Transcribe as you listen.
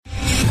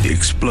The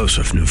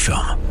explosive new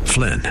film,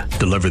 Flynn,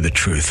 deliver the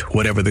truth,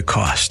 whatever the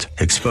cost,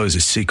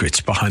 exposes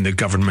secrets behind the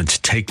government's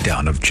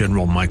takedown of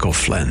General Michael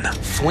Flynn.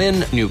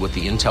 Flynn knew what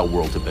the intel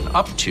world had been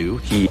up to.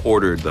 He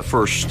ordered the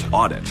first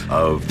audit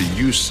of the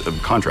use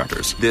of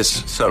contractors.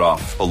 This set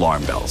off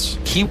alarm bells.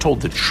 He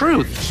told the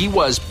truth. He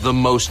was the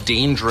most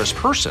dangerous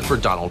person for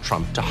Donald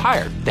Trump to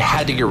hire. They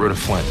had to get rid of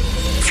Flynn.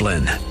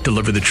 Flynn,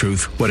 deliver the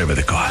truth, whatever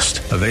the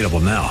cost. Available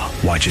now.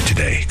 Watch it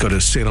today. Go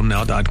to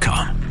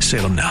salemnow.com.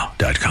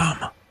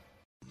 salemnow.com.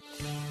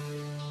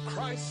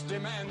 Christ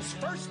demands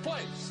first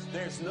place.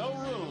 There's no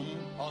room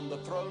on the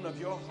throne of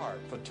your heart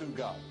for two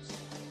gods.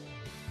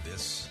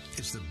 This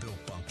is the Bill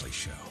Bunkley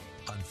Show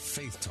on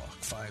Faith Talk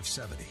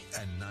 570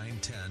 and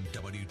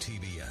 910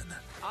 WTBN.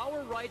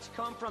 Our rights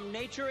come from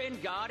nature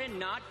and God and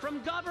not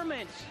from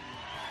government.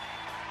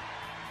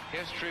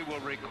 History will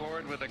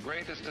record with the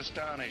greatest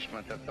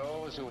astonishment that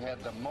those who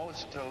had the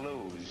most to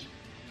lose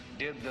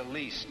did the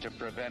least to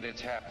prevent its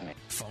happening.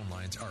 Phone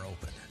lines are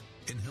open.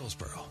 In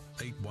Hillsborough,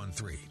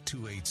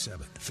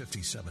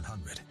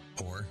 813-287-5700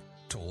 or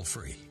toll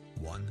free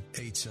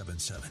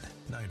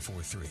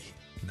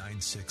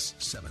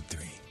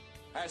 1-877-943-9673.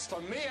 As for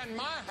me and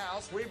my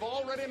house, we've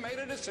already made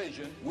a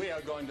decision. We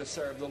are going to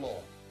serve the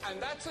Lord. And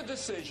that's a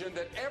decision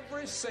that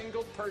every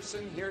single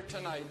person here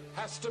tonight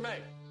has to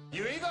make.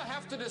 You either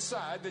have to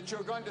decide that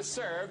you're going to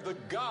serve the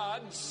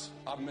gods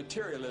of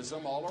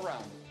materialism all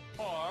around you,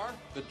 or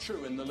the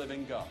true and the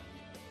living God.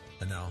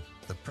 And now,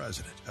 the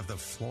president of the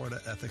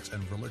Florida Ethics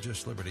and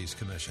Religious Liberties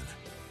Commission.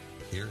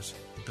 Here's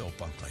Bill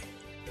Bunkley.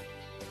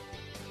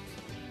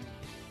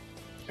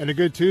 And a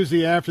good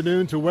Tuesday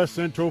afternoon to West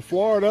Central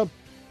Florida.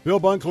 Bill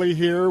Bunkley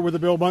here with the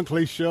Bill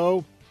Bunkley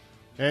Show.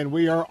 And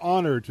we are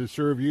honored to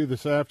serve you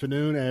this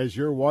afternoon as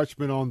your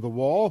watchman on the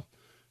wall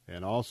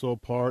and also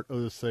part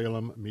of the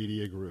Salem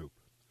Media Group.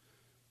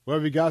 Well,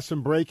 we got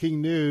some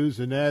breaking news,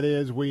 and that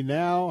is we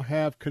now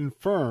have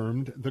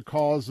confirmed the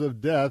cause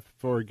of death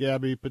for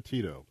Gabby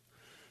Petito.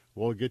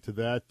 We'll get to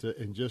that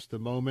in just a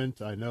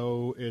moment. I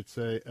know it's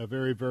a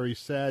very, very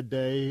sad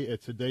day.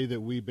 It's a day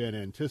that we've been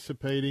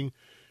anticipating.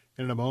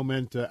 In a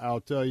moment,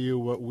 I'll tell you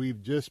what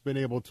we've just been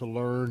able to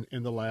learn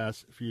in the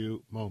last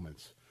few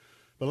moments.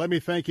 But let me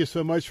thank you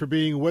so much for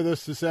being with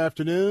us this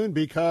afternoon,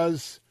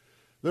 because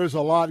there's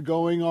a lot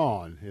going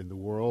on in the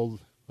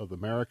world of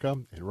America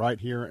and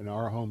right here in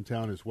our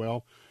hometown as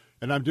well.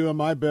 And I'm doing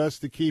my best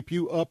to keep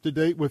you up to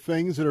date with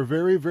things that are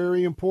very,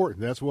 very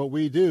important. That's what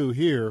we do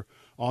here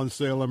on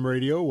Salem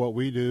Radio, what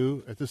we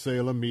do at the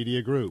Salem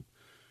Media Group.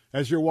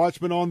 As your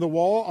watchman on the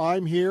wall,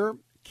 I'm here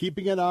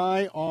keeping an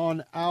eye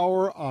on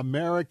our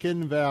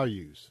American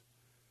values.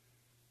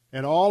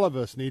 And all of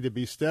us need to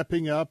be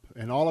stepping up,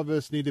 and all of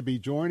us need to be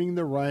joining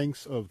the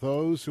ranks of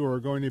those who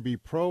are going to be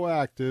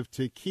proactive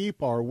to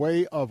keep our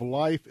way of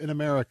life in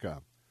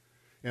America.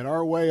 And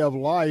our way of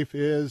life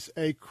is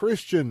a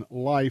Christian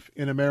life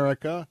in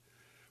America,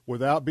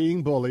 without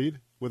being bullied,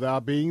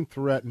 without being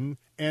threatened,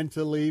 and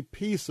to live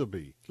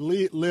peaceably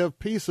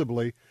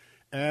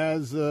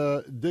as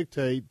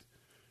dictated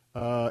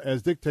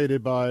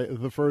by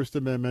the First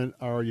Amendment,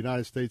 our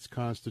United States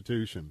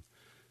Constitution.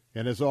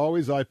 And as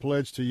always, I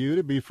pledge to you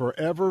to be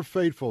forever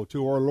faithful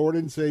to our Lord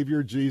and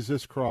Savior,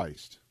 Jesus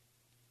Christ,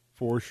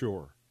 for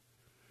sure,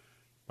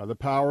 by the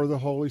power of the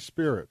Holy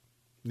Spirit,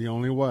 the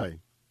only way,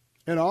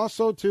 and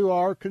also to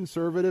our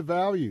conservative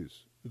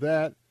values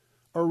that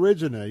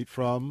originate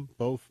from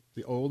both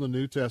the Old and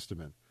New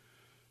Testament.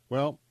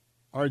 Well,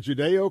 our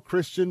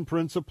Judeo-Christian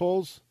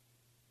principles,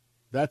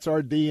 that's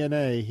our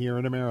DNA here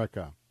in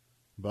America.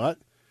 But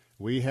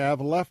we have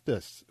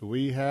leftists,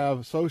 we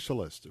have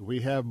socialists,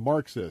 we have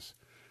Marxists,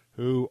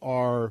 who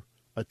are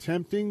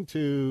attempting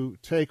to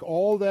take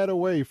all that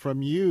away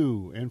from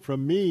you and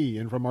from me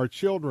and from our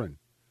children.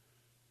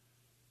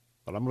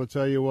 But I'm going to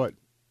tell you what,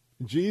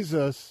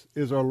 Jesus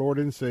is our Lord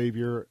and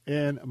Savior,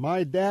 and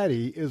my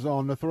daddy is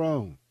on the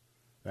throne.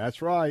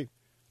 That's right.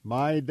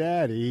 My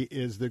daddy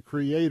is the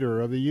creator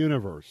of the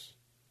universe.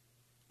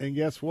 And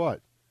guess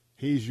what?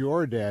 He's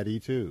your daddy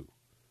too.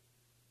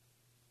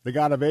 The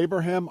God of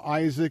Abraham,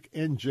 Isaac,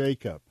 and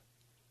Jacob.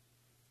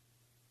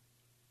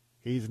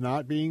 He's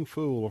not being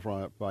fooled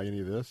by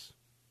any of this.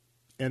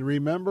 And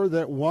remember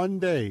that one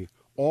day,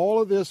 all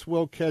of this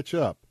will catch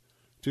up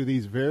to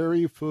these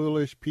very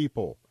foolish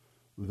people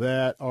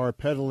that are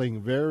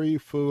peddling very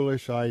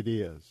foolish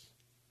ideas.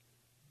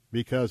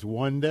 Because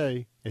one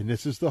day, and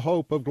this is the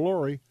hope of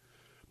glory,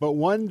 but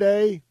one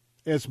day,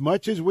 as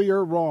much as we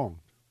are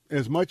wronged,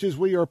 as much as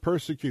we are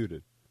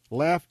persecuted,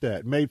 laughed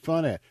at, made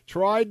fun at,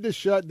 tried to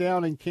shut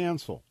down and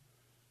cancel,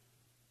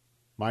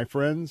 my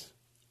friends,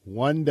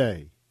 one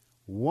day,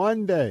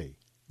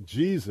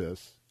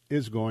 Jesus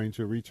is going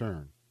to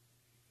return.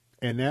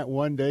 And that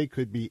one day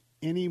could be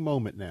any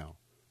moment now.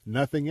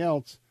 Nothing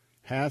else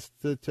has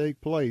to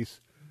take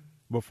place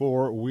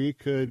before we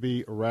could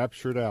be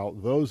raptured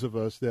out, those of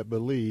us that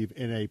believe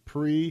in a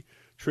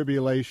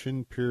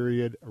pre-tribulation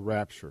period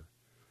rapture.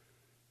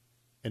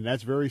 And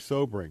that's very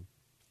sobering.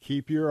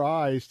 Keep your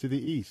eyes to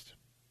the east.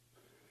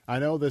 I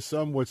know that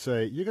some would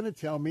say, you're going to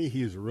tell me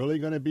he's really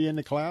going to be in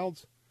the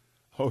clouds?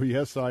 Oh,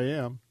 yes, I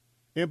am.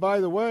 And by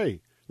the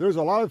way, there's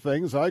a lot of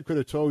things I could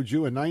have told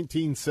you in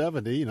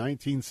 1970,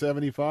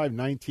 1975,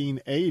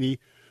 1980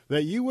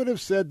 that you would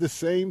have said the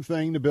same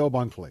thing to Bill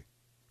Bunkley.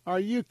 Are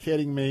you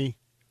kidding me?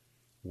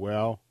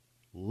 Well,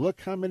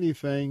 look how many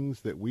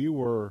things that we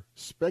were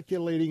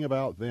speculating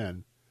about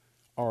then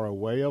are a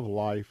way of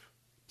life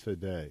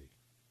today.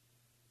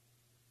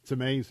 It's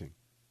amazing.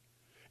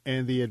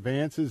 And the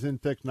advances in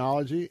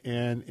technology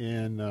and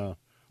in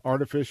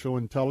artificial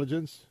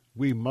intelligence,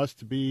 we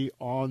must be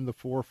on the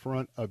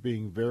forefront of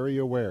being very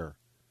aware.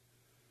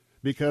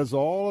 Because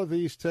all of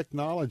these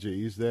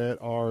technologies that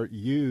are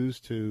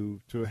used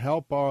to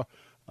help us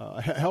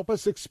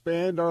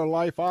expand our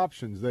life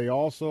options, they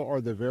also are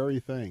the very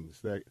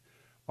things that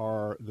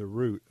are the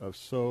root of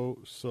so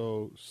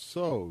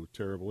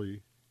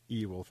terribly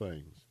evil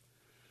things.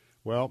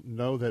 Well,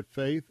 know that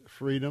faith,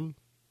 freedom,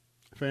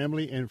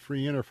 family, and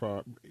free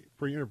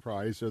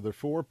enterprise are the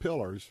four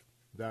pillars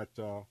that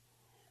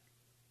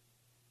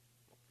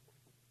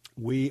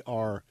we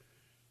are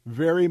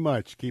very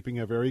much keeping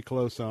a very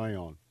close eye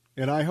on.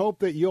 And I hope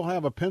that you'll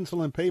have a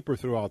pencil and paper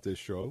throughout this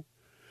show.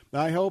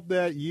 I hope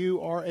that you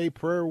are a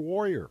prayer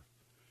warrior.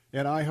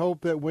 And I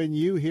hope that when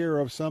you hear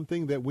of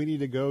something that we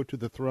need to go to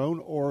the throne,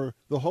 or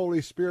the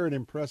Holy Spirit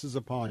impresses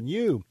upon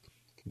you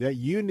that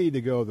you need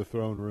to go to the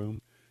throne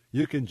room,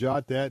 you can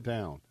jot that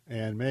down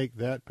and make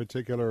that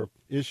particular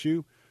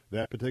issue,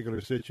 that particular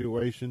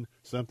situation,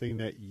 something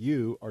that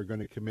you are going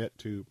to commit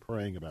to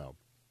praying about,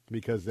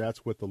 because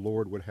that's what the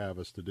Lord would have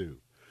us to do.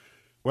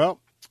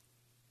 Well,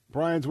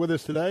 Brian's with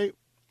us today,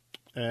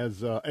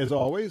 as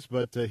always,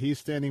 but he's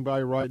standing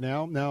by right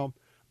now. Now,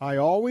 I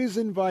always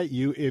invite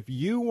you, if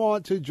you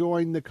want to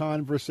join the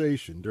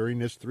conversation during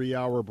this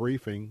 3-hour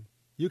briefing,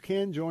 you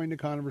can join the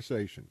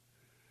conversation.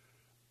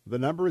 The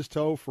number is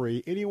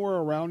toll-free anywhere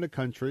around the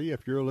country.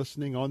 If you're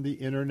listening on the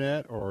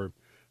internet or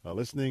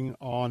listening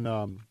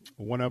on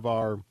one of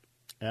our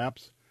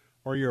apps,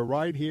 or you're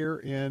right here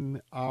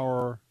in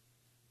our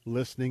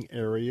listening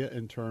area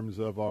in terms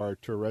of our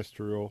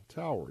terrestrial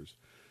towers,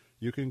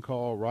 you can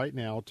call right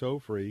now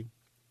toll-free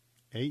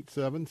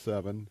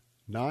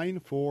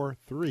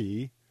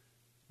 877-943-9673.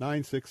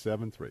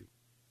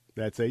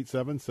 That's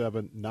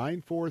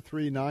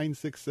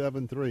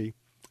 877-943-9673.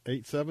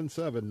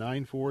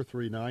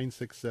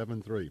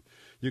 877-943-9673.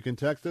 You can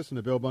text us in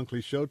the Bill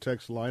Bunkley Show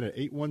text line at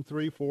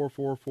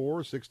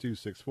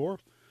 813-444-6264,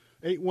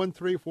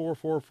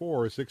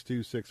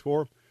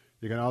 813-444-6264.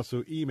 You can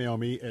also email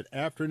me at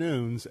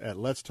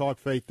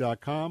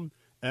afternoons@letstalkfaith.com,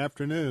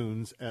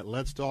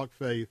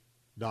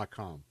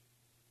 afternoons@letstalkfaith.com.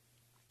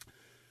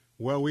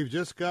 Well, we've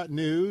just got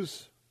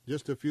news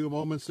just a few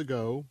moments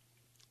ago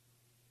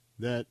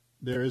that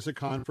there is a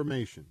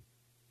confirmation.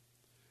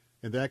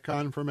 And that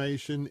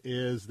confirmation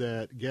is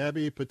that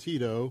Gabby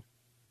Petito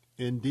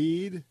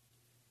indeed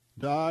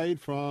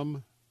died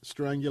from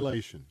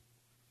strangulation.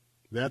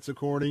 That's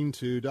according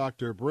to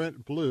Dr.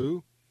 Brent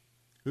Blue,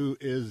 who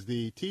is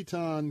the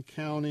Teton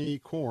County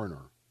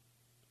coroner.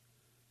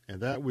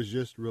 And that was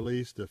just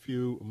released a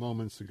few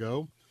moments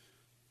ago.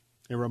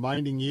 And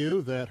reminding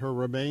you that her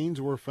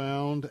remains were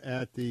found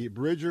at the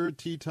Bridger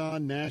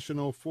Teton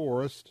National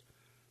Forest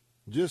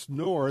just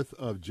north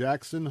of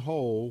Jackson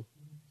Hole,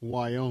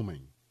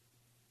 Wyoming.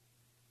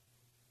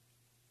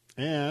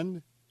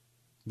 And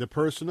the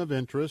person of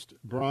interest,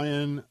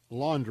 Brian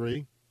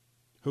Laundrie,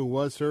 who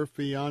was her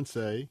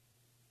fiancé,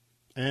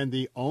 and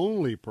the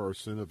only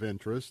person of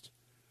interest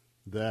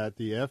that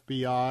the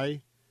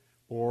FBI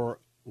or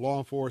law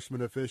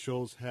enforcement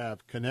officials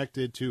have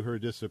connected to her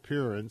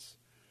disappearance.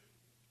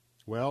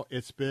 Well,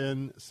 it's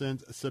been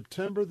since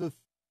September the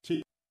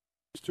 13th,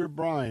 Mr.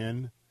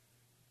 Brian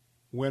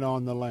went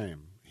on the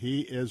lam.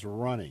 He is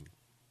running.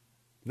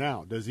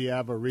 Now, does he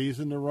have a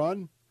reason to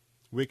run?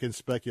 We can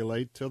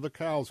speculate till the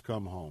cows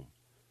come home.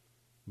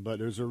 But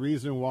there's a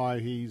reason why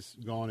he's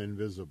gone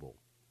invisible.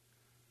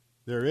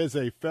 There is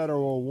a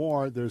federal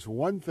warrant. There's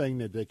one thing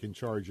that they can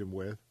charge him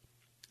with,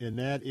 and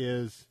that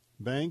is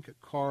bank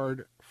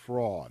card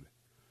fraud.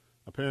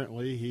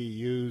 Apparently, he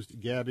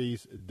used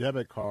Gabby's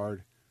debit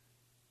card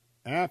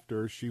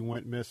after she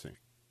went missing.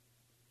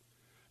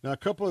 Now, a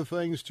couple of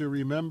things to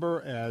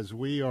remember as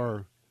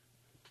we're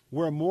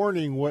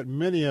mourning what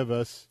many of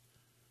us,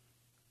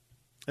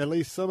 at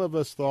least some of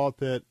us, thought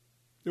that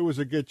there was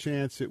a good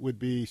chance it would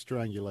be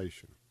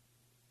strangulation.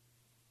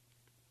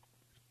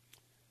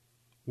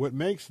 What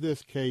makes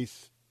this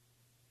case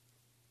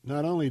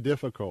not only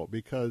difficult,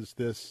 because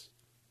this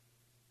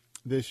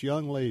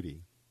young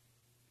lady,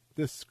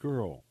 this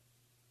girl,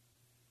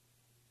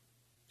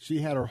 she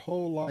had her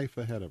whole life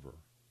ahead of her.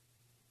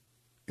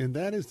 And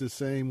that is the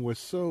same with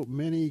so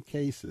many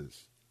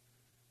cases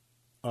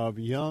of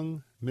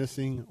young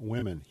missing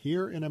women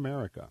here in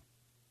America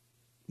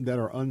that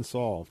are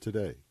unsolved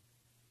today.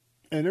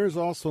 And there's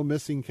also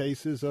missing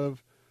cases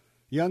of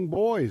young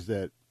boys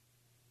that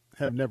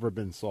have never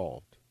been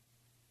solved.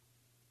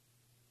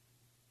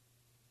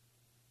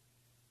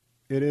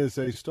 It is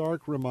a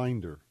stark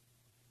reminder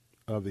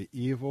of the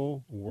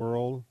evil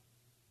world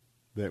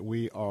that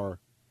we are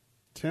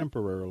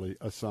temporarily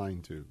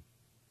assigned to.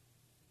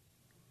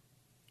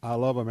 I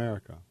love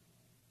America.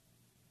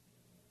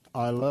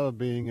 I love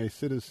being a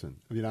citizen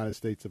of the United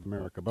States of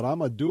America, but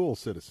I'm a dual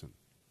citizen.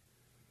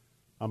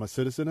 I'm a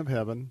citizen of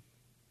heaven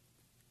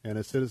and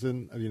a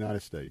citizen of the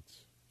United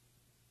States.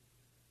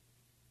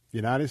 The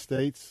United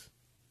States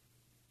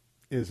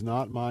is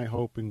not my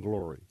hope and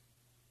glory.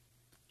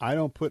 I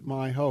don't put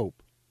my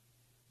hope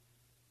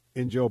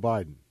in Joe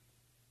Biden.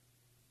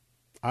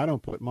 I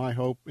don't put my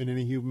hope in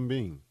any human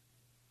being.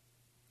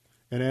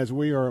 And as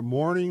we are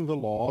mourning the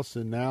loss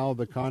and now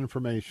the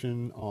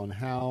confirmation on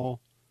how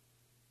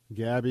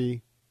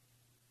Gabby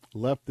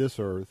left this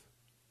earth,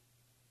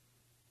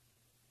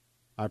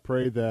 I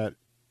pray that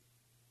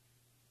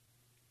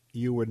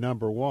you would,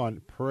 number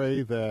one,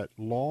 pray that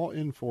law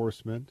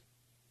enforcement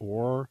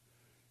or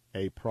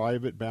a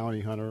private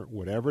bounty hunter,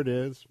 whatever it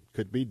is,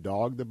 could be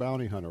Dog the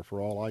Bounty Hunter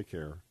for all I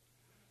care,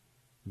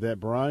 that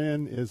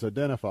Brian is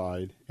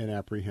identified and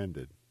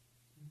apprehended.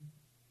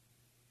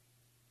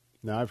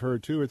 Now, I've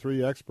heard 2 or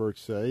 3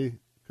 experts say,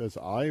 because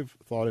I've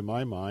thought in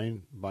my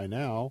mind by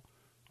now,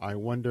 I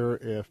wonder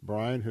if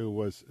Brian, who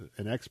was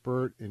an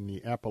expert in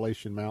the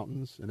Appalachian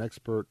Mountains, an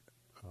expert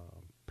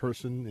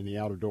person in the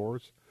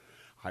outdoors,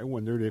 I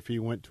wondered if he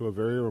went to a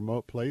very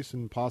remote place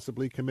and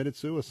possibly committed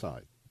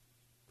suicide.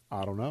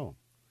 I don't know.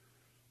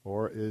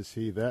 Or is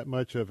he that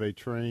much of a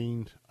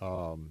trained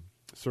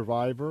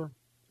survivor,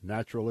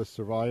 naturalist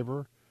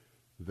survivor,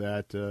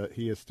 that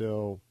he is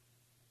still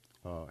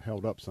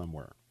held up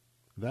somewhere?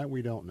 That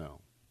we don't know.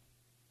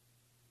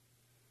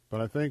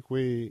 But I think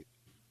we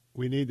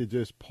need to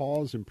just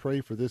pause and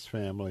pray for this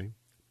family,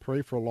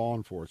 pray for law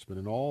enforcement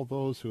and all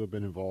those who have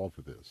been involved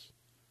with this.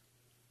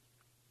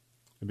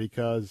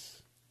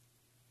 Because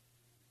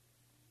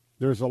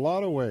there's a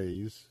lot of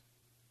ways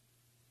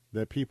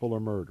that people are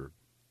murdered.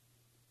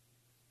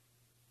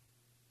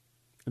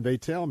 And they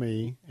tell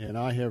me, and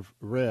I have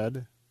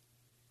read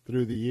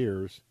through the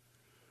years,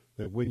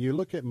 that when you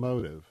look at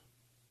motive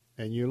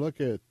and you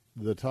look at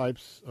the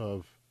types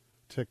of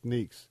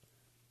techniques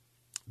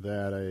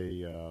that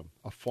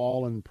a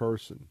fallen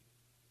person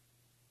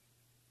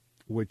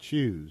would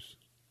choose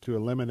to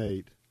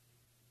eliminate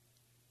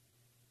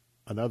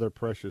another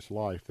precious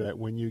life, that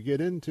when you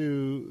get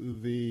into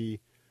the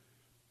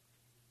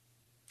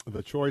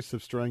choice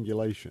of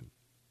strangulation,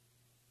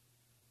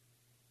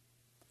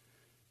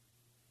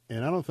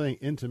 and I don't think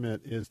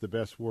intimate is the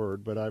best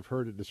word, but I've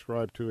heard it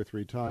described 2 or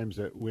 3 times,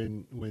 that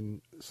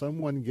when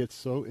someone gets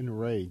so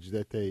enraged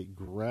that they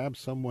grab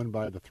someone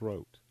by the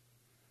throat,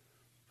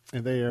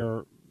 and they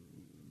are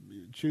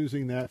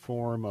choosing that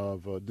form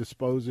of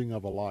disposing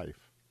of a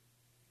life,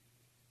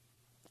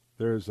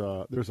 there's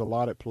a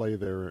lot at play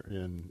there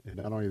in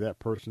not only that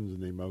person's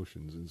and the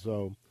emotions. And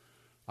so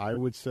I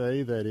would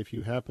say that if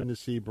you happen to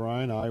see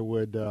Brian, I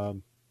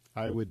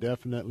would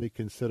definitely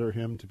consider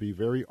him to be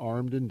very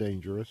armed and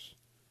dangerous.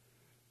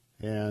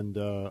 And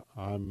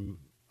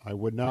I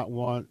would not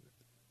want,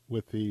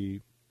 with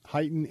the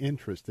heightened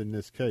interest in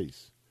this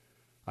case,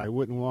 I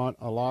wouldn't want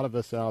a lot of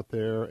us out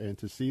there and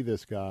to see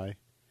this guy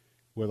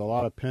with a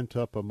lot of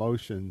pent-up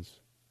emotions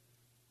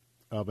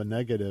of a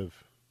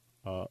negative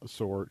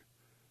sort,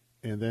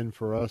 and then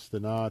for us to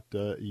not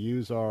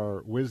use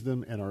our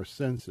wisdom and our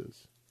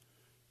senses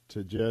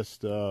to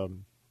just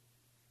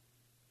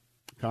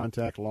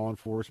contact law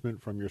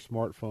enforcement from your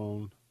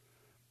smartphone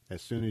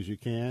as soon as you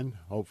can,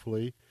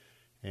 hopefully,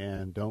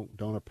 and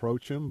don't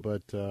approach him.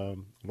 But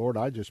Lord,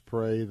 I just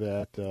pray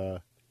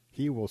that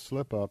he will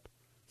slip up,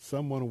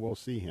 someone will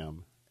see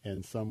him,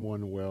 and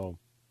someone will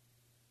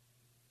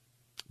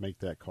make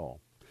that call.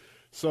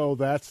 So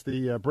that's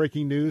the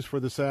breaking news for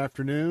this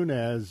afternoon,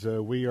 as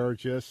we are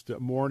just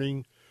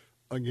mourning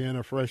again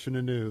afresh and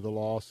anew the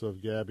loss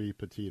of Gabby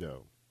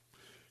Petito.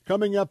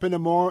 Coming up in a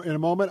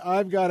moment,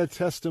 I've got a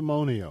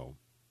testimonial.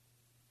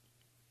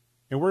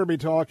 And we're going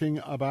to be talking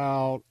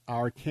about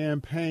our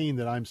campaign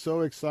that I'm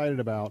so excited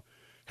about,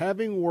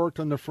 having worked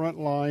on the front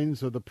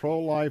lines of the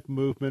pro-life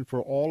movement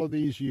for all of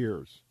these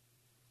years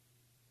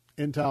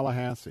in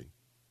Tallahassee.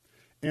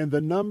 And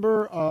the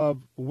number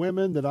of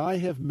women that I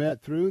have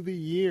met through the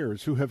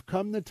years who have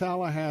come to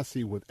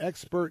Tallahassee with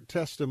expert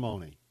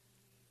testimony,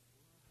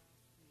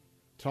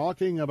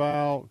 talking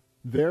about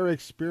their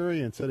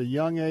experience at a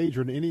young age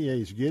or at any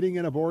age getting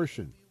an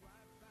abortion.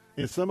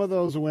 And some of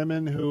those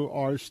women who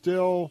are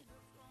still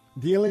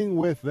dealing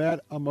with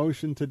that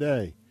emotion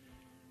today.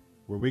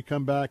 When we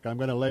come back, I'm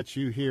going to let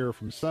you hear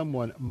from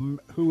someone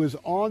who is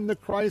on the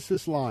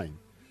crisis line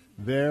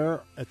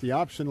there at the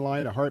option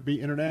line at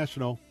Heartbeat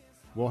International.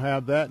 We'll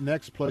have that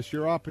next, plus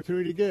your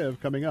opportunity to give,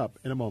 coming up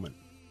in a moment.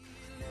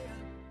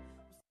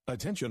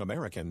 Attention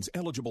Americans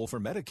eligible for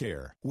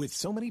Medicare. With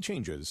so many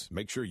changes,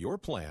 make sure your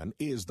plan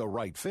is the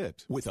right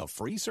fit with a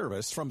free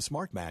service from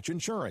Smart Match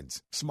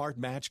Insurance. Smart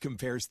Match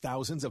compares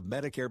thousands of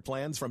Medicare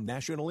plans from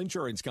national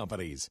insurance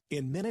companies.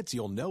 In minutes,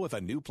 you'll know if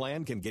a new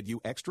plan can get you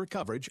extra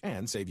coverage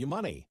and save you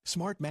money.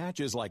 Smart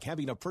Match is like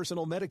having a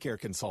personal Medicare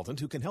consultant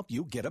who can help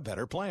you get a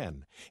better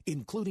plan,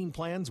 including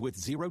plans with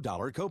 $0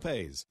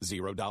 copays,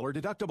 $0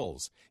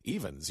 deductibles,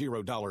 even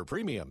 $0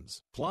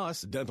 premiums,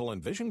 plus dental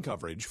and vision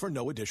coverage for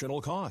no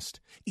additional cost.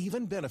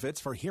 even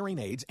benefits for hearing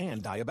aids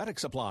and diabetic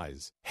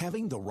supplies.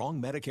 Having the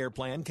wrong Medicare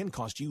plan can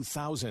cost you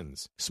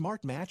thousands.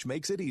 Smart Match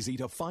makes it easy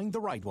to find the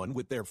right one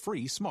with their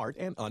free, smart,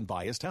 and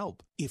unbiased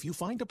help. If you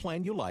find a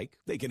plan you like,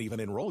 they can even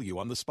enroll you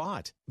on the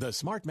spot. The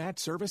Smart Match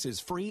service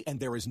is free and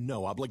there is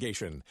no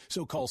obligation.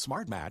 So call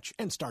Smart Match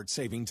and start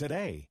saving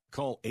today.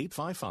 Call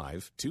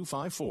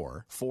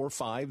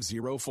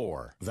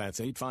 855-254-4504. That's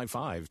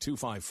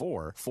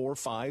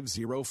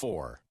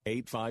 855-254-4504.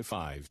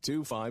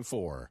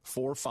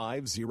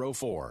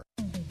 855-254-4504.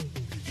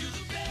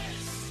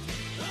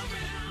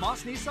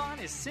 Moss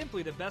Nissan is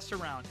simply the best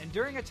around, and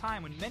during a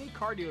time when many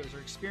car dealers are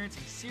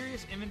experiencing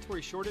serious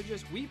inventory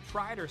shortages, we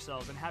pride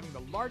ourselves in having the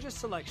largest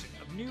selection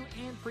of new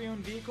and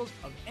pre-owned vehicles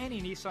of any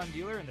Nissan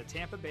dealer in the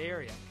Tampa Bay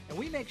area. And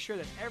we make sure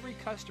that every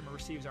customer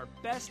receives our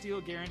best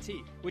deal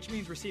guarantee, which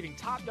means receiving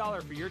top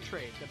dollar for your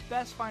trade, the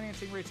best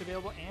financing rates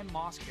available, and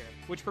Moss Care,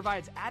 which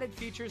provides added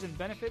features and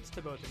benefits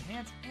to both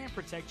enhance and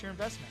protect your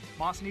investment.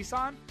 Moss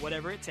Nissan,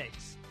 whatever it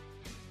takes.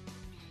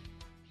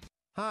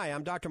 Hi,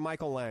 I'm Dr.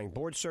 Michael Lang,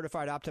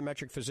 board-certified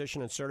optometric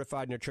physician and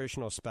certified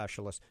nutritional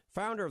specialist,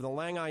 founder of the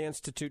Lang Eye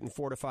Institute and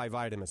Fortify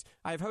Vitamins.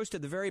 I have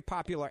hosted the very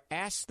popular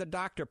Ask the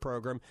Doctor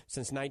program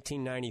since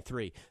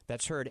 1993.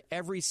 That's heard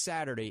every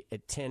Saturday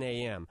at 10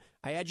 a.m.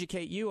 I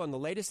educate you on the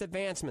latest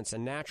advancements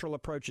and natural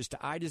approaches to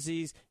eye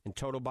disease and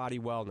total body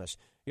wellness.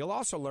 You'll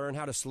also learn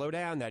how to slow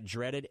down that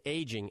dreaded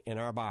aging in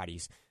our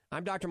bodies.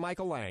 I'm Dr.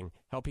 Michael Lang,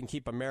 helping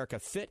keep America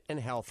fit and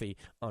healthy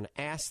on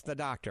Ask the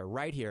Doctor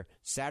right here,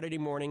 Saturday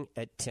morning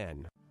at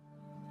 10.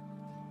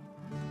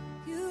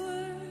 You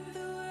were the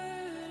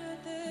word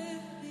at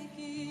the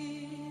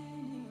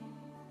beginning,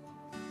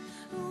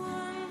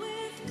 one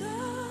with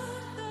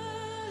God the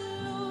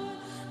Lord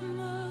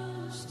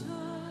Most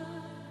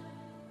High.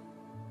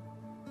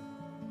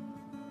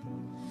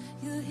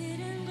 Your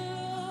hidden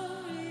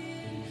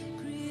glory in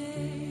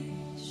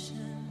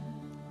creation,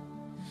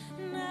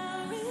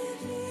 now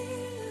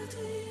revealed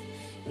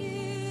in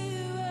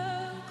you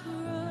are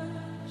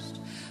Christ.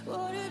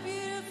 What a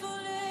beautiful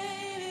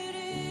name it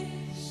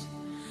is.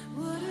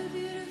 What a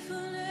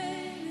beautiful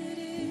name it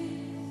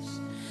is.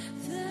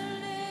 The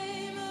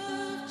name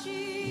of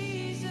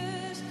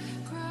Jesus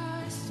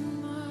Christ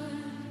my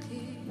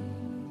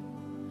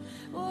King.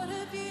 What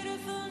a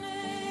beautiful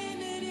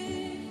name it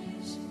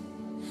is.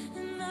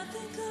 And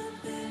nothing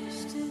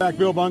compares to Back,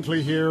 Bill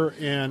Bunkley here,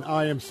 and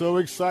I am so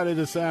excited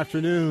this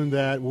afternoon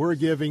that we're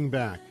giving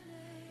back.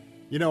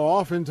 You know,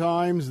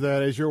 oftentimes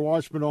that as your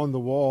watchman on the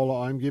wall,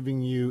 I'm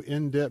giving you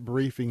in-depth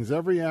briefings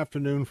every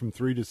afternoon from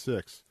 3 to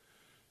 6.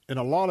 And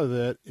a lot of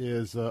it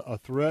is a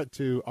threat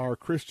to our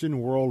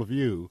Christian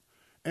worldview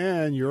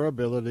and your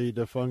ability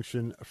to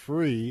function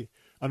free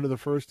under the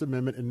First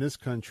Amendment in this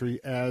country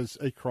as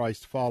a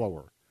Christ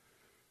follower.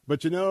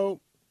 But you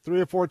know,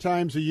 3 or 4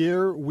 times a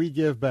year, we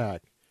give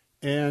back.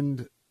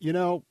 And, you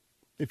know,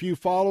 if you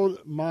followed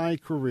my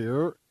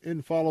career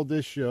and followed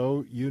this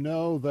show, you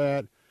know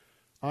that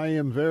I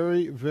am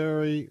very,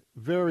 very,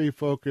 very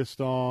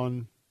focused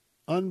on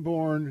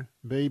unborn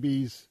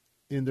babies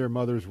in their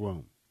mother's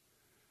womb.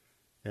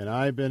 And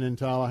I've been in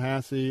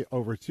Tallahassee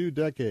over 2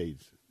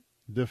 decades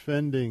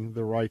defending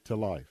the right to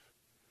life.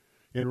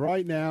 And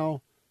right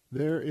now,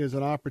 there is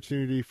an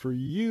opportunity for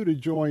you to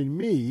join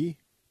me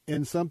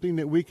in something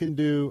that we can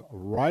do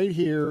right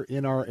here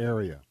in our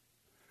area.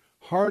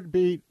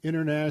 Heartbeat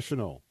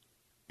International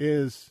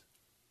is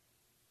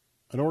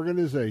an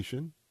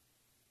organization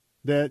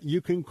that you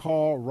can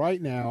call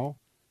right now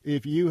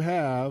if you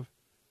have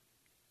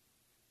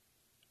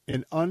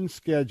an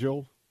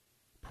unscheduled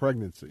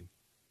pregnancy.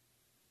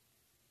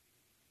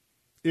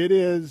 It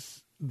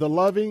is the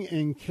loving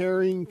and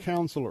caring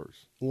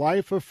counselors,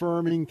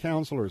 life-affirming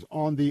counselors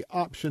on the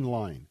option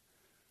line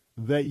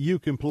that you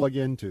can plug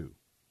into.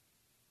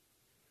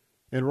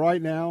 And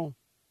right now,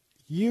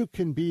 you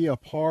can be a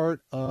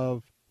part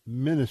of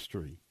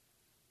ministry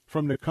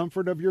from the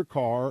comfort of your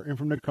car and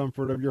from the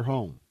comfort of your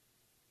home.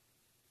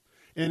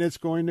 And it's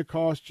going to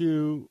cost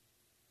you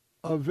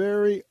a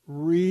very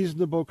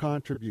reasonable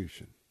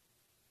contribution.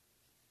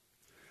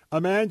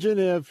 Imagine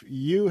if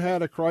you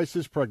had a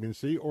crisis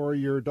pregnancy or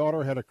your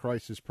daughter had a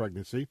crisis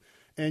pregnancy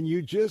and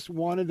you just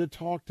wanted to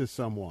talk to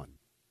someone.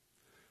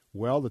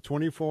 Well, the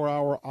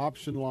 24-hour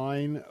option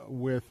line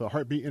with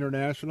Heartbeat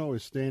International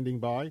is standing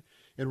by.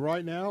 And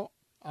right now,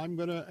 I'm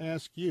going to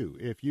ask you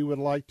if you would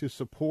like to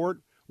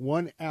support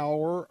 1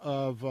 hour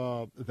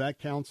of that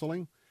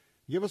counseling.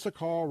 Give us a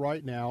call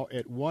right now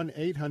at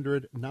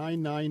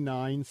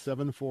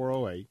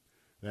 1-800-999-7408.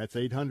 That's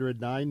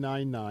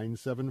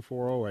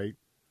 800-999-7408.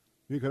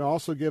 You can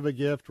also give a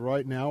gift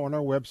right now on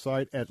our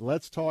website at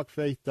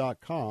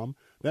letstalkfaith.com.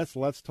 That's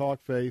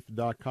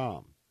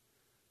letstalkfaith.com.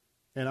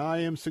 And I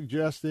am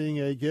suggesting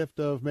a gift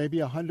of maybe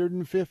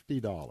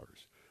 $150.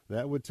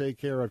 That would take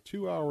care of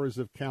 2 hours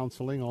of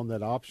counseling on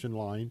that option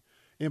line.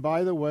 And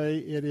by the way,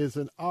 it is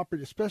an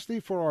opportunity,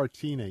 especially for our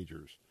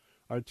teenagers.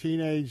 Our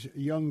teenage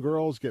young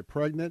girls get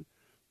pregnant.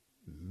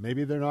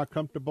 Maybe they're not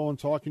comfortable in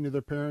talking to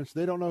their parents.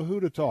 They don't know who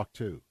to talk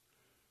to.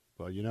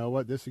 Well, you know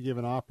what? This will give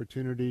an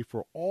opportunity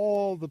for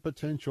all the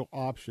potential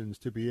options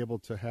to be able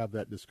to have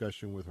that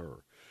discussion with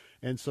her.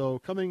 And so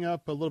coming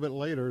up a little bit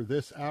later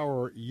this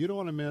hour, you don't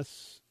want to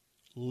miss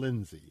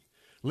Lindsay.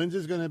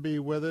 Lindsay's going to be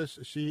with us.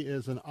 She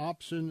is an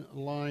option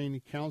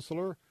line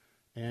counselor,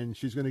 and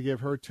she's going to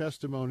give her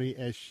testimony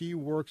as she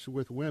works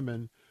with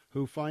women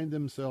who find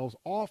themselves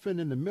often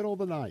in the middle of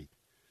the night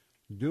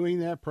doing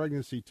that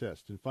pregnancy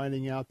test and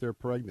finding out they're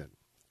pregnant,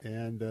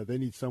 and they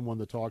need someone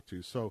to talk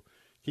to. So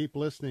keep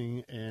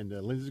listening, and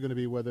Lindsay's going to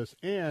be with us,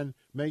 and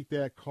make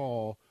that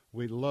call.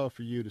 We'd love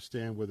for you to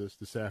stand with us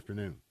this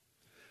afternoon.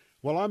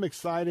 Well, I'm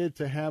excited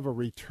to have a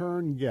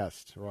return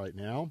guest right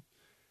now.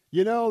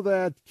 You know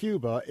that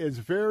Cuba is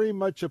very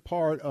much a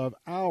part of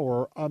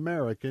our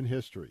American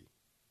history.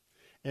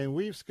 And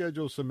we've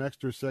scheduled some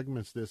extra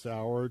segments this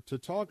hour to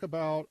talk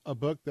about a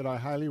book that I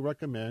highly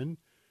recommend.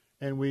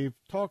 And we've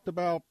talked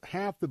about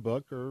half the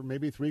book, or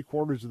maybe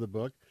three-quarters of the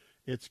book.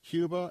 It's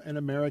Cuba and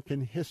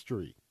American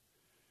History.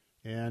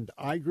 And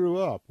I grew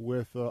up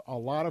with a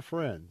lot of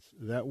friends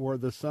that were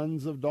the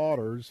sons of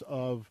daughters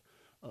of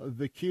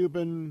the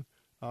Cuban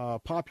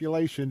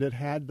population that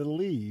had to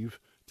leave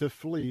to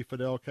flee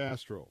Fidel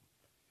Castro.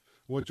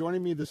 Well,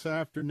 joining me this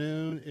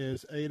afternoon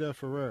is Ada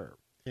Ferrer,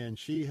 and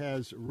she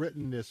has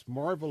written this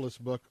marvelous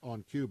book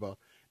on Cuba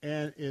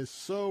and is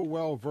so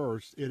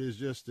well-versed, it is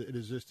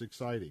just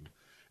exciting.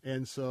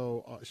 And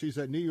so she's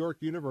at New York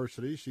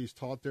University. She's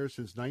taught there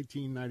since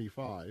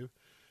 1995.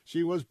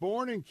 She was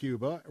born in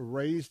Cuba,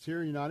 raised here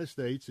in the United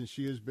States, and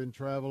she has been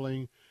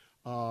traveling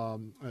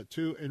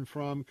to and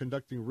from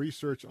conducting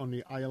research on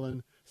the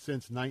island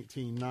since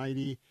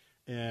 1990.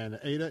 And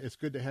Ada, it's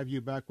good to have you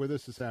back with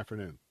us this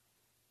afternoon.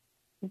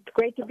 It's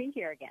great to be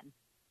here again.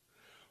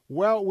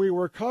 Well, we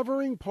were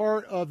covering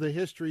part of the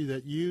history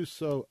that you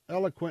so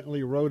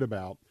eloquently wrote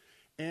about.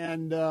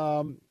 And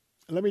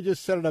let me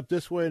just set it up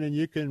this way, and then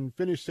you can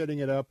finish setting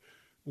it up.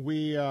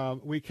 We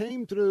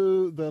came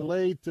through the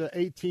late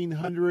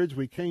 1800s.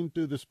 We came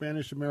through the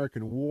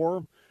Spanish-American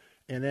War.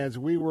 And as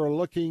we were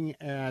looking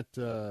at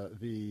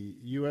the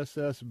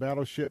USS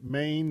Battleship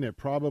Maine, that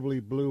probably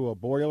blew a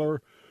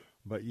boiler,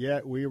 but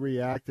yet we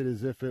reacted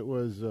as if it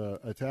was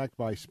attacked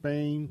by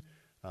Spain.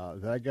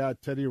 That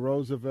got Teddy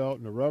Roosevelt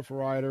and the Rough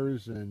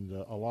Riders and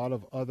a lot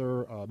of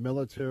other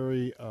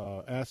military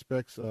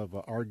aspects of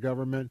our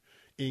government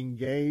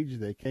engaged.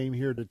 They came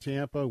here to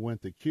Tampa,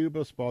 went to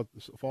Cuba,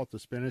 fought the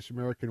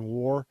Spanish-American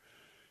War.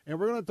 And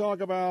we're going to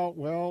talk about,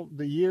 well,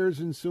 the years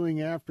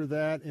ensuing after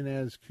that and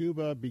as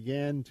Cuba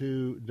began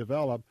to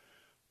develop.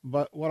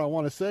 But what I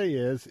want to say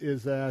is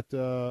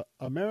that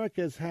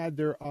America has had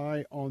their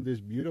eye on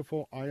this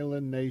beautiful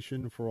island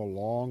nation for a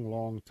long,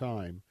 long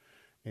time.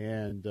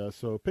 And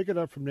so pick it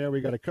up from there.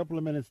 We got a couple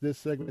of minutes this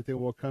segment, then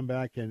we'll come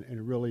back and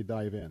really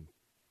dive in.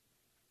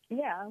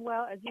 Yeah,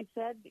 well, as you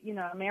said,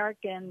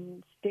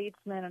 American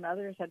statesmen and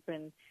others had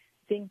been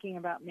thinking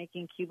about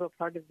making Cuba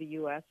part of the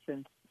U.S.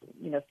 since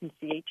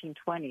the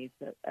 1820s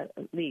at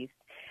least.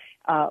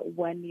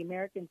 When the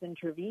Americans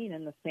intervene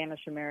in the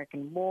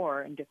Spanish-American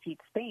War and defeat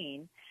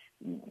Spain,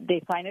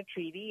 they sign a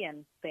treaty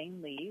and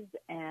Spain leaves,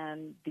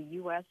 and the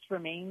U.S.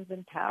 remains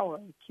in power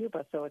in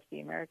Cuba. So it's the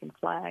American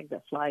flag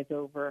that flies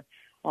over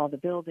all the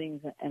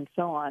buildings and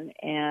so on.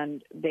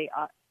 And the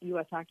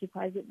U.S.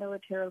 occupies it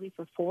militarily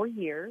for 4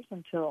 years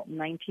until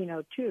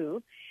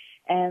 1902.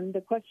 And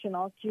the question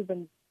all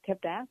Cubans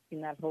kept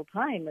asking that whole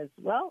time is,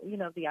 well,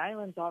 the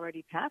island's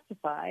already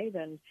pacified,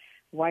 and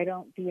why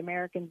don't the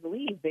Americans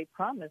leave? They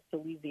promised to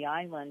leave the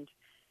island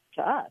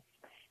to us.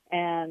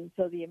 And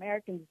so the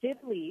Americans did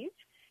leave,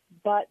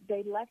 but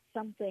they left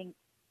something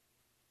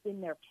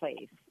in their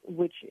place,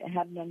 which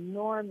had an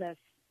enormous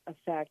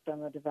effect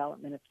on the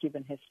development of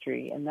Cuban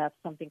history, and that's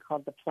something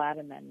called the Platt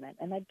Amendment.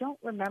 And I don't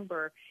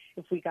remember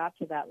if we got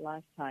to that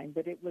last time,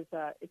 but it was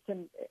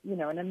an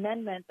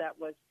amendment that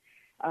was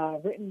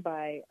written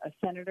by a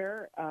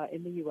senator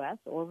in the U.S.,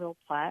 Orville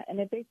Platt, and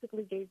it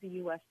basically gave the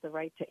U.S. the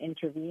right to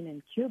intervene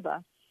in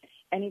Cuba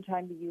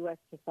anytime the U.S.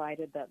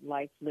 decided that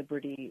life,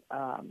 liberty,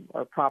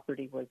 or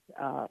property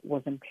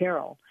was in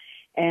peril.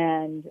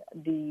 And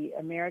the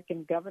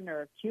American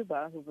governor of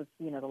Cuba, who was,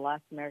 the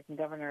last American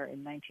governor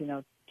in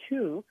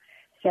 1902,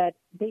 said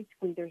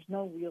basically there's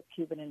no real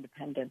Cuban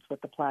independence with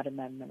the Platt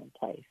Amendment in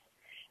place.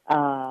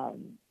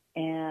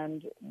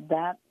 And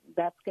that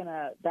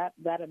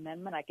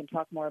amendment, I can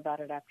talk more about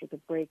it after the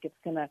break. It's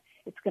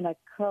gonna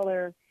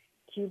color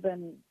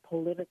Cuban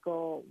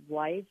political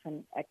life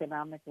and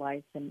economic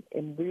life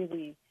in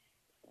really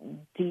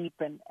deep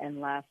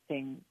and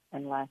lasting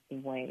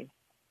ways.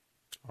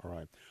 All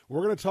right.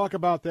 We're going to talk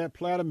about that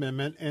Platt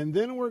Amendment, and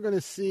then we're going to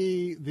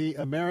see the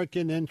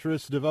American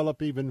interests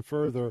develop even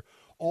further,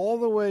 all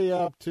the way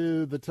up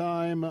to the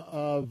time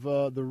of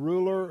the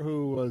ruler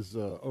who was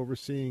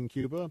overseeing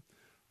Cuba,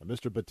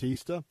 Mr.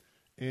 Batista,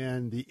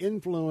 and the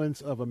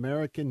influence of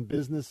American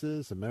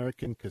businesses,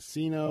 American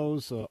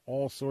casinos,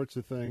 all sorts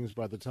of things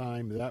by the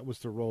time that was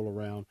to roll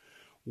around.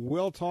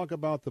 We'll talk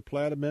about the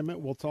Platt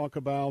Amendment. We'll talk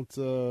about,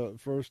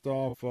 first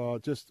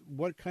off, just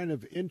what kind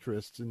of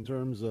interests in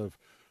terms of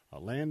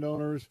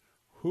landowners,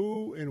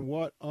 who and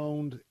what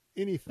owned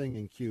anything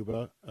in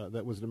Cuba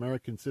that was an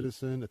American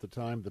citizen at the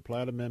time of the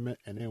Platt Amendment,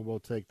 and then we'll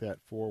take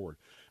that forward.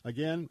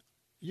 Again,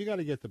 you got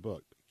to get the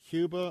book,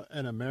 Cuba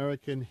and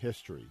American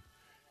History.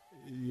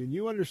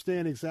 You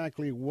understand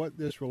exactly what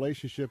this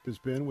relationship has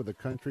been with a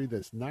country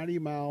that's 90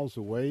 miles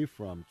away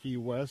from Key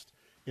West.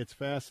 It's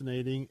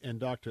fascinating, and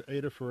Dr.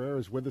 Ada Ferrer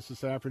is with us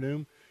this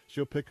afternoon.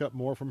 She'll pick up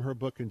more from her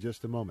book in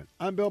just a moment.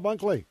 I'm Bill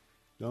Bunkley.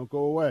 Don't go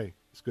away.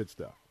 It's good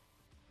stuff.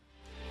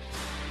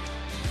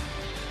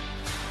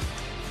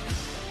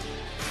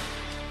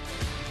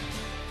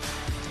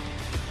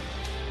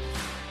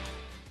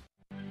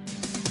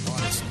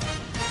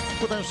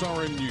 With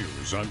SRN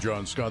News, I'm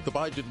John Scott. The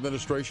Biden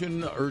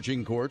administration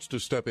urging courts to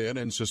step in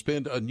and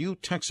suspend a new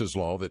Texas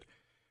law that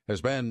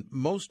has banned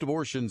most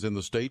abortions in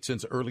the state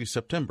since early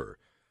September.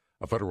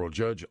 A federal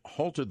judge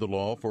halted the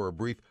law for a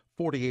brief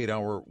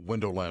 48-hour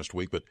window last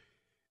week, but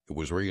it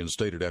was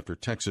reinstated after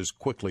Texas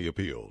quickly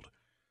appealed.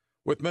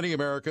 With many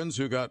Americans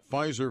who got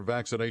Pfizer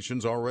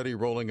vaccinations already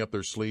rolling up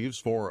their sleeves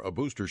for a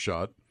booster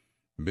shot,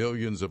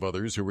 millions of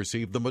others who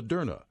received the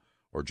Moderna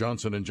or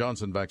Johnson &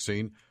 Johnson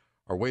vaccine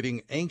are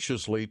waiting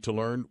anxiously to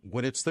learn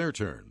when it's their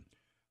turn.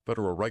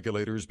 Federal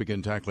regulators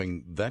begin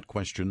tackling that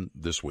question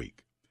this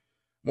week.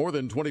 More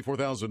than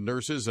 24,000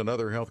 nurses and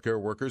other healthcare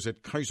workers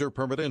at Kaiser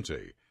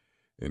Permanente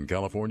in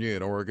California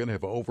and Oregon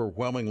have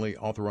overwhelmingly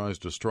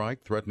authorized a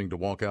strike, threatening to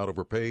walk out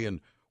over pay and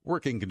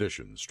working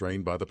conditions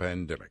strained by the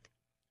pandemic.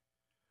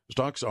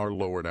 Stocks are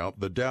lower now.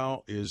 The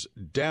Dow is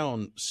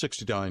down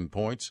 69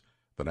 points.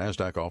 The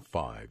Nasdaq off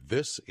 5.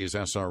 This is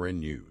SRN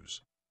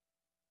News.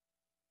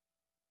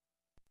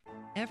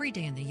 Every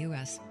day in the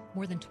U.S.,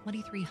 more than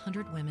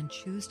 2,300 women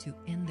choose to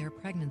end their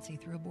pregnancy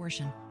through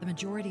abortion. The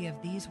majority of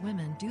these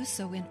women do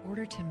so in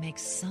order to make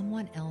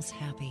someone else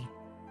happy.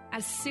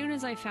 As soon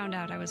as I found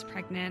out I was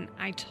pregnant,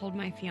 I told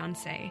my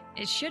fiancé.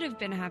 It should have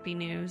been happy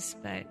news,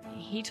 but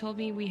he told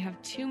me we have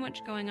too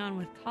much going on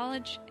with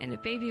college and a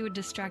baby would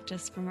distract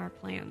us from our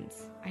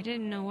plans. I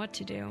didn't know what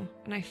to do,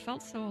 and I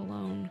felt so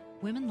alone.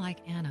 Women like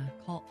Anna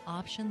call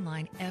Option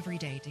Line every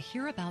day to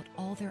hear about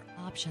all their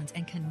options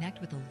and connect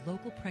with a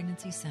local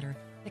pregnancy center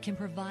that can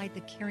provide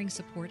the caring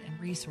support and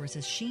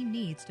resources she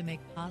needs to make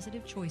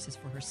positive choices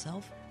for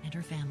herself and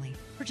her family.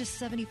 For just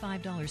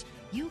 $75,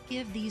 you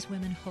give these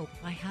women hope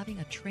by having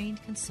a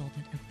trained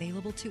consultant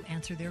available to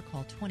answer their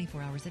call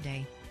 24 hours a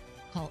day.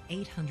 Call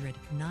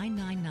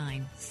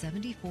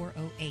 800-999-7408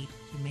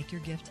 to make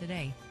your gift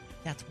today.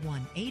 That's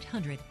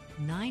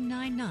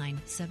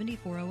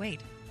 1-800-999-7408.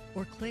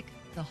 Or click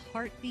the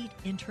Heartbeat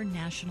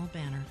International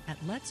banner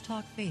at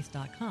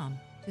letstalkfaith.com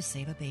to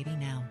save a baby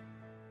now.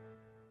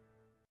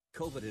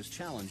 COVID has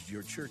challenged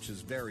your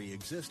church's very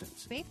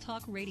existence. Faith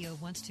Talk Radio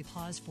wants to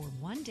pause for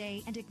one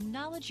day and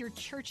acknowledge your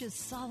church's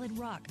solid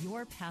rock,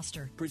 your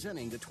pastor.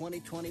 Presenting the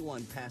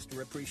 2021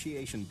 Pastor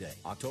Appreciation Day,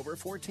 October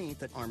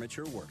 14th at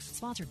Armature Works.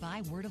 Sponsored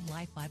by Word of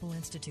Life Bible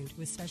Institute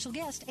with special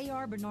guest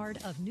A.R. Bernard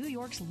of New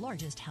York's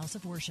largest house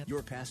of worship.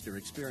 Your pastor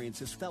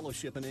experiences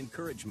fellowship and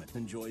encouragement,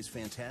 enjoys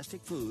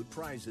fantastic food,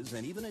 prizes,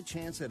 and even a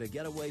chance at a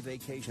getaway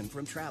vacation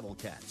from Travel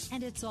Cats.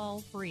 And it's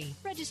all free.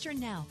 Register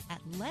now at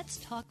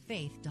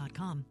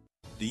letstalkfaith.com.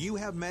 Do you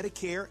have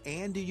Medicare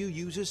and do you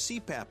use a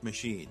CPAP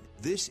machine?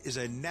 This is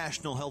a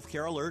national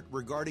healthcare alert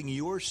regarding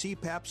your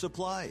CPAP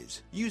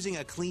supplies. Using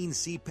a clean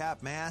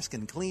CPAP mask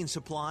and clean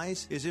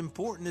supplies is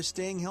important to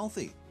staying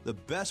healthy. The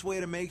best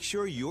way to make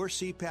sure your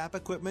CPAP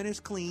equipment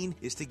is clean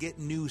is to get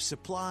new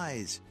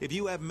supplies. If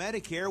you have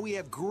Medicare, we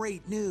have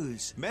great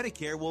news.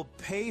 Medicare will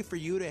pay for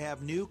you to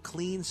have new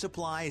clean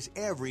supplies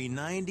every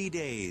 90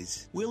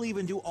 days. We'll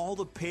even do all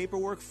the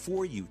paperwork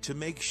for you to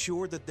make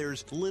sure that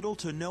there's little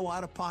to no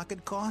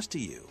out-of-pocket cost to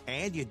you.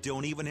 And you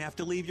don't even have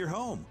to leave your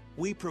home.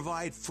 We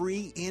provide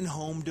free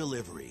in-home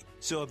delivery.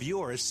 So if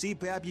you're a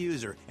CPAP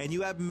user and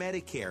you have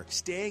Medicare,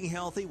 staying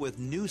healthy with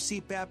new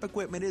CPAP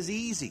equipment is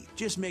easy.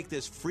 Just make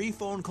this free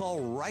phone call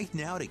right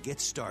now to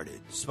get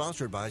started.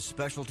 Sponsored by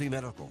Specialty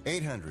Medical.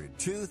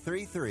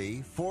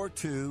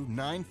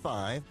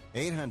 800-233-4295.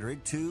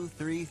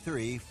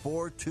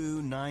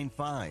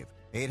 800-233-4295.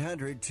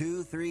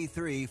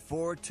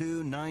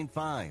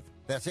 800-233-4295.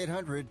 That's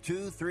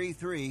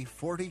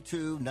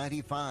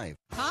 800-233-4295.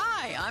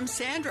 Hi, I'm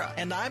Sandra.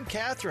 And I'm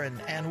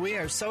Catherine, and we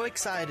are so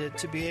excited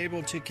to be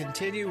able to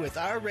continue with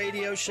our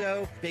radio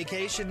show,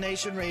 Vacation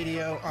Nation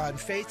Radio, on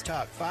Faith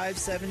Talk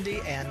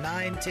 570 and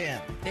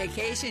 910.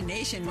 Vacation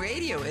Nation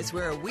Radio is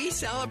where we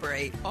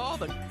celebrate all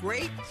the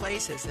great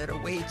places that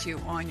await you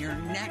on your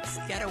next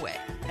getaway.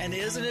 And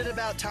isn't it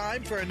about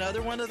time for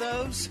another one of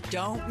those?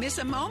 Don't miss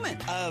a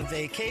moment of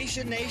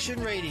Vacation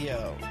Nation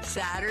Radio.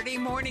 Saturday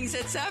mornings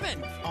at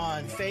 7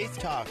 on Faith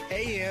Talk,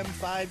 AM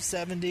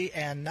 570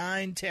 and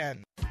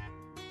 910.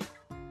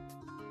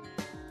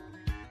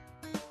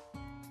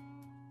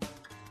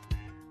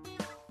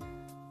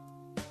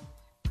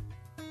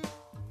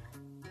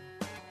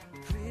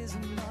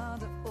 Prison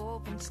under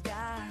open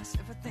skies,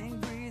 everything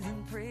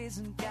breathing,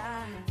 praising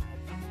God,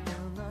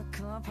 in the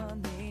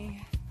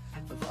company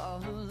of all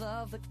the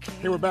love that came.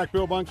 Hey, we're back.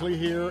 Bill Bunkley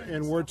here,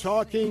 and we're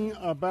talking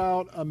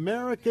about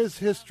America's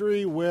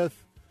history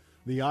with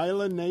The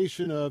Island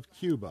Nation of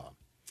Cuba.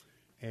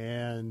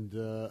 And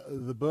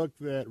the book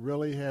that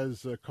really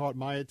has caught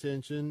my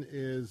attention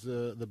is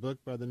the book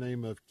by the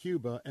name of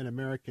Cuba, An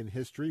American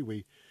History.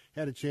 We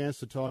had a chance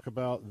to talk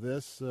about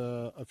this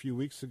a few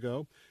weeks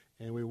ago,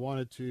 and we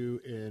wanted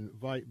to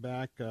invite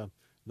back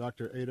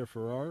Dr. Ada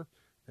Ferrer,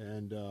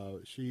 and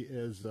she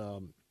is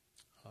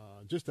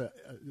just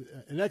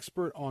an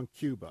expert on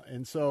Cuba.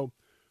 And so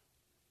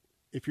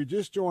if you're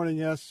just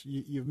joining us,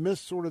 you've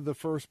missed sort of the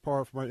first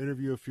part from our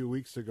interview a few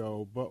weeks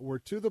ago, but we're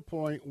to the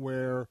point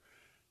where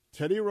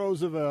Teddy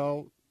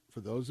Roosevelt,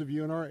 for those of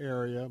you in our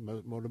area,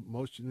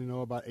 most of you know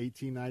about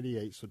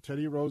 1898. So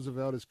Teddy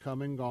Roosevelt is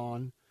come and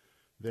gone.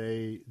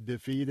 They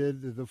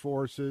defeated the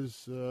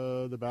forces,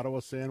 the Battle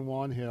of San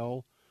Juan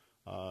Hill.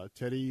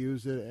 Teddy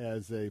used it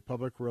as a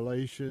public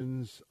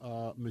relations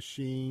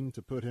machine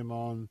to put him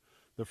on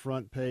the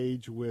front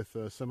page with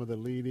some of the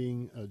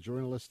leading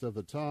journalists of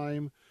the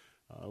time.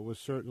 Was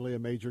certainly a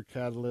major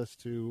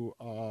catalyst to,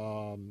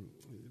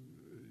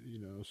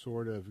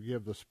 sort of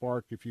give the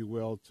spark, if you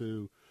will,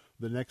 to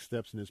the next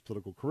steps in his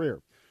political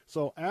career.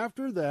 So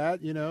after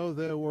that,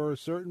 there were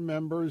certain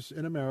members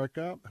in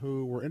America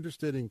who were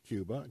interested in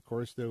Cuba. Of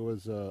course, there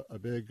was a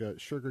big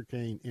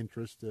sugarcane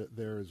interest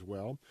there as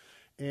well.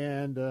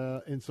 And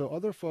so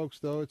other folks,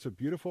 though, it's a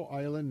beautiful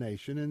island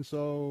nation. And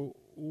so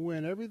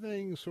when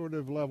everything sort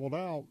of leveled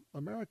out,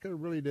 America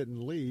really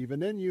didn't leave.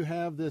 And then you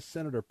have this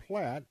Senator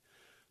Platt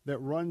that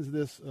runs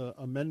this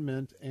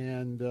amendment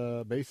and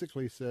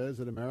basically says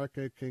that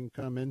America can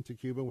come into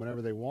Cuba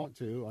whenever they want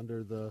to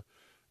under the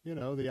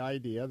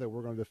idea that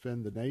we're going to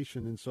defend the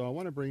nation. And so I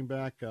want to bring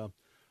back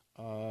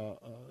Dr.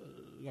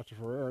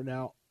 Ferrer.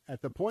 Now,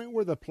 at the point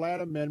where the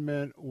Platt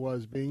Amendment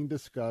was being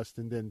discussed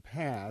and then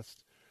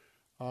passed,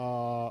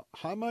 how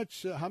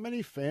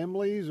many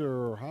families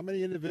or how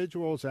many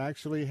individuals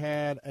actually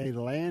had a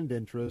land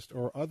interest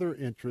or other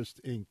interest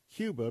in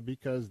Cuba?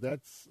 Because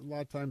that's a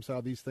lot of times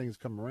how these things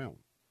come around.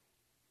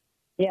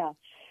 Yeah.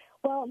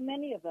 Well,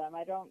 many of them,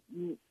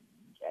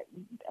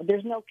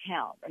 there's no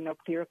count or no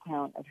clear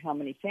count of how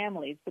many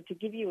families, but to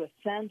give you a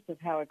sense of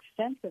how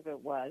extensive it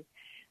was,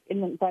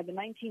 by the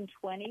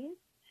 1920s,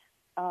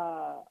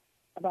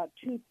 about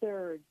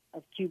two-thirds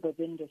of Cuba's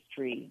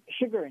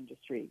sugar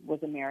industry,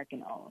 was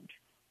American-owned.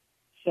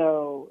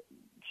 So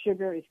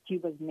sugar is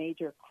Cuba's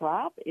major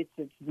crop. It's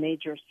its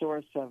major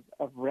source of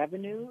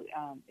revenue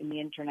in the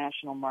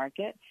international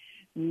market.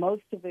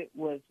 Most of it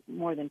was,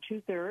 more than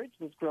two-thirds,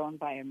 was grown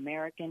by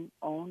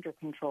American-owned or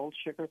controlled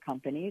sugar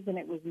companies, and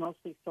it was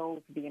mostly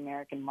sold to the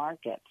American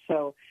market.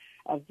 So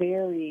a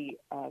very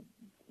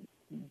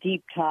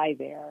deep tie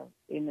there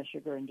in the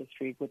sugar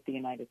industry with the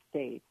United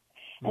States.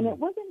 And it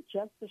wasn't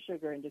just the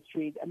sugar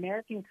industry.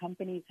 American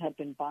companies had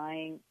been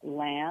buying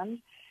land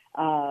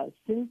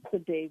since the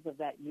days of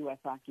that U.S.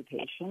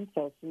 occupation,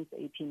 so since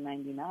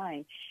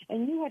 1899.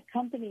 And you had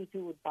companies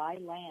who would buy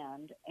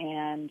land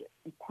and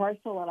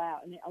parcel it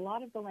out. And a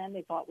lot of the land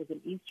they bought was in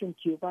eastern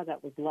Cuba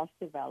that was less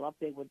developed.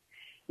 They would,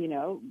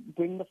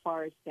 bring the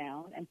forest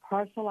down and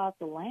parcel out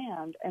the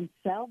land and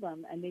sell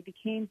them, and they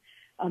became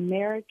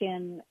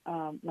American,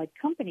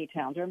 company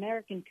towns or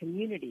American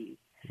communities.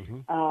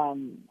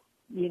 Mm-hmm.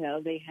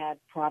 They had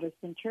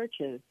Protestant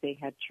churches, they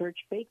had church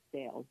bake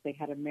sales, they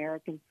had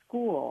American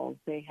schools,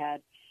 they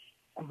had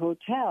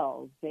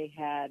hotels, they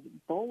had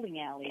bowling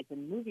alleys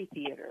and movie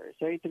theaters.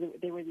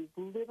 There were these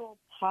little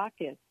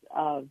pockets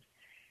of,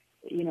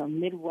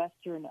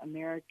 Midwestern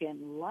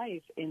American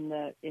life in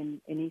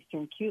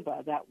eastern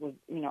Cuba that was,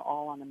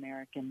 all on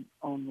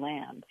American-owned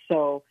land.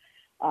 So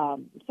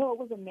it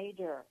was a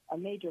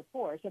major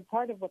force, and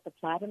part of what the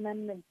Platt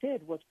Amendment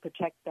did was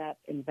protect that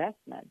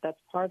investment. That's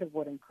part of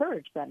what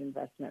encouraged that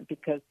investment,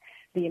 because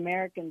the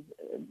American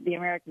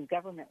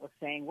government was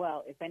saying,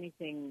 well, if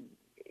anything,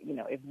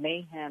 if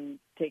mayhem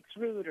takes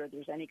root or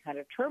there's any kind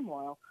of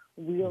turmoil,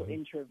 we'll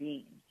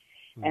intervene.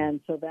 Mm-hmm.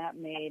 And so that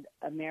made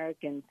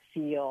Americans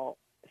feel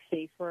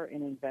safer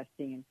in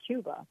investing in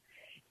Cuba.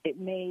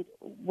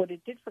 What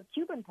it did for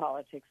Cuban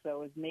politics,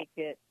 though, is make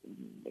it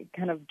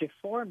kind of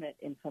deform it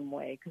in some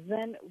way. Because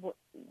then,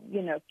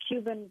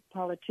 Cuban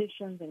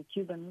politicians and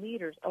Cuban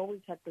leaders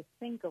always had to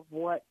think of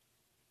what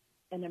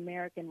an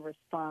American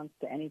response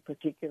to any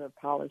particular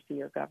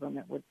policy or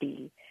government would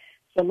be.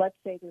 So let's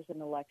say there's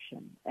an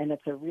election, and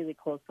it's a really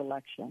close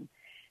election,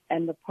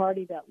 and the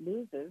party that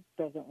loses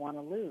doesn't want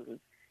to lose.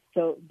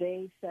 So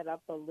they set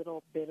up a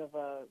little bit of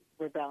a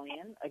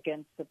rebellion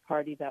against the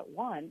party that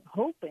won,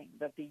 hoping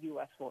that the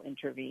U.S. will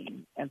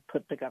intervene and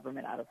put the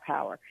government out of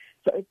power.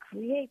 So it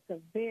creates a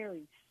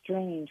very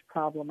strange,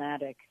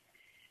 problematic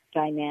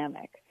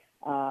dynamic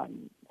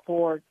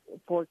for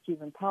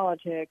Cuban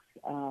politics,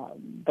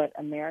 but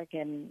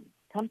American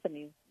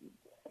companies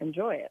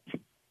enjoy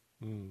it.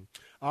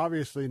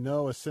 Obviously,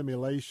 no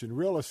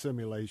real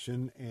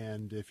assimilation,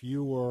 and if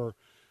you were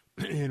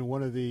in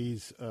one of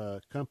these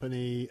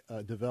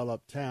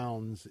company-developed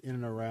towns in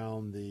and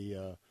around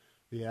the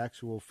the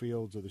actual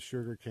fields of the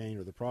sugar cane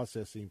or the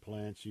processing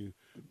plants, you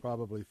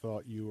probably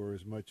thought you were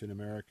as much in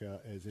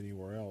America as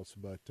anywhere else.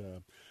 But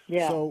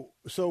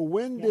so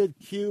when did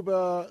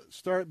Cuba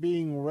start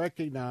being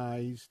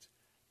recognized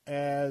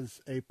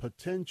as a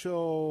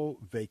potential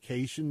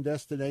vacation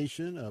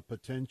destination, a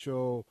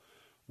potential,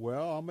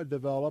 well, I'm a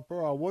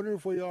developer, I wonder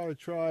if we ought to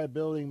try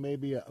building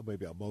maybe a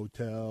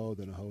motel,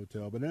 then a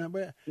hotel. But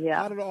then,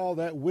 how did all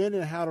that, when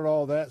and how did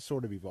all that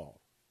sort of evolve?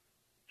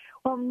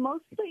 Well,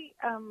 mostly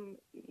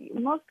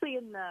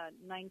in the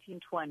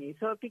 1920s.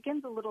 So it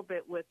begins a little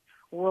bit with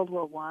World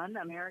War I.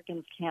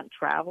 Americans can't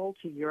travel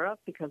to Europe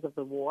because of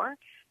the war,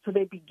 so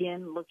they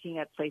begin looking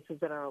at places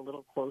that are a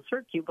little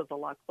closer. Cuba's a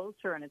lot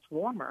closer, and it's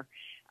warmer.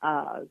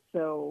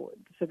 So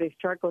they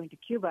start going to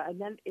Cuba,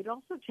 and then it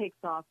also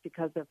takes off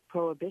because of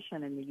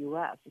prohibition in the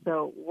U.S.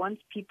 So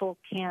once people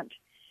can't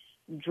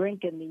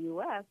drink in the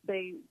U.S.,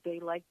 they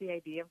like the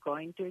idea of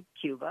going to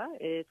Cuba.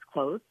 It's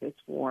close, it's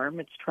warm,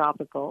 it's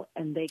tropical,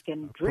 and they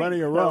can drink.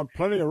 Plenty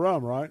of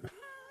rum, right?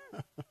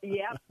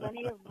 Yeah,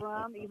 plenty of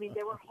rum. I mean,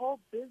 there were whole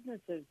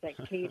businesses that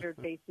catered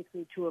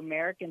basically to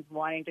Americans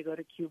wanting to go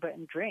to Cuba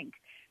and drink.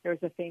 There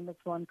was a famous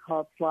one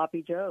called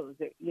Sloppy Joe's.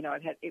 It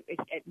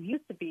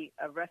used to be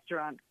a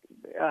restaurant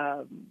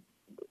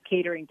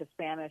catering to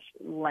Spanish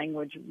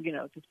language,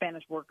 to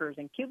Spanish workers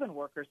and Cuban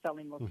workers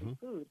selling mostly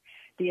food.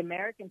 The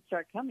Americans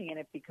start coming, and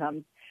it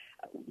becomes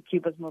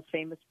Cuba's most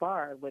famous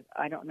bar with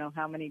I don't know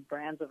how many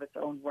brands of its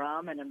own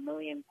rum and a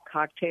million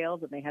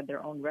cocktails, and they had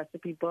their own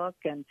recipe book.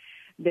 And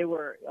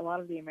a lot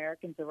of the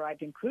Americans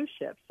arrived in cruise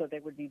ships, so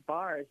there would be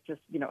bars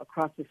just,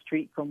 across the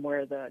street from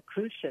where the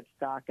cruise ships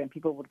dock, and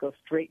people would go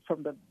straight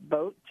from the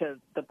boat to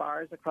the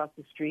bars across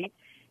the street.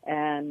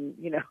 And,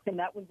 and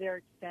that was their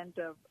extent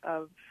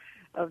of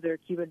their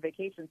Cuban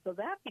vacation. So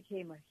that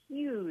became a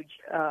huge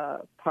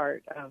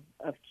part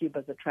of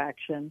Cuba's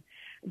attraction.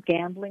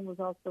 Gambling was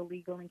also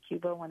legal in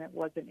Cuba when it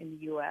wasn't in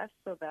the U.S.,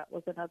 so that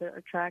was another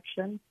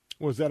attraction.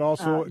 Was that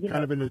also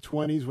kind of in the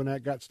 20s when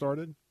that got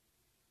started?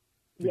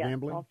 Yeah,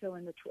 gambling? also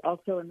in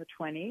the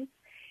 20s.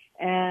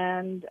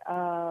 And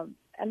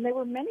there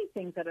were many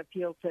things that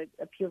appealed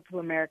to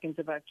Americans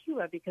about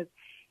Cuba because,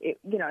 as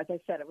I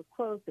said, it was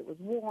close, it was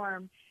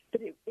warm,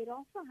 but it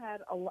also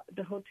had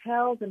the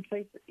hotels and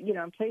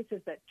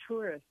places that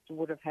tourists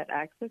would have had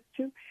access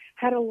to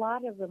had a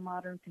lot of the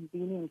modern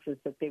conveniences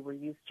that they were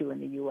used to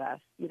in the U.S.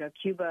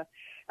 Cuba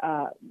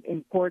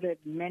imported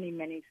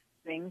many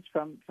things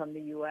from the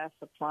U.S.,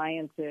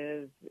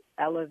 appliances,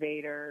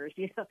 elevators,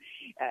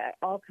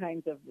 all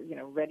kinds of,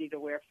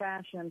 ready-to-wear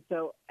fashion.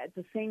 So at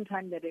the same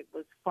time that it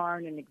was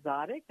foreign and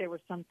exotic, there was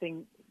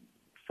something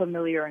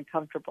familiar and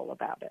comfortable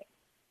about it.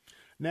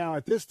 Now,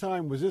 at this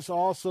time, was this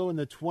also in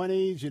the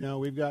 20s?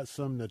 We've got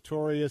some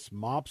notorious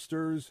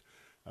mobsters.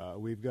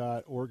 We've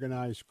got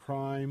organized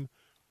crime.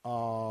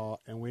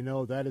 And we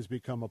know that has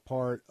become a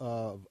part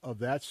of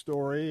that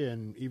story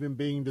and even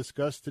being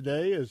discussed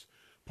today as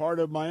part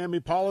of Miami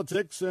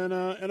politics and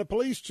a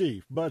police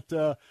chief. But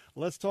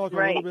let's talk a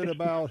little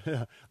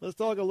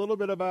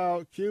bit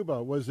about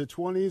Cuba. Was the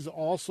 20s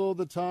also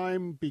the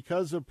time,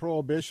 because of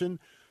Prohibition,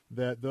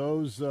 that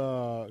those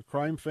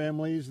crime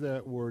families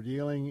that were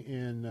dealing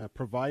in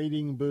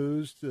providing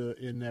booze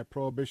in that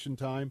Prohibition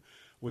time,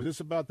 was this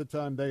about the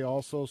time they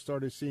also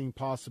started seeing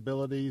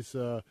possibilities?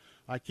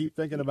 I keep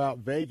thinking about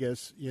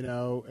Vegas,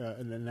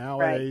 and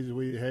nowadays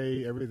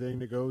everything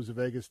that goes to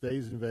Vegas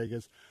stays in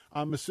Vegas.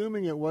 I'm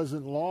assuming it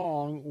wasn't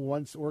long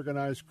once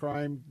organized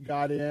crime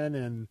got in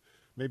and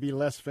maybe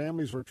less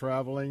families were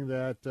traveling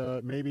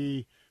that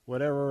maybe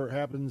whatever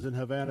happens in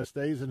Havana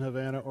stays in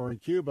Havana or in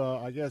Cuba.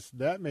 I guess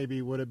that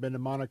maybe would have been a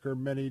moniker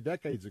many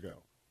decades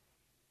ago.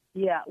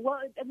 Yeah, well,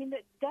 I mean,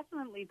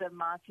 definitely the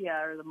mafia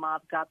or the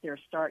mob got their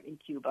start in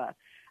Cuba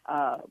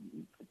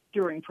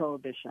during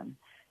Prohibition.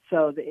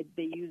 So they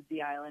used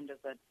the island as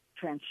a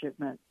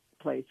transshipment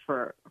place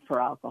for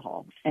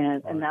alcohol,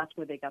 and that's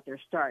where they got their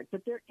start.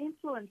 But their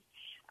influence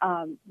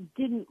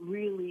didn't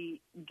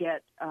really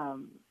get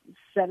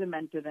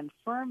sedimented and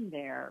firm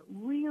there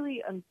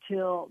really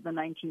until the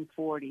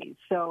 1940s.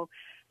 So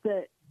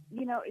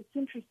it's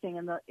interesting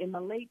in the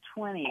late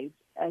 20s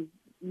as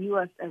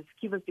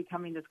Cuba's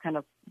becoming this kind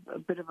of a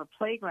bit of a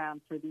playground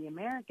for the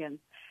Americans,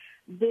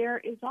 there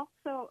is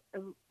also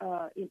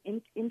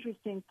an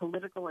interesting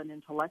political and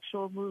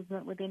intellectual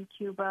movement within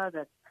Cuba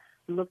that's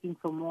looking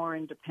for more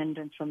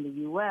independence from the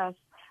U.S.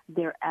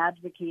 They're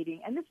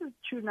advocating, and this is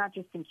true not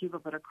just in Cuba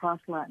but across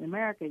Latin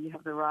America. You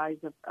have the rise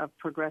of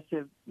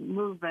progressive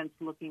movements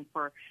looking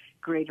for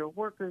greater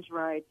workers'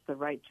 rights, the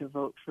right to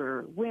vote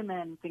for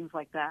women, things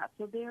like that.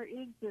 So there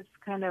is this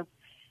kind of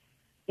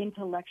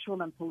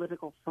intellectual and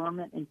political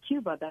ferment in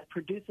Cuba that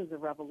produces a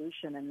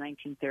revolution in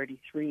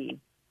 1933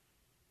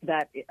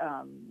 that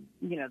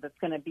that's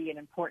going to be an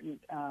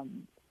important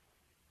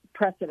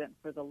precedent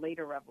for the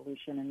later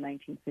revolution in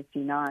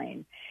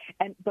 1959.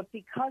 But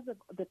because of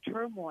the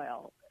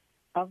turmoil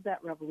of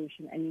that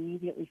revolution and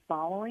immediately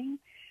following,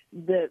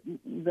 the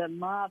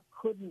mob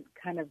couldn't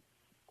kind of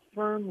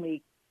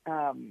firmly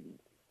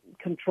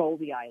control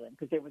the island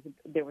because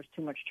there was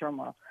too much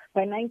turmoil.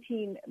 By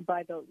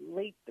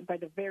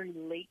the very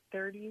late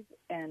 30s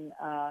and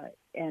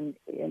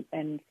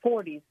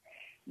 40s,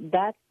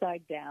 that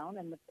died down,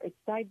 and it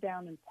died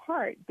down in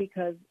part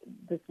because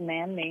this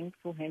man named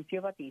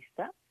Fulgencio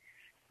Batista,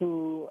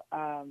 who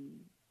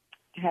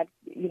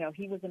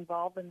he was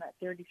involved in that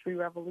 33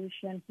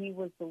 revolution. He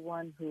was the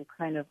one who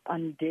kind of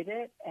undid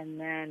it and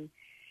then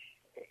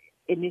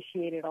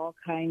initiated all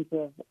kinds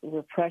of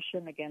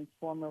repression against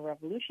former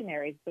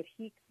revolutionaries. But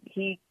he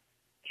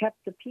kept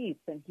the peace,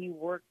 and he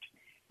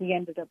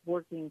ended up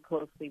working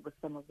closely with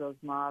some of those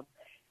mob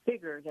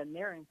figures, and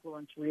their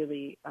influence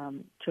really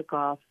took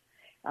off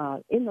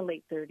in the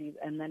late 30s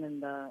and then in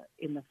the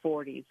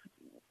 40s,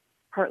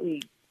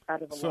 partly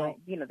out of alliance.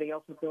 They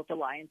also built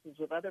alliances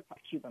with other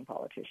Cuban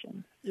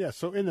politicians. Yeah,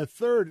 so in the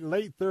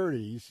late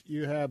 30s,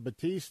 you have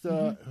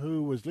Batista,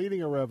 who was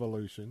leading a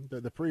revolution,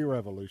 the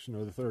pre-revolution,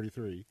 or the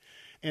 33,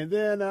 and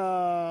then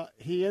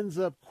he ends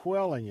up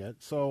quelling it.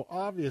 So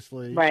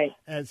obviously,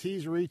 as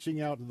he's reaching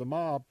out to the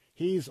mob,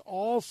 he's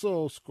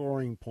also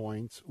scoring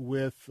points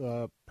with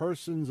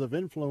persons of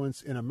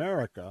influence in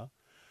America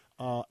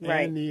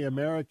and the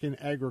American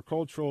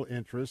agricultural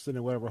interests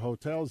and whatever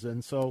hotels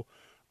in. So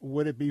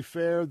would it be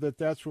fair that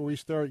that's where we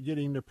start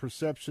getting the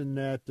perception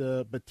that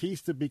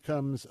Batista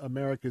becomes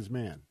America's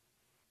man?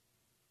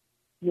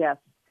 Yes.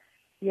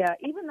 Yeah,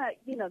 even that,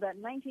 that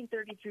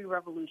 1933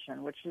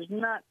 revolution, which there's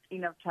not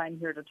enough time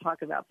here to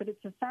talk about, but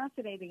it's a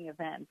fascinating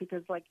event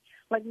because like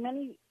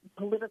many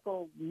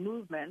political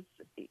movements,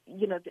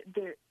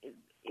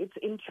 it's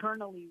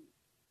internally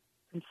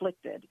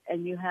conflicted.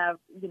 And you have,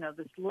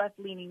 this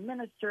left-leaning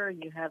minister,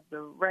 and you have the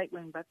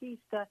right-wing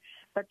Batista.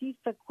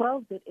 Batista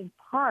quells it in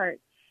part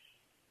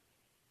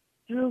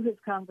through his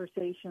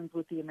conversations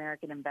with the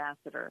American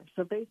ambassador.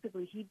 So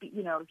basically, he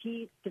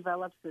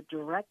develops a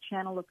direct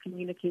channel of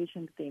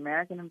communication with the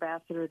American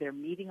ambassador. They're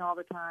meeting all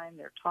the time.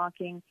 They're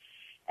talking,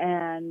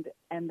 and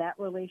that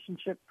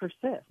relationship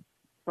persists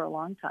for a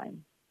long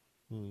time.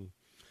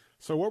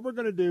 So what we're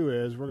going to do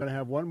is we're going to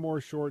have one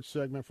more short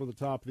segment for the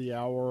top of the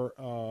hour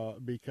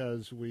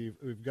because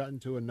we've gotten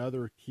to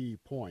another key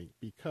point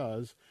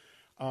because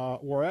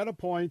we're at a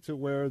point to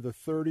where the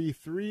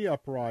 33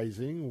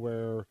 uprising,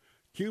 where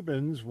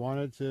Cubans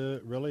wanted to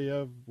really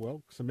have,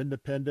 some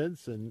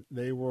independence, and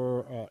they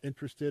were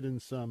interested in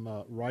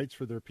some rights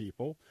for their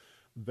people.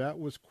 That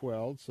was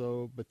quelled,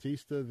 so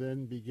Batista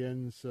then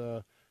begins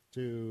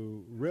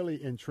to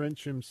really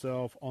entrench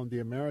himself on the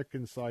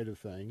American side of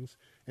things.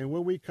 And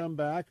when we come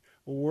back,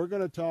 we're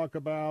going to talk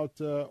about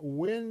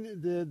when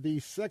did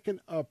the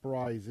second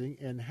uprising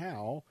and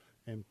how,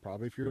 and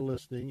probably if you're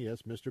listening,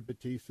 yes, Mr.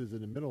 Batista is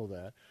in the middle of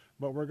that,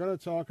 but we're going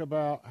to talk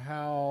about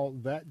how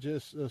that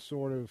just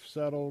sort of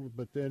settled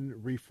but then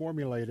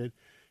reformulated.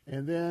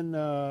 And then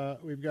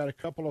we've got a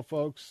couple of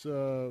folks,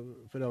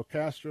 Fidel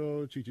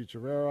Castro, Chichi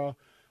Rivera,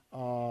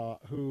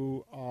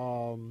 who,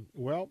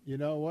 you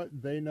know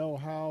what? They know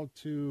how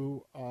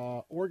to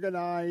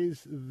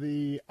organize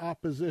the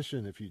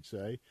opposition, if you'd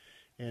say.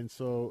 And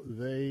so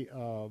they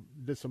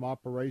did some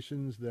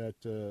operations that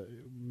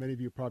many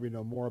of you probably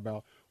know more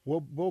about.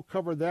 We'll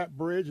cover that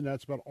bridge, and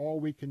that's about all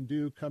we can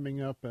do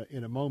coming up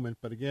in a moment.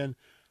 But again,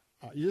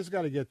 you just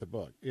got to get the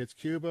book. It's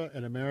Cuba,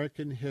 an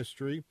American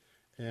History.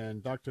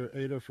 And Dr.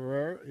 Ada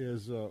Ferrer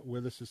is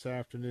with us this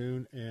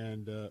afternoon,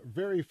 and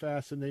very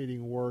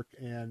fascinating work.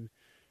 And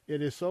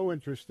it is so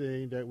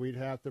interesting that we'd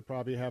have to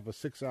probably have a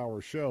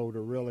 6-hour show to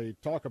really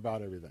talk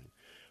about everything.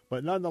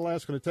 But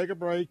nonetheless, going to take a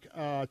break.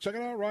 Check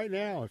it out right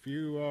now. If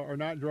you are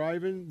not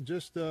driving,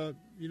 just, do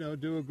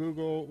a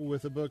Google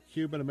with the book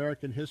Cuban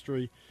American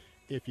History.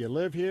 If you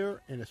live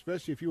here, and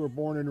especially if you were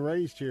born and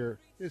raised here,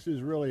 this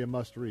is really a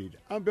must-read.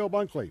 I'm Bill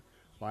Bunkley.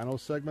 Final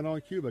segment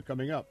on Cuba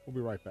coming up. We'll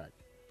be right back.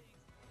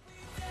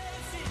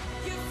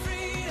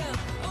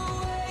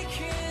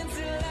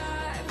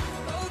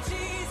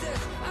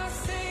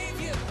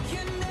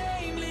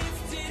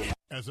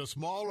 As a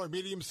small or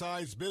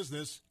medium-sized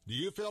business, do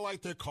you feel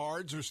like the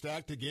cards are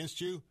stacked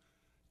against you?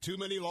 Too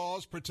many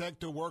laws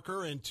protect the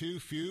worker and too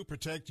few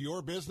protect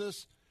your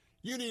business?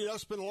 You need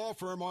Usman Law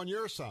Firm on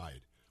your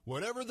side.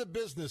 Whatever the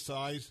business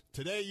size,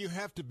 today you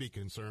have to be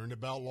concerned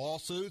about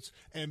lawsuits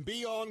and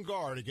be on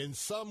guard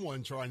against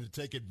someone trying to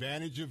take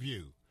advantage of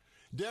you.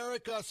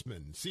 Derek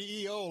Usman,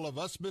 CEO of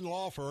Usman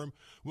Law Firm,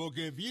 will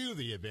give you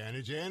the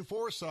advantage and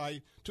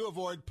foresight to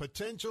avoid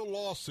potential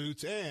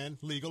lawsuits and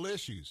legal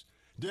issues.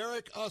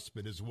 Derek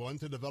Usman is one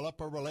to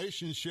develop a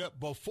relationship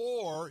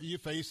before you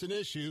face an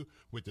issue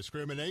with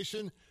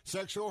discrimination,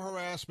 sexual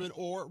harassment,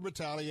 or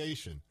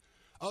retaliation.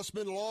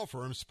 Usman Law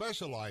Firm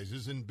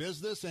specializes in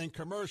business and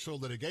commercial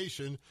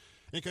litigation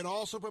and can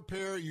also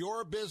prepare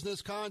your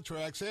business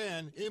contracts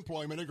and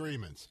employment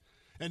agreements.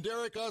 And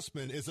Derek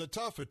Usman is a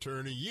tough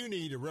attorney you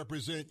need to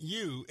represent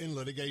you in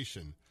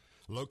litigation.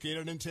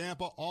 Located in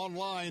Tampa,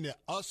 online at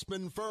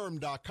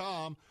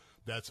usmanfirm.com.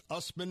 That's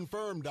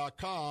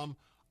usmanfirm.com.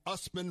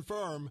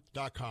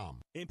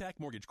 usmanfirm.com. Impact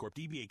Mortgage Corp.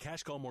 DBA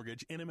Cash Call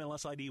Mortgage.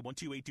 NMLS ID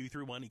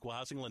 128231. Equal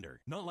housing lender.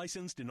 Not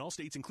licensed in all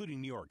states,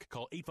 including New York.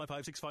 Call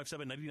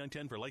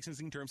 855-657-9910 for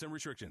licensing terms and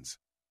restrictions.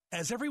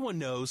 As everyone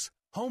knows,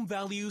 home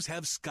values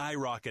have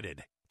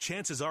skyrocketed.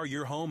 Chances are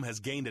your home has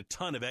gained a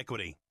ton of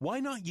equity. Why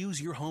not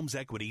use your home's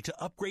equity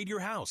to upgrade your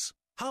house?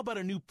 How about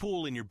a new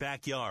pool in your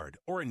backyard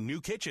or a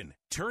new kitchen?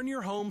 Turn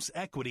your home's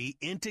equity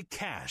into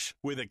cash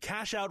with a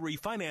cash-out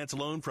refinance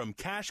loan from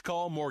Cash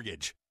Call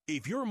Mortgage.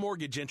 If your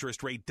mortgage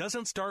interest rate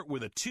doesn't start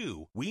with a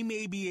 2, we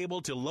may be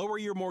able to lower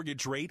your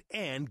mortgage rate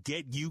and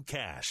get you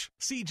cash.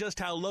 See just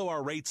how low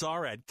our rates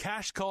are at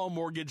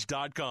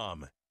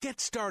cashcallmortgage.com. Get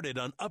started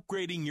on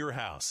upgrading your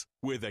house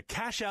with a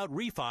cash-out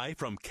refi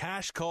from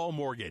Cash Call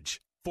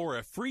Mortgage. For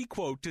a free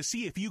quote to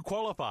see if you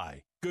qualify,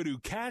 go to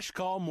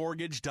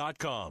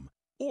cashcallmortgage.com.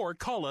 Or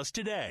call us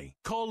today.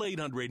 Call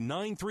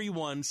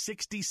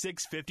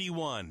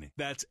 800-931-6651.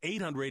 That's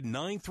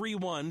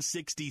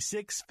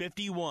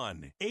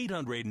 800-931-6651.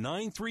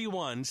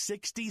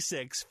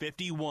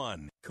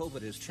 800-931-6651.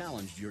 COVID has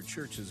challenged your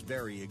church's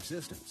very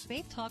existence.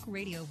 Faith Talk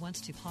Radio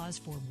wants to pause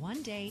for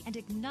one day and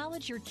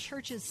acknowledge your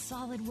church's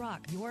solid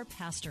rock, your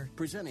pastor.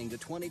 Presenting the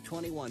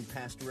 2021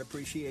 Pastor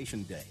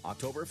Appreciation Day,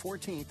 October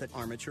 14th at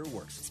Armature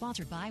Works.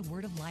 Sponsored by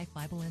Word of Life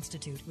Bible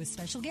Institute with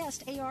special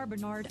guest A.R.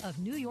 Bernard of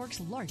New York's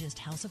largest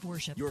house of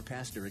worship. Your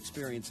pastor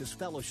experiences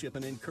fellowship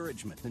and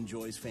encouragement,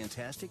 enjoys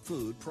fantastic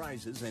food,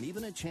 prizes, and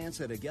even a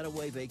chance at a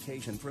getaway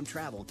vacation from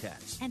Travel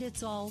Cats. And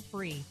it's all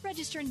free.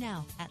 Register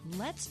now at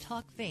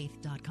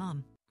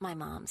letstalkfaith.com. My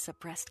mom's a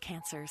breast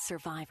cancer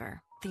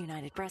survivor. The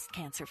United Breast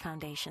Cancer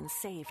Foundation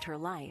saved her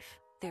life.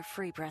 Their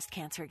free breast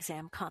cancer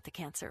exam caught the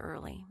cancer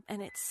early,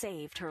 and it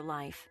saved her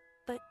life.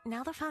 But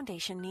now the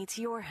foundation needs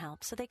your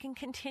help so they can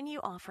continue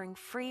offering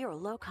free or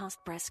low-cost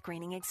breast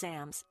screening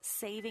exams,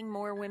 saving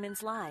more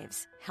women's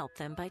lives. Help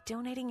them by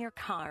donating your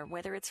car,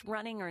 whether it's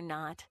running or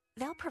not.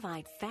 They'll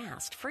provide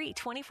fast, free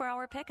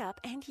 24-hour pickup,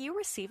 and you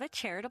receive a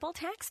charitable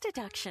tax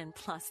deduction,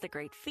 plus the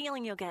great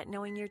feeling you'll get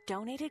knowing your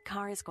donated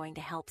car is going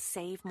to help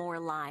save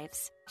more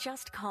lives.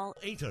 Just call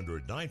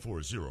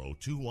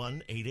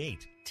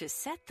 800-940-2188 to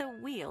set the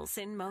wheels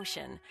in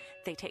motion.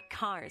 They take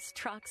cars,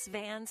 trucks,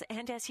 vans,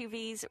 and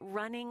SUVs,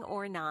 running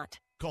or not.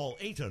 Call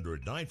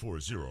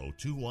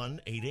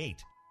 800-940-2188.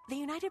 The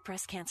United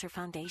Breast Cancer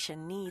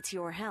Foundation needs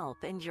your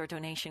help, and your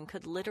donation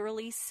could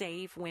literally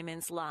save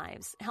women's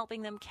lives,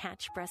 helping them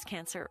catch breast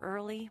cancer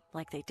early,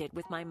 like they did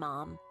with my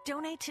mom.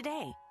 Donate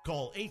today.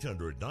 Call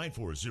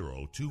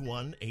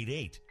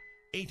 800-940-2188.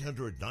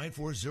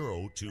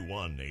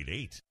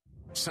 800-940-2188.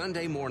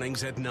 Sunday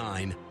mornings at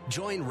 9,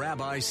 join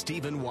Rabbi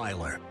Stephen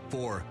Weiler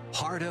for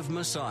Heart of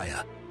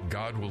Messiah.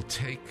 God will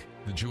take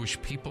the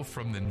Jewish people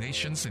from the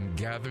nations and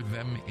gather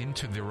them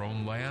into their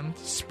own land,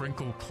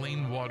 sprinkle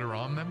clean water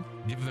on them,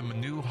 give them a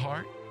new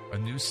heart, a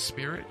new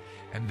spirit,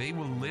 and they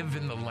will live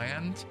in the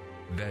land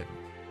that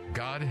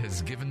God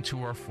has given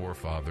to our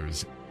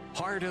forefathers.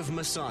 Heart of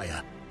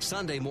Messiah,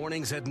 Sunday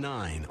mornings at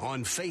 9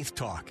 on Faith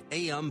Talk,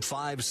 AM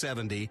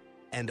 570,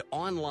 and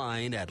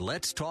online at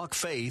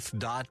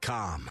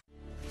letstalkfaith.com.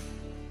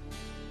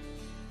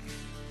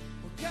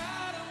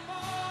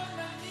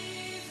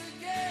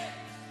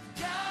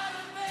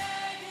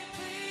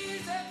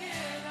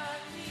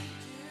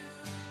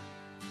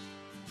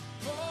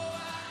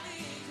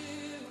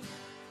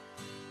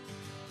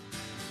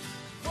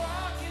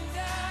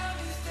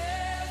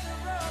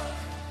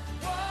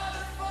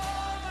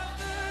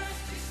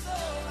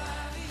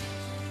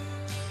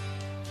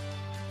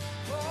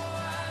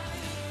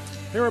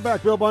 Hey, we're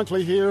back. Bill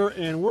Bunkley here,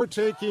 and we're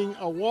taking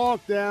a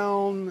walk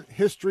down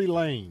history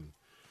lane.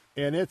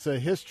 And it's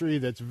a history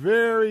that's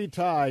very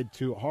tied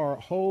to our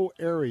whole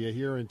area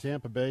here in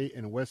Tampa Bay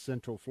and West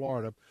Central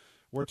Florida.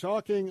 We're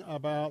talking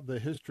about the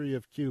history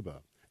of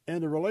Cuba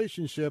and the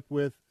relationship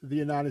with the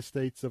United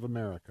States of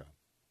America.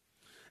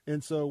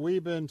 And so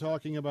we've been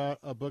talking about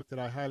a book that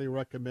I highly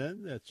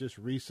recommend that's just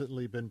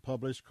recently been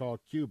published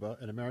called Cuba,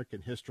 An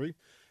American History.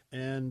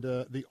 And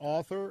the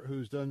author,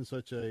 who's done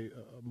such a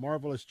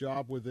marvelous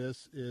job with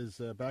this, is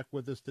back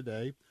with us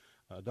today,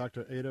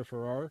 Dr. Ada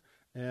Ferrer.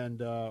 And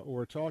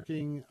we're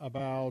talking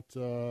about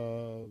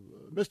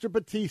Mr.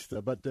 Batista.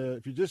 But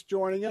if you're just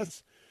joining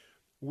us,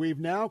 we've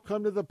now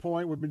come to the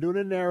point, we've been doing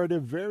a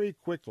narrative very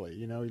quickly.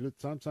 You know,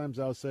 sometimes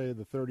I'll say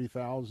the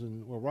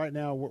 30,000. Well, right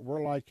now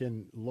we're like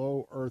in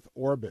low Earth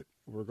orbit.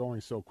 We're going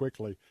so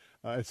quickly.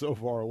 It's so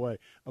far away.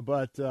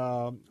 But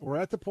we're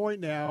at the point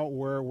now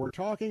where we're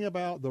talking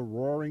about the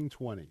Roaring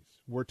 '20s.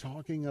 We're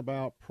talking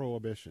about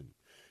Prohibition.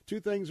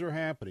 Two things are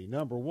happening.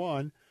 Number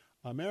one,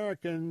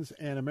 Americans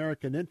and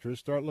American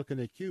interests start looking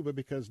at Cuba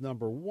because,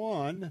 number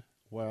one,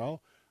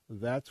 well,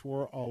 that's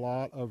where a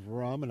lot of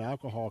rum and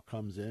alcohol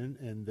comes in,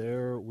 and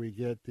there we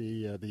get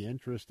the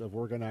interest of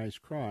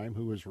organized crime,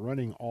 who was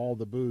running all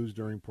the booze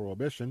during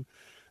Prohibition.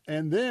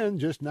 And then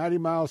just 90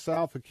 miles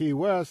south of Key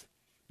West,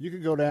 you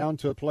could go down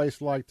to a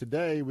place like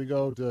today.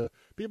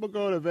 People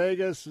go to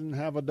Vegas and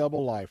have a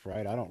double life,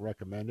 right? I don't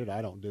recommend it.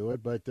 I don't do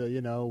it. But,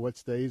 what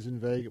stays in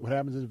Vegas, what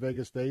happens in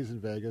Vegas stays in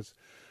Vegas.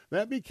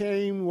 that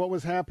became what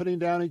was happening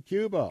down in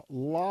Cuba. A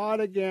lot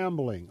of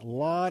gambling, a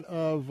lot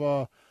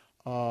of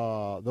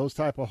those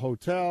type of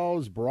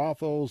hotels,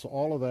 brothels,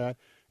 all of that.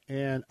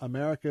 And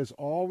America's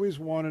always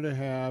wanted to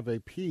have a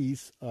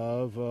piece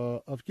of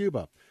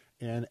Cuba.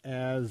 And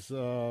as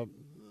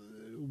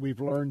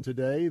we've learned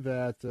today,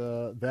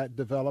 that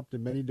developed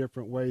in many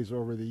different ways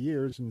over the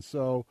years. And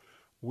so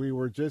we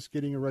were just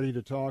getting ready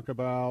to talk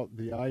about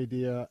the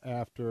idea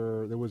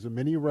after there was a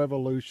mini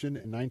revolution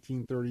in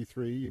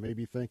 1933. You may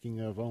be thinking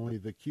of only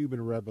the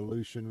Cuban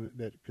Revolution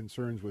that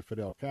concerns with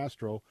Fidel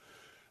Castro.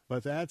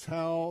 But that's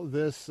how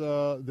this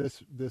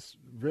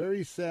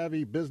very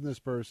savvy business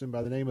person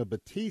by the name of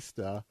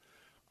Batista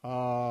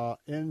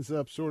ends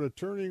up sort of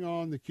turning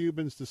on the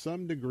Cubans to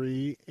some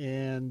degree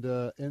and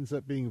ends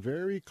up being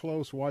very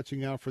close,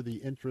 watching out for the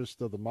interest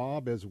of the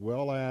mob as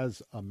well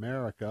as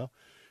America.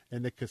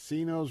 And the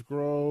casinos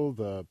grow,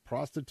 the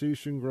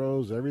prostitution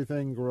grows,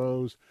 everything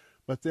grows.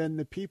 But then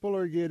the people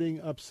are getting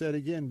upset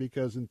again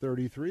because in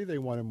 33 they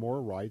wanted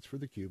more rights for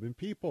the Cuban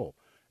people.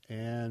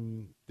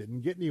 And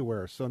didn't get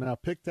anywhere. So now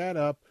pick that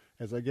up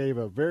as I gave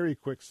a very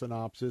quick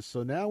synopsis.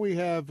 So now we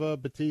have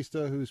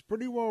Batista, who's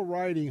pretty well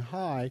riding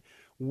high.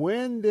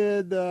 When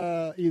did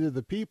either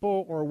the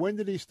people or when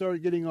did he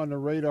start getting on the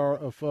radar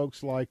of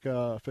folks like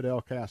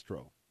Fidel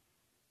Castro?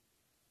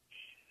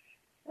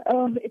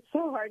 It's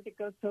so hard to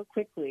go so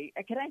quickly.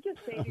 Can I just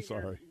say to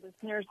your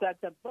listeners that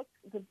the book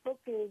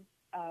is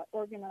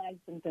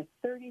organized into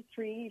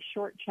 33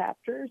 short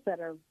chapters that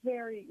are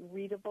very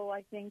readable,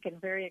 I think,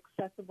 and very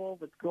accessible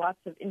with lots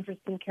of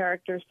interesting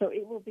characters. So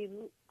it will be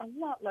a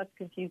lot less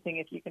confusing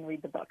if you can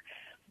read the book.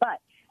 But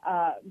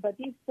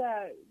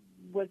Batista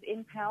was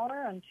in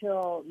power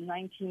until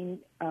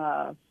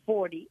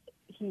 1940.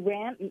 He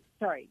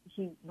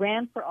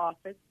ran for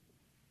office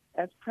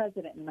as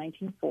president in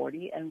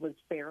 1940 and was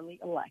fairly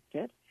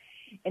elected.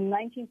 In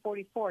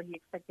 1944, he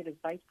expected his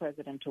vice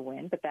president to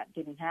win, but that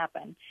didn't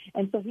happen.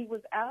 And so he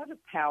was out of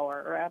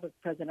power, or out of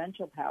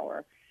presidential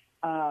power,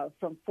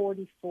 from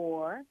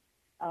 44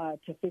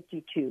 to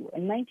 52.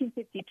 In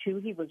 1952,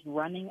 he was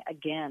running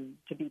again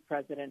to be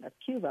president of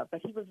Cuba,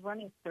 but he was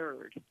running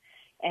third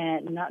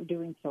and not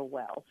doing so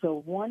well. So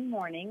one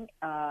morning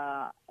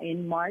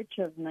in March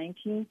of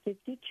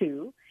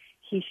 1952,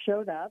 he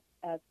showed up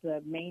at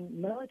the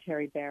main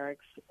military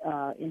barracks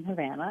in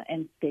Havana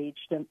and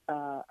staged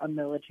a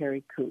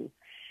military coup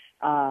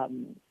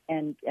and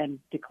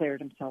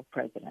declared himself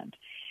president.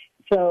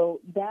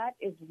 So that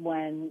is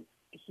when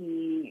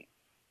he,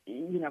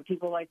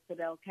 people like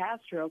Fidel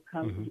Castro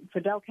come. Mm-hmm.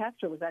 Fidel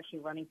Castro was actually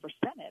running for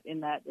Senate in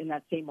that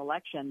same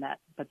election that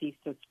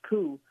Batista's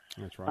coup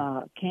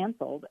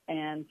canceled,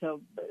 and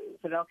so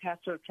Fidel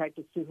Castro tried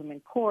to sue him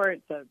in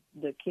court. The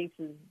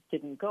cases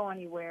didn't go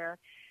anywhere.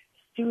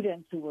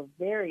 Students who were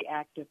very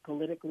active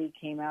politically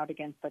came out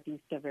against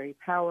Batista very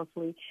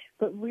powerfully.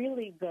 But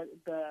really, the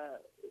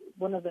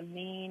one of the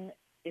main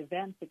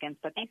events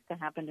against Batista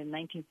happened in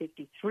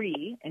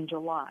 1953 in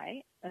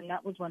July, and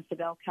that was when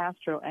Fidel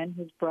Castro and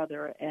his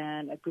brother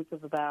and a group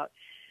of about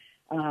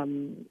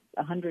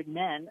 100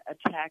 men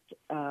attacked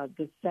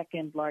the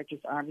second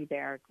largest army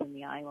barracks in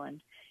the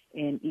island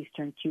in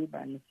eastern Cuba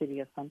in the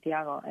city of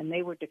Santiago, and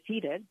they were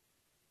defeated.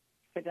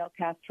 Fidel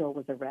Castro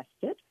was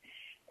arrested.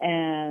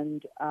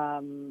 And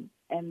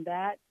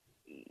that,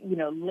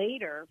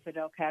 later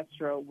Fidel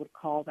Castro would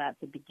call that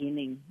the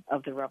beginning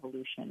of the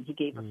revolution. He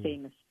gave a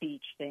famous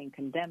speech saying,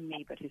 "Condemn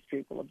me, but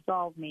history will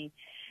absolve me."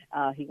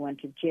 He went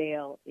to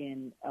jail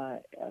in a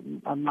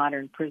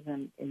modern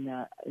prison in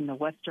the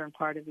western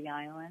part of the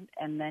island,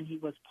 and then he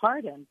was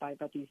pardoned by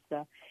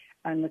Batista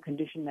on the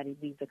condition that he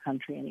leave the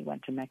country, and he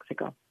went to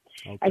Mexico.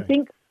 Okay. I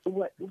think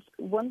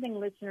one thing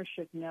listeners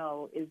should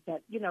know is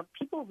that,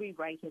 people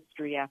rewrite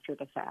history after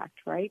the fact,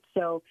 right?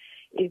 So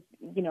if,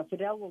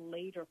 Fidel will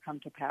later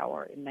come to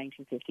power in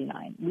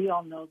 1959. We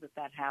all know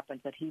that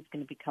happens, that he's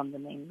going to become the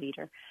main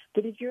leader.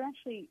 But if you're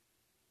actually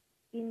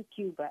in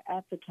Cuba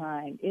at the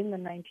time, in the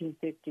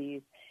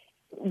 1950s,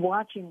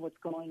 watching what's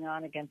going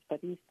on against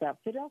Batista,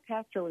 Fidel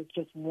Castro is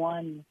just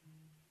one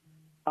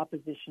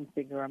opposition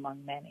figure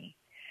among many.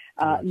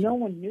 No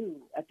one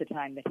knew at the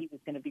time that he was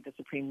going to be the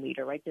supreme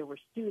leader, right? There were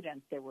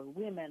students, there were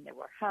women, there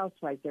were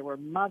housewives, there were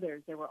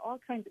mothers, there were all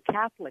kinds of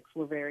Catholics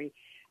were very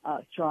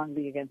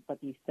strongly against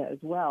Batista as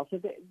well. So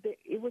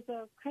it was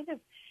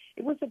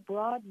a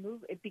broad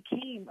move. It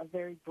became a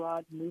very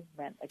broad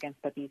movement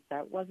against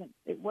Batista. It wasn't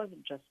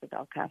just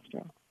Fidel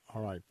Castro.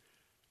 All right.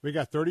 We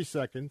got 30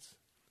 seconds.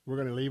 We're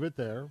going to leave it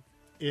there.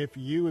 If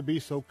you would be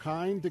so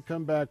kind to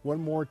come back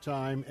one more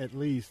time at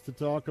least to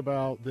talk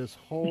about this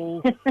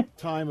whole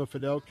time of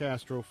Fidel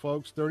Castro.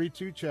 Folks,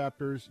 32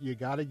 chapters. You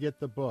got to get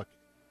the book.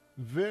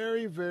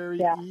 Very, very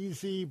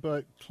easy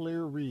but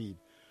clear read.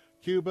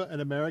 Cuba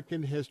and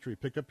American History.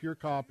 Pick up your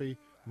copy.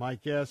 My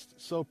guest,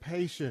 so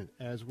patient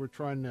as we're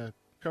trying to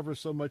cover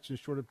so much in a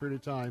shorter period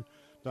of time.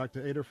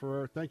 Dr. Ada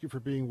Ferrer, thank you for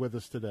being with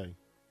us today.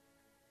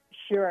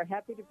 Sure.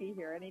 Happy to be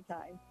here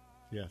anytime.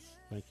 Yes,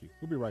 thank you.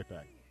 We'll be right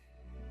back.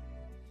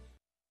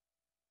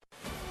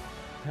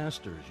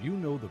 Pastors, you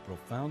know the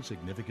profound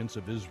significance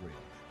of Israel,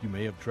 You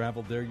may have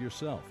traveled there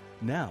yourself.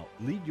 Now,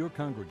 lead your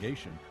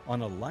congregation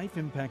on a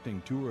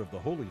life-impacting tour of the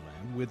Holy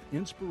Land with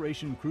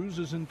Inspiration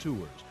Cruises and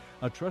Tours,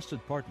 a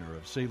trusted partner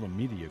of Salem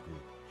Media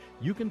Group.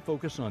 You can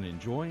focus on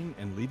enjoying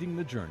and leading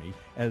the journey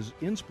as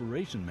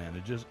Inspiration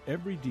manages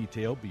every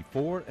detail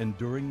before and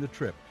during the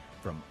trip,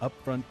 from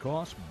upfront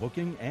costs,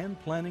 booking, and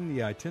planning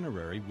the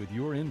itinerary with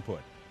your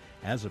input.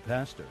 As a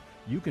pastor,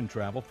 you can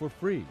travel for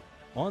free.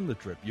 On the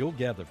trip, you'll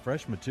gather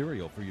fresh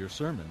material for your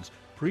sermons,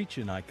 preach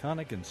in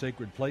iconic and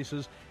sacred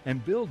places,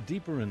 and build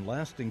deeper and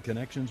lasting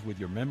connections with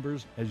your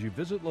members as you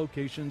visit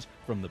locations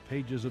from the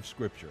pages of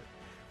Scripture.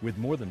 With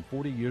more than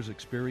 40 years'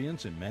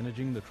 experience in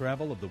managing the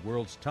travel of the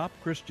world's top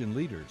Christian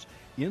leaders,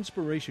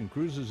 Inspiration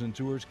Cruises and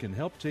Tours can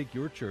help take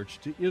your church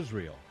to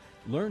Israel.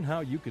 Learn how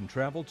you can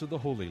travel to the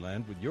Holy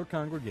Land with your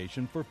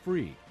congregation for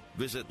free.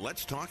 Visit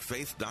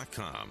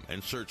letstalkfaith.com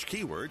and search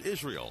keyword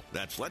Israel.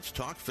 That's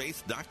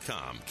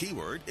letstalkfaith.com,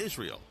 keyword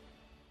Israel.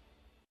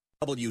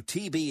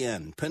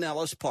 WTBN,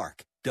 Pinellas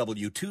Park,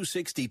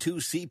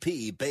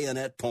 W262CP,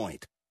 Bayonet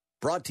Point.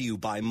 Brought to you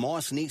by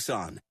Moss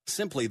Nissan,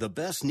 simply the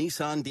best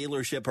Nissan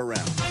dealership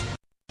around.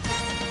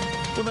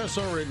 With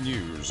SRN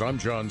News, I'm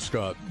John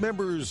Scott.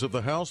 Members of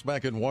the House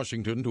back in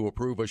Washington to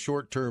approve a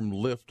short-term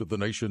lift of the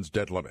nation's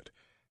debt limit.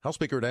 House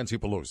Speaker Nancy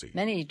Pelosi.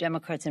 Many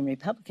Democrats and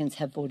Republicans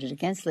have voted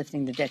against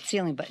lifting the debt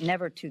ceiling, but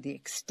never to the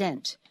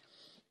extent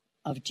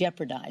of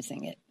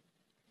jeopardizing it.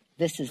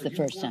 This is the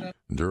first time.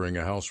 During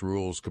a House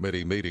Rules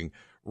Committee meeting,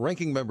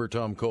 Ranking Member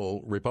Tom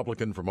Cole,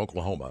 Republican from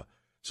Oklahoma,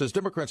 says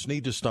Democrats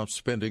need to stop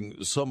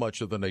spending so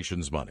much of the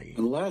nation's money.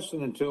 Unless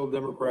and until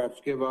Democrats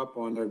give up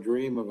on their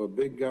dream of a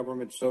big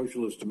government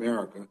socialist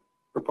America,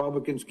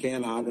 Republicans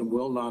cannot and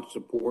will not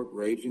support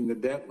raising the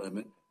debt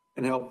limit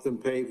and help them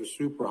pave a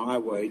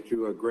superhighway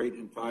to a great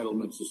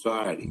entitlement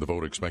society. The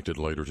vote expected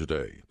later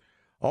today.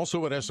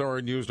 Also at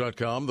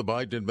SRNnews.com, the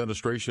Biden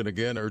administration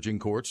again urging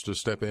courts to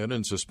step in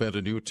and suspend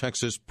a new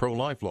Texas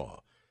pro-life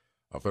law.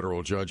 A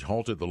federal judge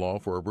halted the law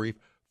for a brief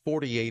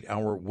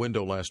 48-hour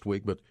window last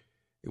week, but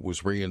it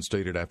was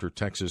reinstated after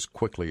Texas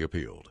quickly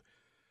appealed.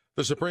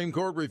 The Supreme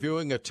Court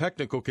reviewing a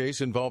technical case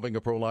involving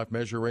a pro-life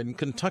measure in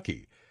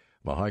Kentucky.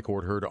 The High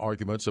Court heard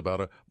arguments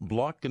about a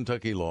block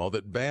Kentucky law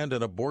that banned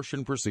an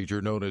abortion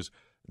procedure known as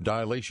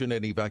dilation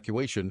and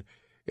evacuation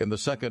in the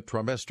second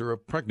trimester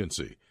of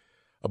pregnancy.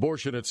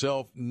 Abortion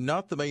itself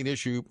not the main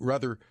issue,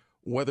 rather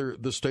whether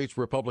the state's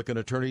Republican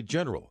Attorney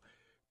General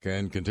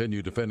can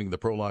continue defending the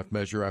pro-life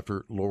measure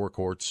after lower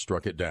courts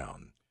struck it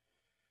down.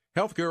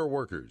 Healthcare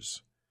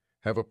workers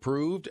have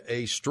approved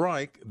a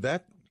strike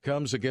that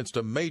comes against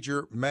a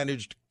major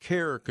managed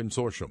care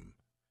consortium.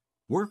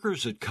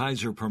 Workers at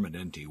Kaiser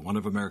Permanente, one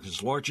of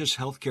America's largest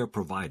healthcare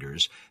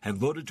providers, have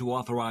voted to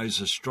authorize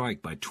a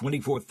strike by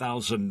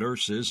 24,000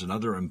 nurses and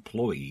other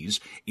employees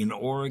in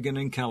Oregon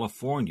and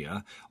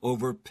California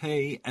over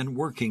pay and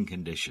working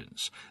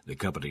conditions. The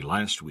company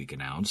last week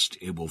announced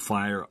it will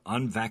fire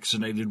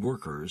unvaccinated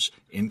workers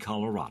in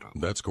Colorado.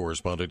 That's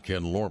correspondent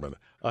Ken Lorman.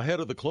 Ahead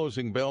of the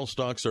closing bell,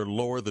 stocks are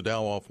lower. The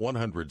Dow off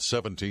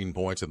 117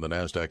 points and the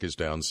NASDAQ is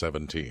down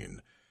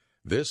 17.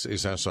 This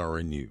is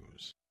SRN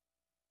News.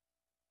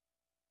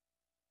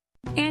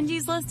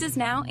 Angie's List is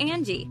now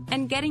Angie,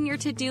 and getting your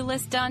to-do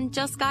list done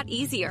just got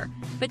easier.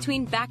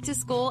 Between back to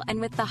school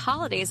and with the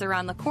holidays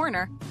around the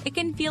corner, it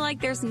can feel like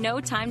there's no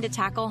time to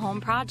tackle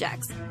home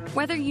projects.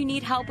 Whether you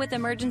need help with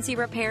emergency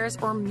repairs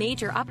or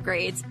major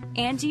upgrades,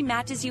 Angie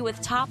matches you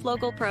with top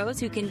local pros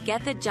who can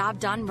get the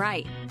job done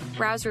right.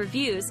 Browse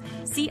reviews,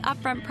 see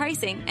upfront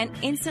pricing, and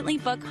instantly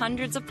book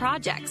hundreds of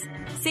projects.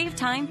 Save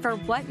time for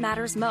what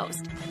matters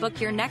most.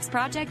 Book your next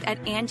project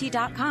at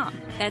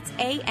Angie.com. That's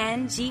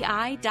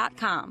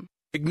ANGI.com.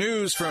 Big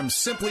news from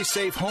Simply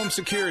Safe Home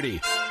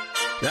Security.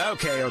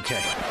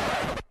 Okay.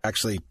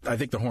 Actually, I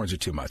think the horns are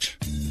too much.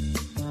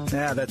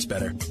 That's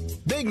better.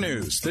 Big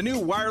news. The new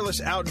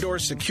wireless outdoor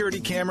security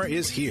camera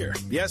is here.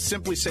 Yes,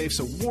 Simply Safe's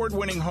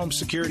award-winning home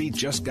security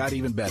just got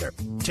even better,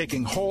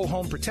 taking whole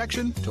home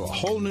protection to a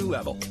whole new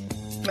level.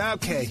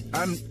 Okay,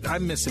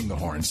 I'm missing the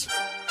horns.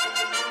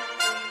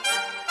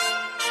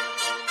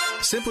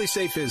 Simply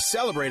Safe is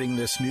celebrating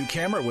this new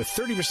camera with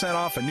 30%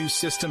 off a new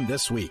system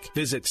this week.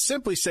 Visit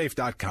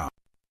simplysafe.com.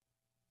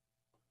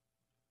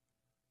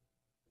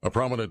 A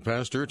prominent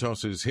pastor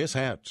tosses his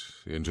hat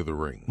into the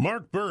ring.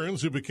 Mark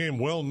Burns, who became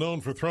well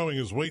known for throwing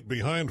his weight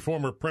behind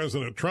former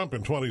President Trump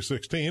in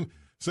 2016,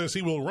 says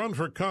he will run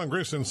for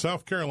Congress in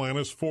South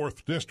Carolina's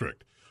 4th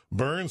District.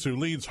 Burns, who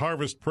leads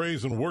Harvest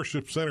Praise and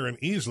Worship Center in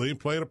Easley,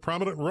 played a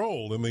prominent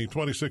role in the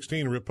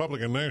 2016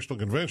 Republican National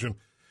Convention.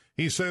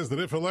 He says that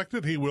if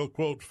elected, he will,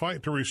 quote,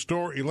 fight to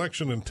restore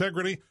election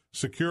integrity,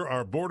 secure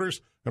our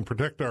borders, and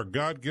protect our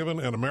God-given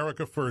and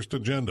America First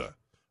agenda.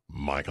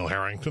 Michael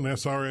Harrington,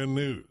 SRN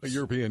News. A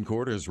European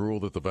court has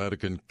ruled that the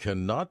Vatican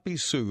cannot be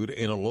sued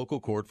in a local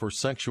court for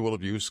sexual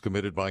abuse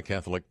committed by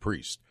Catholic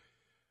priests.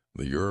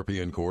 The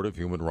European Court of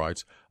Human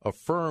Rights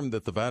affirmed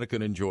that the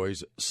Vatican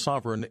enjoys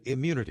sovereign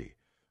immunity,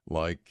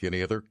 like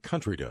any other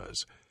country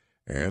does,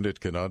 and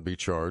it cannot be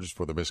charged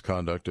for the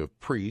misconduct of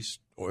priests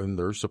and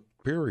their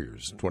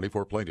superiors.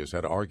 24 plaintiffs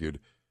had argued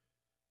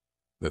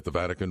that the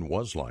Vatican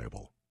was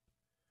liable.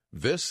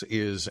 This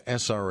is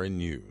SRN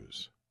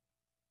News.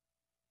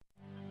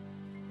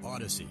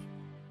 Odyssey.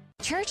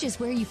 Church is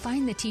where you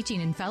find the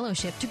teaching and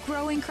fellowship to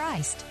grow in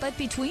Christ. But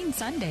between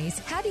Sundays,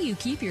 how do you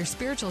keep your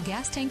spiritual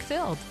gas tank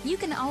filled? You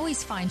can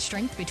always find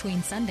strength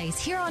between Sundays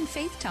here on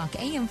Faith Talk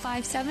AM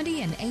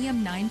 570 and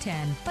AM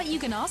 910. But you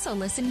can also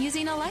listen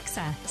using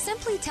Alexa.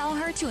 Simply tell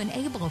her to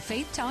enable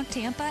Faith Talk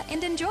Tampa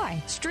and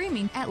enjoy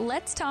streaming at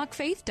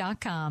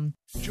letstalkfaith.com.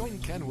 Join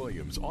Ken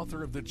Williams,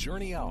 author of The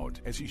Journey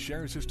Out, as he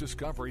shares his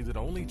discovery that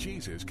only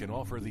Jesus can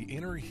offer the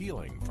inner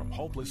healing from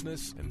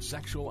hopelessness and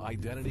sexual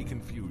identity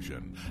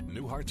confusion.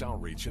 New Hearts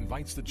Outreach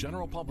invites the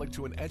general public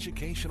to an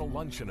educational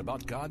luncheon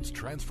about God's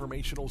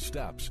transformational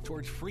steps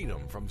towards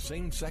freedom from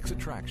same-sex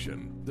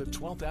attraction. The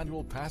 12th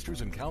Annual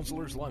Pastors and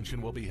Counselors Luncheon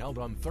will be held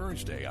on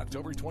Thursday,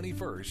 October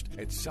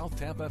 21st at South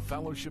Tampa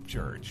Fellowship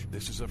Church.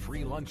 This is a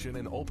free luncheon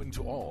and open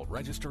to all.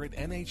 Register at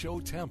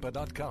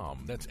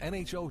NHOTampa.com. That's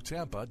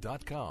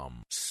NHOTampa.com.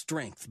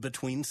 Strength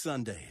between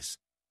Sundays.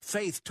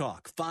 Faith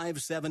Talk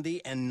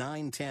 570 and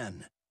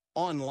 910.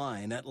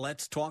 Online at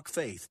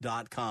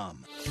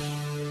letstalkfaith.com.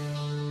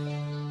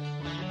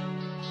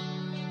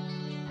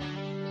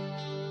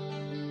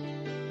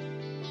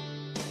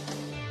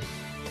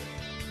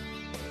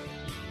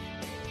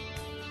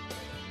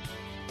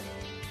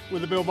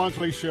 With the Bill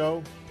Bunkley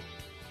Show.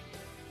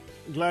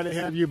 Glad to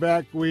have you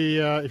back.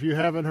 If you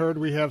haven't heard,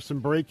 we have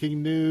some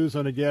breaking news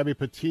on a Gabby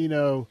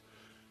Petito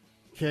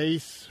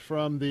case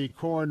from the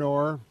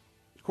coroner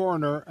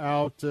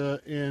out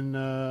in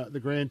the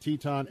Grand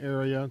Teton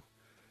area.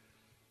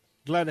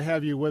 Glad to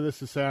have you with us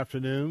this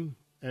afternoon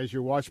as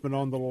your watchman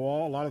on the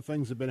wall. A lot of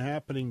things have been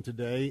happening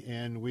today,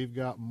 and we've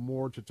got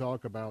more to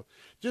talk about.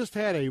 Just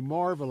had a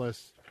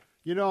marvelous,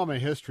 I'm a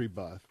history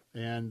buff,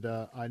 and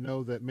I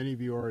know that many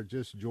of you are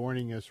just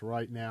joining us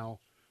right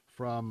now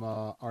from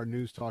our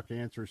News Talk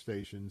answer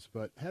stations,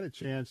 but had a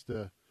chance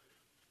to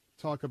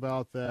talk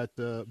about that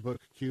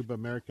book, Cuba,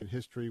 American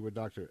History, with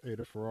Dr.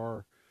 Ada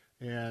Farrar.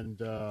 And,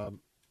 I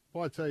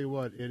tell you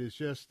what, it is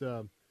just,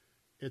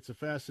 it's a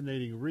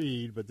fascinating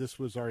read, but this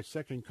was our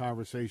second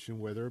conversation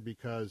with her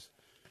because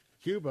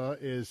Cuba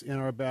is in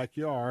our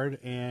backyard,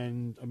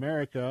 and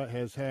America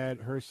has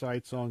had her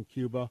sights on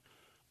Cuba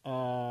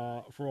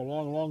for a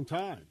long, long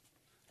time,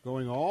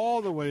 going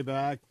all the way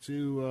back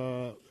to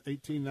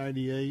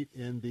 1898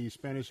 in the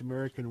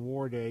Spanish-American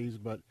War days.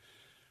 But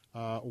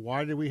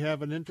why did we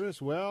have an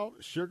interest? Well,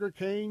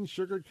 sugarcane.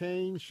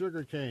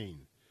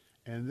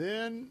 And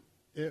then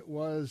it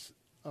was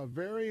a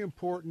very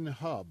important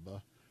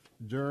hub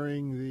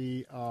during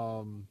the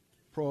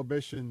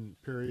Prohibition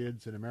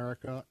periods in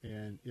America,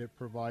 and it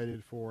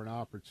provided for an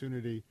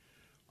opportunity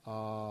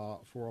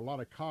for a lot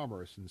of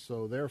commerce. And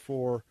so,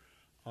 therefore,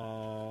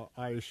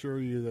 I assure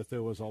you that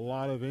there was a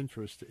lot of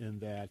interest in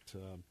that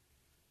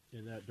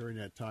during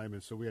that time,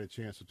 and so we had a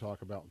chance to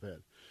talk about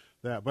that.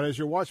 But as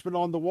your watchman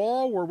on the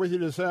wall, we're with you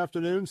this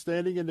afternoon,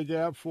 standing in the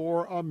gap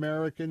for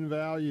American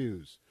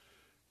values.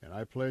 And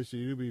I pledge to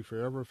you to be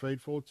forever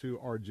faithful to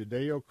our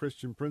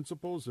Judeo-Christian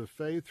principles of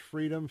faith,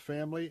 freedom,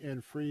 family,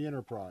 and free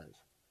enterprise.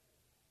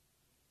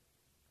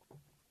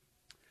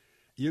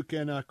 You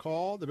can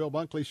call the Bill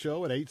Bunkley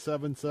Show at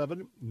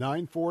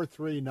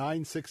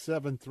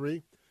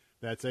 877-943-9673.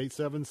 That's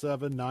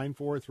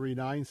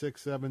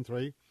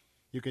 877-943-9673.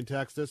 You can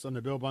text us on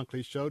the Bill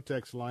Bunkley Show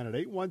text line at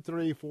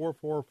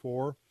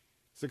 813-444-6264,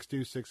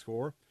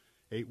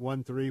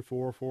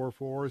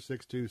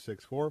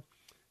 813-444-6264.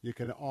 You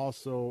can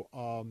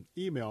also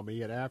email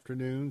me at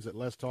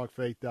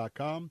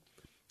afternoons@letstalkfaith.com,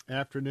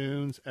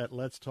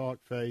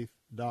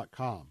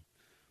 afternoons@letstalkfaith.com.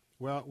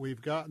 Well,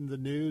 we've gotten the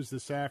news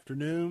this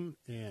afternoon,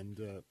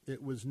 and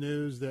it was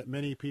news that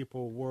many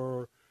people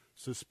were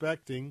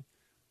suspecting.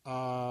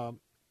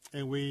 And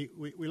we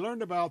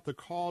learned about the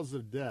cause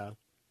of death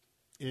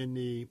in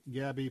the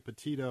Gabby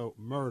Petito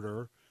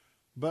murder,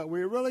 but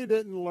we really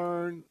didn't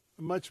learn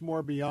much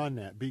more beyond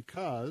that,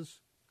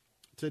 because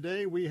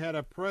today we had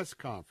a press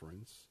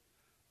conference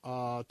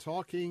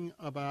talking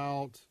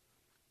about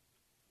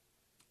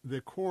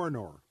the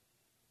coroner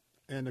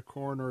and the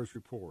coroner's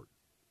report.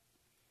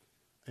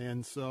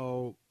 And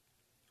so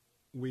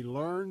we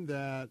learned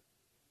that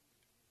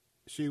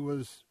she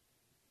was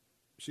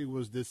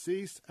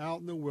deceased out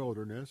in the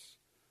wilderness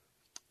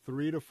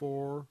 3 to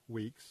 4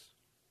 weeks.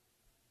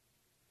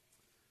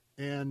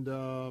 And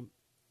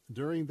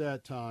during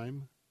that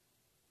time,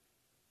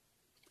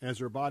 as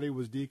her body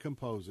was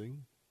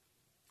decomposing,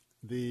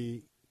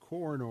 the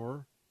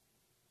coroner,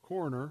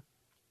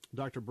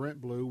 Dr.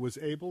 Brent Blue, was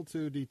able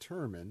to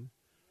determine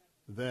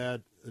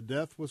that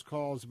death was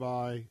caused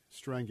by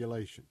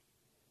strangulation.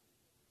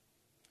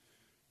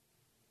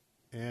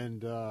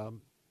 And I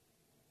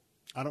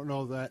don't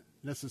know if that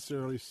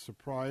necessarily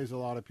surprised a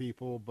lot of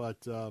people,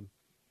 but the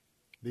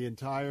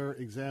entire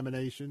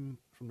examination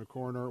from the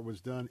coroner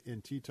was done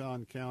in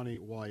Teton County,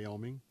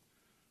 Wyoming.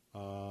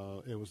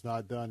 It was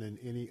not done in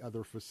any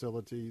other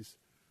facilities,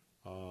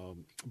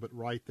 but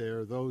right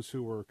there, those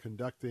who were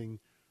conducting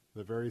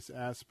the various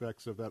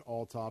aspects of that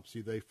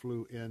autopsy, they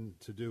flew in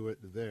to do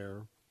it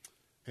there.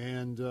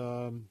 And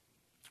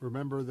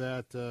remember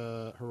that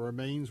her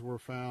remains were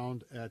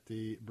found at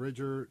the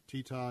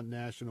Bridger-Teton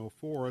National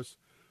Forest,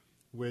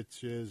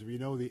 which is, if you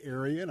know the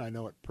area, and I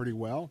know it pretty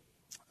well,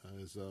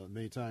 as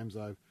many times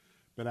I've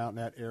been out in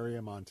that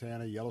area,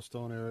 Montana,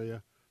 Yellowstone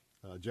area,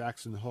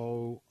 Jackson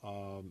Hole,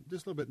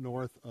 just a little bit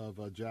north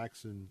of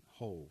Jackson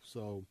Hole.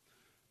 So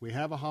we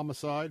have a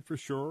homicide for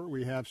sure.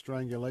 We have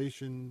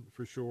strangulation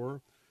for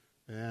sure.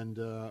 And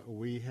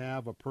we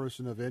have a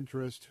person of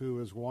interest who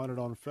is wanted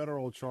on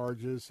federal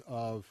charges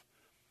of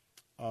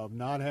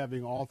not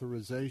having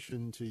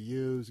authorization to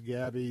use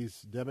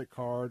Gabby's debit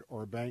card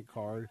or bank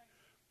card.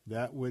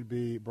 That would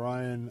be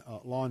Brian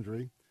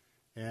Laundrie.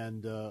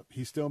 And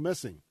he's still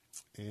missing.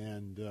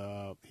 And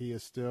he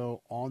is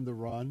still on the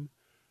run.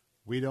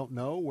 We don't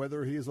know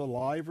whether he is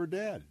alive or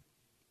dead,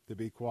 to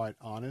be quite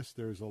honest.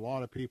 There's a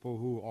lot of people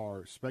who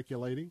are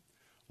speculating,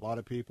 a lot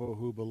of people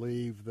who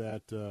believe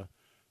that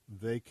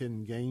they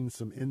can gain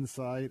some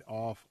insight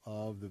off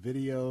of the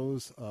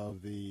videos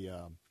of the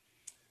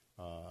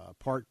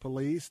park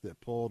police that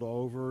pulled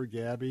over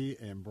Gabby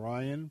and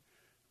Brian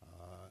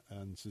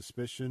on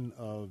suspicion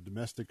of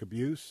domestic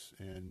abuse,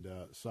 and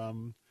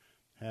some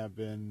have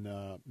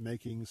been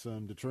making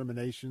some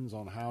determinations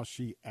on how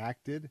she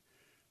acted.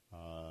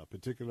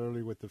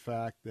 Particularly with the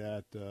fact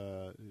that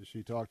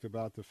she talked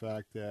about the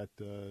fact that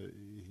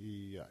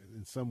he,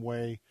 in some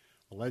way,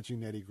 alleging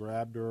that he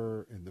grabbed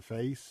her in the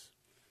face.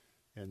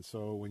 And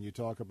so when you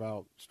talk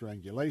about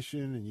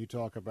strangulation and you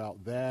talk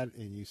about that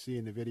and you see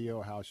in the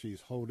video how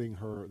she's holding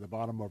the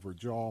bottom of her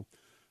jaw,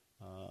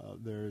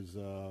 there's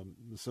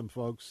some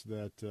folks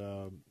that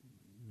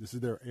this is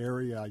their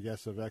area, I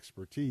guess, of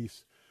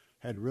expertise,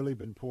 had really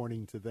been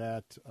pointing to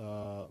that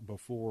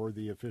before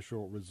the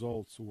official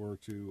results were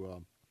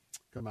to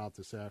come out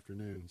this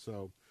afternoon.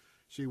 So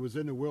she was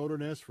in the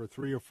wilderness for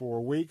 3 or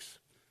 4 weeks.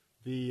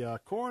 The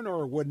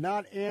coroner would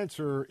not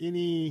answer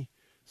any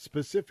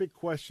specific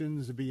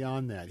questions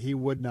beyond that. He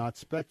would not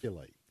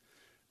speculate.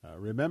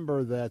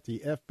 Remember that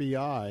the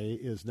FBI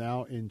is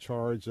now in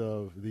charge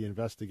of the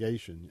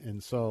investigation.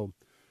 And so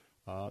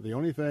the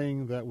only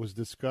thing that was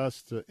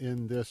discussed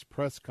in this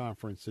press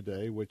conference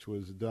today, which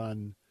was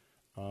done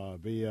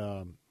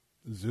via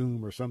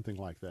Zoom or something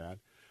like that,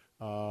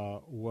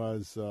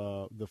 was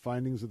the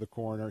findings of the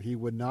coroner. He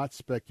would not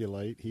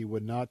speculate. He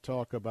would not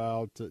talk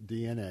about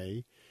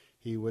DNA.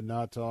 He would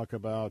not talk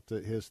about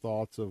his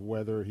thoughts of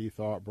whether he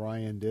thought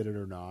Brian did it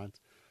or not.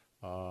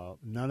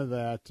 None of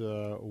that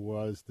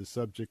was the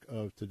subject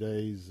of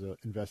today's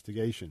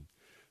investigation.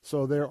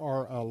 So there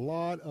are a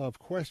lot of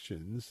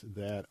questions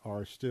that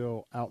are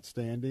still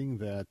outstanding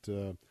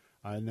that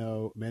I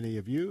know many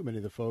of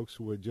the folks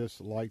would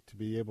just like to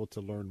be able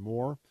to learn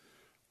more.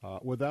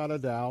 Without a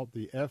doubt,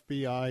 the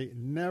FBI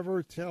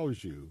never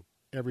tells you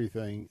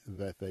everything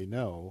that they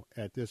know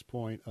at this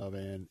point of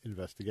an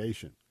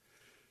investigation.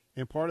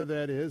 And part of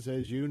that is,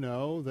 as you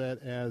know,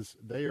 that as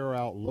they are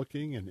out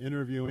looking and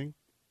interviewing,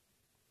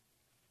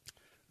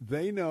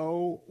 they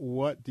know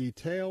what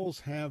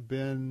details have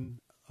been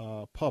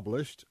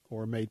published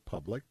or made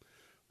public.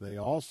 They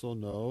also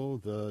know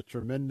the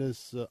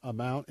tremendous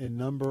amount and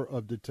number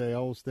of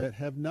details that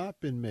have not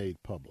been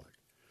made public.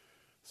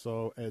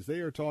 So as they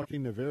are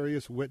talking to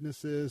various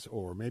witnesses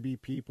or maybe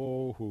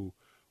people who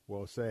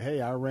will say,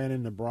 hey, I ran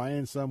into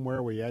Brian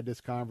somewhere, we had this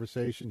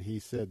conversation, he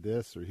said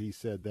this or he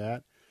said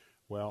that.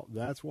 Well,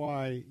 that's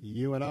why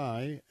you and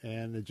I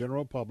and the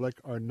general public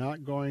are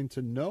not going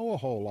to know a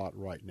whole lot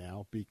right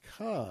now,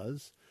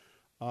 because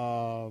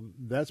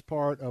that's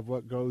part of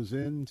what goes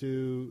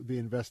into the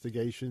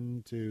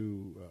investigation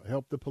to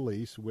help the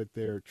police with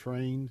their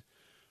trained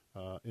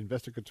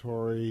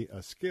investigatory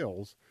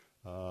skills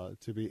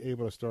to be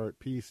able to start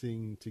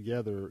piecing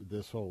together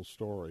this whole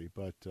story.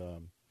 But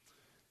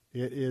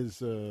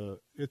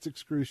it's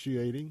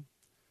excruciating,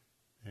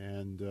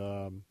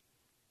 and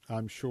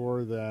I'm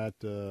sure that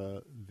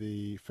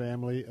the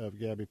family of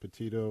Gabby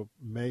Petito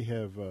may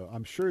have,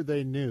 I'm sure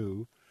they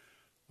knew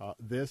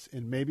this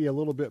and maybe a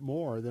little bit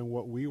more than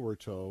what we were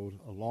told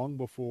long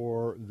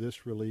before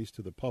this release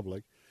to the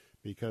public,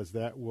 because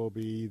that will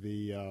be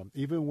the,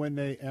 even when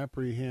they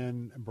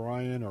apprehend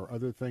Brian or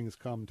other things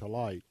come to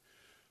light,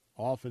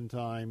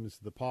 oftentimes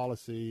the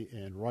policy,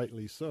 and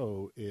rightly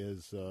so,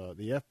 is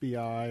the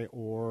FBI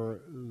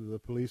or the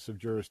police of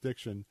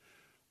jurisdiction,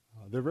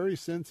 they're very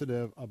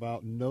sensitive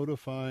about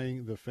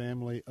notifying the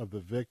family of the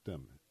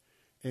victim.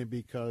 And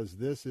because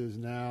this is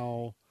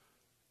now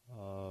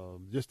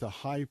just a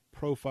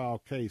high-profile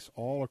case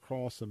all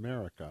across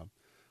America,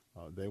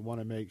 they want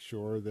to make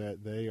sure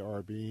that they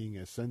are being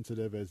as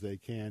sensitive as they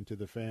can to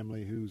the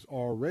family who's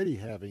already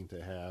having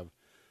to have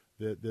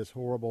this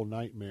horrible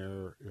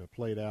nightmare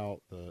played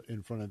out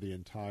in front of the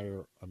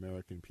entire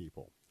American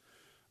people.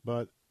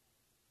 But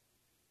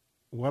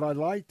what I'd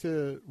like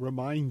to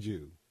remind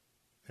you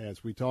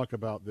as we talk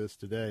about this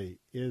today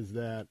is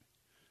that,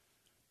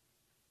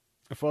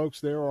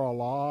 folks, there are a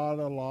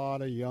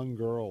lot of young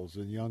girls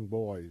and young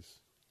boys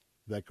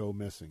that go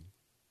missing.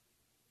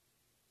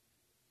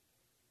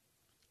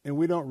 And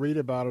we don't read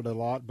about it a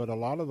lot, but a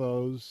lot of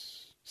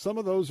those Some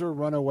of those are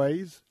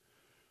runaways,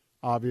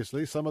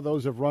 obviously. Some of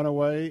those have run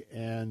away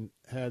and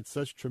had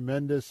such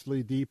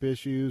tremendously deep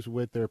issues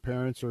with their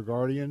parents or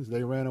guardians.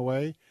 They ran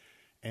away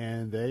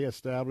and they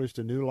established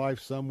a new life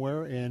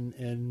somewhere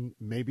and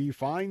maybe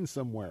fine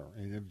somewhere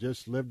and have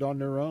just lived on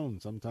their own,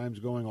 sometimes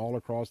going all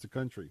across the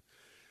country.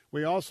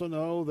 We also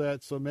know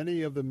that so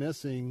many of the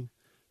missing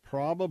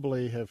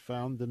probably have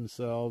found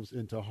themselves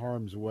into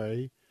harm's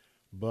way,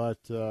 but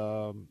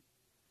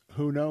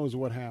who knows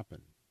what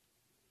happened.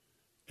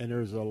 And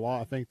there's a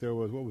lot. I think there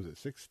was,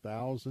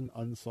 6,000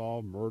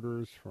 unsolved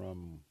murders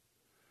from,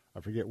 I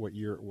forget what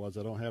year it was.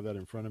 I don't have that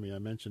in front of me. I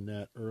mentioned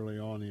that early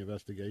on in the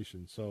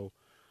investigation. So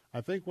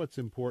I think what's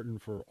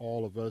important for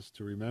all of us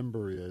to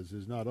remember is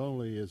not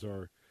only is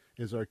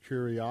our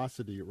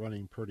curiosity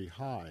running pretty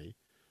high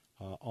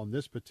on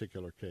this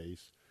particular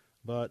case,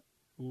 but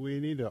we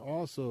need to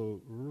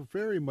also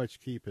very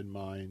much keep in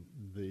mind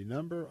the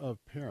number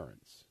of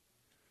parents.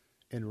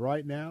 And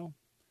right now,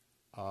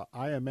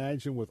 I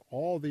imagine with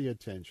all the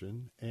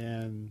attention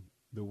and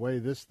the way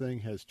this thing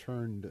has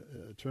turned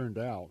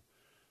out,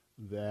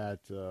 that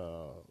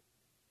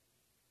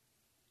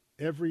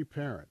every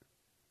parent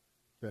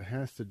that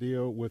has to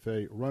deal with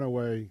a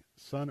runaway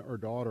son or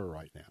daughter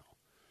right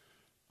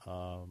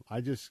now, I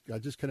just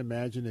can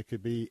imagine it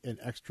could be an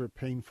extra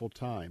painful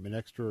time, an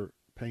extra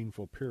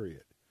painful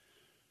period,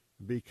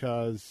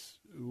 because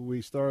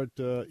we start,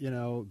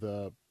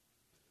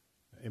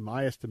 in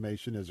my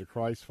estimation, as a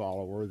Christ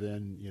follower,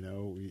 then,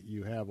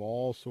 you have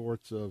all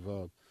sorts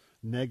of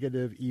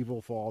negative,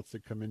 evil thoughts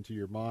that come into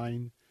your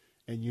mind.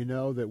 And you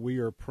know that we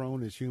are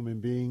prone as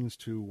human beings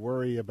to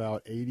worry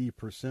about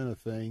 80% of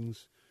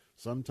things,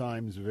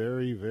 sometimes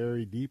very,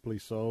 very deeply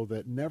so,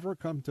 that never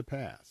come to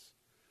pass.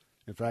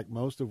 In fact,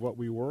 most of what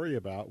we worry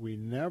about, we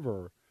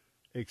never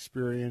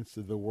experience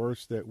the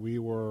worst that we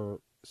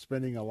were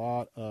spending a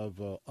lot of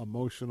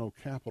emotional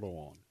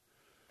capital on.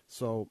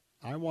 So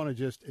I want to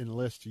just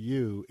enlist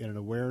you in an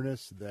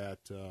awareness that,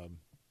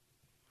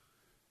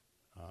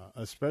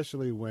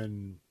 especially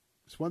when,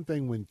 it's one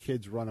thing when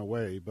kids run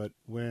away, but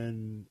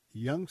when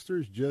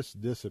youngsters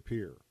just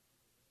disappear,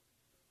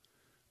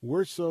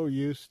 we're so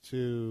used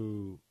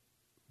to,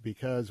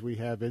 because we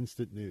have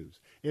instant news.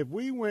 If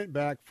we went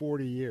back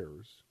 40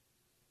 years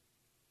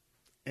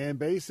and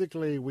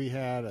basically we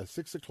had a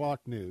 6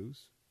 o'clock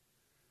news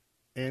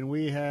and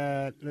we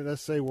had,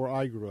 let's say where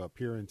I grew up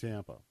here in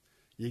Tampa,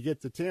 you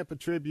get the Tampa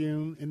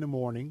Tribune in the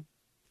morning,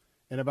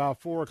 and about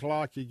 4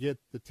 o'clock you get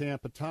the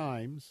Tampa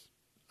Times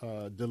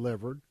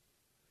delivered,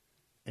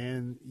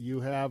 and you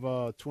have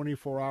a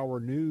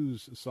 24-hour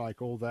news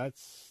cycle.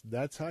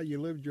 That's how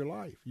you lived your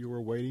life. You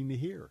were waiting to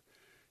hear.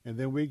 And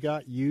then we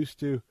got used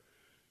to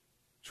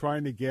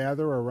trying to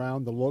gather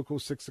around the local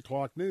 6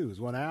 o'clock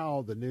news. Well,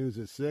 now the news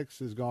at 6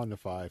 has gone to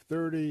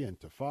 5:30 and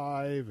to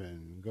 5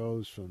 and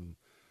goes from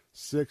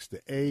 6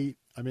 to 8.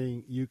 I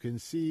mean, you can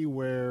see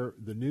where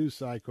the news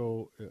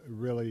cycle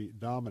really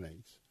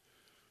dominates.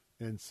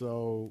 And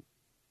so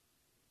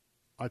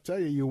I tell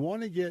you, you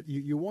want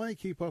to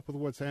keep up with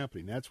what's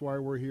happening. That's why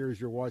we're here as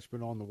your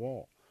watchman on the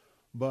wall.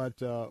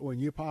 But when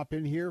you pop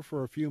in here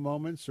for a few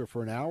moments or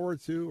for an hour or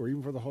two or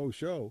even for the whole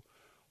show,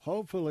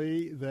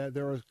 hopefully that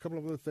there are a couple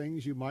of other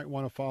things you might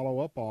want to follow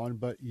up on,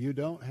 but you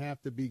don't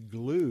have to be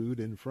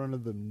glued in front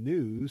of the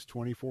news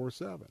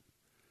 24/7.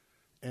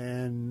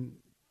 And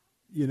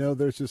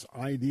there's this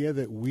idea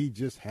that we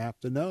just have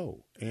to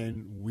know,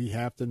 and we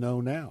have to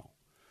know now.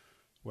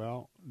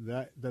 Well,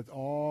 that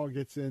all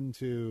gets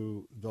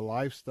into the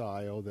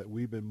lifestyle that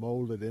we've been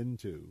molded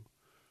into.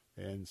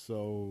 And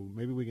so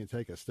maybe we can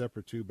take a step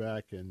or two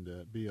back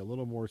and be a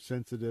little more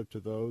sensitive to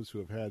those who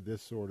have had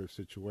this sort of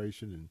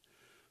situation, and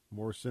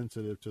more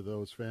sensitive to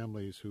those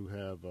families who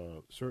have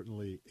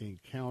certainly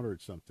encountered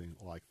something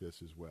like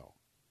this as well.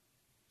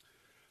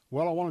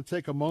 Well, I want to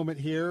take a moment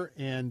here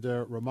and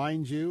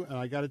remind you, and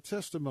I got a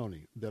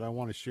testimony that I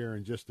want to share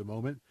in just a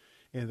moment,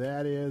 and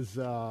that is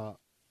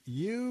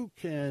you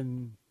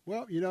can,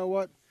 well, you know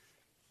what?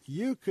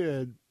 You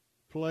could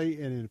play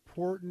an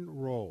important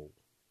role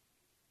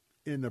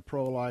in the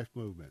pro-life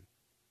movement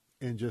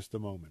in just a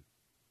moment.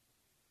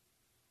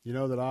 You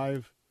know that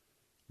I've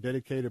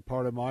dedicated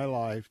part of my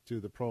life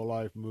to the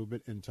pro-life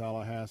movement in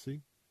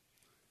Tallahassee,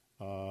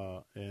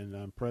 and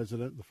I'm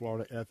president of the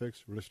Florida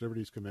Ethics Religious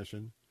Liberties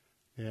Commission.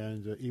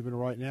 And even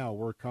right now,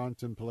 we're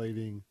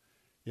contemplating,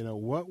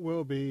 what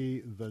will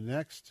be the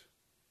next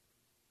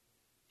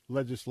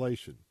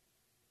legislation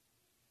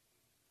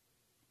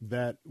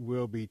that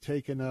will be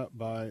taken up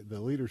by the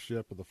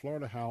leadership of the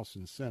Florida House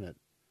and Senate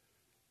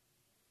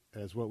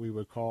as what we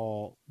would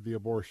call the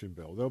abortion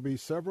bill. There'll be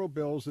several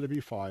bills that will be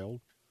filed,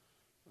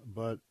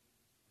 but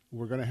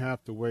we're going to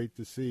have to wait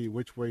to see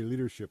which way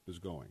leadership is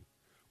going.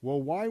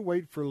 Well, why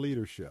wait for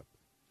leadership?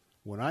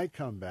 When I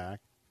come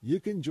back,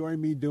 you can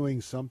join me doing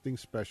something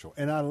special.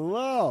 And I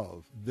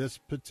love this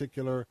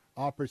particular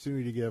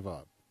opportunity to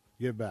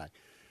give back.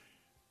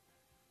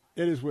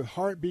 It is with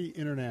Heartbeat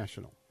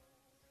International.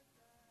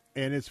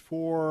 And it's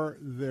for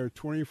their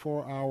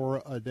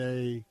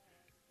 24-hour-a-day,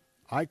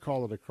 I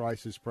call it a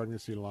crisis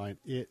pregnancy line.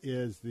 It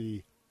is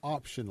the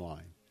Option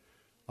Line,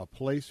 a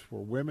place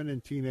for women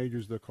and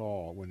teenagers to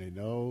call when they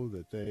know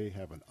that they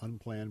have an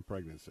unplanned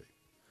pregnancy.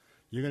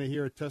 You're going to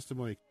hear a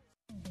testimony.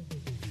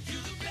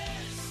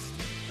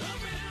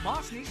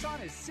 Moss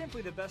Nissan is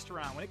simply the best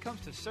around when it comes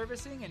to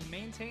servicing and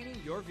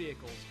maintaining your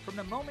vehicles. From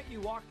the moment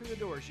you walk through the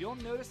doors, you'll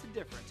notice the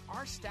difference.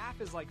 Our staff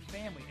is like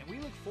family, and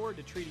we look forward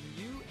to treating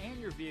you and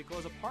your vehicle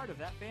as a part of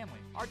that family.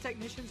 Our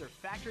technicians are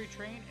factory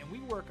trained, and we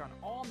work on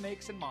all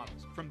makes and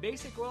models. From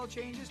basic oil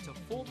changes to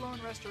full-blown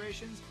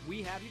restorations,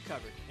 we have you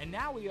covered. And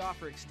now we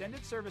offer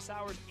extended service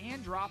hours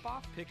and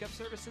drop-off pickup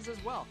services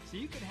as well, so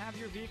you can have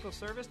your vehicle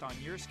serviced on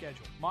your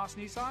schedule. Moss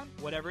Nissan,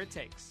 whatever it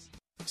takes.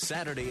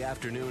 Saturday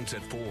afternoons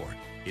at 4,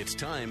 it's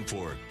time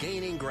for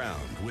Gaining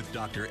Ground with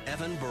Dr.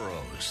 Evan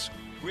Burrows.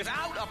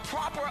 Without a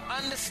proper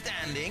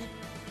understanding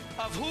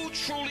of who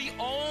truly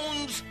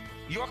owns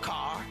your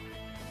car,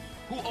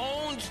 who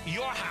owns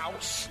your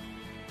house,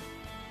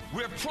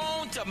 we're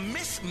prone to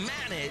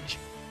mismanage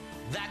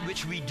that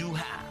which we do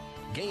have.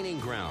 Gaining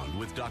Ground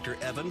with Dr.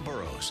 Evan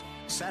Burrows.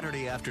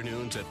 Saturday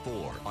afternoons at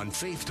 4 on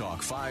Faith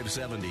Talk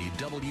 570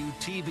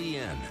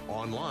 WTBN.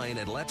 Online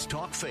at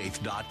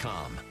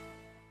letstalkfaith.com.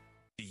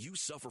 Do you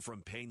suffer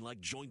from pain like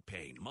joint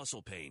pain,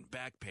 muscle pain,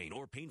 back pain,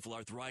 or painful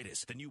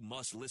arthritis? Then you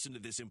must listen to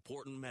this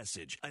important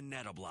message.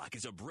 Anatoblock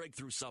is a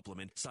breakthrough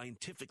supplement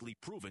scientifically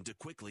proven to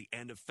quickly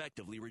and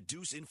effectively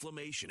reduce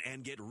inflammation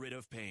and get rid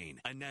of pain.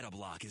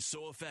 Anatoblock is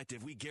so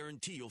effective, we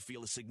guarantee you'll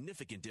feel a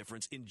significant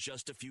difference in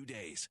just a few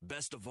days.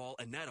 Best of all,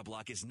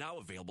 Anatoblock is now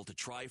available to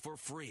try for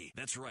free.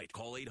 That's right.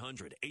 Call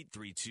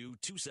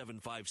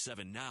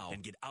 800-832-2757 now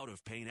and get out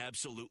of pain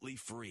absolutely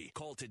free.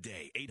 Call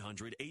today,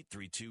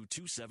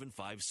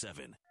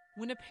 800-832-2757.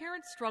 When a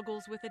parent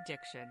struggles with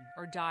addiction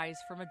or dies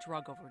from a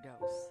drug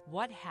overdose,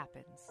 what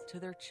happens to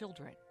their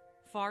children?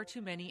 Far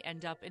too many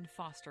end up in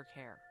foster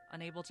care,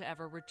 unable to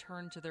ever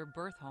return to their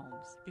birth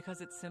homes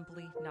because it's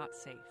simply not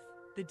safe.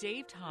 The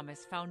Dave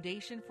Thomas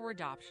Foundation for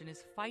Adoption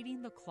is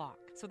fighting the clock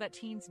so that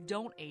teens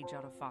don't age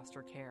out of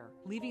foster care,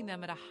 leaving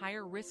them at a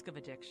higher risk of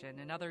addiction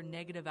and other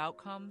negative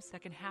outcomes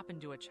that can happen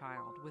to a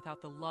child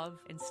without the love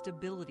and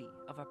stability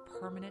of a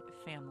permanent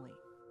family.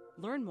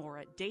 Learn more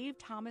at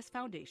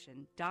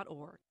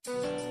davethomasfoundation.org.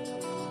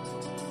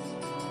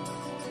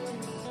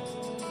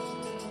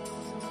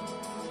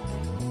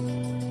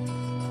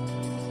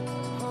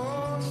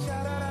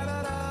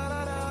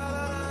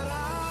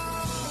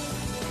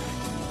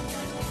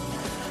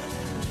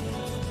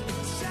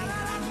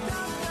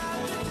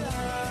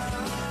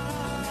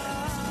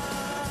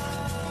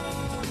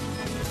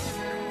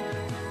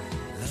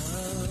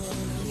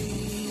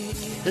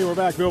 Hey, we're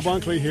back. Bill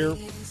Bunkley here.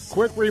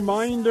 Quick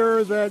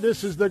reminder that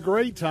this is the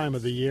great time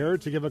of the year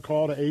to give a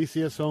call to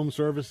ACS Home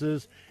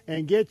Services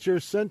and get your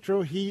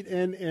central heat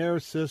and air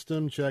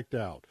system checked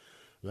out.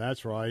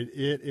 That's right.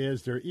 It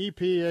is their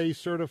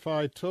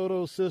EPA-certified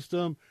total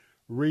system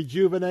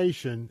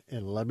rejuvenation.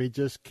 And let me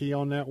just key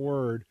on that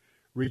word,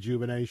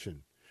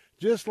 rejuvenation.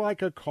 Just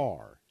like a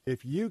car,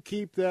 if you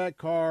keep that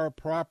car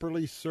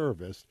properly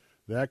serviced,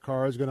 that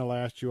car is going to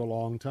last you a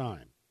long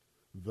time.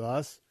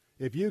 Thus,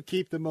 if you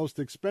keep the most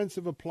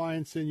expensive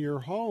appliance in your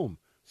home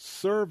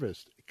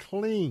serviced,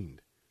 cleaned,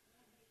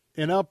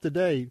 and up to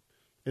date,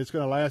 it's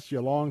going to last you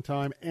a long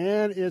time,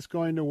 and it's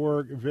going to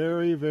work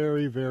very,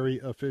 very, very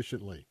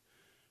efficiently.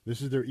 This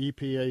is their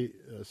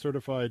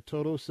EPA-certified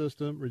total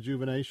system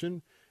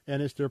rejuvenation, and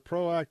it's their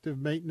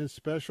proactive maintenance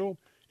special.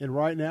 And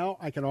right now,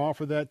 I can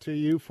offer that to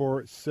you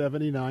for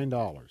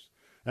 $79.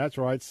 That's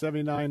right,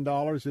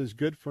 $79 is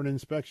good for an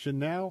inspection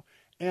now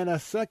and a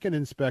second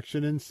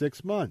inspection in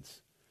 6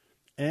 months.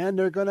 And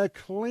they're going to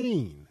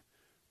clean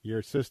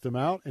your system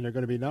out, and they're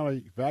going to be not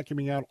only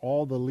vacuuming out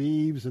all the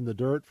leaves and the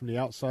dirt from the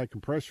outside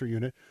compressor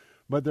unit,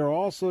 but they're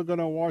also going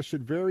to wash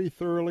it very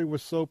thoroughly with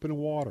soap and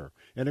water,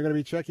 and they're going to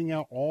be checking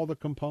out all the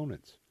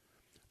components.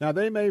 Now,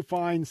 they may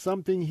find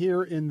something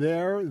here and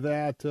there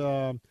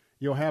that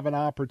you'll have an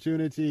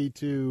opportunity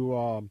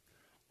to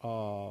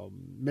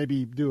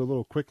maybe do a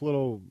little quick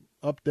little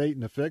update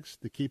and a fix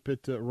to keep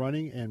it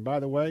running. And by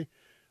the way,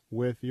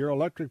 with your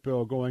electric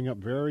bill going up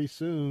very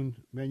soon,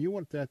 man, you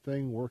want that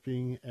thing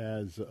working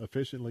as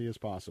efficiently as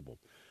possible.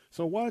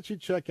 So why don't you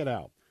check it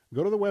out?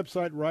 Go to the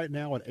website right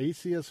now at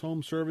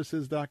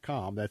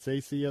acshomeservices.com. That's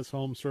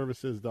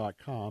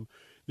acshomeservices.com.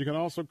 You can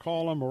also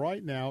call them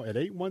right now at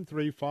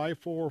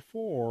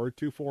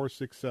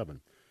 813-544-2467.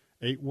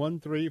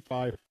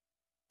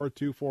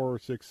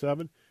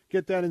 813-544-2467.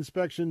 Get that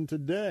inspection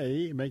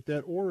today. Make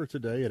that order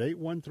today at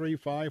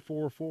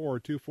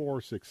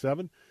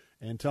 813-544-2467.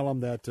 And tell them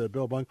that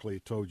Bill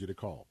Bunkley told you to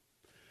call.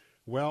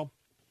 Well,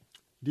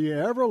 do you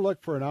ever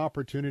look for an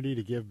opportunity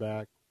to give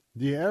back?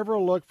 Do you ever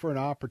look for an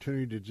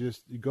opportunity to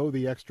just go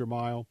the extra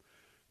mile?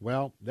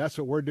 Well, that's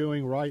what we're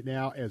doing right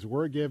now as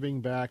we're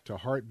giving back to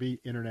Heartbeat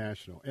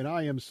International. And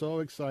I am so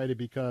excited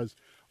because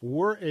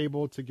we're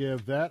able to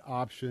give that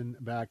option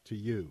back to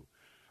you.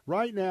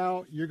 Right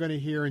now, you're going to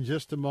hear in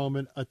just a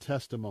moment a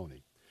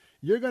testimony.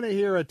 You're going to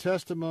hear a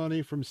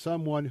testimony from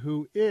someone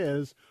who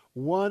is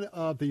one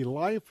of the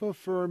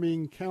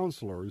life-affirming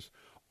counselors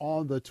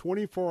on the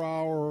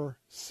 24-hour,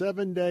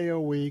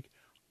 7-day-a-week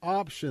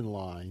option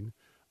line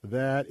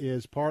that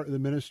is part of the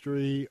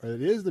ministry, or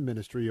it is the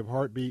ministry of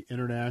Heartbeat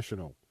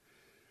International.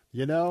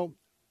 You know,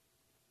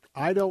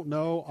 I don't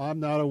know,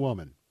 I'm not a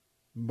woman,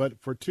 but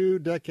for 2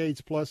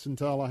 decades plus in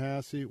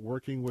Tallahassee,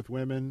 working with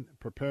women,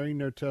 preparing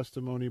their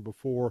testimony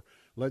before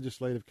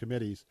legislative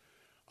committees,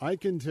 I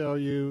can tell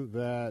you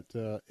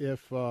that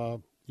if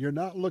you're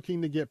not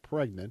looking to get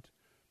pregnant,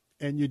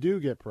 and you do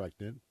get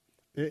pregnant,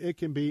 it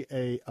can be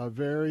a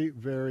very,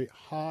 very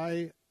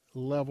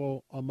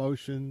high-level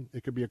emotion.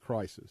 It could be a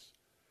crisis,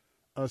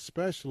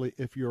 especially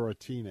if you're a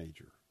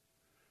teenager.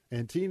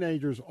 And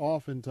teenagers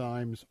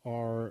oftentimes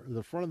are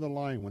the front of the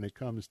line when it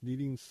comes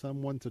needing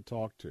someone to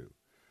talk to.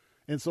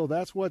 And so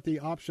that's what the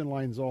option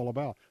line is all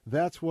about.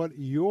 That's what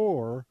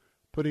you're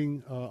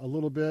putting a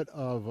little bit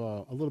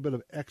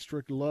of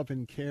extra love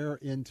and care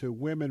into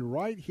women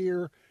right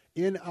here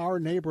in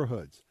our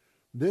neighborhoods.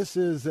 This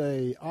is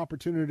an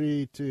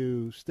opportunity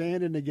to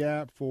stand in the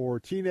gap for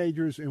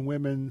teenagers and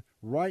women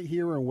right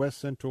here in West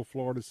Central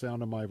Florida,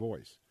 sound of my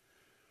voice.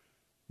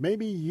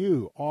 Maybe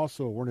you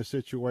also were in a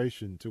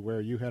situation to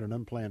where you had an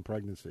unplanned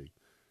pregnancy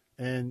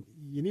and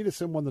you needed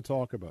someone to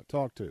talk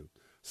to.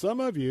 Some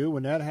of you,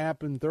 when that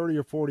happened 30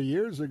 or 40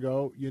 years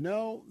ago, you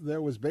know,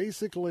 there was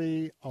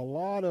basically a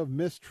lot of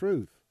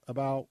mistruth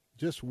about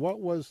just what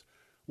was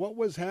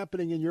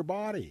happening in your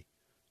body,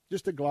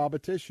 just a glob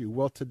of tissue.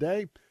 Well,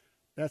 today,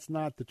 that's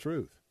not the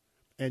truth.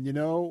 And, you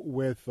know,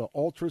 with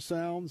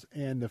ultrasounds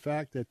and the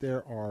fact that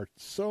there are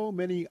so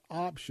many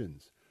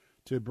options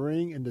to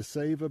bring and to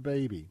save a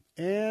baby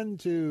and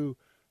to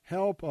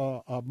help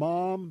a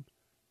mom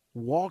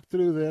walk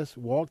through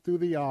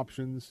the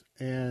options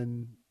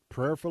and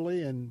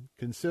prayerfully and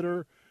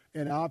consider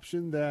an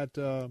option that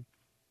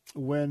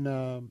when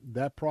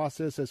that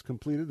process is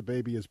completed, the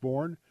baby is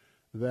born,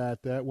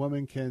 that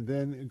woman can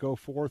then go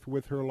forth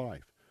with her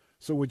life.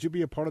 So would you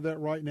be a part of that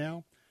right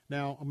now?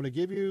 Now, I'm going to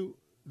give you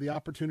the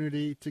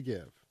opportunity to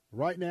give.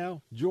 Right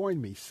now, join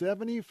me,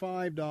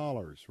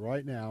 $75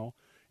 right now.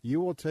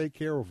 You will take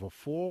care of a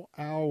full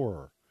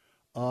hour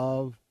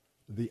of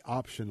the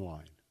option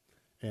line.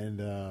 And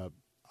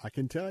I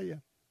can tell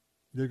you,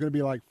 there's going to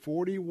be like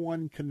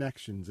 41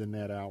 connections in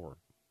that hour.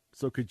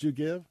 So could you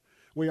give?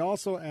 We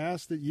also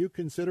ask that you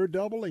consider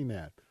doubling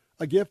that.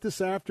 A gift this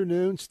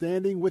afternoon,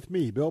 standing with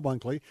me, Bill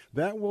Bunkley,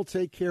 that will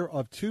take care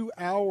of 2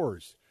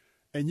 hours.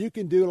 And you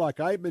can do like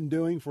I've been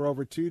doing for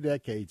over 2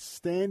 decades,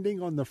 standing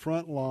on the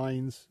front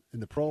lines in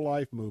the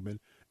pro-life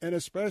movement, and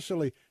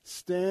especially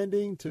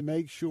standing to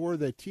make sure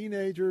that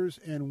teenagers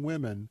and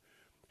women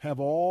have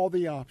all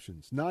the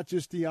options, not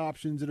just the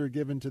options that are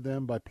given to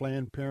them by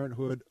Planned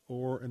Parenthood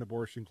or an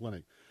abortion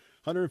clinic.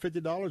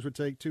 $150 would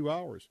take 2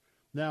 hours.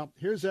 Now,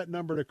 here's that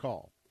number to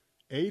call,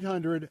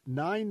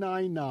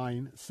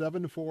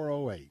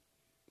 800-999-7408.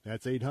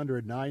 That's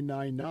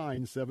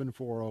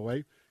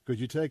 800-999-7408. Could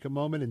you take a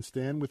moment and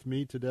stand with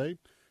me today?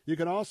 You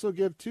can also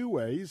give 2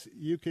 ways.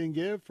 You can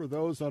give for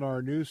those on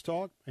our News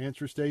Talk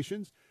answer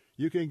stations.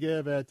 You can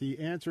give at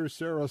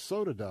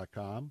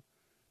theanswersarasota.com,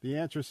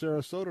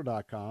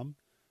 theanswersarasota.com.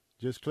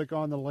 Just click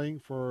on the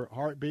link for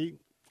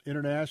Heartbeat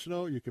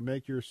International. You can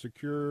make your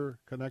secure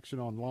connection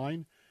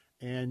online,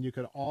 and you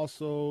can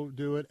also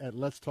do it at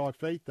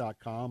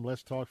letstalkfaith.com,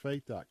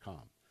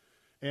 letstalkfaith.com.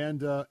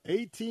 And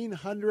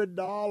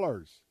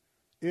 $1,800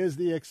 is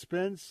the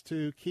expense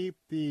to keep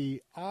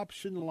the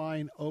option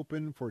line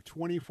open for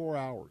 24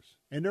 hours.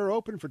 And they're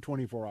open for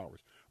 24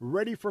 hours,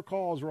 ready for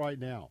calls right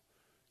now.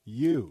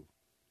 You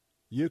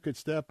could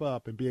step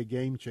up and be a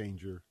game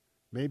changer.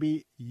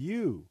 Maybe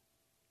you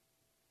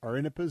are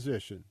in a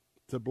position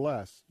to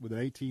bless with an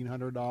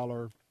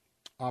 $1,800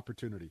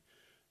 opportunity.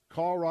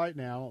 Call right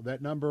now.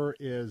 That number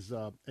is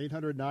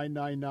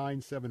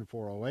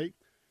 800-999-7408.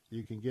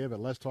 You can give at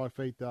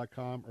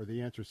letstalkfaith.com or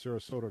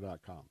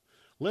theanswersarasota.com.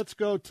 Let's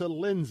go to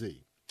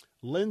Lindsay.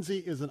 Lindsay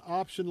is an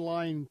option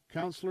line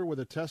counselor with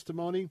a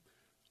testimony.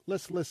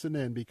 Let's listen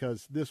in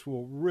because this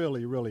will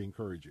really, really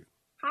encourage you.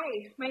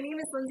 Hi, my name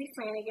is Lindsay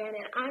Flanagan,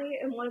 and I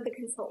am one of the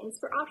consultants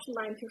for Option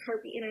Line through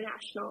Heartbeat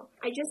International.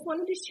 I just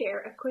wanted to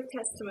share a quick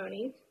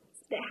testimony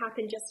that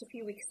happened just a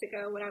few weeks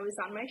ago when I was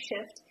on my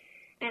shift,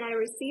 and I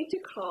received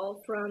a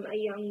call from a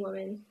young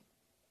woman,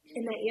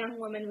 and that young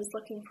woman was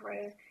looking for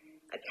a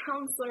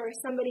counselor or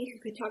somebody who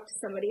could talk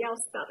to somebody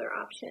else about their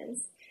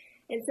options.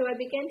 And so I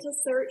began to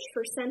search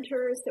for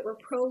centers that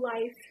were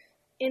pro-life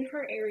in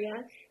her area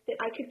that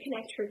I could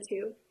connect her to.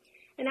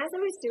 And as I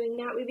was doing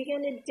that, we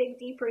began to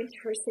dig deeper into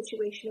her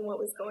situation and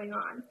what was going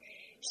on.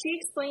 She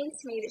explained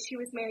to me that she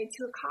was married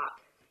to a cop,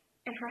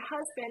 and her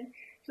husband,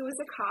 who was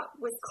a cop,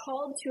 was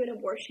called to an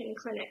abortion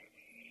clinic.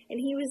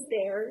 And he was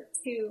there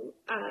to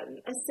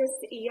assist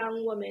a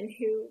young woman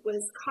who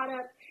was caught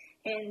up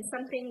in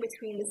something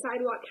between the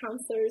sidewalk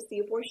counselors, the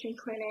abortion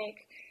clinic,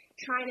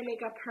 trying to make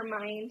up her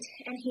mind,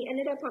 and he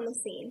ended up on the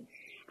scene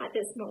at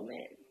this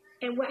moment.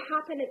 And what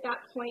happened at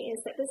that point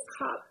is that this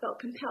cop felt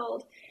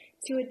compelled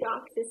to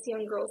adopt this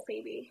young girl's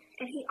baby,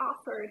 and he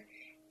offered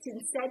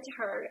and said to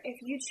her,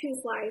 if you choose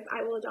life,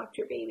 I will adopt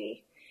your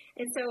baby.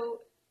 And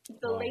so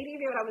The lady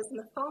that I was on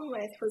the phone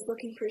with was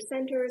looking for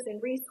centers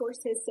and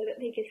resources so that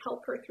they could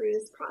help her through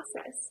this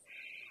process.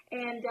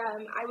 And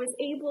I was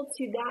able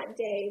to that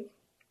day,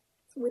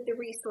 with the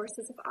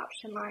resources of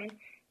Option Line,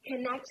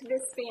 connect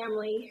this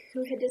family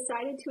who had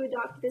decided to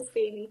adopt this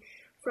baby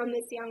from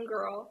this young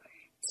girl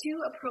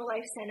to a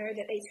pro-life center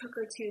that they took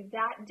her to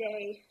that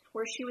day,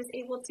 where she was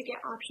able to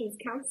get options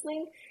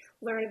counseling,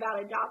 learn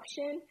about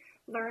adoption,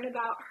 learn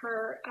about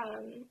her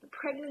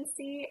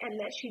pregnancy, and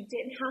that she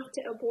didn't have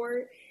to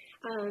abort.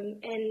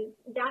 And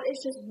that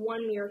is just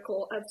one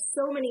miracle of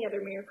so many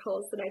other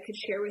miracles that I could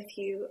share with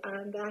you.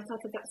 But I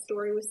thought that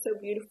story was so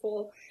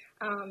beautiful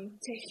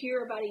to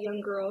hear about a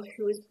young girl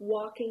who was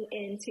walking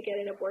in to get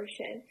an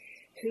abortion,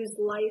 whose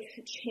life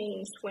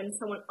changed when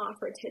someone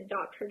offered to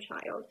adopt her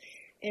child.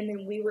 And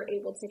then we were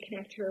able to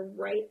connect her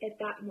right at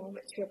that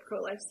moment to a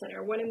pro-life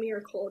center. What a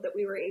miracle that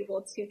we were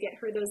able to get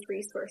her those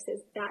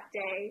resources that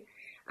day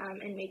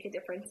and make a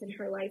difference in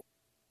her life.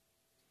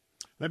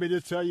 Let me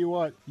just tell you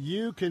what,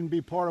 you can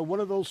be part of one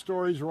of those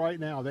stories right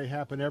now. They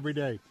happen every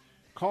day.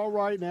 Call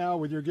right now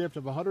with your gift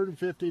of $150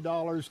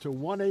 to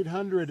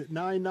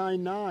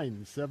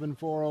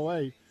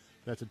 1-800-999-7408.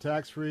 That's a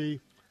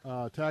tax-free,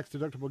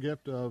 tax-deductible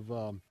gift of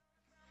Odyssey.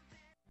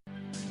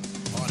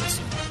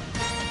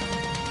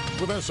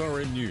 With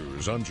SRN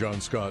News, I'm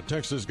John Scott.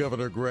 Texas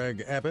Governor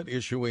Greg Abbott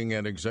issuing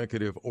an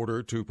executive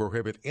order to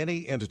prohibit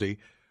any entity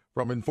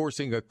from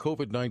enforcing a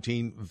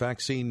COVID-19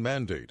 vaccine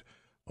mandate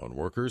on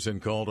workers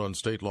and called on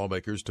state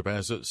lawmakers to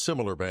pass a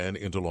similar ban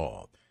into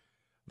law.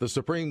 The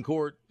Supreme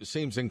Court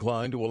seems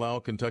inclined to allow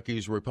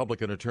Kentucky's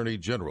Republican Attorney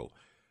General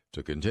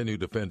to continue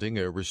defending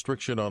a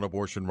restriction on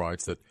abortion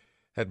rights that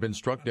had been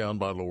struck down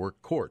by lower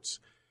courts.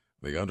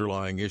 The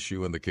underlying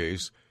issue in the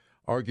case,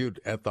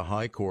 argued at the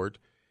High Court,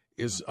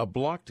 is a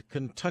blocked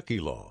Kentucky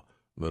law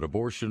that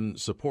abortion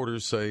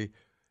supporters say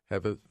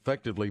have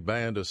effectively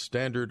banned a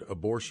standard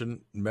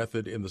abortion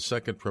method in the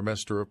second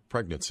trimester of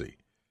pregnancy.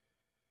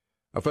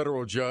 A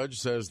federal judge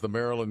says the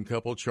Maryland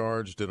couple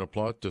charged in a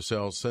plot to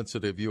sell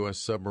sensitive U.S.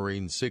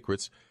 submarine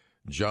secrets,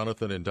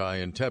 Jonathan and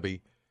Diane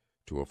Tebby,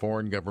 to a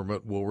foreign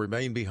government will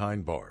remain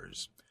behind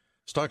bars.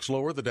 Stocks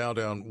lower, the Dow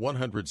down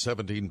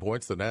 117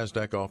 points, the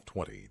NASDAQ off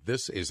 20.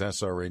 This is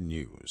SRN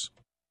News.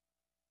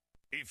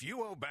 If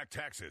you owe back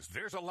taxes,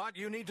 there's a lot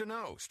you need to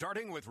know,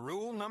 starting with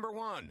rule number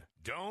 1.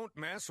 Don't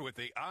mess with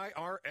the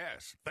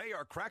IRS. They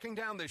are cracking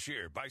down this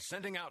year by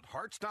sending out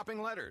heart-stopping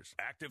letters,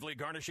 actively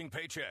garnishing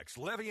paychecks,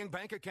 levying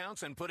bank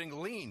accounts, and putting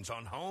liens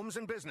on homes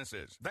and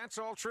businesses. That's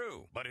all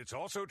true, but it's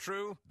also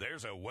true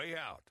there's a way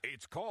out.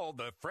 It's called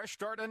the Fresh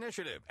Start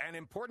Initiative, an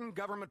important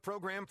government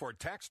program for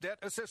tax debt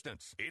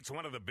assistance. It's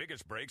one of the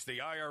biggest breaks the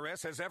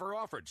IRS has ever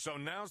offered, so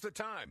now's the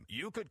time.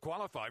 You could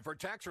qualify for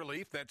tax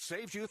relief that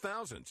saves you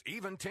thousands,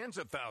 even tens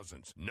of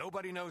thousands.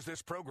 Nobody knows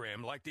this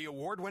program like the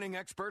award-winning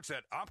experts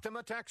at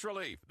Optima Tax Relief.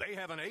 They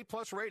have an A+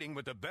 rating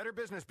with the Better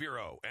Business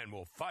Bureau and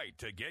will fight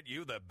to get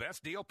you the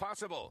best deal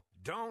possible.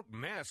 Don't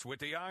mess with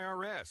the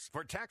IRS.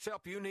 For tax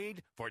help you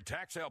need, for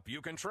tax help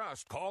you can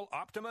trust, call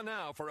Optima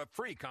now for a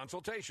free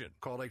consultation.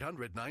 Call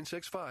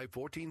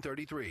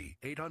 800-965-1433.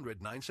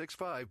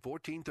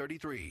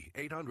 800-965-1433.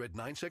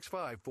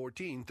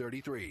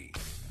 800-965-1433.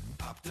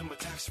 Optima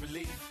Tax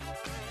Relief.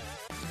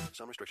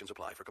 Some restrictions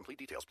apply. For complete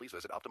details, please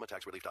visit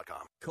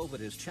OptimaTaxRelief.com.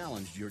 COVID has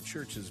challenged your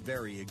church's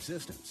very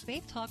existence.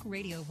 Faith Talk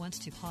Radio wants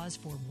to pause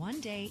for one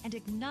day and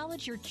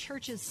acknowledge your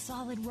church's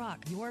solid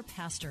rock, your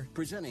pastor.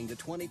 Presenting the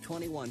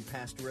 2021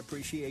 Pastor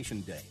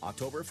Appreciation Day,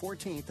 October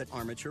 14th at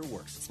Armature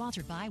Works.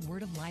 Sponsored by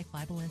Word of Life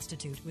Bible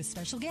Institute with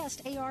special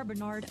guest A.R.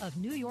 Bernard of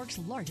New York's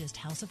largest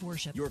house of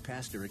worship. Your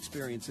pastor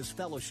experiences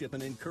fellowship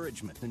and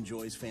encouragement,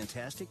 enjoys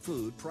fantastic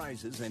food,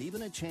 prizes, and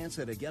even a chance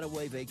at a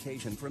getaway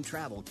vacation from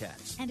Travel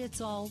Cats. And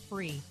it's all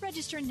free.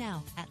 Register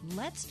now at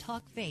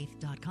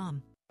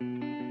letstalkfaith.com.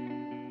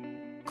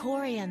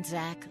 Corey and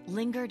Zach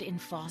lingered in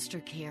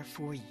foster care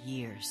for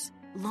years,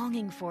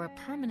 longing for a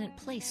permanent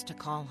place to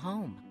call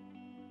home.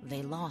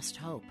 They lost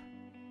hope.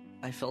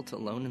 I felt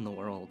alone in the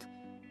world.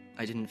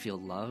 I didn't feel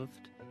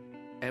loved.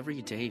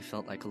 Every day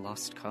felt like a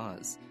lost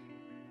cause.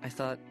 I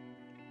thought,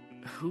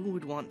 who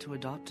would want to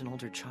adopt an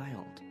older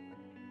child?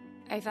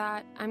 I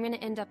thought, I'm going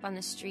to end up on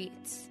the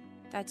streets.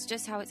 That's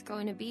just how it's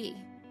going to be.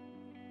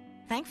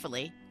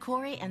 Thankfully,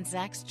 Corey and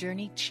Zach's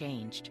journey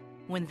changed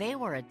when they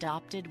were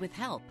adopted with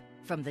help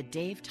from the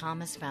Dave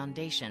Thomas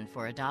Foundation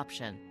for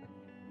Adoption.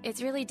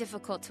 It's really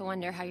difficult to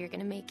wonder how you're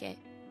going to make it.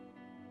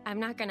 I'm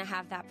not going to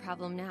have that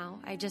problem now.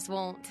 I just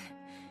won't,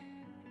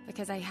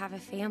 because I have a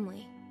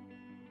family.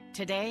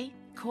 Today,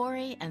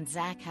 Corey and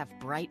Zach have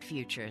bright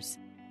futures.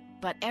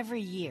 But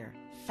every year,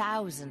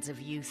 thousands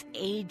of youth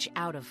age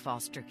out of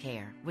foster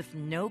care with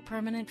no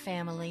permanent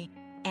family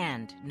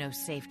and no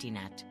safety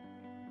net.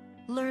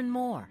 Learn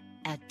more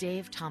at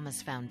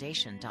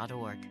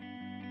davethomasfoundation.org.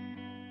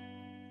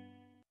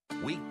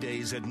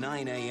 Weekdays at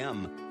 9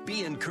 a.m.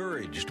 Be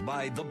encouraged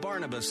by The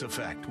Barnabas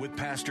Effect with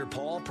Pastor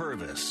Paul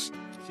Purvis.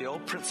 It's the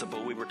old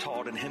principle we were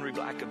taught in Henry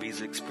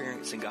Blackaby's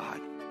Experiencing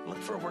God. Look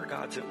for where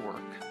God's at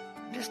work.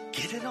 Just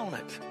get in on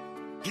it.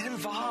 Get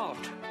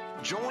involved.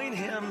 Join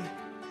Him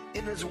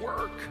in his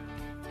work.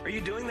 Are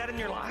you doing that in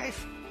your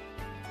life?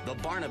 The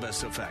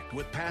Barnabas Effect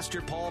with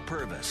Pastor Paul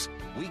Purvis.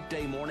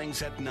 Weekday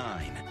mornings at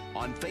 9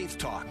 on Faith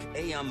Talk,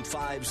 AM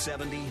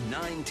 570,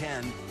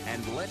 910,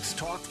 and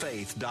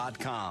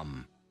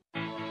letstalkfaith.com.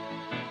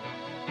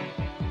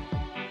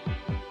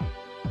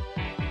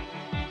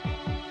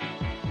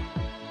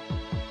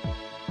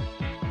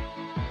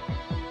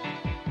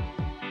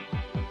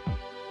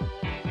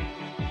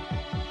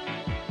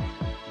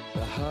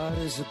 The heart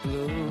is a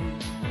balloon,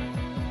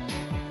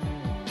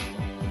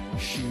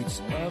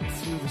 shoots up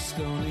through the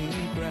stony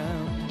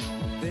ground.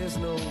 There's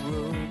no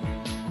room,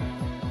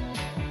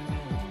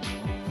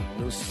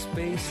 no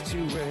space to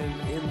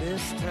rent in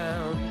this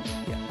town.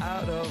 You're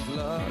out of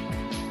luck.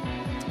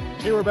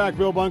 Hey, we're back.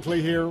 Bill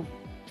Bunkley here.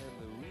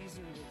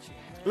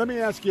 Let me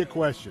ask you a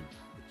question.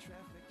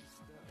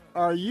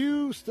 Are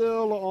you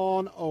still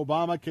on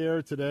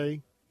Obamacare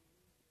today?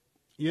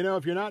 You know,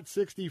 if you're not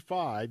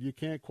 65, you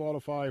can't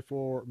qualify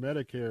for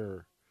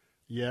Medicare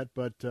yet.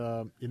 But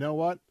you know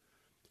what?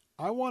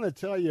 I want to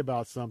tell you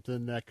about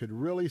something that could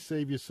really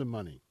save you some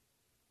money.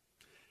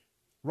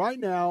 Right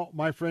now,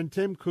 my friend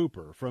Tim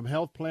Cooper from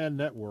Health Plan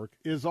Network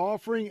is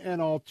offering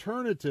an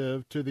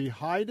alternative to the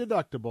high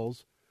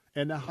deductibles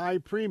and the high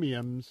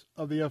premiums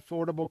of the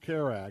Affordable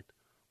Care Act,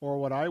 or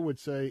what I would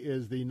say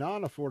is the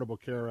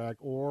Non-Affordable Care Act,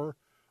 or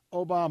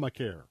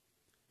Obamacare.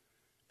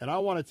 And I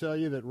want to tell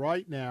you that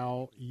right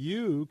now,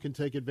 you can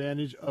take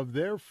advantage of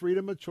their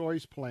freedom of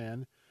choice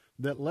plan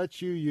that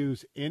lets you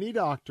use any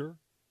doctor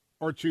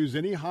or choose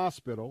any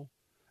hospital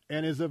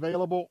and is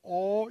available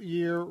all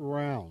year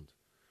round.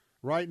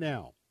 Right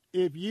now,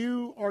 if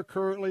you are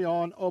currently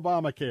on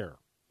Obamacare,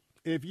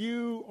 if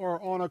you are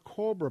on a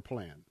COBRA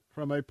plan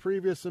from a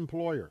previous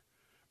employer,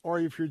 or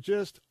if you're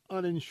just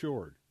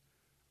uninsured,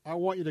 I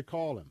want you to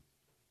call them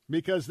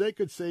because they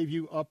could save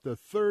you up to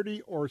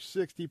 30 or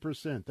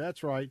 60%.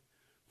 That's right,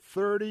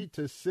 30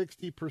 to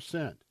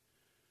 60%.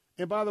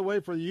 And by the way,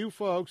 for you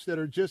folks that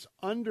are just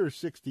under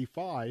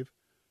 65,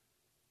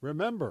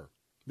 remember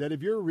that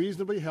if you're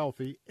reasonably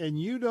healthy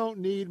and you don't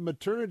need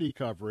maternity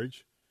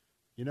coverage,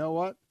 you know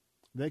what?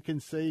 They can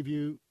save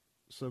you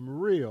some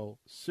real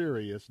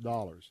serious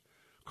dollars.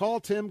 Call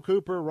Tim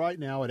Cooper right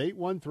now at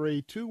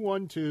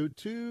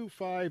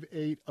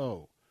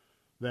 813-212-2580.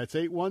 That's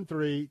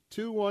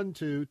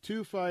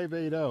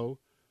 813-212-2580.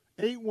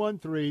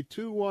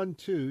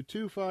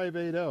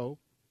 813-212-2580.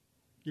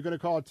 You're going to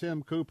call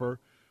Tim Cooper,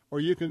 or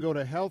you can go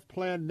to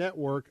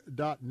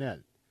healthplannetwork.net.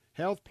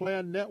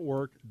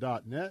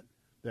 Healthplannetwork.net.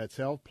 That's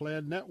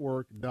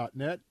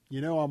healthplannetwork.net.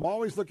 You know, I'm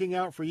always looking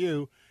out for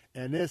you,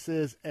 and this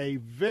is a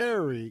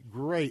very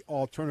great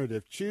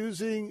alternative.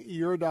 Choosing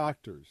your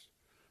doctors,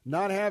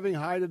 not having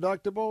high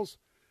deductibles,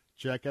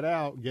 check it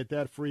out. Get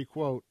that free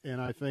quote, and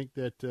I think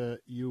that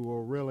you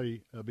will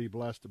really be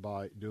blessed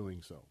by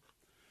doing so.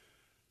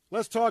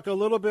 Let's talk a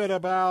little bit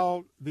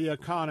about the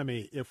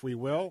economy, if we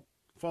will.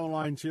 Phone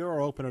lines here are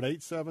open at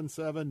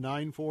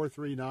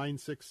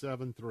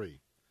 877-943-9673.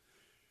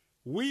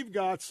 We've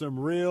got some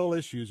real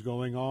issues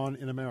going on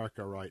in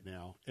America right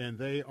now, and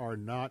they are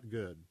not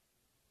good.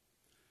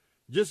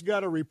 Just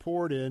got a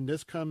report in.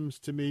 This comes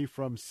to me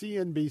from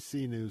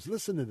CNBC News.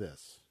 Listen to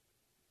this.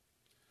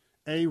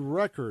 A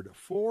record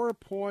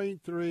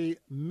 4.3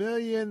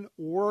 million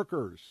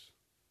workers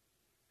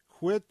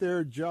quit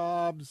their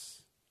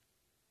jobs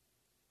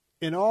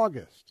in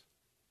August,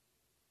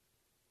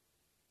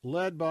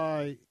 led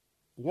by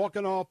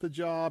walking off the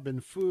job in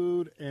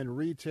food and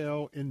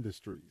retail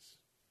industries.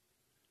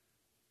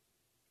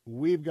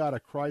 We've got a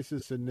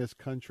crisis in this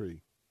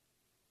country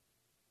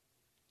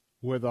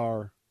with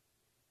our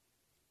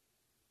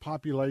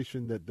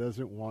population that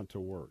doesn't want to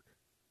work.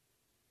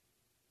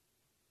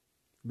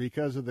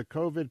 Because of the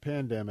COVID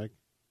pandemic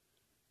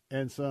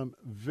and some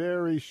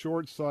very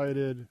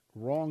short-sighted,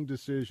 wrong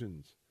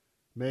decisions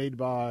made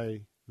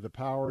by the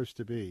powers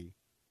to be,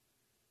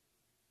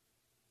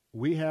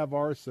 we have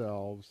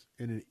ourselves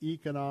in an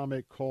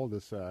economic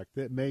cul-de-sac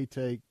that may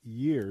take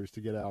years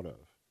to get out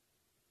of.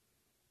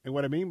 And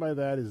what I mean by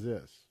that is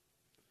this.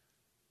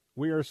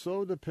 We are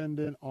so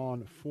dependent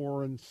on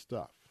foreign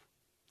stuff,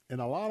 and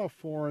a lot of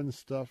foreign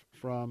stuff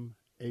from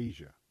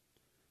Asia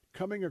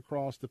coming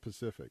across the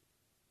Pacific.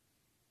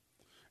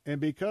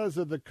 And because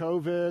of the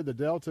COVID, the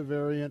Delta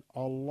variant,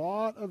 a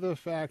lot of the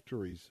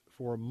factories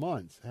for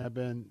months have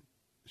been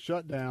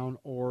shut down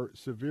or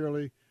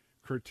severely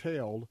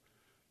curtailed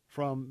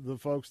from the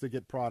folks that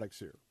get products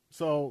here.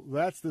 So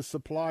that's the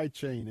supply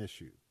chain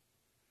issue.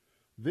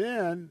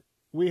 Then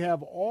we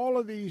have all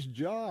of these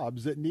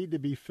jobs that need to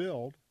be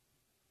filled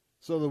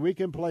so that we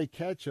can play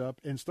catch up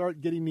and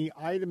start getting the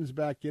items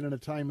back in on a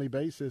timely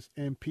basis,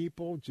 and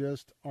people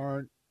just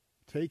aren't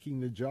taking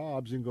the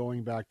jobs and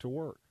going back to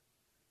work.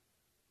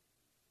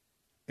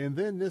 And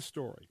then this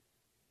story.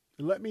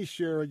 Let me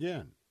share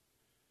again.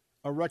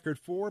 A record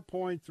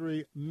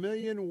 4.3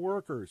 million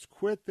workers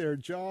quit their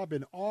job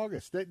in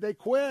August. They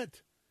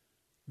quit.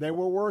 They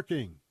were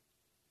working.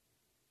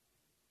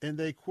 And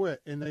they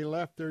quit, and they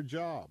left their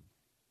job.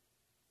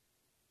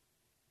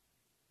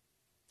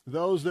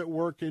 those that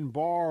work in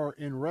bar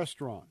and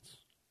restaurants,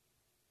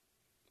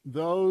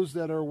 those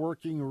that are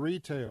working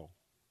retail.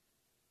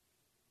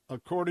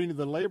 According to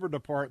the Labor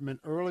Department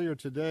earlier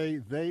today,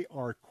 they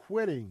are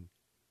quitting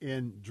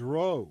in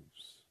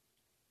droves.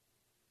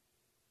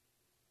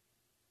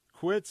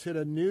 Quits hit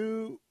a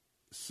new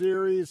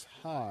series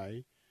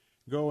high,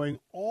 going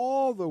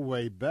all the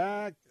way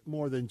back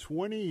more than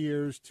 20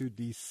 years to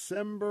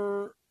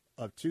December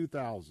of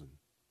 2000.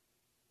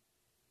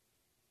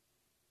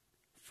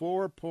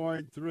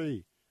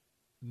 4.3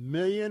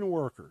 million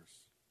workers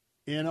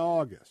in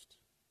August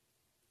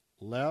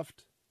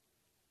left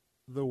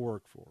the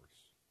workforce.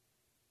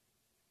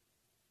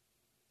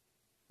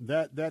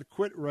 That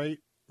quit rate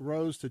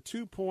rose to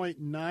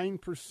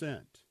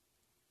 2.9%,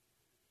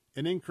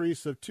 an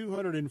increase of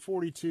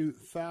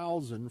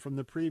 242,000 from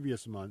the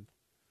previous month.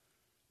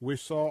 We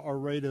saw a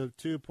rate of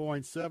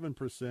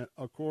 2.7%,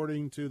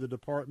 according to the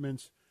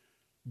department's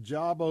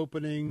Job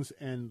Openings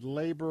and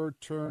Labor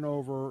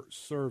Turnover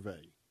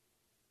Survey.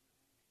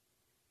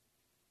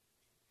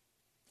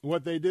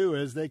 What they do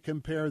is they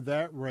compare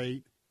that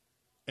rate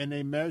and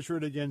they measure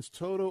it against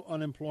total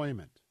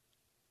unemployment.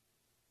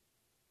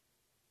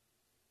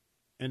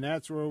 And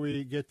that's where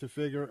we get the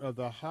figure of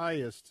the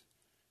highest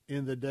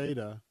in the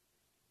data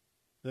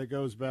that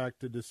goes back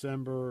to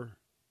December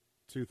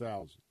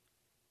 2000.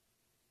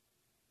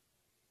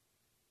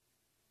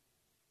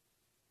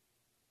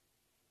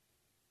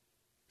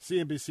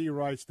 CNBC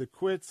writes, the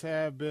quits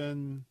have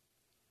been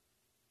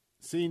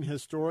seen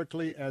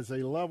historically as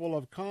a level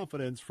of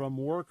confidence from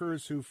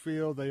workers who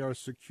feel they are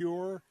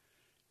secure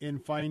in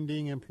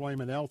finding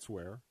employment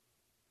elsewhere,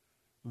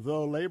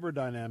 though labor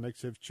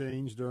dynamics have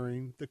changed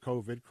during the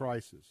COVID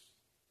crisis.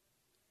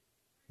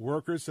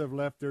 Workers have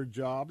left their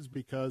jobs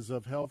because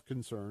of health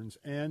concerns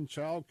and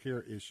child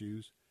care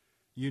issues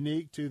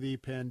unique to the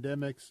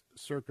pandemic's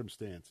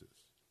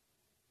circumstances.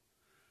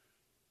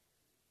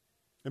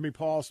 Let me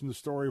pause from the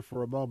story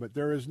for a moment.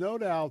 There is no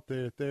doubt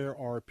that there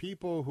are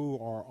people who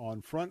are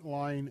on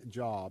frontline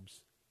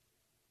jobs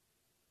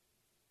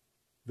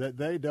that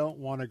they don't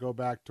want to go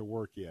back to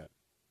work yet.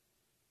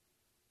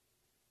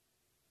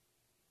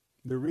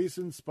 The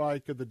recent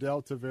spike of the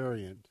Delta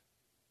variant,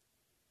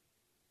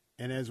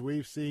 and as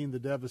we've seen the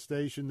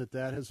devastation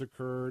that has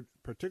occurred,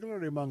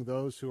 particularly among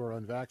those who are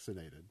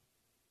unvaccinated,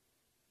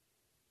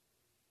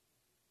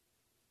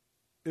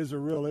 is a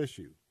real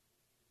issue.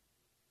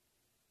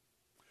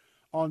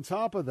 On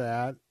top of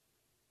that,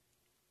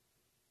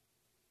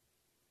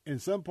 in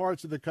some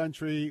parts of the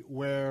country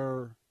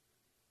where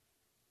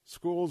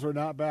schools are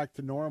not back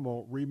to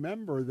normal,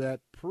 remember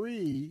that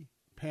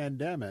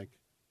pre-pandemic,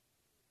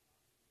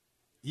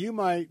 you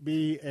might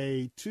be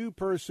a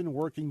two-person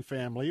working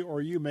family, or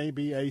you may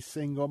be a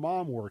single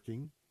mom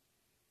working,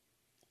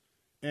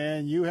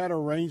 and you had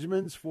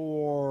arrangements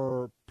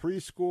for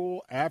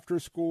preschool, after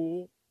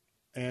school,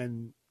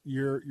 and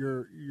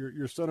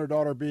your son or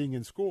daughter being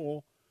in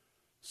school,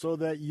 so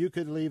that you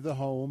could leave the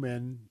home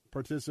and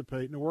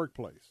participate in the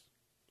workplace.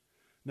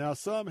 Now,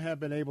 some have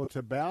been able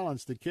to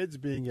balance the kids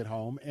being at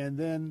home and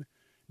then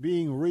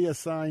being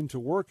reassigned to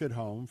work at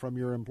home from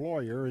your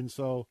employer, and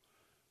so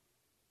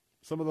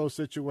some of those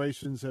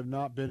situations have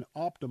not been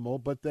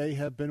optimal, but they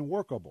have been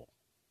workable.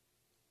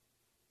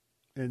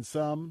 And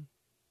some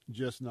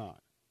just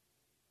not.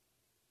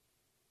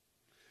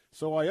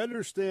 So I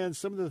understand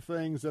some of the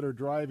things that are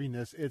driving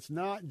this. It's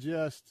not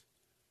just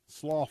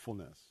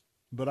slothfulness,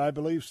 but I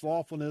believe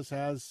slothfulness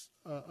has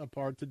a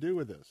part to do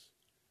with this.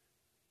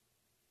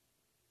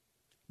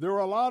 There are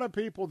a lot of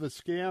people that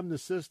scam the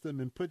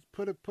system and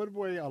put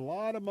away a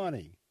lot of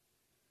money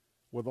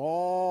with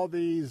all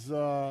these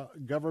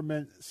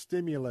government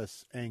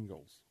stimulus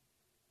angles.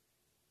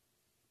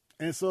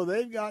 And so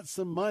they've got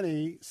some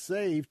money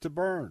saved to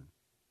burn.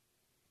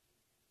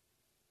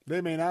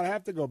 They may not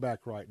have to go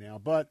back right now,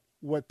 but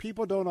what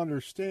people don't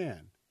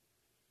understand,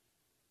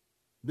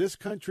 this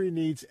country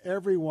needs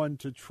everyone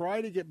to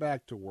try to get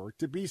back to work,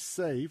 to be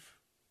safe,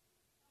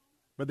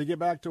 but to get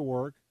back to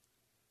work,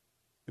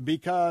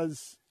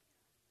 because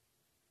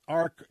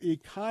our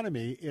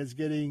economy is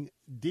getting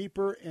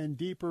deeper and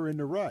deeper in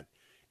the rut.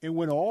 And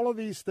when all of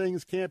these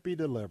things can't be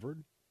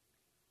delivered,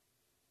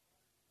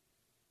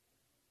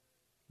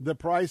 the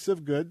price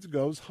of goods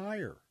goes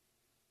higher.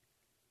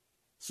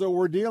 So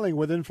we're dealing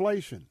with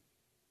inflation.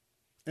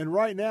 And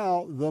right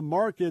now, the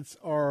markets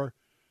are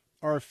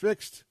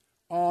fixed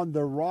on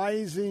the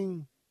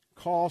rising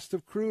cost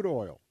of crude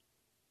oil.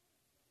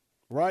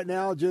 Right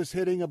now, just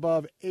hitting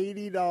above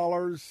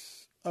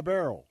 $80 a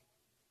barrel.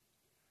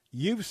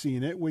 You've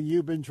seen it when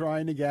you've been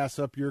trying to gas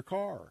up your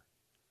car.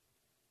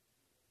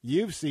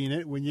 You've seen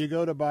it when you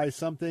go to buy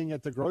something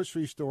at the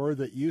grocery store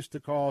that used to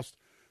cost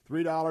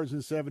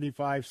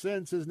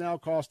 $3.75 is now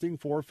costing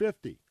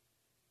 $4.50.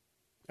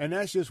 And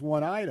that's just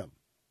one item.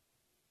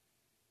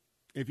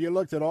 If you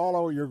looked at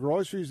all of your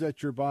groceries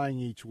that you're buying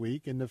each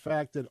week and the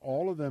fact that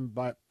all of them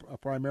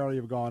primarily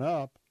have gone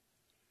up,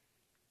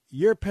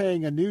 you're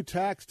paying a new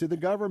tax to the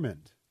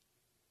government.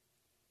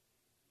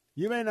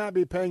 You may not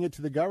be paying it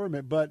to the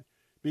government, but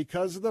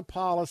because of the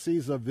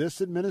policies of this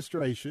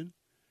administration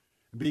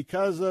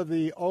because of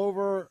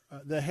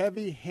the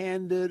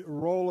heavy-handed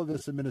role of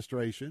this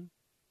administration,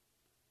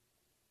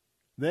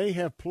 they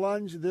have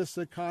plunged this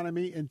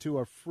economy into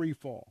a free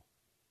fall.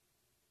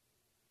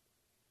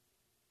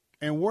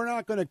 And we're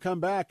not going to come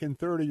back in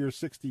 30 or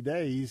 60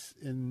 days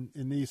in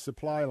these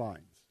supply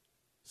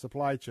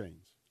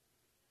chains.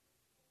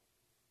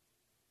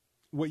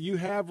 What you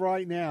have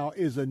right now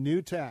is a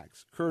new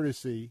tax,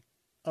 courtesy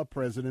of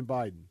President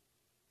Biden.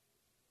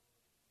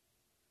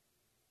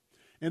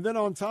 And then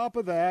on top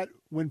of that,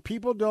 when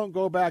people don't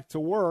go back to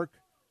work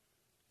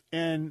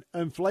and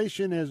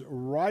inflation is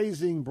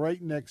rising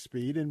breakneck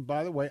speed, and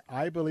by the way,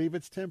 I believe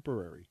it's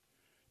temporary.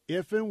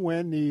 If and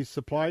when these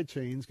supply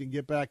chains can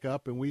get back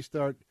up and we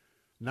start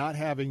not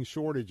having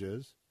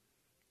shortages,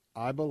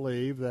 I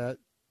believe that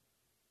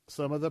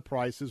some of the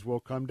prices will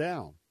come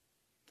down.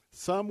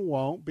 Some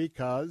won't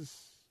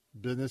because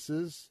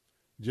businesses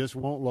just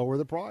won't lower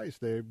the price.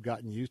 They've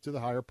gotten used to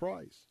the higher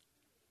price.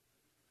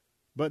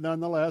 But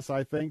nonetheless,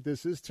 I think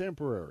this is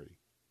temporary.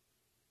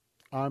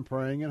 I'm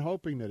praying and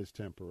hoping that it's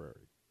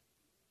temporary.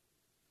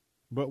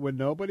 But when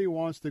nobody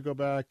wants to go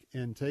back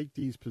and take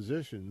these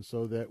positions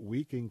so that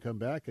we can come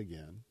back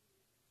again,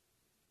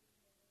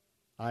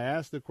 I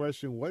ask the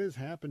question, what has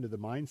happened to the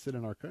mindset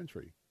in our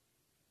country?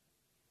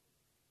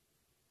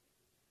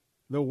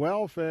 The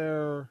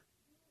welfare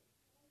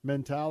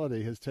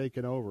mentality has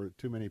taken over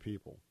too many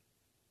people.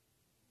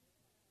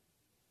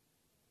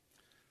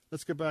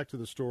 Let's get back to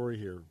the story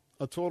here.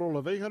 A total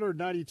of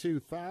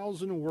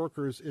 892,000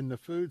 workers in the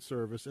food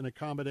service and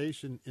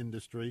accommodation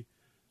industry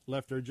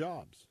left their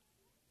jobs.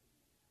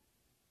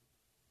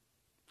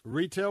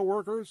 Retail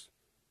workers,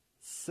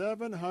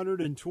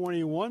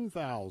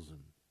 721,000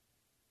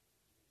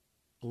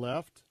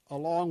 left,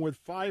 along with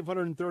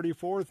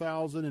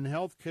 534,000 in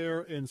health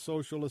care and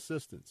social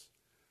assistance.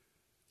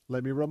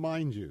 Let me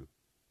remind you,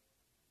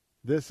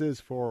 this is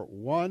for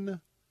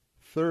one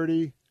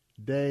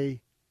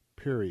 30-day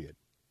period.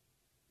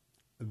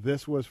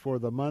 This was for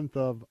the month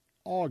of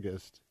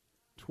August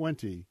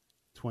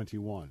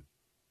 2021.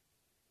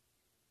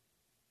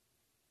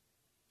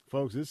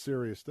 Folks, it's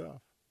serious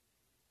stuff.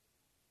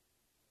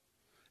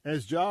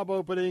 As job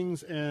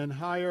openings and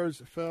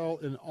hires fell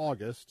in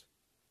August,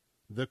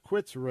 the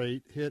quits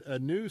rate hit a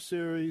new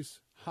series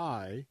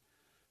high,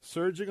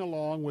 surging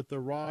along with the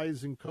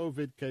rise in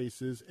COVID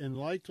cases and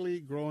likely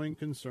growing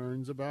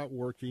concerns about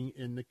working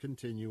in the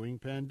continuing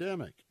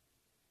pandemic.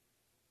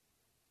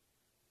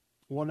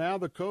 Well, now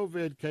the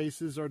COVID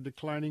cases are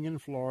declining in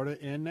Florida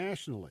and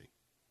nationally.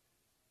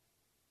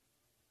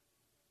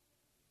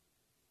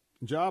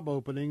 Job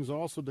openings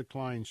also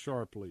declined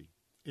sharply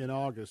in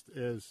August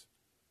as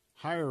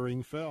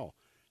hiring fell.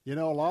 You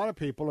know, a lot of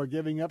people are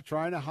giving up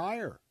trying to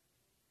hire.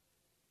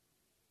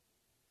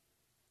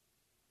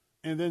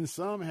 And then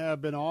some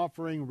have been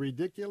offering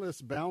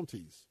ridiculous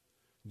bounties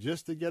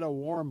just to get a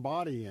warm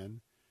body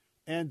in,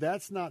 and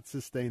that's not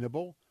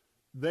sustainable.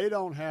 They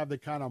don't have the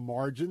kind of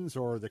margins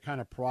or the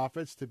kind of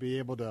profits to be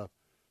able to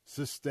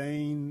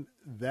sustain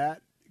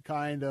that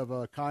kind of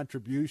a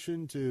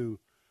contribution to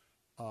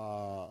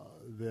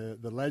the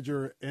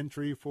ledger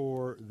entry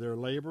for their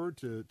labor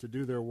to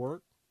do their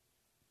work.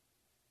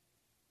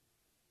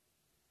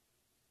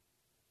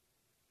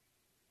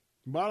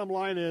 Bottom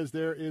line is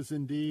there is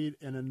indeed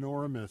an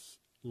enormous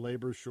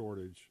labor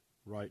shortage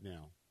right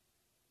now.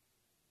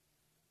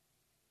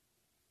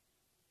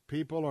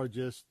 People are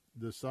just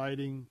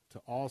deciding to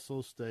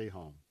also stay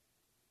home.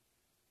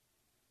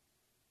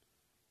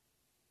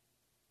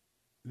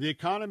 The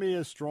economy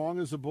is strong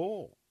as a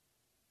bull,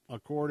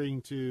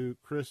 according to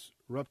Chris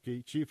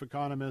Rupke, chief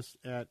economist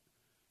at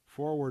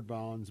Forward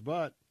Bonds.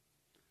 But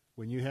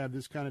when you have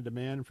this kind of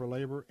demand for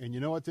labor, and you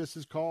know what this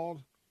is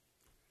called?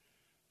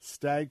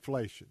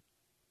 Stagflation.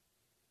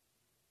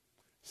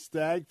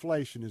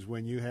 Stagflation is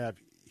when you have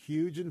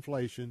huge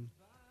inflation,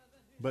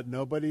 but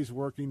nobody's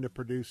working to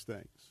produce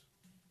things.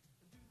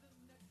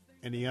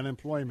 And the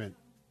unemployment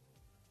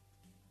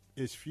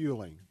is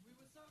fueling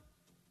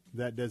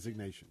that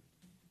designation.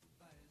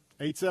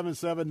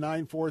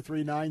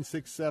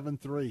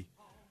 877-943-9673.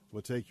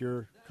 We'll take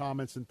your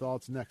comments and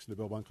thoughts next to the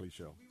Bill Bunkley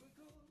Show.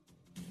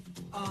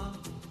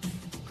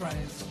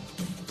 Christ.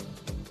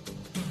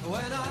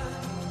 When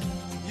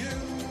you,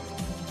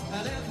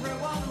 and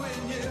everyone we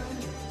knew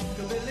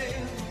could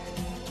believe,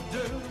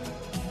 do,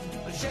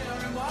 and share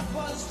in what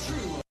was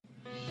true.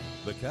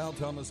 The Cal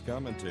Thomas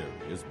Commentary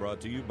is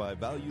brought to you by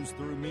Values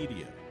Through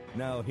Media.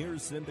 Now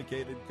here's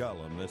syndicated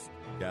columnist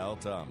Cal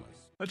Thomas.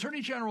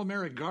 Attorney General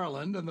Merrick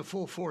Garland and the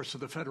full force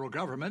of the federal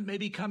government may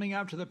be coming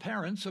out to the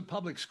parents of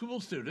public school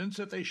students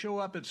if they show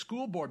up at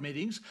school board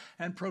meetings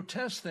and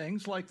protest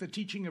things like the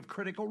teaching of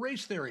critical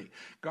race theory.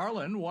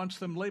 Garland wants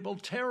them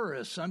labeled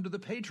terrorists under the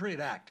Patriot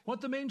Act.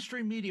 What the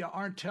mainstream media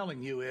aren't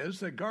telling you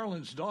is that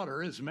Garland's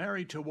daughter is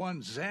married to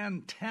one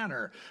Zan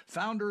Tanner,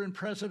 founder and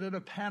president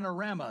of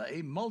Panorama,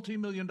 a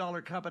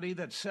multi-million-dollar company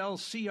that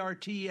sells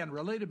CRT and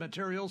related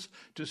materials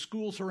to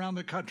schools around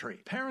the country.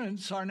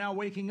 Parents are now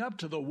waking up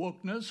to the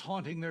wokeness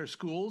haunting haunting their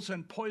schools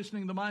and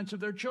poisoning the minds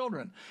of their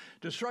children.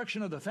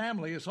 Destruction of the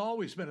family has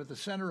always been at the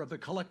center of the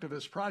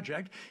collectivist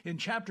project. In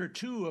Chapter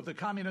 2 of the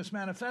Communist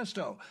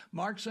Manifesto,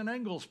 Marx and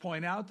Engels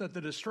point out that the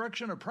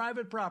destruction of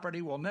private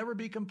property will never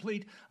be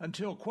complete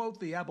until, quote,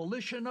 the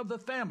abolition of the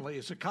family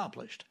is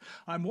accomplished.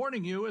 I'm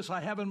warning you, as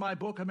I have in my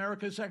book,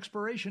 America's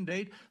Expiration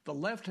Date, the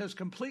left has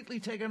completely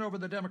taken over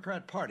the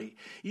Democrat Party.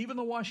 Even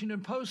the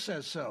Washington Post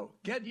says so.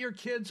 Get your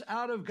kids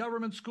out of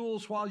government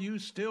schools while you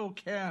still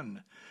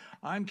can.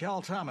 I'm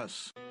Cal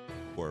Thomas.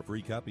 For a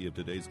free copy of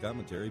today's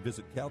commentary,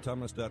 visit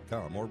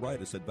calthomas.com or write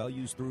us at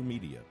Values Through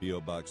Media, P.O.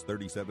 Box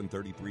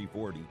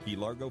 373340, Key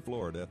Largo,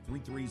 Florida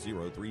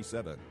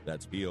 33037.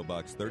 That's P.O.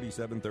 Box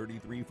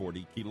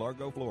 373340, Key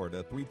Largo,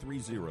 Florida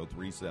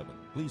 33037.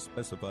 Please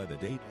specify the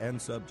date and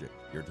subject.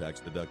 Your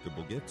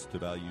tax-deductible gifts to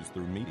Values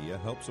Through Media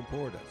help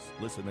support us.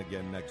 Listen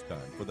again next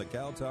time for the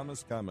Cal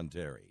Thomas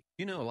Commentary.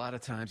 You know, a lot of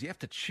times you have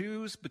to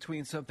choose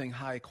between something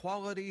high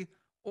quality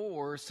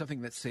or something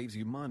that saves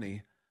you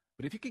money.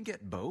 But if you can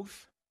get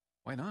both,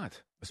 why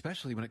not?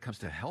 Especially when it comes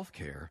to health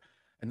care.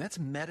 And that's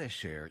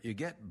MediShare. You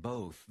get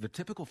both. The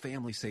typical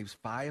family saves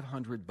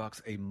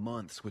 $500 a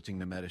month switching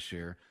to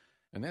MediShare.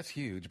 And that's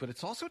huge. But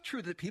it's also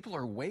true that people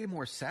are way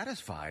more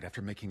satisfied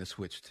after making the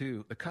switch,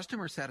 too. The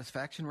customer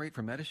satisfaction rate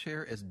for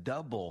MediShare is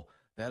double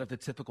that of the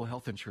typical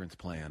health insurance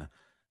plan.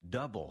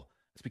 Double.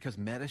 It's because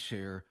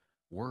MediShare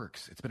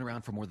works. It's been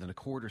around for more than a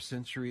quarter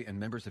century, and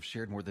members have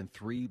shared more than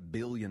 $3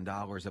 billion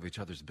of each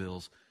other's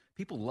bills.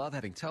 People love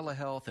having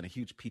telehealth and a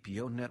huge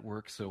PPO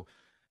network. So,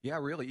 yeah,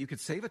 really, you could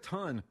save a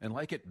ton and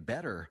like it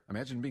better.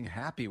 Imagine being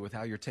happy with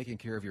how you're taking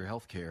care of your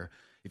health care.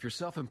 If you're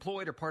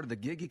self-employed or part of the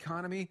gig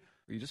economy,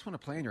 or you just want a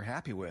plan you're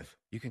happy with,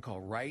 you can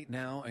call right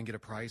now and get a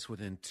price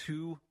within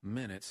 2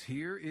 minutes.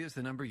 Here is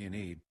the number you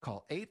need.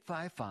 Call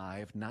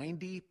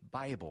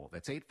 855-90-BIBLE.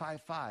 That's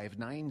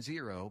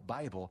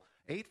 855-90-BIBLE.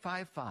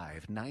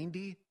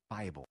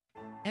 855-90-BIBLE.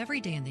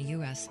 Every day in the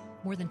U.S.,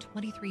 more than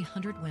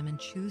 2,300 women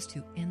choose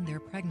to end their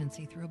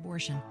pregnancy through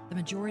abortion. The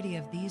majority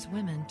of these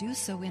women do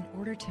so in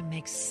order to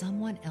make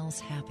someone else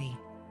happy.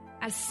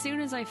 As soon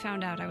as I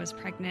found out I was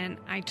pregnant,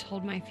 I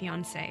told my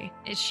fiancé.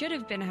 It should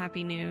have been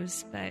happy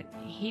news, but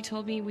he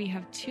told me we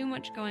have too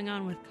much going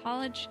on with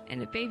college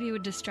and a baby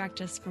would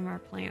distract us from our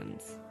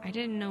plans. I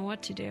didn't know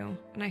what to do,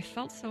 and I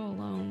felt so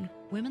alone.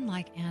 Women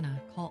like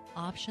Anna call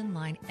Option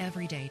Line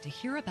every day to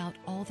hear about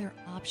all their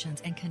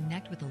options and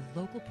connect with a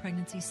local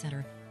pregnancy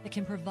center that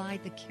can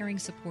provide the caring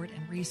support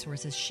and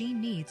resources she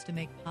needs to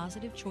make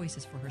positive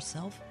choices for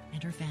herself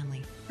and her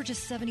family. For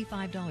just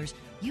 $75,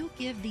 you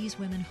give these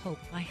women hope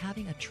by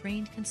having a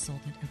trained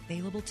consultant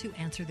available to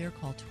answer their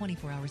call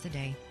 24 hours a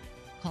day.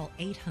 Call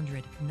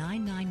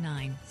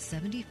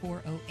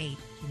 800-999-7408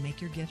 to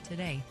make your gift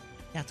today.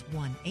 That's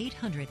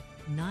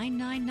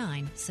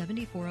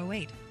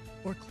 1-800-999-7408.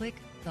 Or click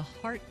the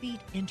Heartbeat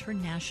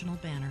International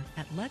banner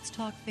at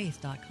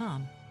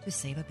letstalkfaith.com to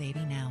save a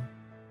baby now.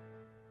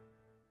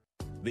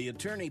 The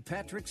Attorney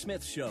Patrick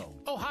Smith Show.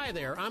 Oh, hi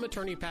there. I'm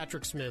Attorney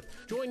Patrick Smith.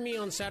 Join me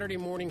on Saturday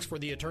mornings for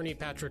the Attorney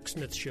Patrick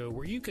Smith Show,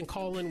 where you can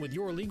call in with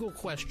your legal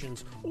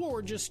questions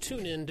or just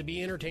tune in to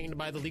be entertained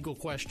by the legal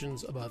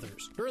questions of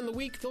others. During the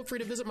week, feel free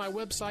to visit my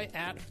website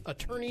at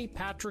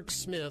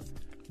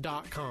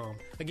attorneypatricksmith.com.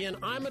 Again,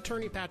 I'm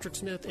Attorney Patrick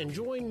Smith, and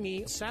join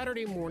me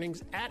Saturday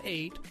mornings at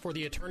 8 for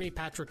the Attorney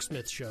Patrick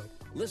Smith Show.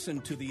 Listen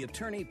to the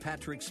Attorney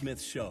Patrick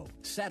Smith Show,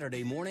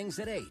 Saturday mornings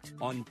at 8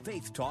 on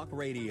Faith Talk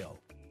Radio.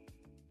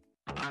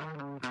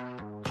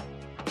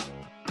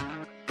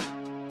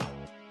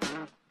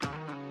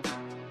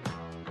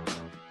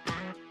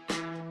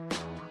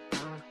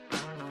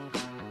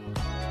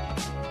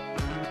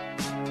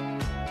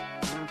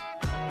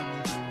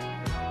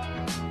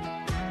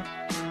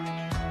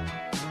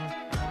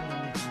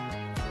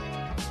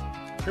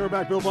 We're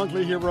back. Bill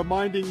Bunkley here,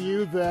 reminding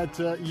you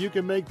that you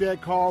can make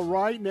that call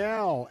right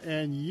now,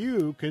 and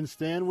you can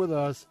stand with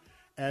us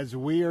as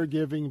we are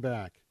giving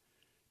back.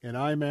 And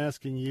I'm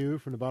asking you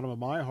from the bottom of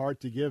my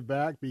heart to give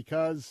back,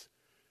 because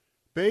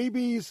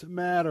babies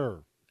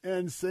matter,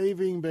 and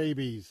saving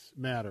babies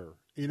matter.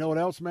 You know what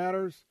else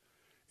matters?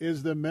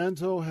 Is the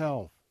mental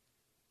health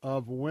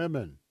of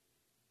women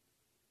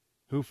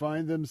who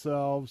find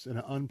themselves in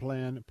an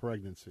unplanned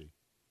pregnancy.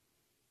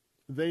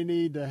 They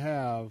need to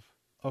have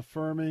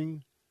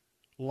affirming,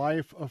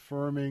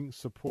 life-affirming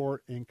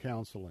support and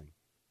counseling.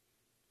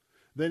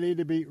 They need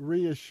to be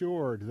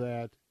reassured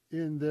that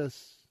in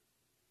this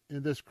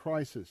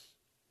crisis,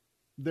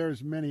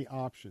 there's many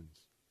options.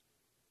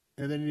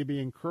 And they need to be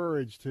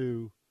encouraged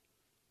to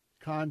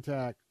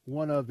contact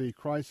one of the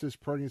crisis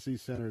pregnancy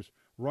centers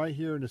right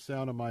here in the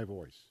sound of my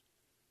voice.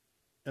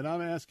 And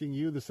I'm asking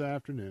you this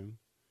afternoon,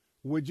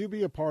 would you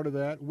be a part of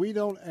that? We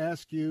don't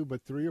ask you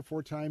but 3 or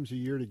 4 times a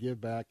year to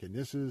give back, and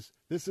this is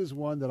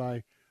one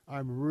that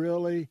I'm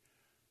really,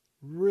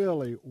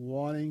 really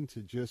wanting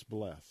to just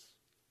bless,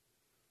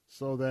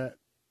 so that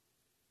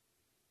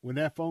when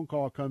that phone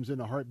call comes in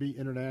to Heartbeat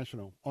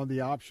International on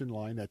the option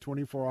line, that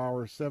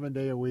 24-hour,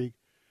 7-day-a-week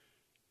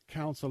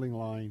counseling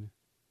line,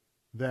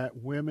 that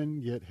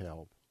women get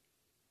help.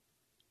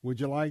 Would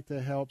you like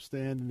to help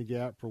stand in the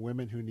gap for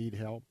women who need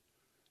help?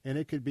 And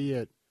it could be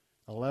at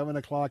 11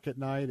 o'clock at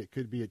night. It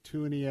could be at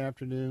 2 in the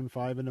afternoon,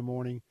 5 in the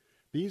morning.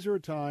 These are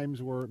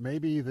times where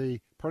maybe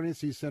the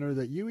pregnancy center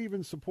that you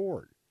even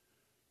support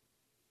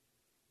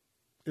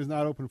is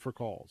not open for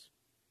calls.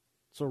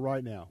 So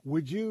right now,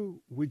 would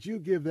you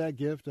give that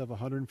gift of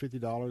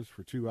 $150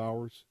 for 2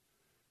 hours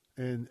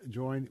and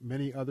join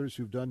many others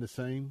who've done the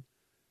same?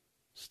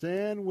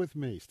 Stand with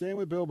me. Stand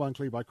with Bill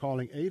Bunkley by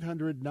calling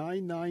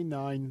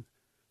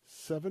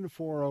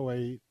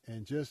 800-999-7408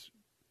 and just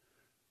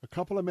a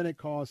couple of minute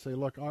calls. Say,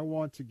 look, I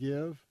want to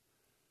give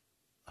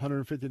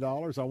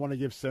 $150. I want to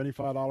give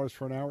 $75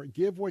 for an hour.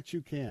 Give what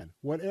you can.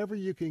 Whatever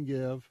you can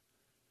give.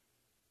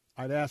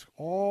 I'd ask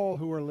all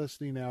who are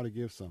listening now to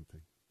give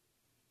something.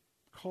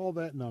 Call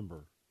that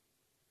number.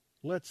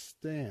 Let's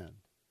stand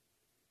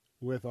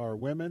with our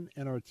women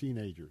and our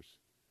teenagers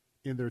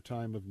in their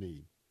time of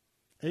need.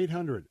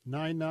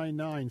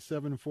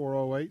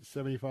 800-999-7408,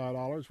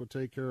 $75 will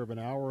take care of an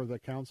hour of the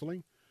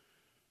counseling.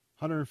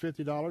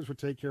 $150 will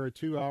take care of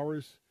 2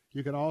 hours.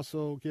 You can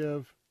also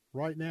give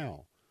right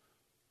now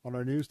on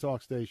our news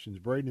talk stations,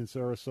 Braden and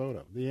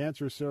Sarasota.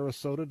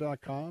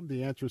 TheAnswerSarasota.com,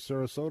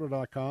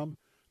 TheAnswerSarasota.com.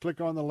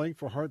 Click on the link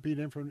for Heartbeat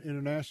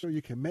International.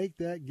 You can make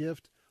that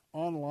gift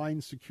online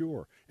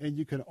secure, and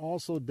you can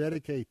also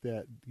dedicate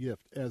that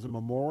gift as a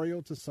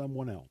memorial to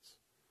someone else.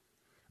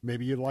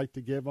 Maybe you'd like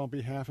to give on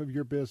behalf of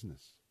your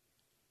business,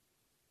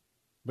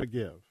 but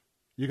give.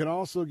 You can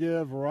also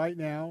give right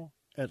now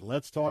at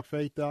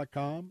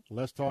letstalkfaith.com,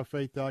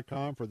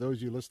 letstalkfaith.com for those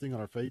of you listening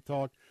on our Faith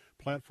Talk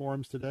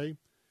platforms today.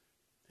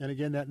 And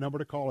again, that number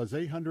to call is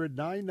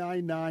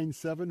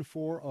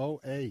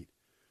 800-999-7408.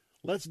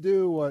 Let's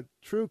do what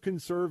true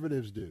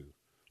conservatives do.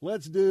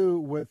 Let's do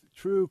what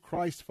true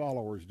Christ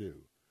followers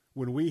do.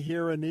 When we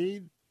hear a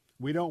need,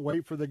 we don't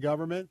wait for the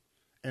government,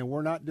 and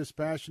we're not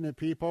dispassionate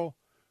people.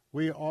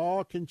 We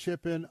all can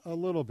chip in a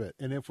little bit.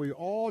 And if we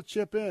all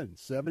chip in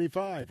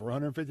 $75 or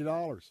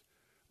 $150,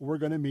 we're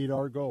going to meet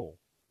our goal.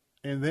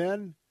 And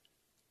then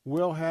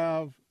we'll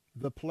have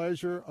the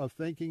pleasure of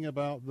thinking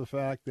about the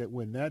fact that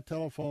when that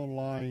telephone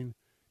line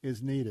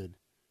is needed,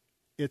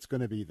 it's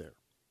going to be there.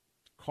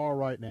 Call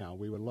right now.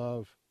 We would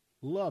love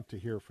to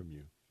hear from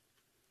you.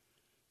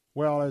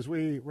 Well, as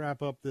we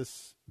wrap up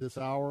this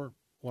hour, I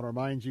want to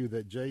remind you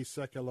that Jay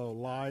Sekulow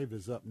Live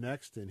is up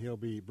next, and he'll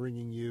be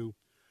bringing you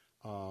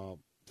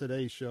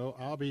today's show.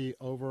 I'll be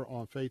over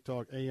on Faith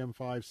Talk AM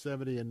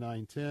 570 and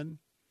 910.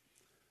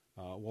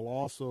 We'll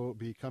also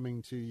be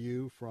coming to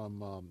you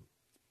from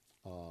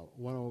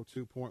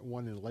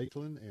 102.1 in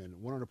Lakeland and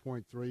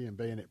 100.3 in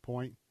Bayonet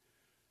Point,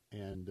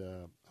 and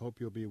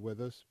hope you'll be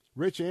with us.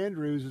 Rich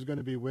Andrews is going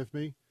to be with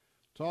me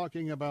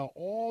talking about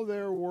all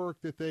their work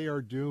that they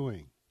are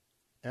doing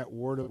at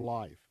Word of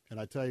Life. And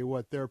I tell you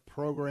what, their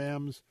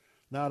programs,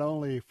 not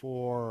only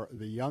for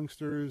the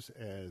youngsters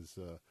as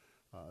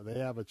they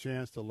have a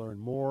chance to learn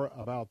more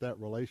about that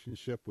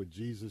relationship with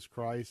Jesus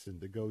Christ and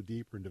to go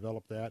deeper and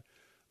develop that,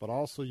 but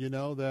also, you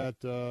know,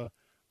 that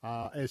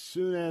as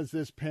soon as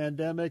this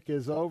pandemic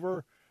is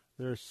over,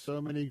 there's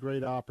so many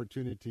great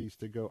opportunities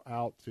to go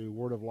out to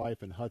Word of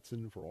Life in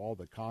Hudson for all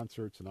the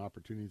concerts and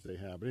opportunities they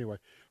have. But anyway,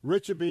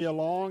 Rich will be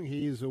along.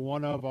 He's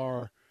one of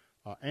our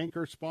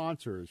anchor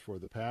sponsors for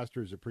the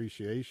Pastor's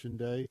Appreciation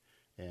Day,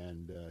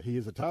 and he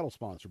is a title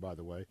sponsor, by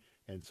the way,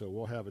 and so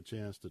we'll have a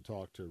chance to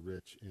talk to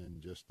Rich in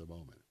just a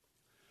moment.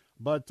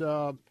 But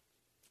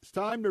it's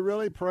time to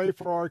really pray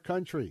for our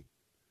country.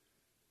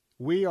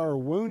 We are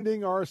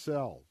wounding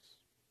ourselves.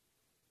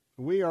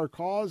 We are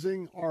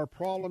causing our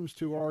problems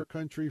to our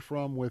country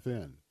from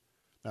within.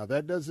 Now,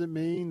 that doesn't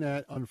mean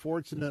that,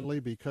 unfortunately,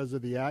 because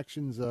of the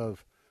actions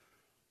of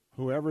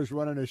whoever's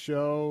running a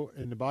show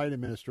in the Biden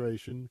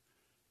administration,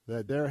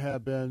 that there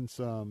have been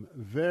some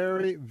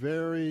very,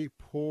 very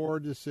poor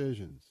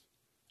decisions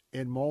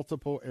in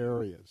multiple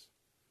areas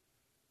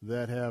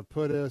that have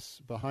put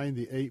us behind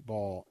the eight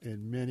ball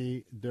in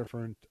many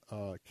different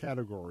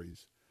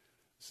categories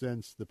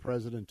since the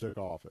president took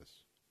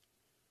office.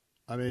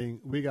 I mean,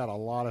 we got a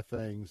lot of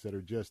things that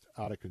are just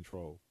out of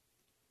control.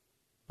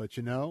 But,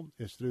 you know,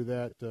 it's through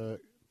that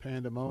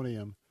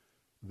pandemonium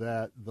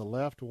that the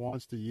left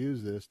wants to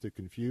use this to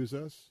confuse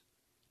us,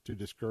 to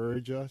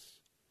discourage us,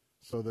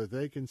 so that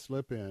they can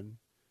slip in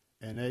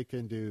and they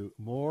can do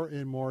more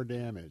and more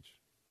damage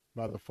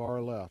by the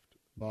far left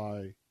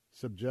by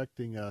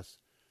subjecting us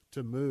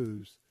to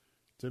moves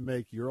to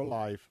make your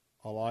life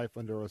a life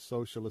under a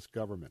socialist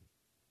government.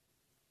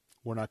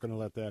 We're not going to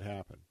let that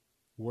happen.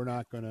 We're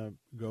not going to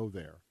go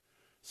there.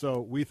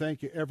 So we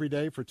thank you every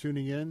day for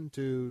tuning in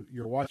to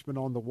your Watchman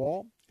on the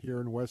Wall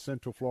here in West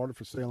Central Florida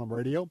for Salem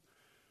Radio.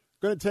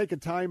 Going to take a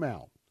time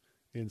out.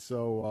 And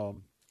so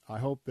I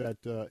hope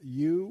that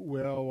you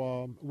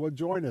will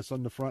join us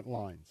on the front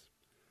lines.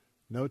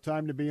 No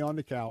time to be on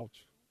the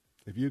couch.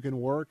 If you can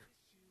work,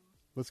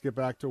 let's get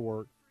back to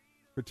work.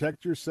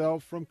 Protect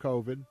yourself from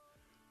COVID,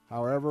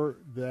 however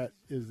that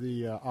is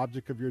the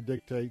object of your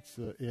dictates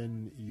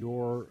in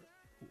your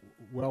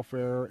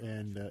welfare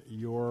and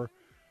your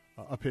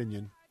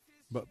opinion.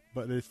 But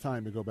it's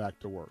time to go back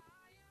to work.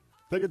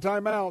 Take a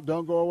time out.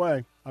 Don't go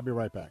away. I'll be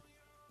right back.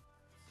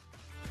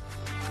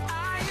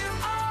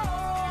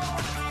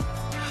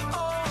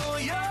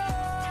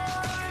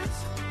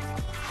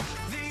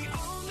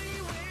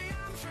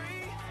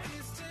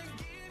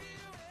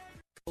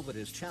 COVID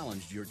has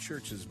challenged your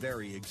church's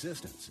very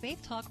existence.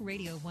 Faith Talk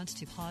Radio wants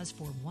to pause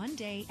for one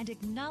day and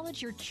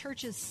acknowledge your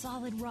church's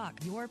solid rock,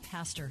 your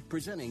pastor.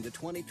 Presenting the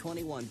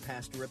 2021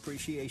 Pastor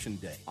Appreciation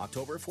Day,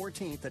 October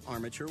 14th at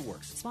Armature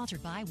Works.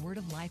 Sponsored by Word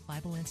of Life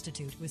Bible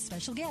Institute with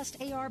special guest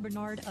A.R.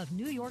 Bernard of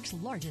New York's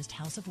largest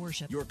house of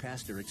worship. Your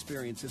pastor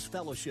experiences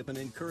fellowship and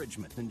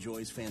encouragement,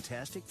 enjoys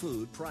fantastic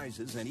food,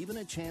 prizes, and even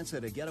a chance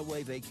at a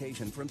getaway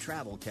vacation from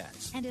Travel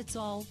Cats. And it's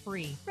all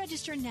free.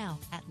 Register now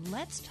at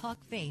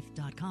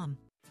letstalkfaith.com.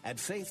 At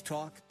Faith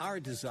Talk, our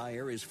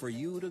desire is for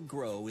you to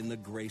grow in the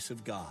grace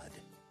of God.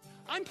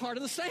 I'm part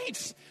of the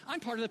saints. I'm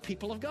part of the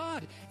people of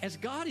God. As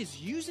God is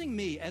using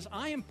me, as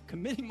I am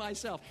committing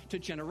myself to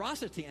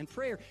generosity and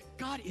prayer,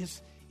 God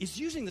is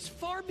using this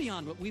far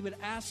beyond what we would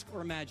ask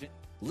or imagine.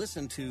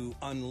 Listen to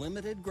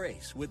Unlimited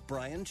Grace with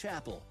Brian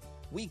Chappell,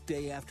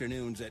 weekday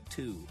afternoons at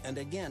 2 and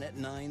again at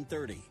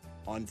 9:30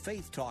 on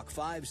Faith Talk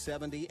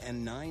 570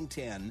 and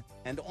 910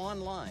 and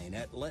online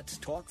at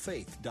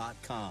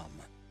letstalkfaith.com.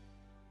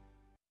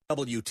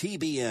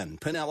 WTBN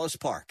Pinellas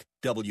Park,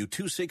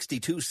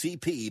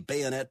 W262CP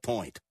Bayonet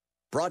Point.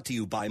 Brought to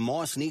you by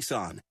Moss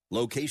Nissan.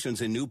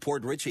 Locations in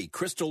Newport Richey,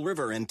 Crystal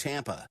River, and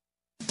Tampa.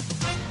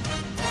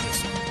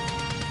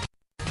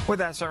 With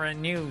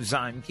SRN News,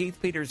 I'm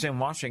Keith Peters in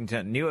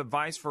Washington. New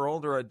advice for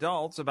older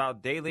adults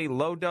about daily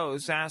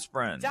low-dose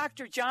aspirin.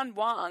 Dr. John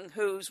Wong,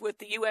 who's with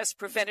the U.S.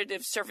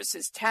 Preventative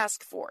Services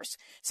Task Force,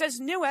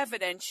 says new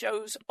evidence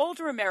shows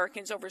older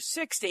Americans over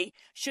 60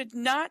 should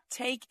not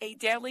take a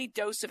daily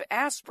dose of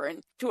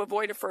aspirin to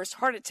avoid a first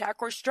heart attack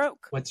or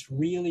stroke. What's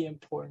really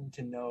important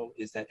to know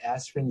is that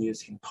aspirin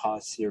use can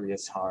cause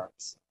serious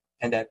harms,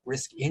 and that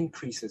risk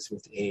increases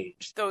with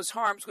age. Those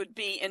harms would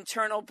be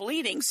internal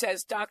bleeding,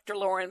 says Dr.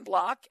 Lauren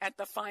Block at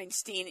the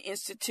Feinstein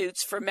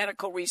Institutes for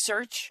Medical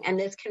Research. And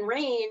this can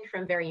range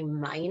from very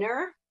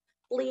minor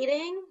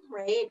bleeding,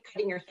 right,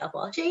 cutting yourself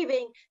while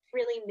shaving,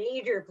 really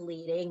major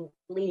bleeding,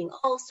 bleeding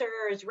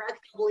ulcers, rectal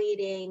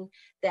bleeding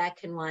that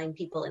can wind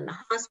people in the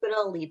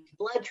hospital, lead to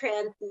blood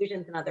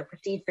transfusions and other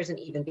procedures, and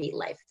even be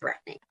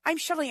life-threatening. I'm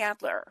Shelley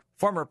Adler.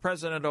 Former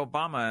President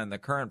Obama and the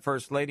current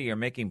First Lady are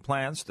making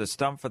plans to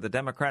stump for the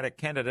Democratic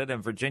candidate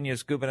in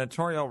Virginia's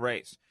gubernatorial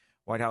race.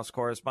 White House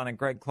correspondent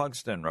Greg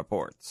Clugston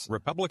reports.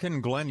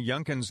 Republican Glenn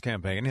Youngkin's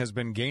campaign has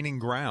been gaining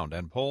ground,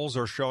 and polls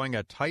are showing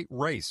a tight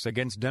race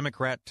against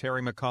Democrat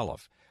Terry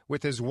McAuliffe.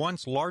 With his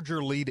once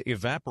larger lead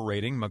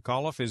evaporating,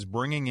 McAuliffe is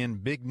bringing in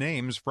big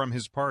names from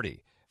his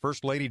party.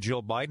 First Lady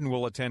Jill Biden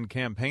will attend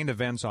campaign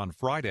events on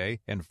Friday,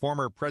 and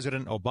former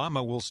President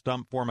Obama will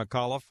stump for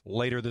McAuliffe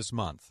later this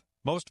month.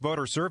 Most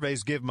voter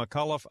surveys give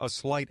McAuliffe a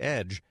slight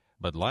edge,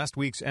 but last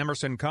week's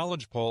Emerson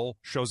College poll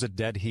shows a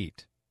dead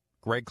heat.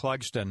 Greg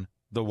Clugston,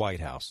 the White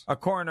House. A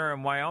coroner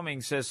in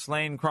Wyoming says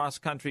slain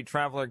cross-country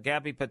traveler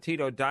Gabby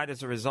Petito died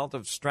as a result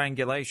of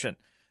strangulation.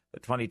 The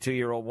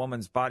 22-year-old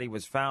woman's body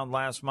was found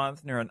last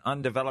month near an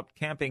undeveloped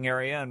camping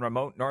area in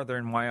remote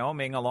northern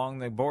Wyoming along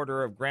the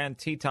border of Grand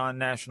Teton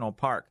National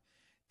Park.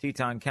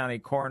 Teton County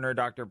Coroner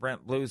Dr.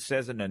 Brent Blues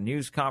says in a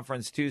news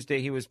conference Tuesday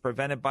he was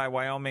prevented by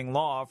Wyoming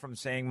law from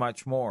saying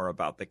much more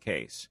about the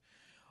case.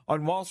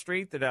 On Wall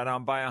Street, the Dow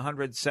down by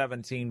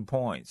 117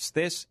 points.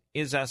 This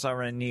is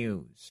SRN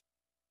News.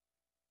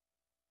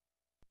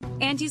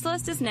 Angie's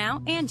List is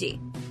now Angie,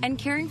 and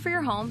caring for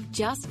your home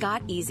just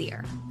got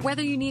easier.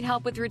 Whether you need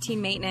help with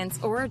routine maintenance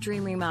or a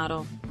dream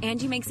remodel,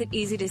 Angie makes it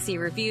easy to see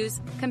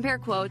reviews, compare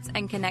quotes,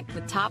 and connect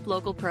with top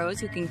local pros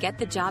who can get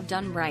the job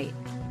done right.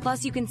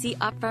 Plus, you can see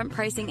upfront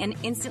pricing and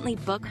instantly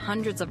book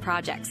hundreds of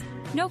projects.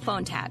 No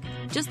phone tag,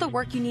 just the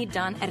work you need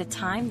done at a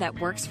time that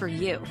works for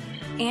you.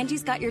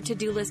 Angie's got your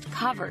to-do list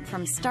covered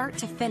from start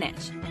to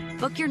finish.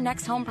 Book your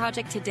next home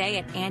project today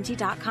at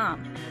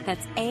Angie.com.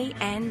 That's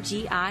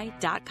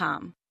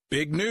ANGI.com.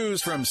 Big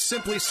news from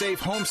Simply Safe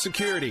Home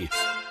Security.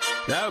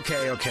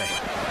 Okay.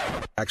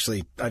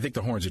 Actually, I think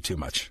the horns are too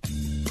much.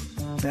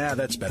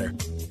 That's better.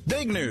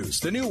 Big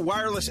news. The new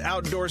wireless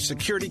outdoor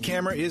security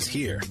camera is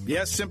here.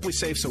 Yes, Simply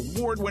Safe's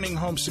award-winning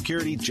home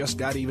security just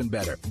got even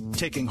better,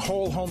 taking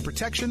whole home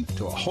protection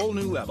to a whole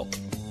new level.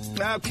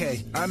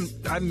 Okay,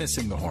 I'm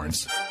missing the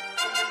horns.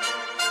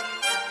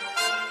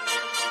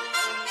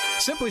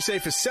 Simply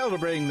Safe is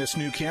celebrating this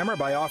new camera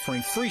by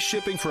offering free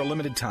shipping for a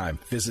limited time.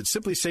 Visit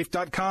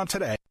simplysafe.com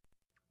today.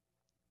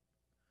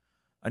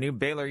 A new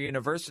Baylor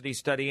University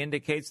study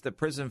indicates the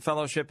Prison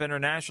Fellowship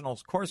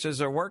International's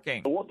courses are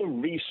working. What the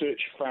research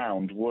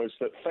found was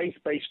that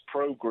faith-based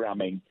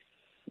programming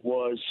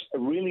was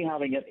really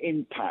having an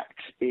impact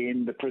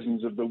in the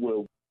prisons of the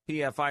world.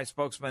 PFI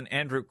spokesman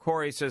Andrew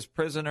Corey says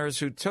prisoners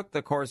who took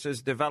the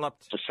courses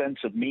developed a sense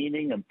of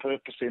meaning and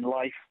purpose in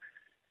life.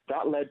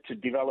 That led to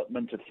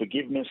development of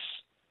forgiveness,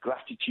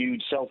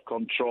 gratitude,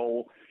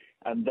 self-control,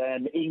 and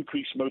then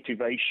increased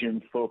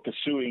motivation for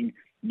pursuing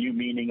new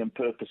meaning and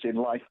purpose in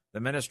life. The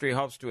ministry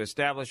hopes to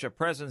establish a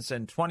presence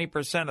in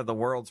 20% of the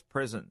world's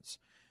prisons.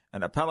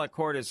 An appellate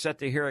court is set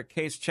to hear a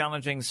case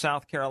challenging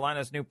South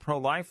Carolina's new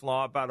pro-life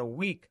law about a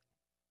week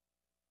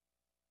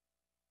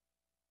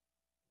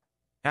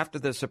after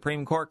the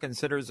Supreme Court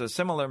considers a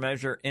similar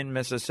measure in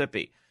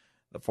Mississippi.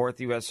 The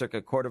Fourth U.S.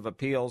 Circuit Court of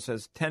Appeals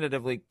has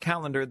tentatively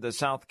calendared the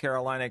South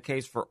Carolina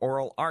case for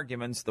oral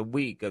arguments the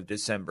week of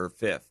December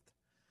 5th.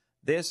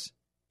 This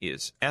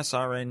is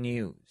SRN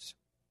News.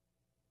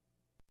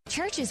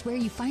 Church is where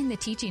you find the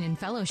teaching and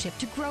fellowship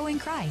to grow in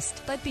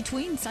Christ. But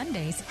between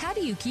Sundays, how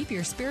do you keep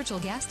your spiritual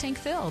gas tank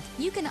filled?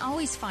 You can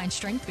always find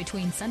strength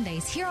between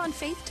Sundays here on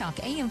Faith Talk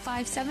AM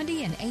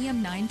 570 and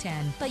AM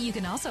 910. But you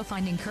can also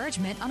find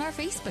encouragement on our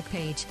Facebook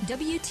page,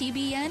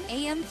 WTBN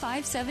AM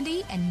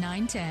 570 and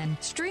 910.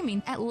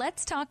 Streaming at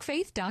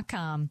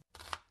letstalkfaith.com.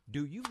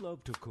 Do you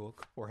love to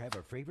cook or have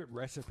a favorite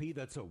recipe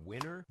that's a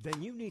winner?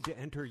 Then you need to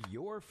enter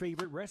your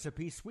favorite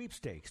recipe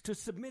sweepstakes to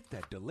submit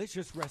that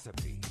delicious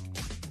recipe.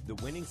 The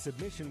winning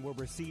submission will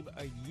receive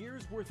a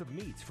year's worth of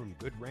meats from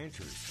Good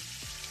Ranchers,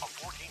 a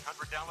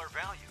 $1,400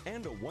 value,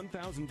 and a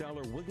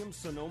 $1,000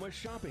 Williams-Sonoma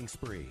shopping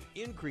spree.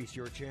 Increase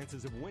your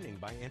chances of winning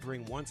by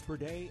entering once per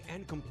day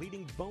and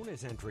completing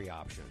bonus entry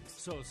options.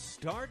 So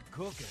start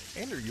cooking.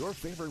 Enter your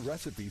favorite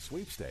recipe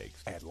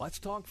sweepstakes at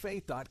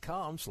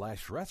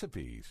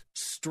letstalkfaith.com/recipes.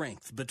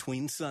 Strength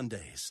between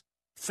Sundays.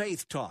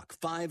 Faith Talk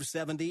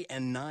 570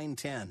 and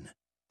 910.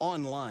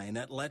 Online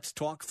at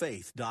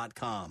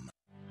letstalkfaith.com.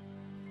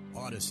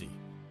 Odyssey.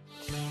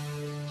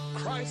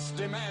 Christ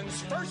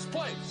demands first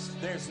place.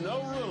 There's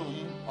no room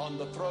on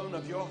the throne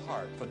of your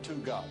heart for two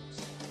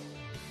gods.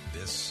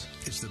 This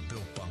is the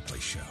Bill Bunkley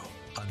Show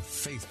on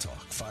Faith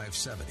Talk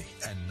 570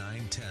 and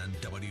 910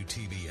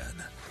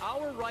 WTBN.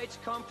 Our rights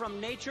come from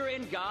nature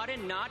and God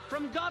and not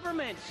from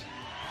government.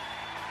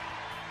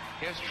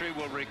 History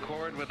will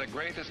record with the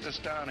greatest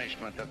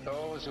astonishment that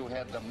those who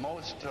had the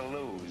most to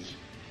lose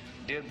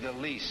did the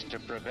least to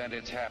prevent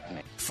its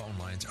happening. Phone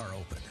lines are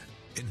open.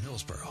 In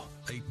Hillsborough,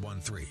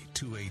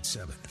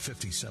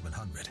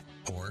 813-287-5700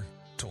 or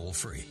toll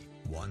free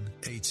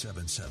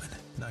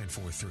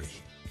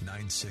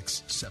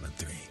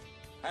 1-877-943-9673.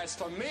 As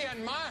for me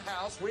and my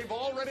house, we've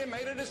already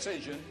made a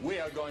decision. We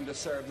are going to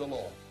serve the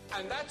Lord.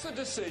 And that's a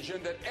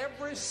decision that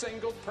every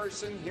single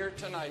person here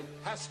tonight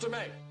has to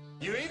make.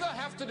 You either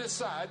have to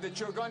decide that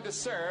you're going to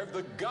serve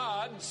the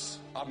gods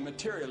of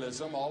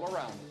materialism all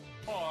around you,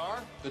 or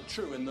the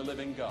true and the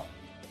living God.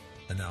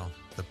 And now,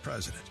 the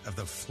president of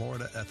the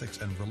Florida Ethics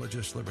and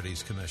Religious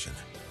Liberties Commission.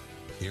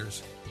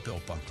 Here's Bill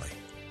Bunkley.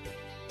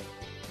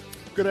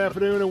 Good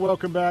afternoon and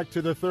welcome back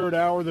to the third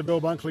hour of the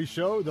Bill Bunkley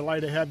Show. Delight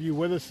to have you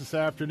with us this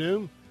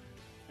afternoon.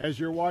 As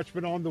your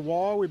watchman on the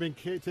wall, we've been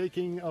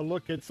taking a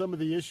look at some of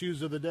the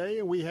issues of the day,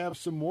 and we have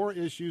some more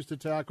issues to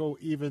tackle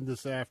even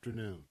this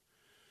afternoon.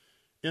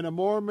 In a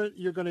moment,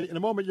 you're going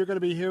to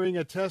be hearing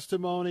a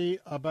testimony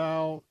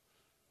about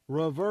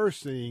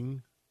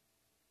reversing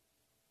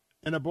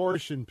an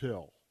abortion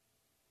pill.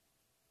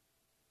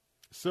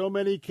 So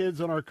many kids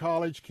on our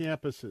college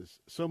campuses,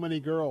 so many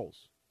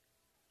girls,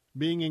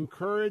 being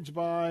encouraged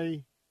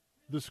by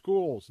the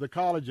schools, the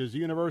colleges, the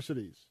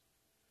universities,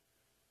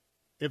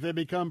 if they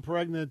become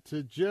pregnant,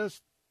 to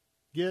just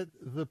get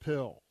the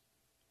pill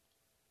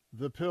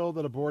that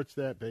aborts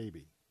that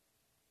baby.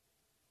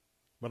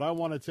 But I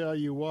want to tell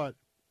you what,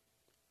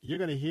 you're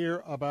going to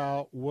hear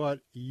about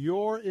what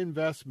your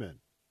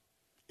investment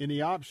in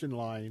the option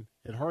line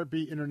at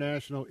Heartbeat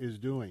International is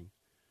doing,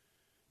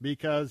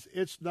 because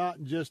it's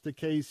not just a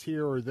case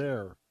here or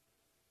there.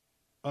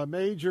 A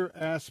major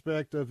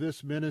aspect of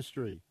this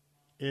ministry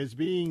is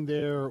being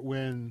there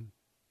when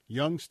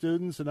young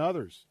students and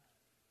others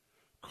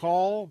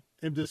call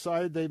and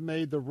decide they've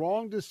made the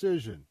wrong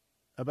decision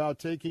about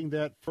taking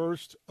that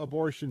first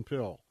abortion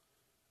pill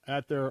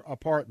at their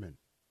apartment,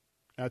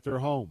 at their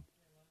home.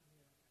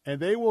 And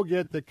they will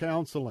get the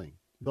counseling,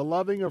 the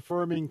loving,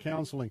 affirming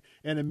counseling,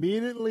 and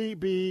immediately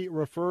be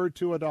referred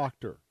to a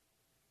doctor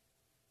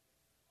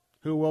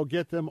who will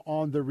get them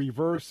on the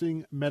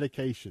reversing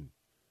medication.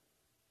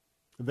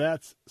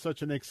 That's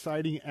such an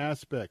exciting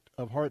aspect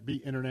of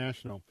Heartbeat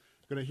International.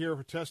 Going to hear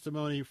her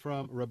testimony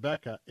from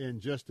Rebecca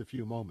in just a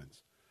few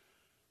moments.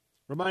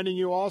 Reminding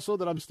you also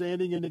that I'm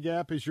standing in the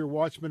gap as your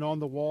watchman on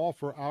the wall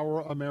for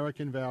our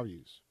American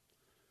values.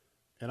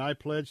 And I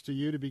pledge to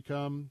you to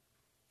become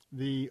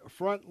the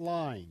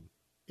frontline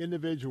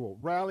individual,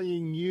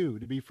 rallying you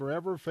to be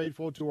forever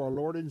faithful to our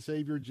Lord and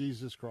Savior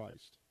Jesus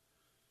Christ.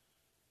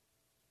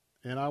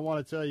 And I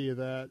want to tell you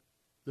that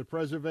the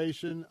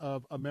preservation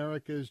of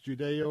America's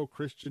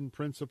Judeo-Christian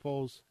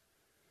principles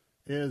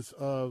is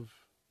of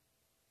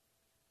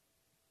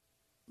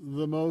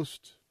the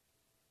most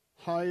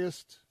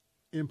highest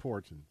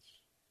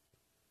importance.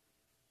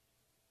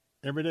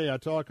 Every day I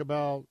talk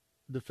about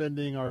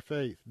defending our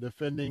faith,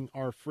 defending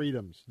our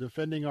freedoms,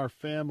 defending our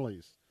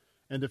families,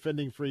 and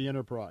defending free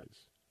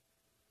enterprise.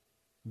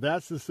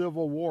 That's the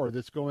civil war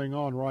that's going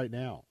on right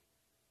now.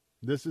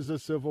 This is a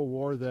civil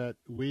war that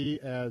we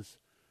as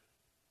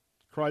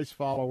Christ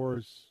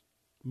followers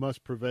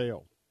must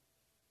prevail.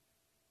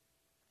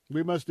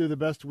 We must do the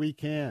best we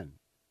can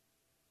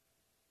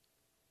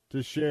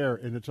to share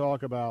and to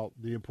talk about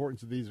the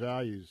importance of these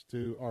values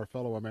to our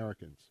fellow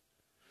Americans.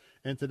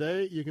 And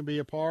today you can be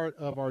a part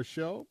of our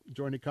show,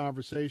 join the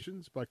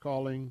conversations by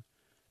calling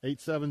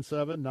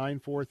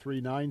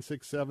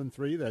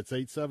 877-943-9673. That's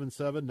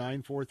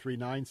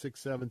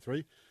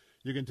 877-943-9673.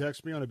 You can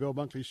text me on a Bill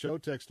Bunkley Show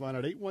text line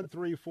at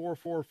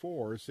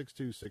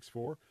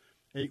 813-444-6264,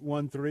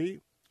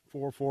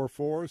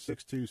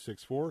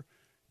 813-444-6264.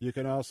 You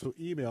can also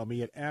email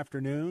me at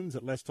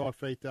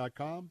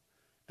afternoons@letstalkfaith.com,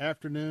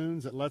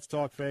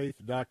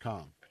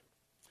 afternoons@letstalkfaith.com.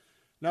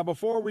 Now,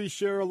 before we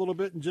share a little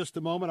bit in just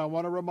a moment, I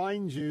want to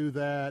remind you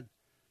that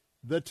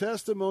the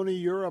testimony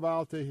you're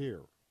about to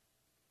hear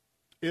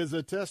is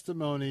a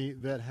testimony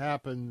that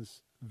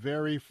happens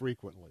very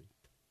frequently.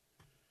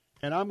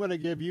 And I'm going to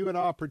give you an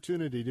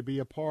opportunity to be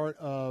a part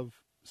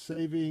of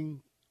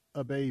saving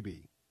a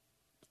baby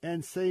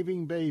and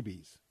saving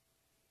babies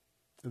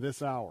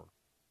this hour.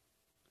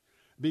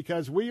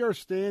 Because we are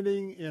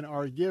standing in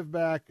our Give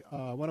Back,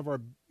 one of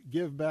our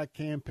Give Back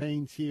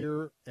campaigns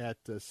here at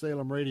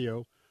Salem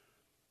Radio.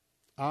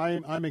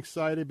 I'm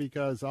excited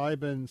because I've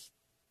been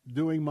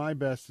doing my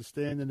best to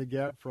stand in the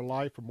gap for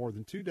life for more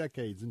than 2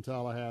 decades in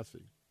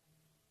Tallahassee.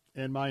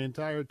 And my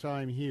entire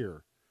time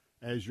here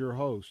as your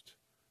host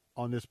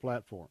on this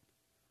platform.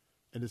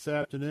 And this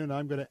afternoon,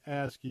 I'm going to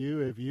ask you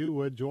if you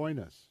would join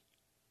us.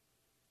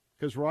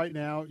 Because right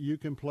now, you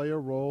can play a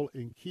role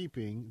in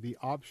keeping the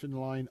option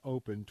line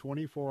open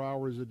 24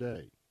 hours a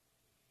day.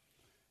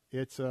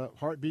 It's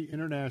Heartbeat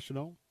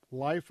International,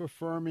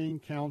 life-affirming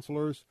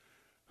counselors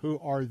who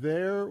are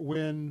there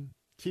when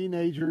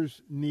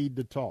teenagers need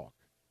to talk.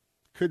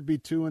 Could be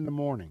 2 in the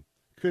morning.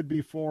 Could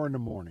be 4 in the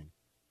morning.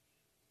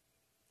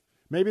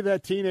 Maybe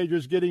that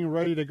teenager's getting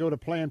ready to go to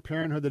Planned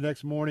Parenthood the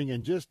next morning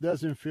and just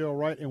doesn't feel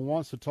right and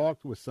wants to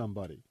talk with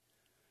somebody.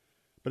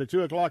 But at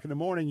 2 o'clock in the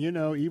morning, you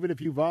know, even if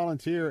you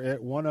volunteer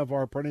at one of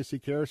our pregnancy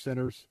care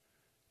centers,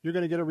 you're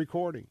going to get a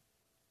recording.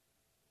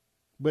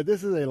 But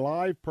this is a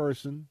live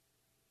person,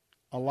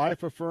 a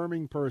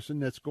life-affirming person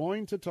that's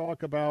going to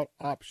talk about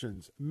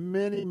options,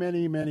 many,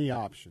 many, many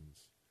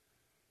options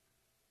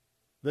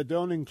that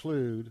don't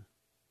include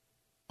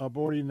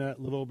aborting that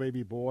little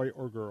baby boy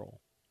or girl.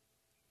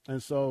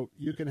 And so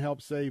you can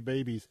help save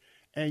babies,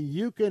 and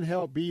you can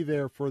help be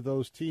there for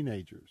those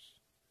teenagers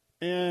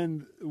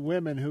and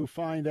women who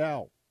find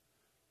out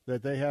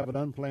that they have an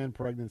unplanned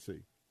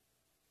pregnancy.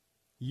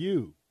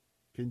 You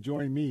can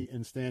join me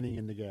in standing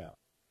in the gap.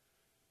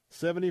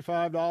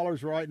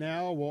 $75 right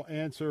now will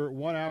answer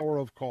 1 hour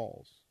of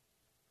calls.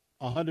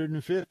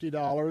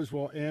 $150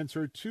 will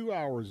answer 2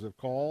 hours of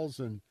calls,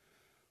 and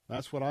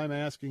that's what I'm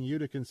asking you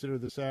to consider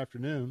this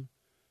afternoon.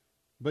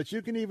 But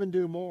you can even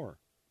do more.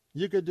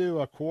 You could do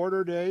a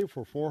quarter day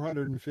for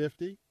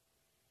 $450,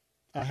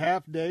 a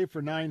half day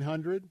for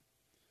 $900,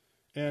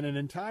 and an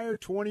entire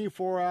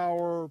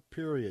 24-hour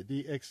period.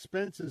 The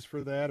expenses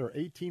for that are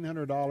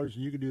 $1,800, and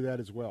you can do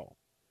that as well.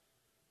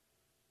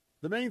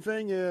 The main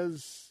thing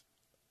is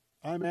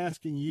I'm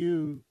asking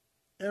you,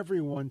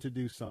 everyone, to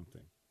do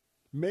something.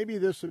 Maybe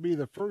this would be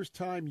the first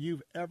time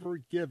you've ever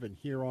given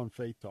here on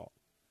Faith Talk,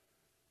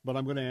 but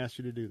I'm going to ask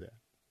you to do that.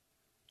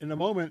 In a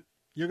moment,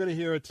 you're going to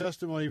hear a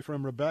testimony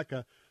from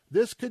Rebecca.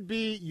 This could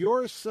be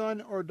your son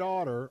or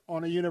daughter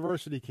on a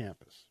university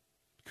campus.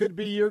 Could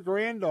be your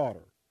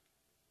granddaughter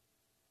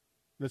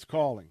that's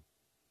calling.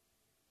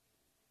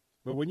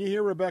 But when you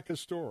hear Rebecca's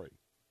story,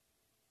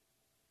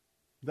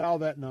 dial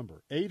that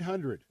number,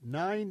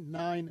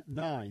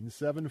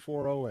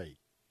 800-999-7408.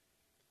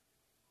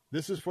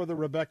 This is for the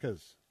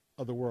Rebeccas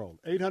of the world.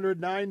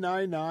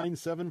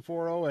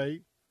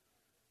 800-999-7408.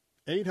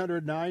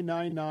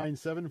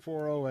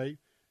 800-999-7408.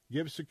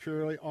 Give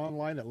securely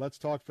online at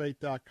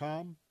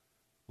letstalkfaith.com.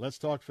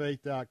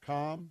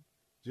 letstalkfaith.com.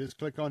 Just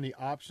click on the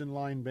option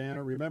line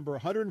banner. Remember,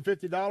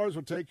 $150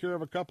 will take care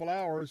of a couple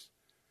hours.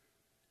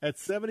 At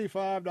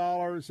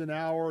 $75 an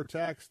hour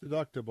tax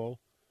deductible,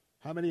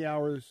 how many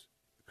hours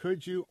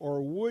could you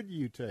or would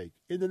you take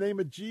in the name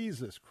of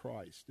Jesus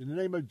Christ, in the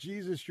name of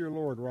Jesus your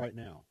Lord right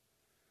now?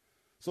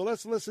 So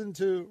let's listen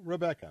to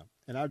Rebecca,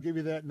 and I'll give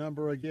you that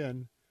number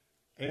again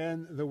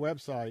and the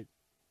website,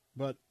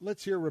 but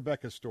let's hear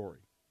Rebecca's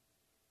story.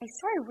 My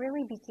story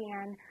really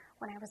began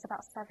when I was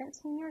about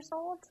 17 years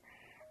old,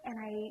 and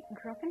I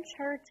grew up in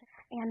church,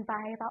 and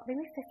by about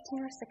maybe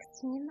 15 or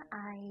 16,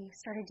 I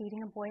started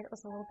dating a boy that was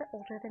a little bit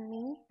older than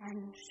me,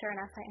 and sure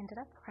enough, I ended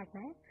up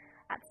pregnant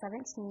at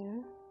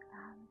 17,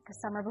 the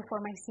summer before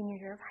my senior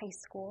year of high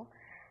school.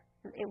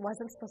 It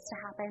wasn't supposed to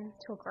happen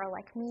to a girl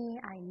like me.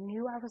 I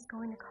knew I was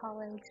going to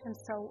college, and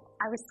so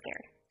I was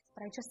scared,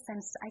 but I just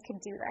sensed I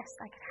could do this.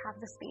 I could have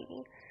this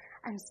baby,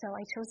 and so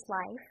I chose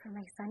life for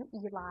my son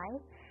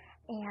Eli.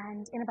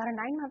 And in about a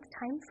 9-month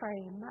time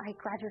frame, I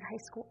graduated high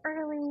school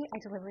early, I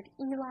delivered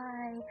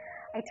Eli,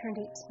 I turned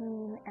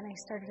 18, and I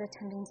started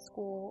attending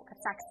school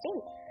at Sac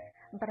State.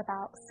 But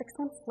about 6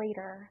 months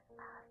later,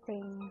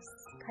 things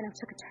kind of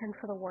took a turn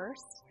for the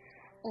worse,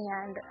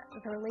 and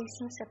the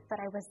relationship that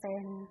I was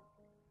in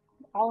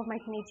all of my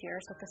teenage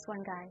years with this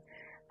one guy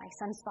My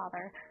son's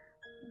father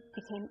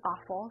became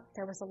awful.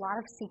 There was a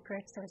lot of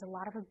secrets. There was a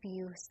lot of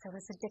abuse. There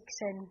was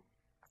addiction.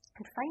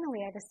 And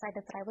finally, I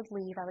decided that I would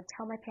leave. I would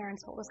tell my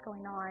parents what was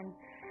going on,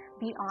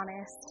 be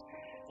honest.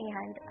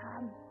 And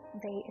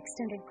they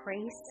extended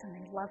grace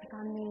and they loved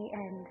on me.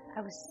 And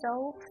I was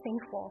so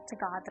thankful to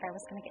God that I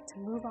was going to get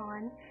to move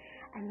on.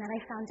 And then I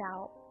found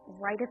out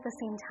right at the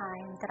same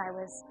time that I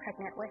was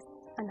pregnant with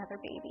another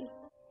baby.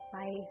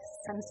 My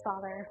son's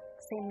father,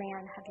 same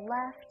man, had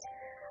left.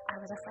 I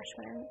was a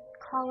freshman in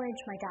college.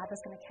 My dad was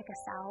going to kick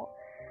us out.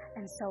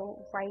 And so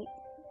right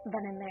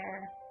then and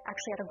there,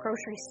 actually at a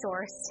grocery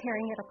store,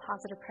 staring at a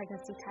positive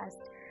pregnancy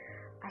test,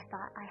 I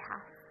thought, I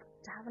have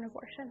to have an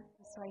abortion.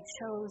 So I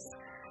chose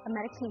a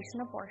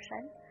medication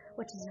abortion,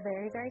 which is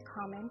very, very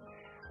common.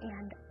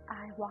 And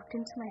I walked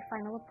into my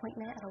final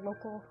appointment at a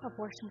local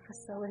abortion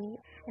facility,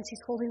 and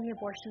she's holding the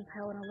abortion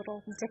pill in a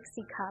little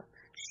Dixie cup.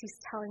 She's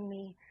telling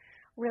me,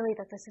 really,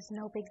 that this is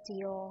no big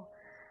deal.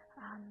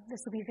 This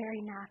will be very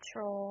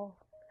natural.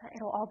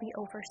 It'll all be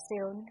over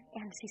soon.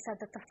 And she said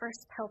that the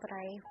first pill that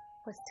I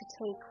was to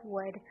take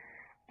would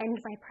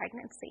end my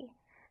pregnancy.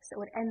 So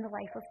it would end the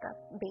life of the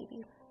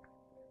baby.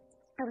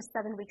 I was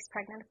 7 weeks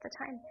pregnant at the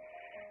time.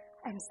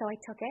 And so I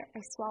took it.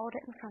 I swallowed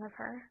it in front of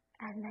her.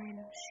 And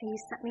then she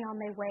sent me on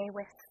my way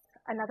with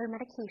another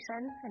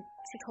medication. And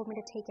she told me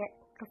to take it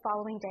the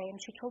following day. And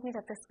she told me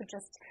that this would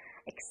just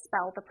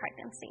expel the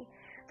pregnancy.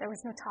 There was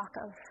no talk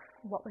of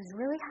what was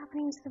really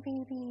happening to the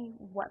baby,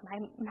 what my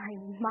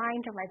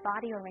mind or my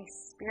body or my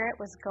spirit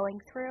was going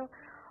through.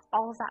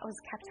 All of that was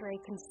kept very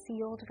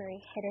concealed, very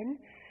hidden.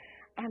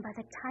 And by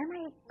the time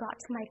I got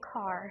to my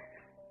car,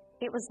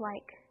 it was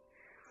like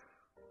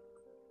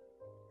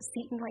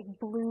Satan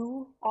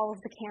blew all of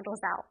the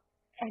candles out.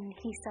 And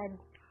he said,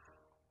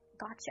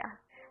 "Gotcha."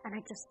 And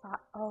I just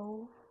thought,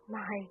 oh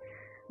my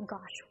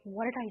gosh,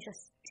 what did I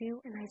just do?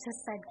 And I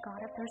just said,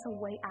 God, if there's a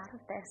way out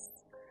of this,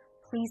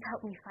 please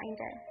help me find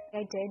it.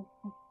 I did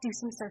do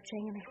some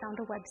searching, and I found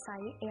a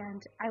website,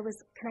 and I was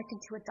connected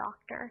to a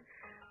doctor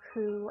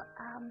who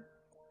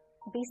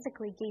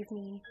basically gave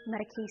me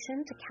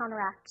medication to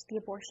counteract the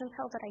abortion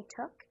pill that I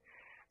took,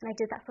 and I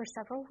did that for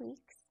several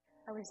weeks.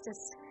 I was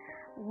just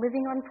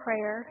living on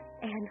prayer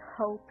and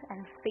hope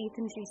and faith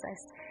in Jesus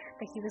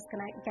that he was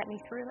going to get me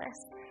through this,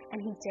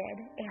 and he did,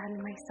 and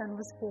my son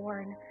was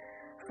born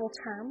full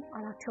term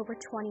on October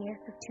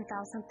 20th of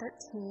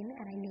 2013,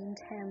 and I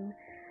named him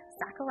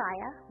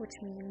Zachariah, which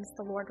means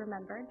the Lord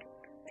remembered,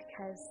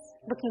 because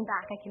looking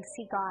back, I can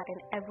see God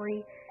in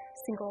every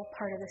single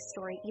part of the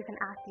story, even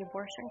at the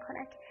abortion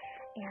clinic.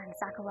 And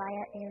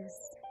Zachariah is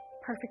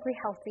perfectly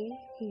healthy.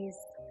 He's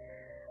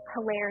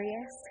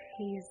hilarious.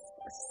 He's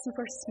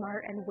super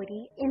smart and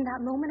witty. In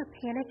that moment of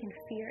panic and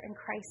fear and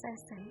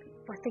crisis and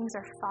where things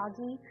are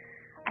foggy,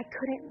 I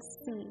couldn't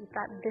see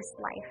that this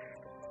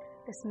life,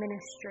 this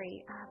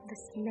ministry,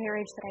 this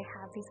marriage that I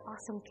have, these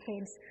awesome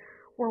kids,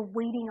 were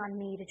waiting on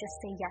me to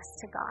just say yes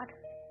to God.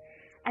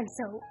 And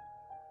so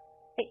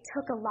it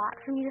took a lot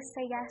for me to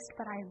say yes,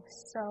 but I'm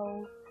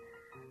so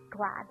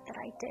glad that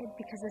I did,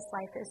 because this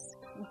life is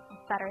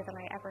better than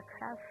I ever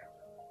could have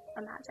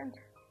imagined.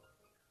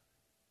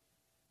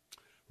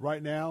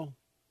 Right now,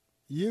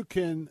 you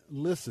can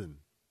listen,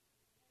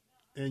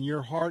 and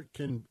your heart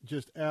can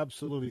just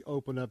absolutely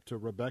open up to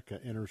Rebecca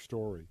and her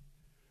story.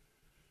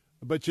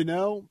 But you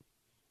know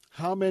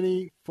how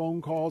many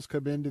phone calls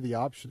come into the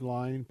option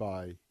line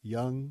by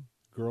young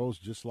girls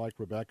just like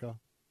Rebecca?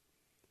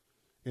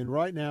 And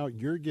right now,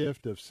 your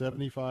gift of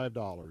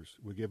 $75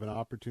 would give an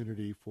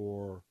opportunity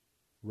for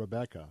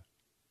Rebecca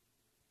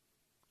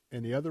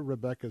and the other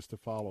Rebeccas to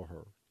follow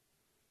her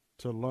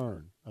to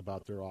learn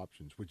about their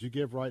options. Would you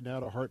give right now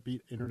to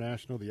Heartbeat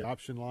International, the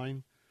option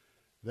line?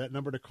 That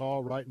number to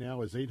call right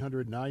now is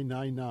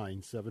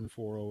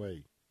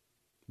 800-999-7408.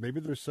 Maybe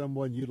there's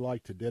someone you'd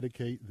like to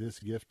dedicate this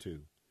gift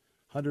to.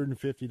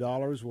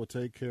 $150 will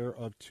take care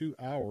of 2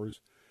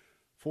 hours.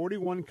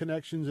 41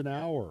 connections an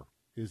hour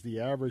is the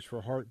average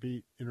for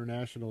Heartbeat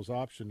International's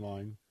option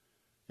line.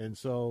 And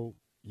so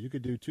you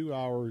could do 2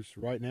 hours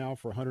right now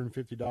for a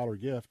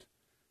 $150 gift.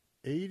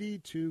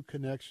 82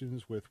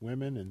 connections with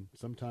women and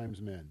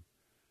sometimes men.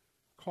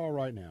 Call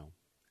right now.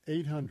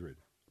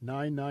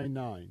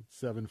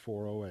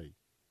 800-999-7408.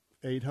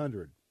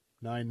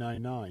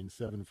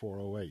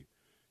 800-999-7408.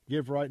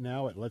 Give right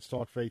now at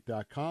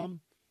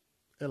letstalkfaith.com.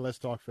 At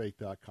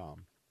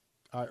letstalkfaith.com.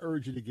 I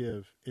urge you to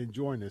give and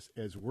join us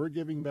as we're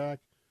giving back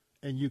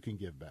and you can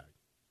give back.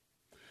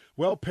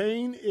 Well,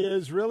 pain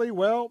is really,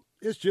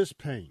 it's just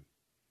pain.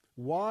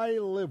 Why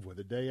live with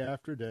it day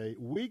after day,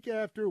 week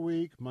after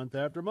week, month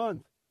after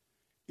month?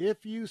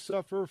 If you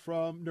suffer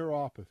from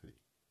neuropathy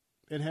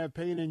and have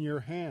pain in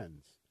your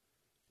hands,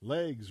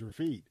 legs, or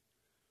feet,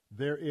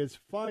 there is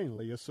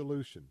finally a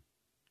solution.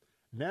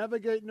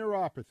 Navigate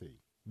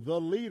Neuropathy,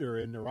 the leader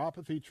in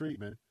neuropathy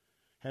treatment,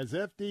 has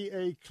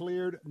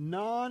FDA-cleared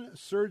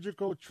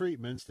non-surgical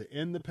treatments to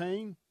end the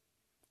pain,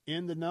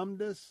 end the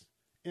numbness,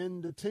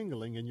 end the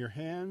tingling in your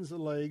hands,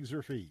 legs,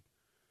 or feet.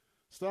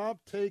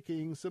 Stop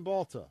taking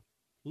Cymbalta,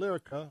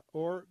 Lyrica,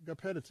 or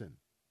Gapetin.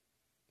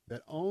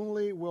 that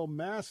only will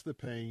mask the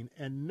pain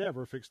and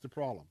never fix the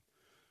problem.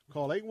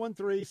 Call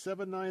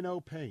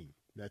 813-790-PAIN.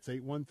 That's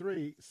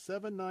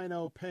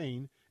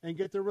 813-790-PAIN and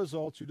get the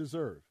results you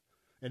deserve.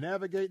 In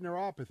Navigate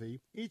Neuropathy,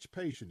 each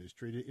patient is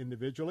treated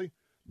individually,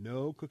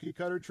 no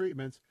cookie-cutter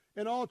treatments,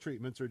 and all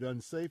treatments are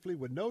done safely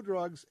with no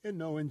drugs and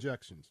no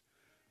injections.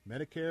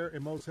 Medicare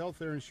and most health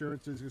care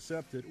insurance is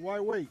accepted. Why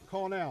wait?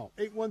 Call now.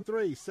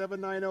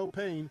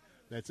 813-790-PAIN.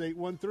 That's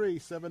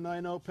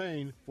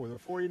 813-790-PAIN for the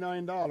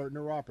 $49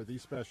 neuropathy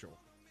special.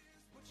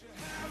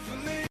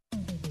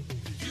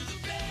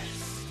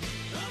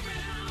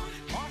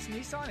 Moss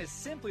Nissan is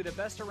simply the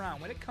best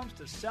around when it comes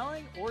to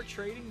selling or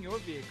trading your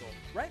vehicle.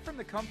 Right from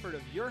the comfort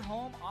of your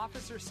home,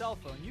 office, or cell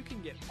phone, you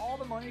can get all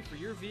the money for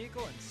your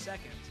vehicle in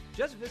seconds.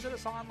 Just visit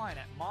us online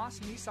at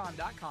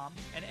mossnissan.com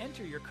and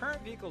enter your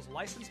current vehicle's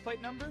license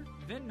plate number,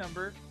 VIN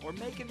number, or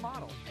make and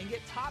model, and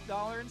get top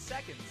dollar in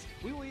seconds.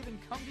 We will even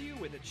come to you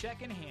with a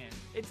check in hand.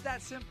 It's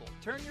that simple.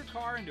 Turn your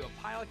car into a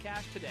pile of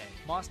cash today.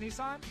 Moss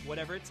Nissan,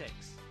 whatever it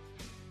takes.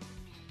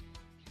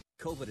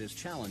 COVID has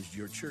challenged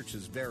your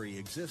church's very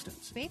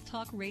existence. Faith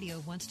Talk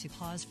Radio wants to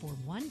pause for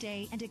one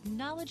day and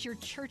acknowledge your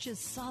church's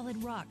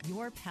solid rock,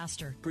 your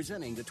pastor.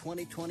 Presenting the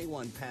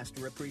 2021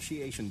 Pastor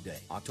Appreciation Day,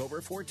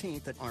 October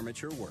 14th at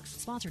Armature Works.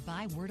 Sponsored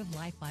by Word of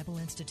Life Bible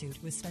Institute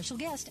with special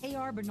guest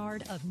A.R.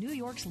 Bernard of New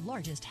York's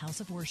largest house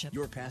of worship.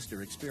 Your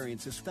pastor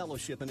experiences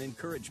fellowship and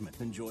encouragement,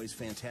 enjoys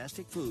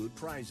fantastic food,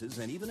 prizes,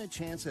 and even a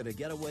chance at a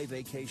getaway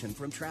vacation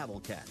from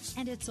Travel Cats.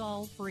 And it's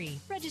all free.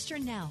 Register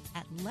now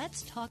at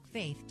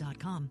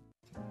letstalkfaith.com.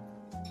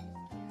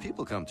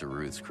 People come to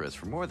Ruth's Chris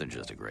for more than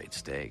just a great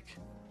steak.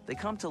 They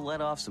come to let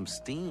off some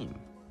steam.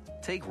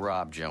 Take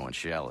Rob, Joe, and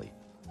Shelley.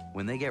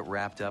 When they get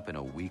wrapped up in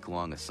a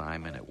week-long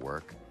assignment at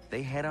work,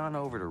 they head on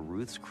over to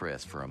Ruth's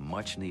Chris for a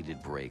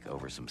much-needed break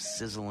over some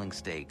sizzling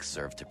steak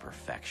served to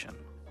perfection.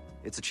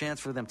 It's a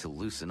chance for them to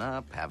loosen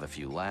up, have a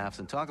few laughs,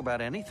 and talk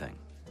about anything.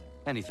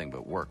 Anything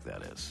but work,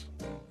 that is.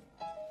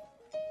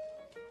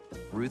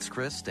 Ruth's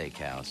Chris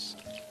Steakhouse,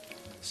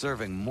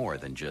 serving more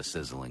than just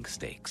sizzling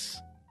steaks.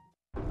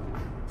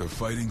 The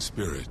fighting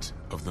spirit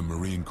of the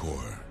Marine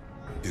Corps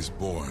is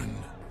born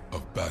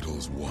of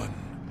battles won.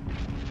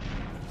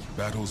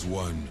 Battles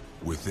won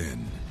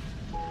within,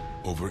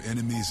 over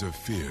enemies of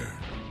fear,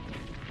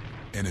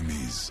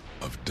 enemies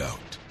of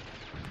doubt.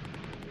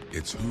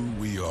 It's who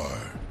we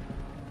are.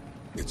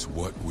 It's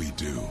what we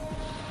do.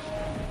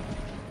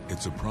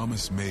 It's a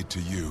promise made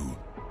to you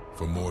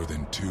for more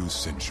than 2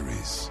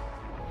 centuries.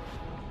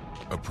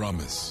 A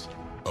promise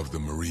of the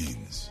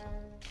Marines.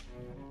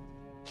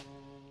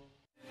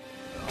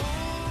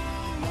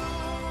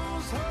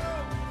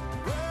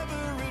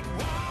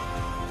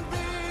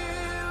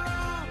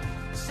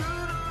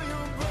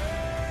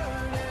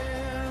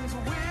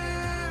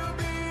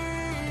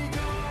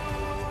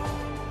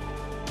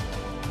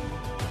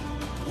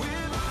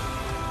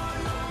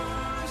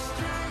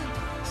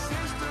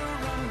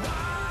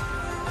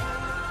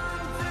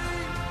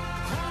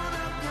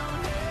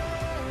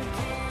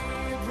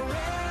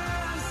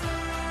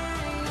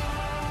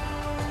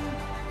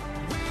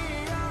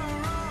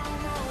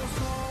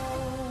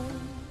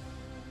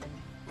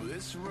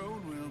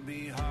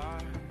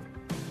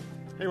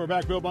 Hey, we're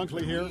back. Bill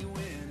Bunkley here.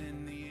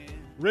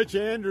 Rich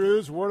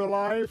Andrews, Word of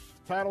Life,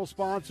 title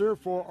sponsor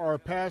for our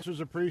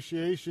Pastors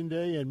Appreciation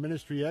Day and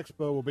Ministry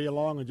Expo, will be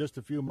along in just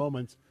a few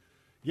moments,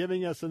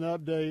 giving us an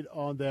update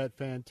on that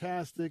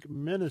fantastic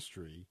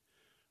ministry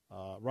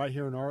right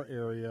here in our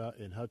area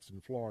in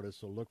Hudson, Florida.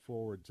 So look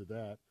forward to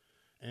that.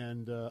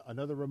 And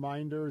another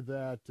reminder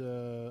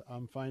that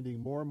I'm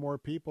finding more and more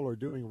people are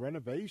doing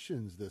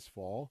renovations this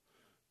fall,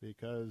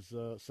 because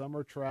some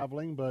are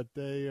traveling, but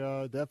they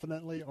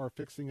definitely are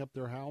fixing up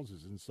their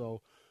houses. And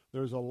so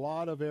there's a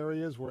lot of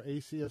areas where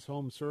ACS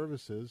Home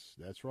Services,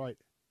 that's right,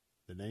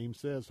 the name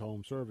says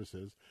Home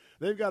Services,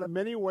 they've got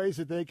many ways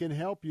that they can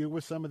help you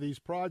with some of these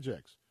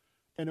projects.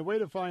 And the way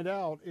to find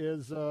out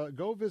is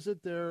go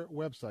visit their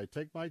website.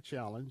 Take my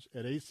challenge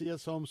at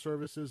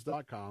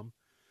acshomeservices.com,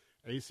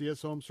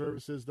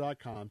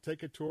 acshomeservices.com.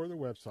 Take a tour of the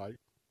website,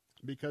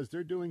 because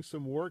they're doing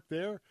some work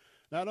there.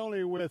 Not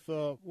only with,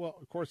 well,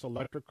 of course,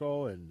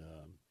 electrical and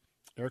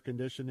air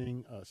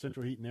conditioning,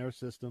 central heat and air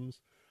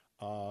systems,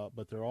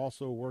 but they're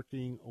also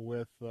working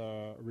with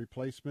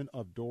replacement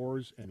of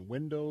doors and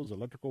windows,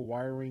 electrical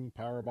wiring,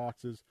 power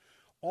boxes,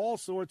 all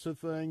sorts of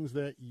things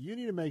that you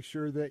need to make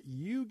sure that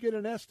you get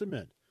an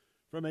estimate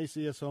from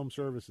ACS Home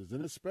Services.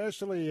 And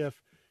especially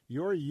if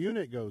your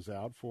unit goes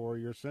out for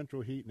your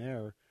central heat and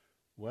air,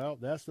 well,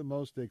 that's the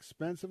most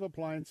expensive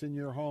appliance in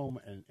your home,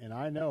 and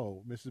I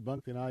know Mrs.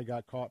 Bunkley and I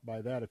got caught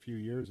by that a few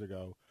years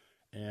ago,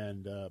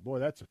 and boy,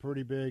 that's a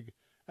pretty big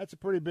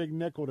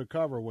nickel to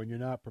cover when you're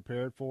not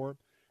prepared for it.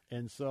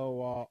 And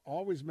so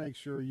always make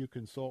sure you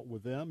consult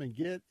with them and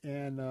get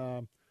an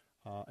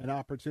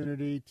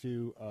opportunity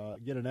to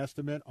get an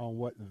estimate on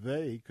what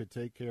they could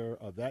take care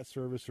of that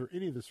service or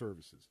any of the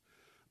services.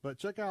 But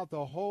check out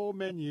the whole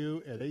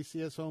menu at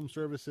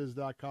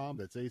acshomeservices.com.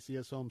 That's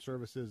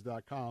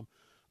acshomeservices.com.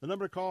 The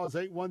number to call is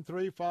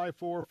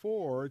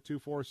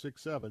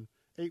 813-544-2467,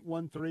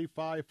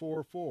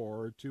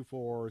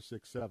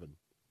 813-544-2467.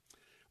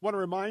 Want to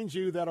remind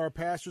you that our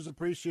Pastor's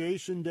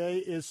Appreciation Day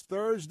is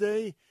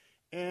Thursday,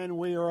 and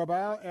we are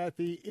about at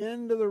the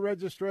end of the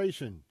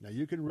registration. Now,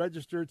 you can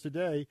register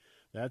today.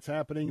 That's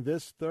happening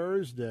this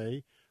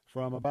Thursday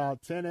from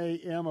about 10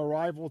 a.m.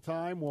 arrival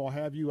time. We'll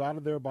have you out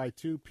of there by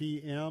 2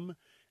 p.m.,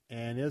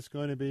 and it's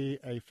going to be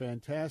a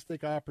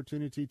fantastic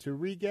opportunity to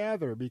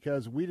regather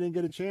because we didn't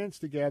get a chance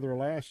to gather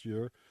last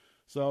year.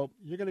 So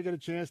you're going to get a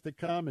chance to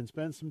come and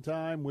spend some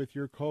time with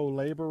your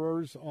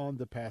co-laborers on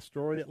the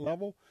pastorate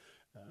level.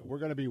 We're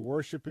going to be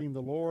worshiping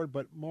the Lord,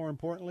 but more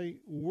importantly,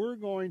 we're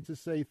going to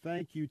say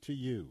thank you to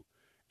you.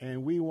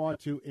 And we want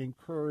to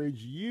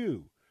encourage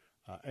you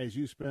as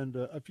you spend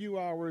a few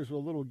hours, a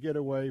little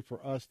getaway for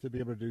us to be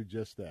able to do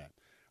just that.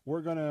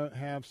 We're going to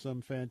have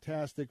some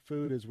fantastic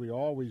food, as we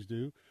always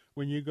do.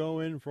 When you go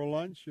in for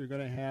lunch, you're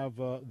going to have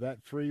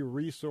that free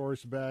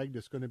resource bag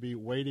that's going to be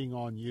waiting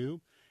on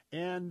you.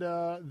 And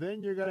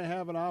then you're going to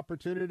have an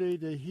opportunity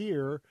to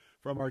hear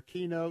from our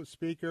keynote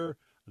speaker,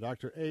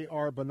 Dr.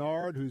 A.R.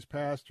 Bernard, who's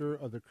pastor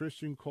of the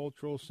Christian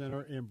Cultural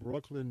Center in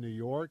Brooklyn, New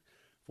York.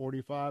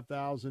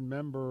 45,000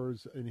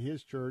 members in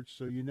his church,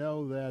 so you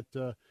know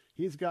that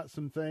he's got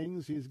some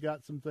things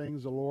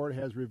the Lord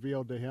has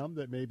revealed to him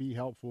that may be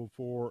helpful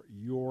for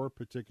your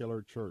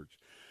particular church.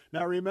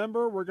 Now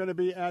remember, we're going to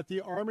be at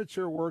the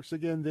Armature Works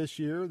again this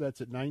year.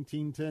 That's at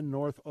 1910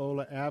 North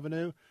Ola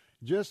Avenue,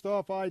 just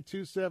off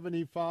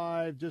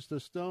I-275, just a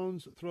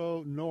stone's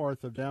throw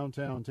north of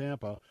downtown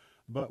Tampa.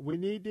 But we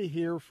need to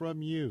hear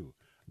from you.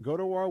 Go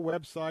to our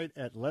website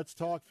at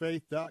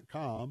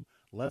letstalkfaith.com.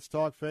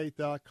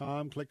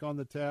 letstalkfaith.com. Click on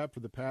the tab for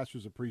the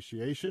Pastor's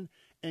Appreciation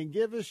and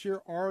give us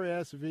your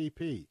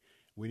RSVP.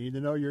 We need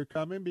to know you're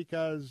coming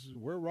because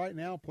we're right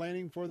now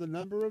planning for the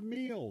number of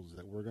meals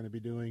that we're going to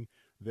be doing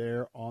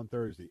there on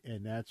Thursday.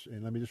 And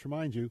let me just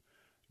remind you,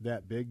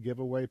 that big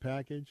giveaway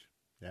package,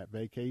 that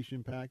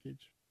vacation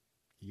package,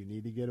 you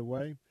need to get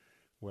away.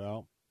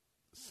 Well,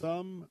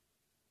 some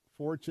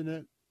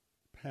fortunate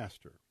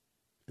pastor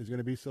is going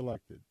to be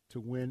selected to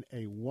win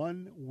a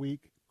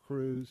 1-week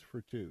cruise for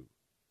two.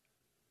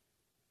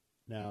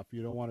 Now, if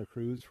you don't want to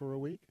cruise for a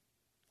week,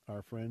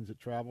 our friends at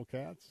Travel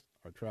Cats,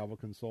 our travel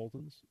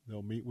consultants,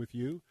 they'll meet with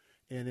you.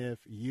 And if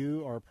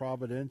you are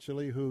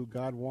providentially who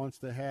God wants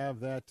to have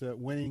that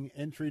winning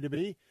entry to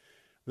be,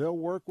 they'll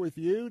work with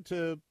you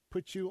to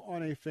put you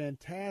on a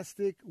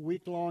fantastic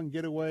week-long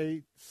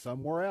getaway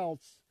somewhere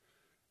else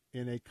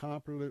in a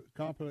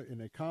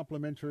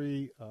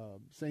complimentary,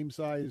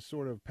 same-size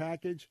sort of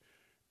package,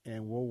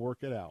 and we'll work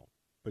it out.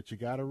 But you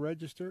got to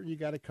register. You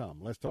got to come.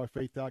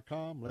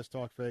 LetsTalkFaith.com,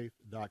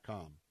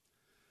 LetsTalkFaith.com.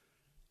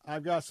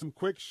 I've got some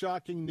quick,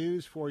 shocking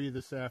news for you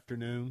this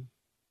afternoon.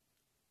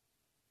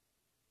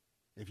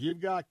 If you've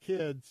got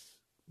kids,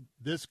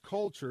 this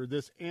culture,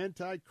 this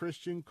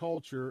anti-Christian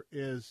culture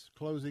is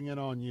closing in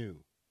on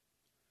you.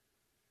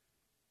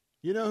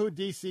 You know who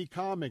DC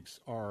Comics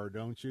are,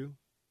 don't you?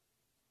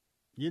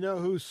 You know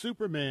who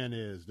Superman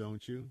is,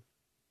 don't you?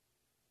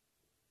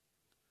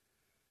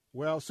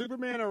 Well,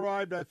 Superman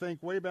arrived, I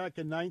think, way back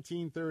in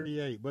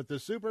 1938. But the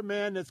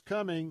Superman that's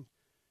coming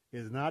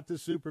is not the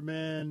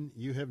Superman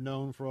you have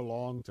known for a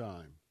long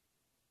time.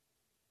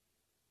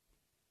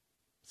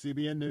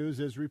 CBN News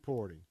is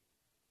reporting.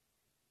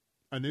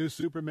 A new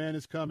Superman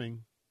is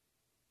coming,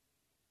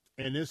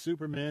 and this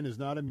Superman is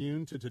not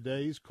immune to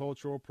today's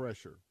cultural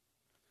pressure.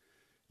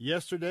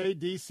 Yesterday,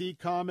 DC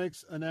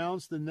Comics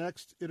announced the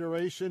next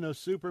iteration of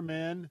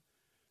Superman,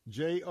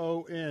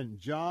 Jon,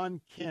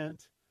 John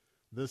Kent,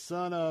 the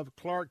son of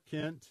Clark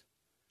Kent,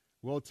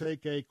 will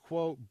take a,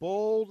 quote,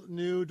 bold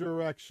new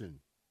direction,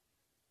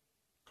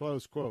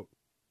 close quote.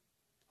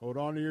 Hold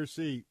on to your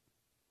seat.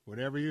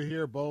 Whenever you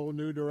hear bold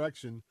new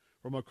direction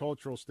from a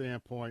cultural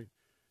standpoint,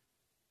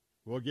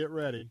 we'll get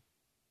ready.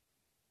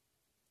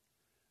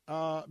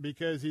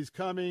 Because he's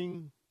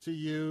coming to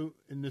you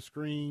in the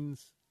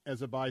screens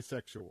as a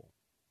bisexual.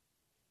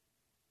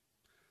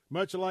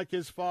 Much like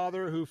his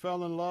father, who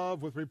fell in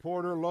love with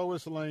reporter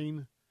Lois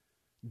Lane,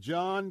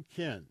 John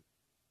Kent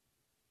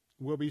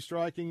will be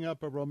striking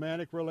up a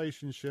romantic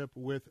relationship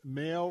with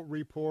male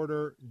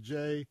reporter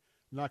Jay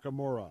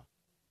Nakamura,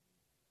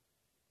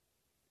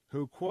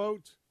 who,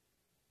 quote,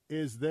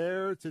 is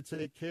there to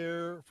take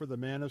care for the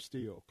Man of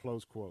Steel,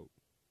 close quote.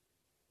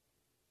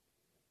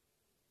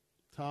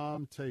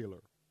 Tom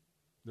Taylor,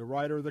 the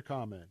writer of the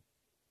comic,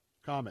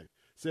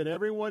 said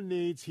everyone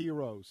needs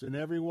heroes and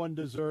everyone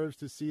deserves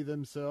to see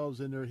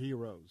themselves in their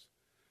heroes,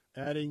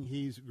 adding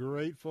he's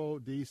grateful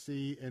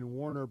DC and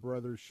Warner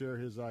Brothers share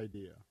his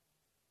idea.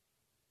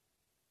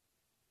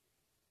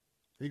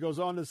 He goes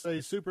on to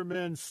say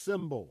Superman's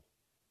symbol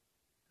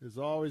has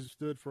always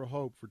stood for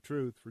hope, for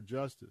truth, for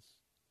justice.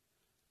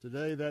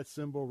 Today, that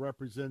symbol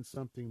represents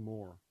something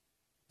more.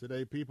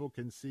 Today, people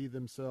can see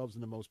themselves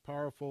in the most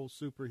powerful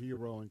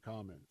superhero in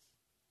comics,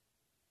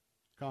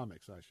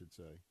 I should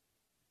say.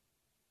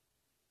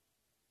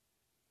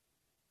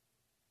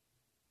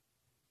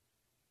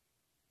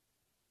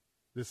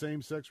 The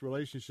same-sex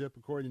relationship,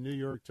 according to New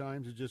York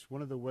Times, is just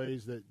one of the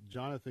ways that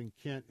Jonathan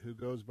Kent, who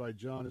goes by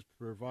John, is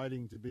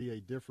providing to be a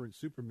different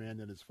Superman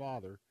than his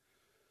father.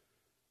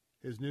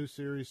 His new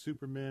series,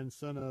 Superman,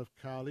 Son of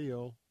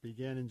Kal-El,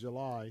 began in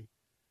July.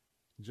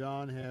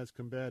 John has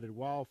combated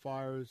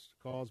wildfires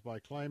caused by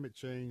climate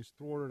change,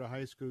 thwarted a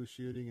high school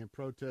shooting, and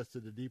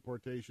protested the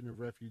deportation of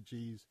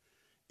refugees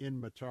in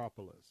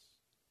Metropolis.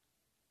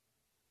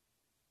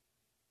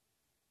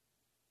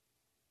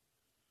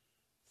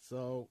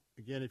 So,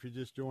 again, if you're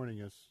just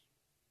joining us,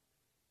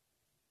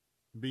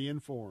 be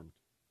informed.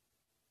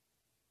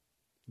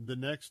 The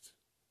next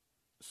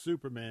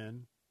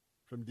Superman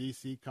from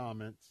DC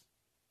Comics,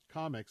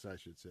 I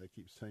should say, I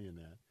keep saying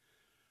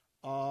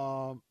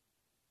that,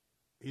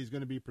 he's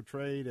going to be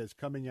portrayed as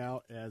coming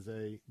out as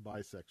a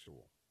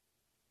bisexual.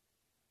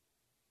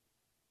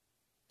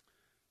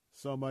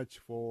 So much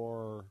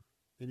for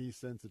any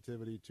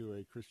sensitivity to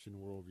a Christian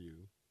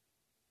worldview.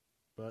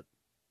 But,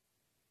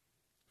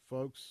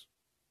 folks,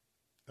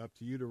 up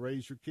to you to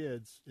raise your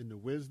kids in the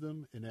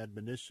wisdom and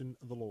admonition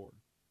of the Lord.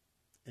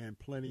 And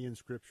plenty in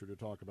Scripture to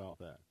talk about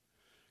that.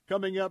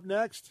 Coming up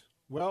next,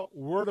 well,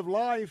 Word of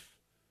Life.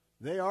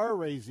 They are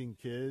raising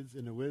kids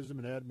in the wisdom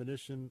and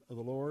admonition of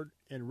the Lord.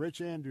 And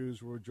Rich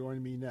Andrews will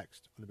join me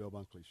next on the Bill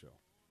Bunkley Show.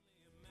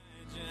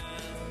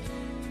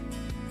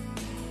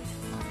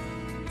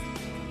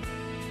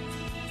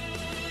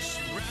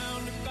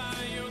 Surrounded by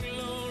your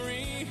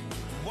glory,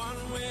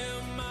 one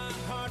will my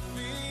heart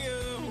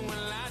feel. Will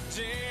I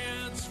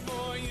dance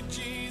for you,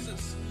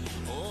 Jesus,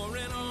 or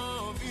in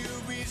awe of you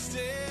be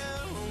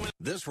still?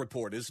 This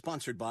report is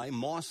sponsored by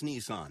Moss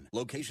Nissan.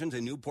 Locations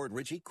in Newport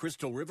Richey,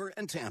 Crystal River,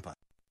 and Tampa.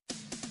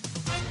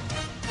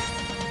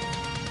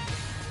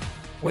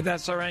 With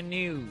SRN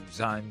News,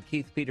 I'm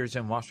Keith Peters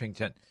in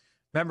Washington.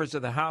 Members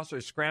of the House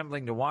are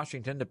scrambling to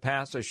Washington to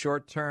pass a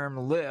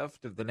short-term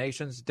lift of the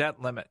nation's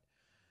debt limit.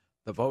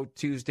 The vote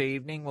Tuesday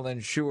evening will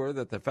ensure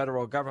that the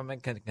federal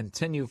government can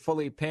continue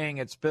fully paying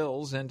its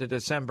bills into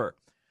December.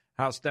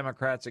 House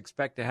Democrats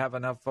expect to have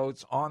enough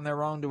votes on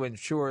their own to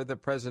ensure that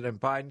President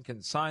Biden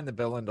can sign the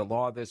bill into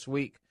law this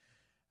week.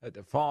 A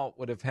default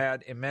would have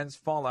had immense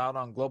fallout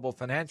on global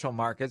financial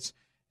markets,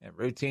 and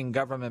routine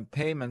government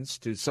payments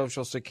to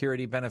Social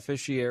Security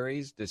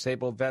beneficiaries,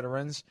 disabled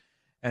veterans,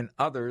 and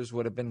others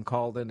would have been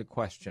called into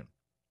question.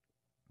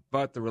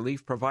 But the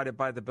relief provided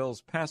by the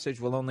bill's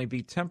passage will only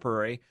be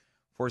temporary,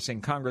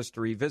 forcing Congress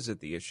to revisit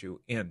the issue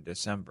in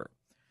December.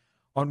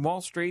 On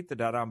Wall Street, the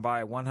Dow down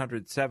by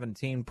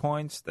 117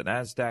 points, the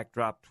Nasdaq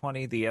dropped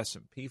 20, the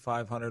S&P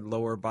 500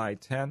 lower by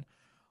 10,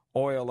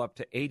 oil up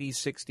to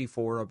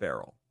 $80.64 a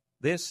barrel.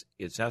 This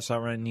is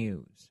SRN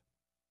News.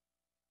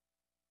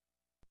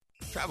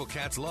 Travel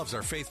Cats loves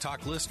our Faith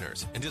Talk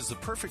listeners and is the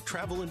perfect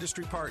travel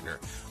industry partner,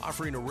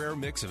 offering a rare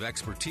mix of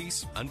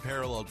expertise,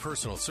 unparalleled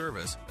personal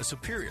service, a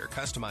superior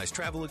customized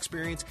travel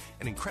experience,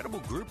 and incredible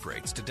group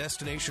rates to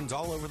destinations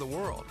all over the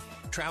world.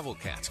 Travel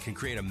Cats can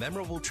create a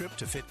memorable trip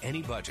to fit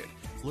any budget.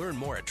 Learn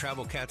more at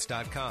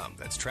TravelCats.com.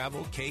 That's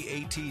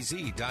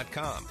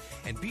TravelCatz.com.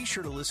 And be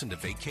sure to listen to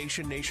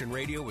Vacation Nation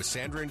Radio with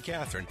Sandra and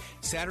Catherine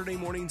Saturday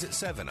mornings at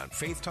 7 on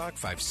Faith Talk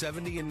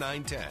 570 and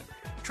 910.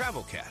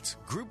 Travel Cats,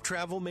 group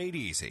travel made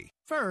easy.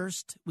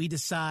 First, we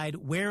decide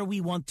where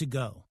we want to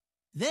go.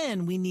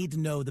 Then we need to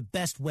know the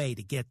best way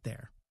to get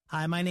there.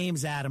 Hi, my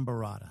name's Adam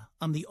Barata.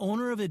 I'm the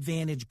owner of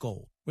Advantage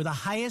Gold. We're the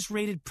highest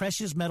rated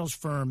precious metals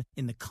firm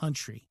in the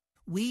country.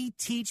 We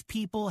teach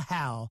people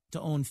how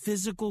to own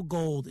physical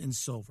gold and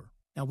silver.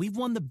 Now, we've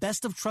won the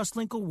Best of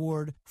TrustLink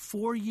Award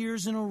 4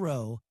 years in a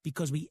row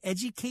because we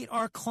educate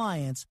our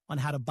clients on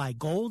how to buy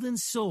gold and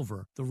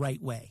silver the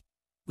right way.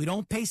 We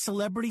don't pay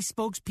celebrity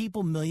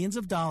spokespeople millions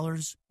of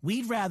dollars.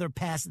 We'd rather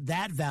pass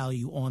that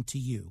value on to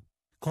you.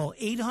 Call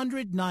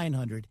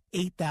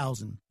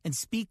 800-900-8000 and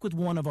speak with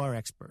one of our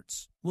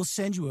experts. We'll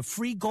send you a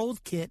free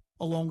gold kit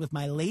along with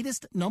my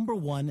latest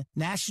 #1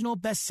 national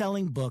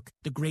best-selling book,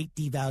 The Great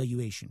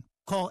Devaluation.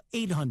 Call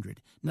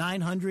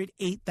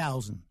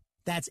 800-900-8000.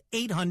 That's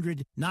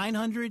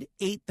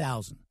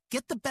 800-900-8000.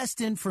 Get the best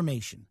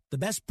information, the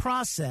best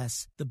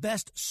process, the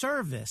best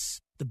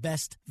service, the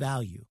best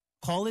value.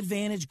 Call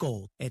Advantage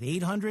Gold at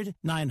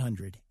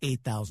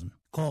 800-900-8000.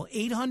 Call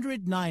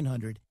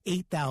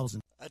 800-900-8000.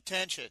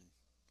 Attention.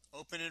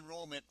 Open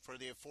enrollment for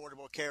the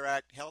Affordable Care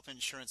Act health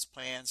insurance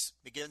plans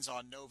begins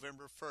on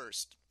November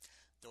 1st.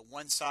 The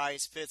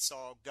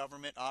one-size-fits-all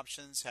government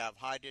options have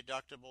high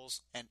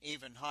deductibles and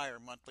even higher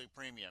monthly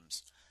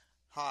premiums.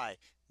 Hi,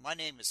 my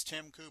name is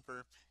Tim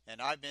Cooper,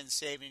 and I've been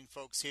saving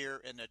folks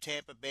here in the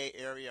Tampa Bay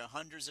area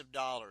hundreds of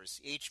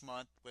dollars each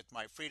month with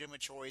my Freedom of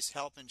Choice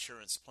health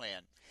insurance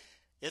plan.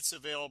 It's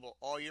available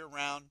all year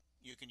round.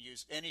 You can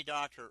use any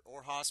doctor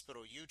or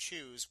hospital you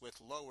choose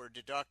with lower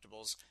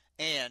deductibles,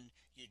 and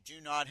you do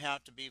not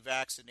have to be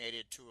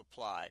vaccinated to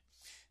apply.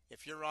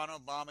 If you're on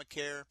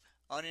Obamacare,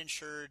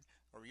 uninsured,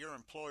 or your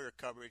employer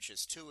coverage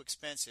is too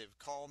expensive,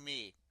 call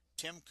me,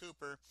 Tim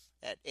Cooper,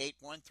 at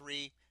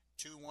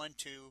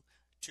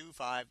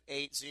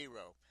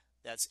 813-212-2580.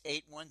 That's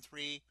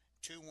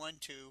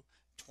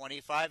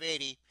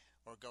 813-212-2580.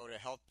 or go to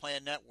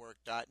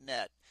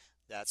healthplannetwork.net.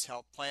 That's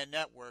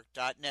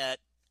healthplannetwork.net,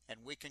 and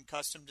we can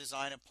custom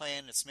design a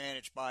plan that's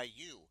managed by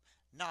you,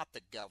 not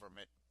the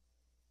government.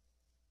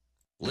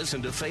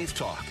 Listen to Faith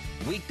Talk,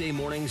 weekday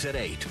mornings at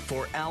 8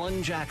 for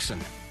Alan Jackson,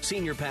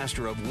 Senior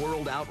Pastor of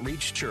World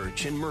Outreach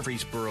Church in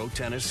Murfreesboro,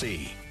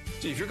 Tennessee.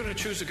 See, if you're going to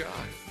choose a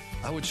God,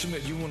 I would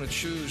submit you want to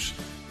choose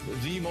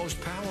the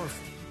most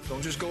powerful.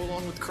 Don't just go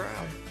along with the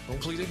crowd.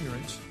 Don't plead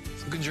ignorance.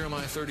 Look in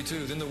Jeremiah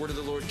 32. Then the word of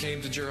the Lord came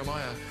to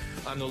Jeremiah.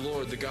 I'm the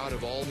Lord, the God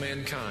of all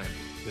mankind.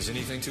 Is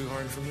anything too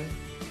hard for me?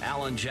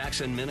 Alan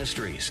Jackson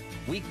Ministries,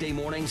 weekday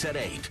mornings at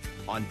 8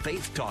 on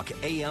Faith Talk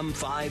AM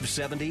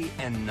 570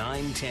 and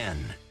 910.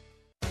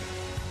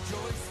 Joy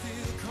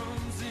still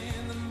comes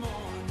in the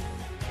morning.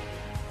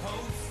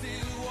 Hope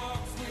still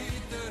walks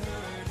with the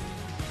hurting.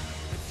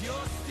 If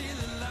you're still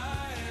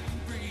alive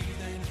and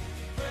breathing,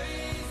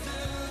 praise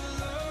the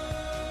Lord.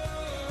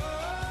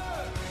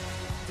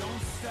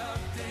 Don't stop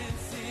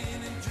dancing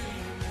and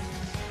dreaming.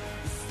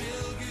 There's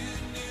still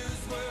good news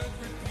worth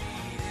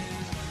repeating.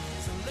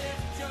 So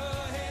lift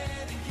your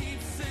head and keep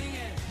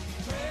singing.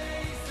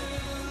 Praise the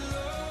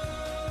Lord.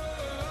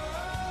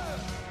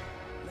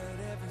 Let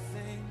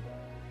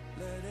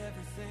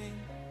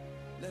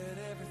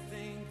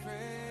everything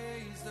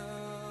praise the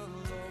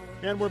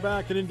Lord. And we're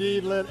back, and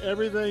indeed, let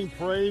everything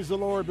praise the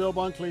Lord. Bill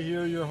Bunkley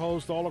here, your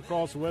host, all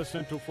across West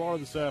Central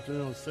Florida this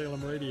afternoon on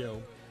Salem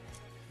Radio.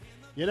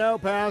 You know,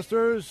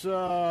 pastors,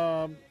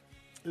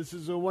 this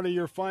is one of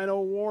your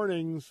final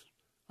warnings.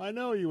 I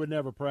know you would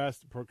never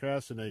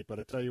procrastinate, but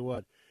I tell you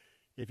what,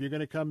 if you're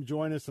going to come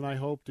join us, and I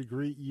hope to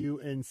greet you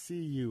and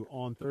see you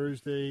on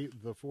Thursday,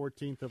 the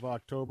 14th of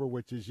October,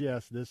 which is,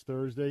 yes, this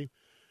Thursday,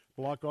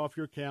 block off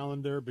your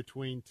calendar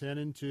between 10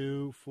 and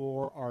 2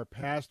 for our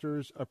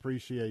Pastor's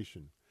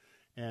Appreciation.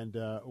 And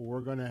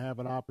we're going to have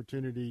an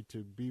opportunity to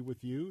be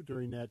with you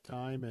during that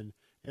time. And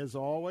as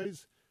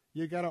always,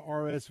 you got to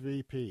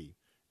RSVP.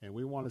 And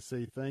we want to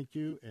say thank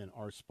you. And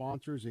our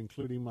sponsors,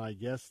 including my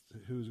guest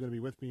who's going to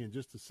be with me in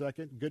just a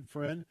second, good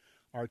friend,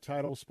 our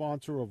title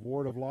sponsor of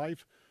Word of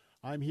Life.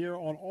 I'm here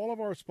on all of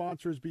our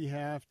sponsors'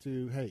 behalf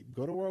to, hey,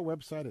 go to our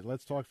website at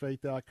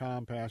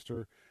letstalkfaith.com,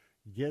 Pastor.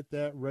 Get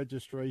that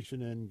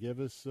registration and give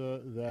us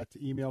that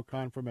email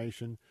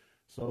confirmation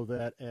so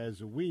that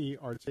as we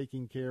are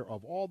taking care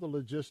of all the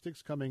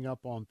logistics coming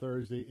up on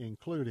Thursday,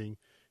 including,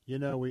 you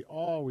know, we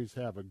always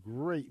have a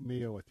great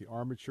meal at the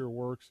Armature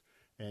Works,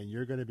 and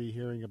you're going to be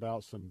hearing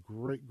about some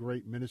great,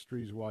 great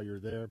ministries while you're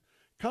there.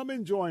 Come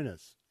and join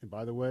us. And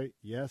by the way,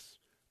 yes,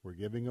 we're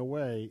giving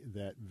away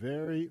that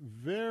very,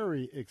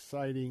 very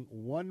exciting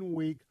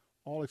 1-week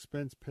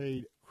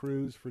all-expense-paid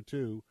cruise for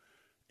two.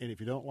 And if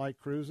you don't like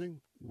cruising,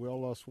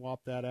 we'll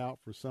swap that out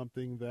for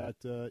something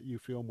that you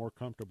feel more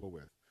comfortable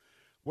with.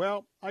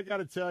 Well, I got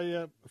to tell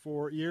you,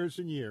 for years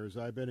and years,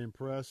 I've been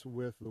impressed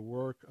with the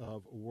work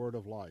of Word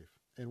of Life.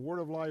 And Word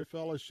of Life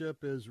Fellowship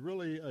is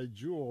really a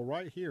jewel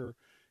right here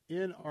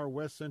in our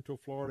West Central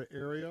Florida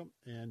area.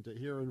 And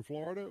here in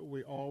Florida,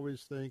 we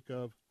always think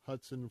of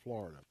Hudson,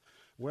 Florida.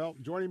 Well,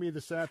 joining me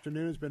this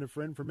afternoon has been a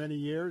friend for many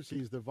years.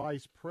 He's the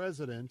vice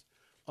president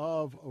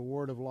of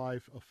Word of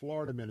Life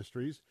Florida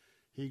Ministries.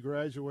 He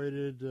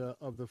graduated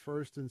of the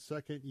first and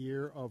second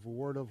year of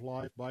Word of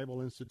Life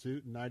Bible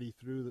Institute in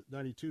 92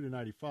 to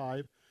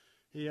 95.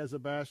 He has a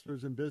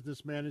bachelor's in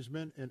business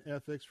management and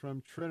ethics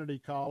from Trinity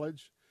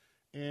College.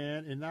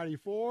 And in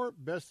 94,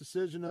 best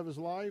decision of his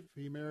life,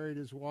 he married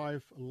his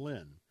wife,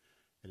 Lynn.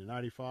 And in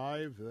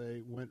 95,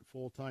 they went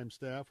full-time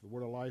staff with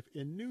Word of Life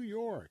in New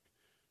York.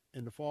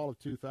 In the fall of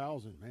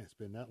 2000, man, it's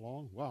been that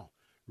long. Wow.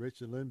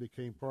 Rich and Lynn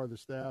became part of the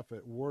staff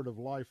at Word of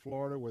Life,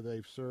 Florida, where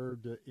they've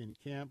served in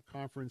Camp,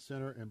 Conference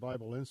Center, and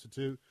Bible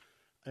Institute.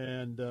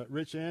 And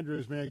Rich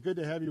Andrews, man, good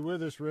to have you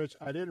with us, Rich.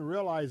 I didn't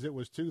realize it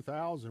was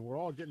 2000. We're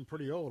all getting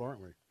pretty old,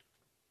 aren't we?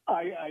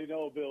 I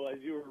know, Bill.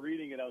 As you were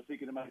reading it, I was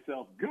thinking to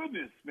myself,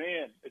 goodness,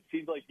 man, it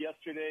seemed like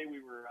yesterday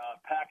we were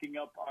packing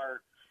up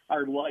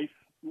our life,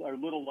 our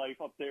little life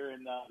up there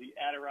in the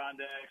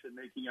Adirondacks and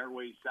making our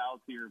way south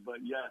here. But,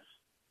 yes,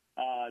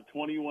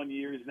 21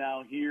 years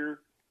now here.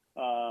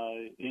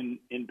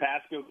 In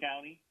Pasco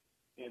County,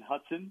 in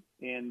Hudson,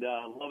 and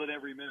love it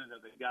every minute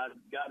of it. God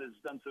has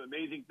done some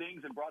amazing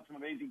things and brought some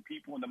amazing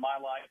people into my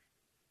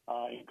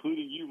life,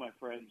 including you, my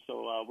friend.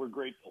 So we're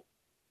grateful.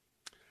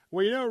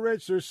 Well, you know,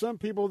 Rich, there's some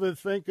people that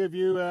think of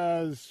you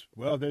as,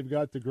 well, they've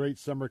got the great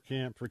summer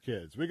camp for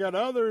kids. We got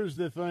others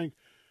that think,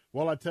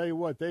 well, I tell you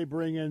what, they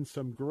bring in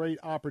some great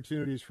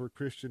opportunities for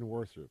Christian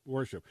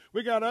worship.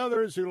 We got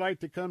others who like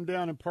to come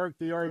down and park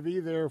the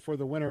RV there for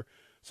the winter.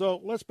 So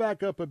let's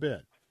back up a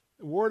bit.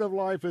 Word of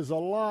Life is a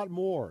lot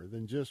more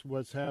than just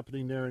what's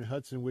happening there in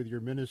Hudson with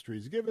your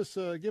ministries. Give us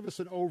an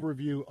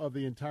overview of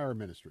the entire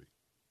ministry.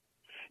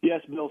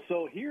 Yes, Bill.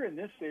 So here in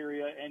this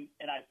area, and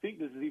I think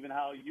this is even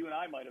how you and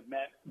I might have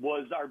met,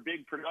 was our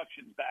big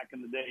productions back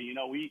in the day. You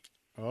know, we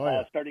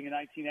starting in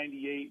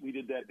 1998, we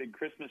did that big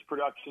Christmas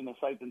production, The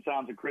Sights and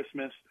Sounds of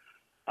Christmas.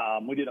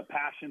 We did a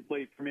Passion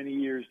Play for many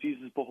years,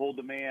 Jesus Behold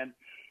the Man.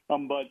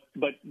 But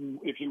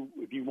if you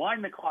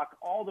wind the clock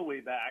all the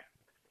way back,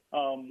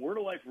 Word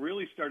of Life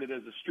really started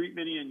as a street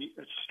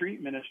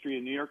ministry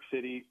in New York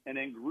City and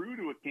then grew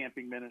to a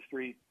camping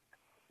ministry.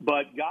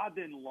 But God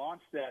then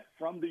launched that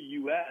from the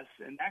U.S.,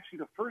 and actually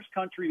the first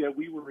country that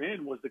we were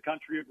in was the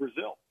country of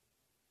Brazil.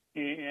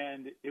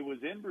 And it was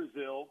in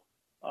Brazil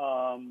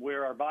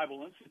where our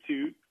Bible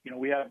Institute,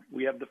 we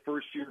have the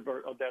first year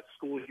of that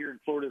school here in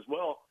Florida as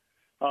well,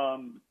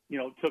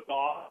 took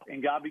off,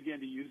 and God began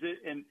to use it.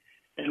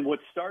 And what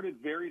started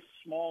very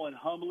small and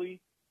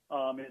humbly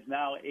is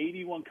now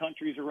 81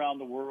 countries around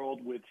the world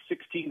with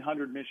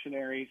 1,600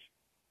 missionaries.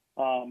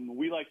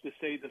 We like to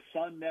say the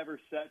sun never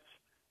sets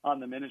on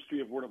the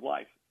ministry of Word of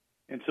Life.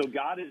 And so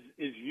God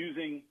is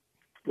using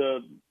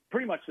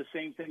pretty much the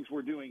same things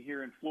we're doing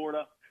here in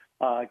Florida,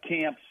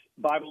 camps,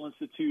 Bible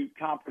Institute,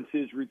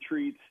 conferences,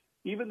 retreats,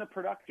 even the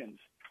productions.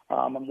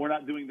 We're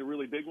not doing the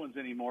really big ones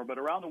anymore, but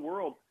around the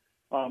world,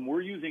 we're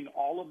using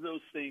all of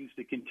those things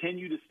to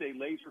continue to stay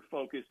laser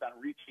focused on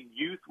reaching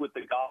youth with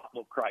the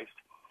gospel of Christ.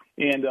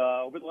 And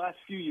over the last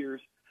few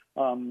years,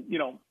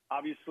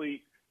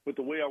 obviously, with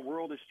the way our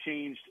world has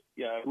changed,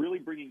 really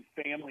bringing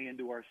family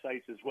into our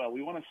sites as well.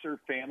 We want to serve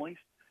families.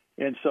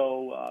 And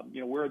so,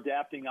 we're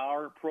adapting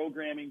our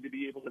programming to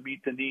be able to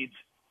meet the needs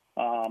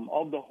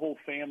of the whole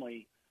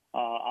family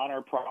on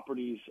our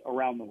properties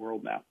around the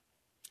world now.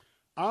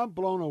 I'm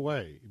blown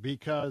away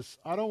because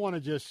I don't want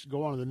to just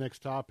go on to the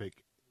next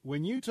topic.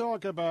 When you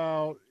talk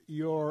about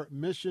your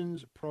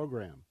missions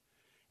program,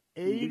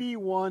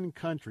 81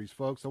 countries,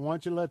 folks, I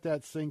want you to let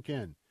that sink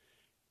in.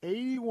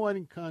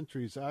 81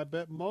 countries. I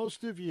bet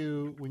most of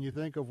you, when you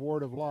think of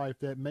Word of Life,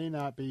 that may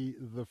not be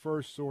the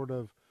first sort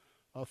of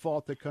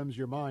thought that comes to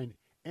your mind.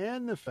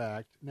 And the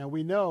fact, now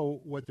we know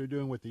what they're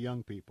doing with the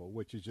young people,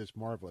 which is just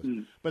marvelous.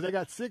 But they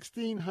got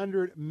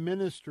 1,600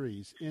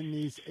 ministries in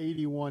these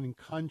 81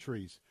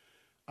 countries.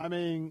 I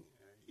mean,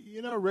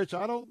 Rich,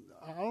 I don't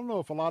know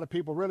if a lot of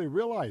people really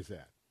realize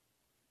that.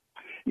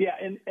 Yeah,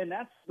 and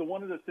that's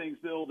one of the things,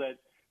 Bill, that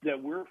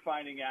we're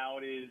finding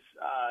out is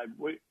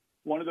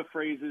one of the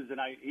phrases, and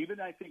I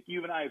think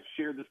you and I have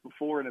shared this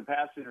before in a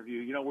past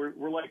interview.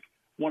 We're like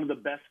one of the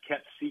best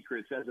kept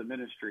secrets as a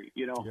ministry.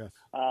 Yes.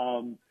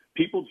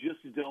 People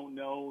just don't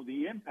know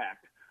the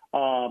impact,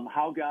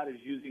 how God is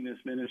using this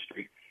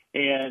ministry,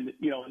 and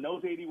in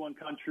those 81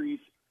 countries,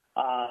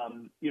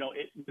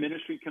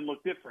 ministry can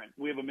look different.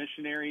 We have a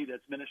missionary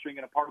that's ministering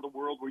in a part of the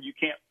world where you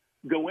can't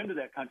go into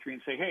that country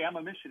and say, "Hey, I'm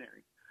a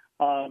missionary."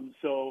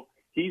 So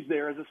he's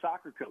there as a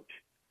soccer coach.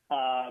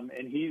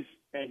 And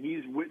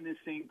he's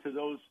witnessing to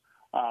those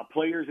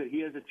players that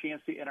he has a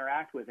chance to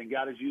interact with, and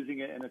God is using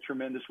it in a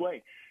tremendous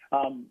way.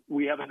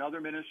 We have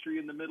another ministry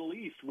in the Middle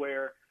East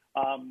where,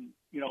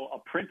 a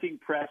printing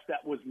press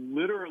that was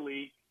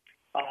literally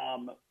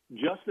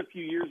just a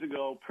few years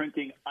ago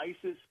printing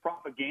ISIS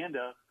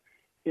propaganda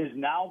is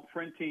now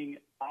printing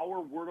our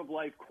Word of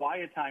Life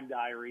Quiet Time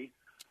Diary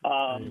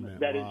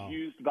that is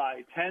used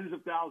by tens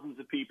of thousands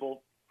of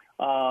people.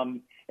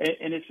 And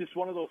it's just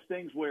one of those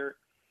things where,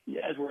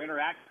 as we're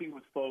interacting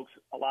with folks,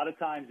 a lot of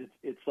times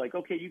it's like,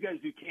 okay, you guys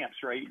do camps,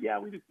 right? Yeah,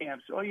 we do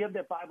camps. Oh, you have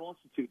that Bible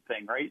Institute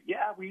thing, right?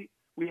 Yeah, we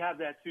have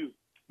that too.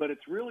 But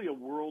it's really a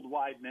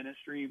worldwide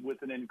ministry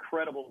with an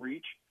incredible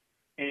reach.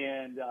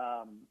 And,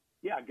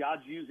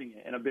 God's using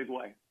it in a big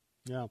way.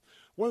 Yeah.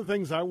 One of the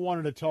things I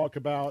wanted to talk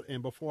about,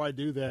 and before I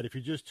do that, if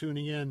you're just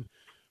tuning in,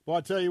 well,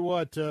 I'll tell you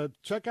what,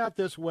 check out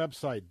this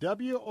website,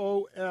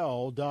 WOL.org.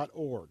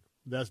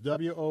 That's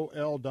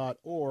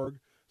WOL.org.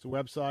 It's a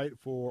website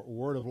for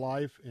Word of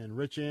Life, and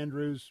Rich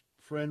Andrews,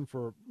 friend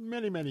for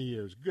many, many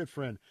years, good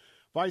friend,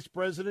 Vice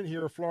President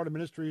here at Florida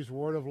Ministries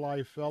Word of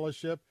Life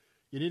Fellowship.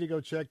 You need to go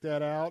check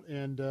that out,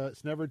 and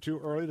it's never too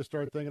early to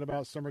start thinking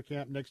about summer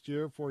camp next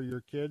year for your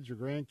kids, your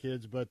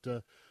grandkids, but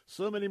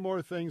so many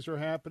more things are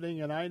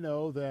happening, and I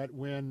know that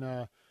when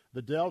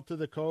the Delta,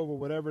 the Cove, or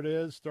whatever it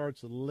is,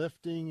 starts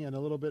lifting in a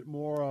little bit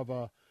more of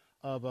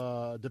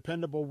a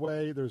dependable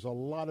way, there's a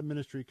lot of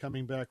ministry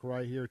coming back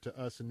right here to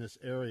us in this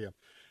area.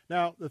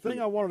 Now, the thing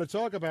I wanted to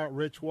talk about,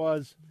 Rich,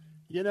 was,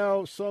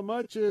 so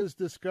much is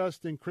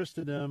discussed in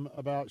Christendom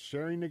about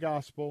sharing the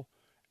gospel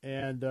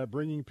and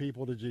bringing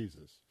people to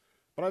Jesus.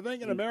 But I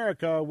think in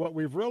America, what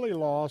we've really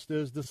lost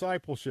is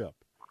discipleship.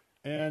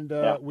 And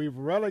we've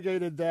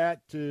relegated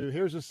that to,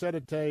 here's a set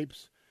of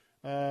tapes,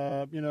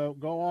 go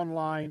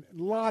online.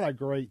 A lot of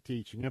great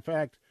teaching. In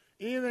fact,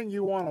 anything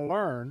you want to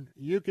learn,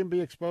 you can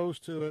be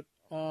exposed to it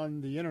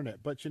on the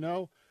internet. But,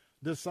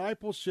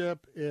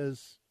 discipleship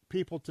is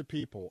people to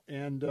people.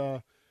 And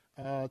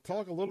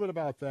talk a little bit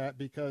about that,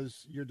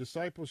 because your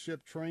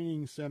discipleship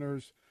training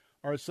centers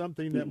are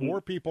something that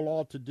more people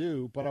ought to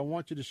do, but I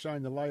want you to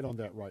shine the light on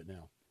that right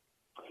now.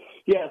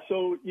 Yeah,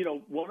 so,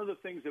 one of the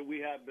things that we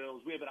have, Bill,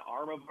 is we have an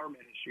arm of our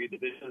ministry, the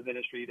business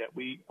ministry, that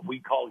we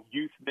call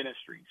youth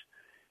ministries.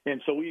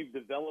 And so we've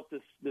developed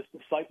this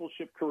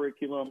discipleship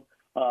curriculum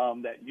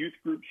that youth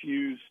groups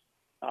use.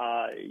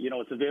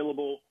 It's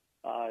available,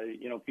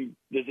 if you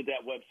visit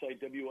that website,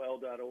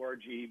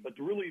 WL.org. But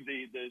really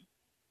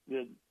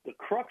the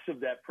crux of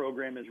that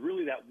program is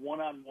really that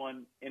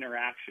one-on-one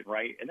interaction,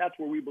 right? And that's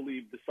where we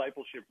believe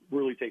discipleship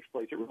really takes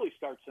place. It really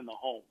starts in the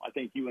home. I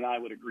think you and I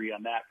would agree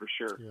on that for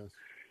sure. Yes.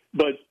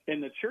 But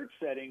in the church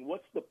setting,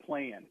 what's the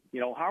plan?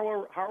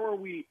 How are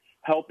we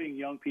helping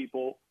young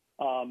people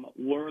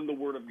learn the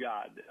Word of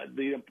God?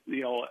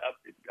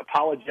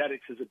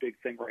 Apologetics is a big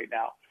thing right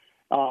now.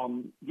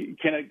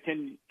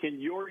 Can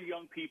your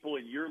young people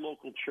in your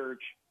local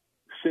church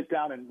sit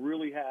down and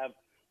really have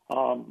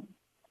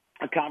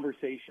a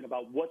conversation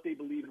about what they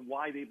believe and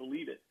why they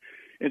believe it?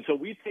 And so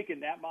we've taken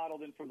that model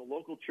then from the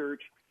local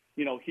church.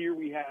 Here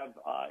we have,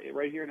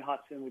 right here in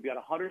Hudson, we've got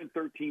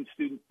 113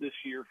 students this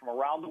year from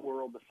around the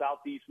world, the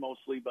Southeast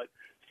mostly, but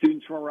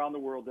students from around the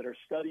world that are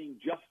studying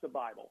just the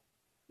Bible.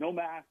 No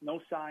math, no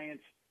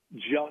science,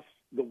 just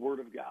the Word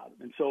of God.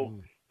 And so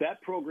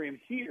that program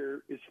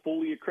here is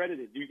fully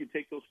accredited. You can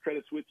take those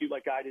credits with you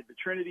like I did to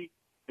Trinity.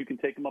 You can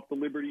take them up to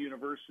Liberty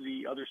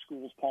University, other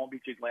schools, Palm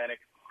Beach Atlantic.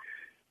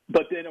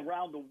 But then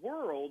around the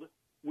world,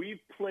 we've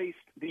placed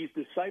these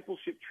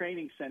discipleship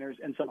training centers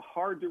in some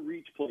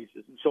hard-to-reach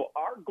places. And so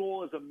our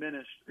goal as a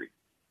ministry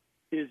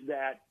is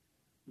that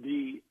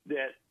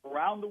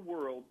around the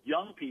world,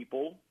 young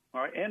people,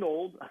 all right, and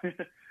old,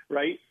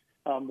 right,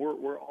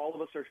 where all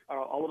of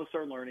us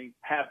are learning,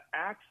 have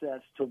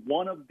access to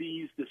one of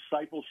these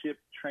discipleship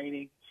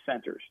training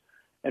centers.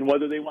 And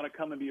whether they want to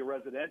come and be a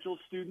residential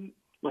student,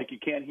 like you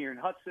can here in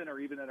Hudson, or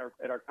even at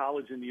our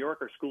college in New York,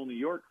 our school in New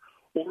York,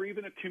 or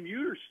even a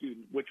commuter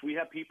student, which we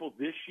have people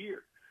this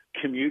year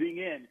commuting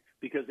in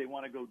because they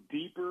want to go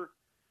deeper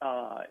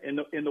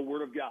in the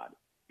Word of God.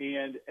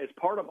 And as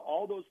part of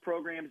all those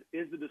programs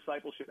is the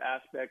discipleship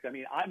aspect. I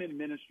mean, I'm in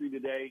ministry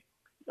today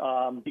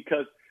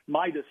because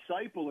my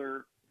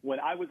discipler, when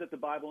I was at the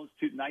Bible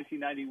Institute in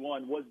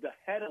 1991, was the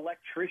head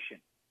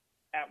electrician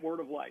at Word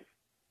of Life.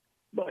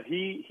 But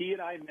he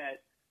and I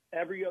met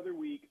every other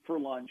week for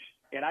lunch,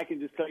 and I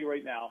can just tell you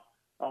right now,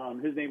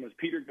 his name was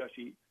Peter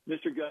Gushy.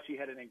 Mr. Gushy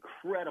had an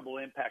incredible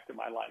impact in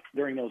my life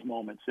during those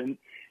moments, and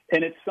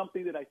it's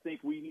something that I think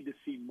we need to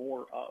see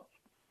more of.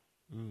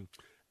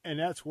 And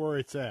that's where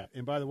it's at.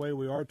 And by the way,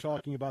 we are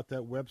talking about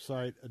that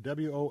website,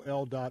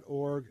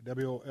 WOL.org,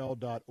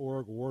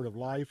 WOL.org, Word of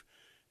Life.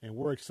 And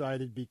we're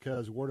excited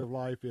because Word of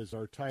Life is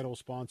our title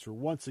sponsor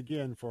once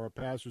again for our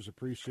Pastors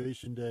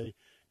Appreciation Day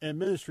and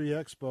Ministry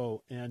Expo.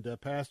 And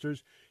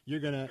pastors,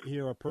 you're going to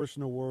hear a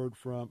personal word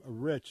from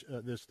Rich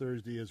this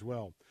Thursday as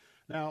well.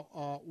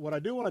 Now, what I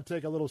do want to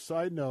take a little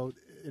side note,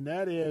 and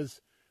that is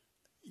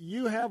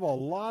you have a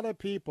lot of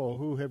people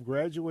who have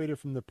graduated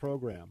from the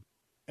program,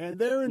 and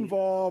they're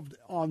involved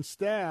on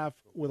staff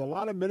with a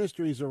lot of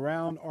ministries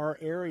around our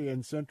area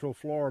in Central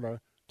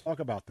Florida. Talk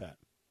about that.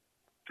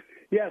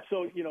 Yeah,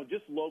 so,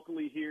 just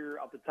locally here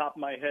off the top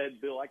of my head,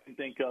 Bill, I can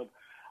think of,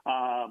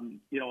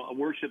 a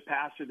worship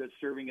pastor that's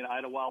serving at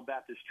Idlewild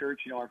Baptist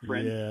Church, our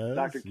friend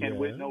Dr. Ken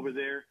Witten over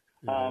there.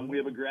 We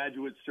have a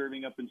graduate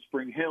serving up in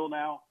Spring Hill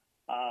now.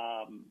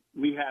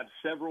 We have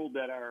several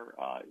that are,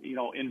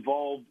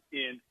 involved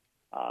in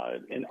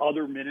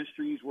other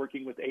ministries,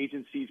 working with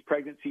agencies,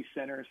 pregnancy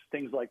centers,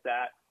 things like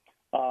that.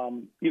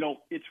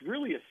 It's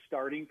really a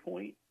starting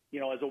point,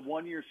 as a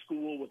one-year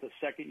school with a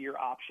second-year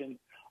option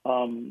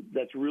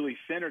that's really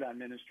centered on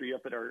ministry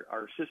up at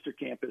our sister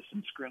campus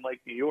in Scrin Lake,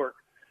 New York.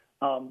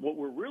 What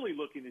we're really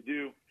looking to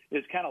do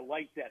is kind of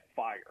light that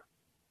fire.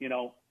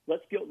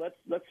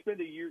 Let's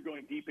spend a year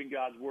going deep in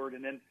God's Word,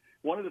 and then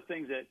one of the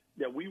things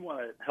that we want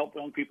to help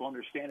young people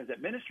understand is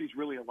that ministry is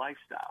really a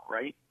lifestyle,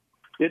 right?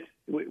 It's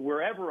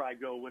wherever I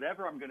go,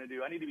 whatever I'm going to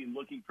do, I need to be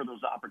looking for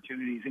those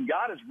opportunities. And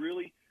God has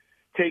really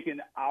taken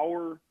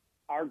our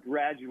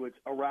graduates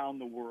around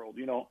the world.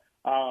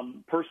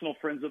 Personal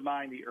friends of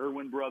mine, the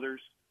Irwin brothers,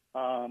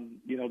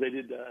 they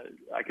did the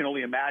I Can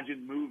Only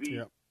Imagine movie,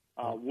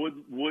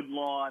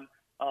 Woodlawn.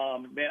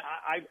 Man,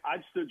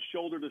 I've stood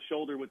shoulder to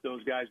shoulder with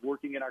those guys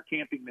working in our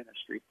camping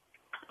ministry.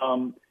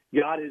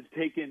 God has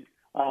taken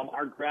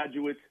our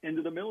graduates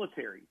into the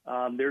military.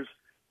 There's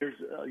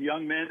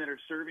young men that are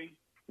serving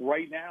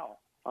right now,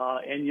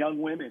 and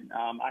young women.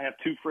 I have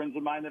two friends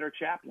of mine that are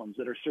chaplains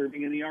that are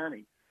serving in the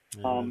Army.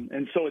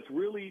 And so it's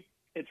really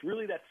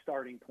that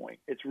starting point.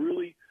 It's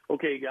really,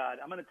 okay, God,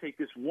 I'm going to take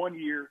this 1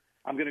 year.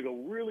 I'm going to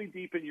go really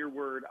deep in your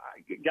Word.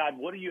 God,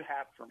 what do you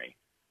have for me?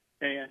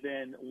 And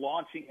then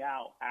launching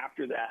out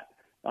after that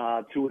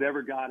to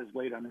whatever God has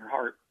laid on their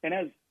heart. And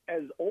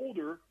as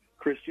older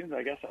Christians,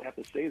 I guess I have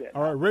to say that.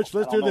 All right, Rich,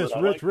 let's do this.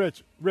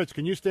 Rich,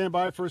 can you stand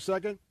by for a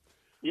second?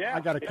 Yeah.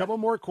 I got a couple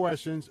more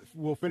questions.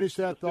 We'll finish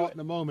that thought in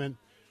a moment.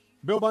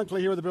 Bill Bunkley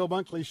here with the Bill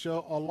Bunkley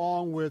Show,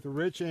 along with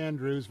Rich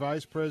Andrews,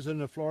 Vice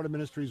President of Florida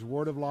Ministries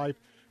Word of Life.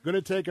 Going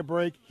to take a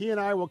break. He and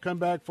I will come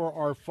back for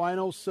our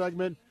final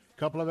segment.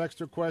 Couple of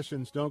extra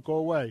questions. Don't go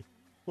away.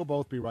 We'll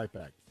both be right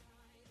back.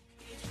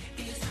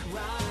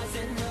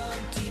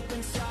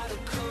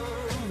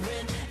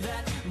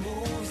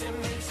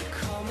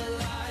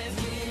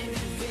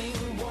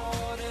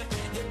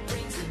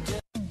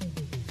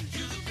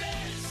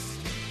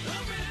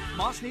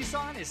 Moss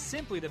Nissan is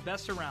simply the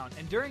best around,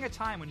 and during a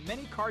time when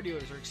many car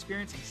dealers are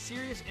experiencing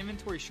serious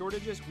inventory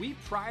shortages, we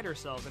pride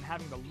ourselves in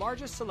having the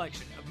largest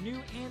selection of new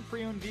and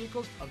pre-owned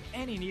vehicles of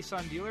any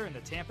Nissan dealer in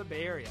the Tampa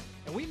Bay area.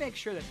 And we make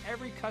sure that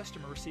every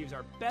customer receives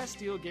our best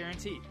deal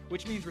guarantee,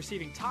 which means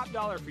receiving top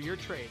dollar for your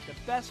trade, the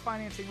best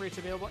financing rates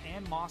available,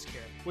 and Moss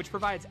Care, which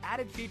provides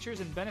added features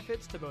and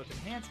benefits to both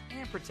enhance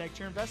and protect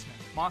your investment.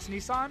 Moss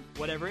Nissan,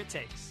 whatever it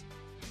takes.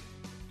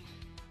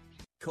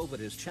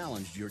 COVID has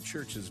challenged your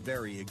church's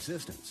very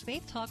existence.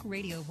 Faith Talk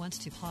Radio wants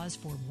to pause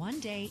for one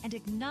day and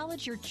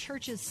acknowledge your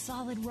church's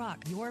solid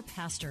rock, your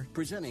pastor.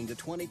 Presenting the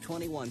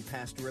 2021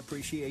 Pastor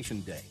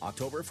Appreciation Day,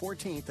 October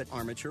 14th at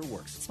Armature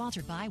Works.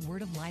 Sponsored by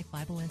Word of Life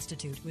Bible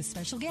Institute with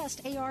special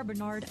guest A.R.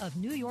 Bernard of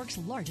New York's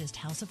largest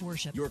house of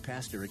worship. Your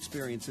pastor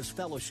experiences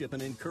fellowship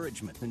and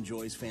encouragement,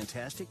 enjoys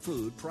fantastic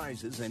food,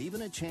 prizes, and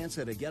even a chance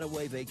at a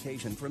getaway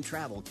vacation from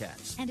Travel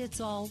Cats. And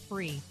it's all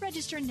free.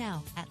 Register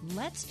now at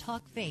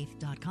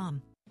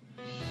letstalkfaith.com.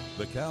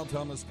 The Cal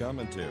Thomas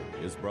Commentary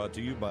is brought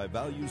to you by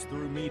Values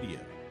Through Media.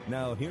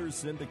 Now here's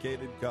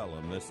syndicated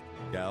columnist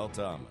Cal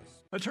Thomas.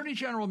 Attorney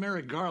General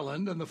Merrick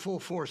Garland and the full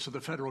force of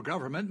the federal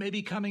government may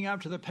be coming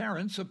out to the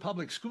parents of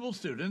public school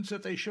students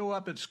if they show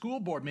up at school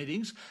board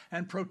meetings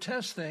and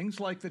protest things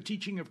like the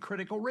teaching of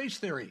critical race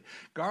theory.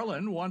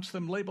 Garland wants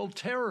them labeled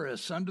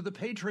terrorists under the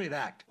Patriot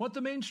Act. What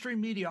the mainstream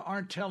media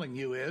aren't telling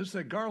you is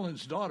that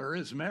Garland's daughter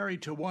is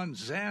married to one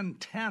Zan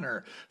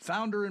Tanner,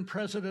 founder and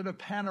president of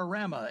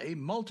Panorama, a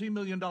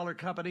multi-million-dollar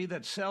company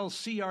that sells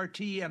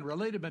CRT and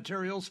related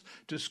materials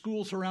to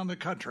schools around the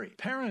country.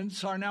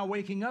 Parents are now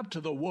waking up to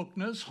the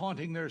wokeness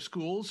haunting their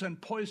schools and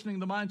poisoning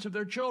the minds of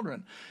their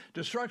children.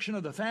 Destruction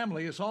of the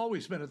family has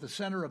always been at the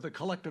center of the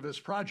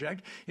collectivist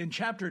project. In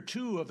Chapter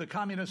 2 of the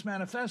Communist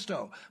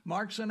Manifesto,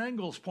 Marx and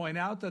Engels point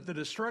out that the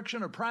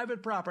destruction of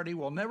private property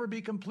will never be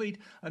complete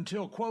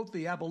until, quote,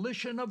 the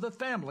abolition of the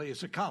family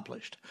is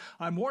accomplished.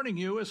 I'm warning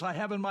you, as I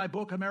have in my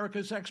book,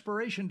 America's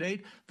Expiration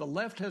Date, the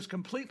left has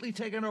completely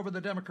taken over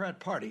the Democrat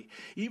Party.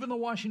 Even the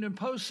Washington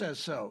Post says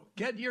so.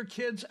 Get your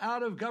kids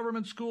out of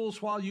government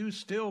schools while you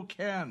still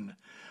can.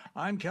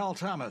 I'm Cal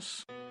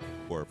Thomas.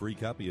 For a free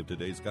copy of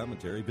today's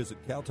commentary, visit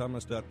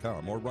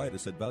calthomas.com or write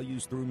us at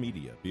Values Through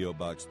Media, P.O.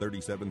 Box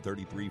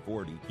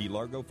 373340, Key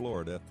Largo,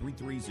 Florida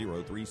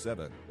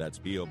 33037. That's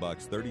P.O.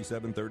 Box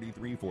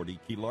 373340,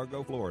 Key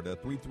Largo, Florida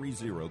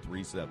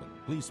 33037.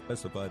 Please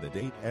specify the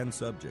date and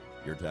subject.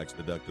 Your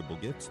tax-deductible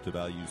gifts to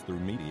Values Through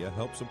Media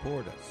help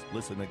support us.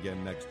 Listen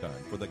again next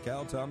time for the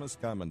Cal Thomas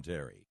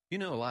Commentary. You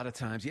know, a lot of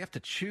times you have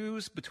to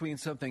choose between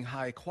something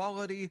high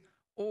quality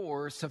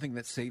or something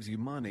that saves you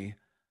money.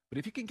 But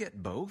if you can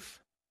get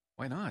both,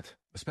 why not?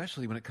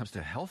 Especially when it comes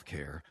to health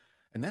care.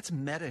 And that's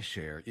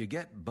MediShare. You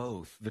get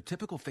both. The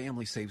typical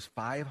family saves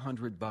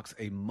 $500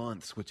 a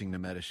month switching to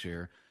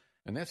MediShare.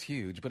 And that's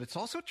huge. But it's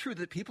also true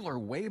that people are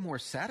way more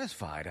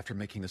satisfied after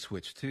making the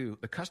switch, too.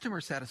 The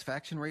customer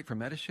satisfaction rate for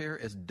MediShare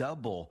is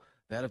double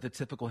that of the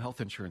typical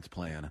health insurance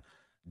plan.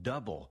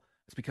 Double.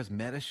 It's because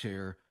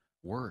MediShare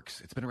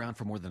works. It's been around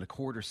for more than a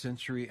quarter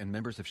century, and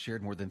members have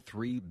shared more than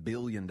 $3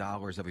 billion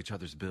of each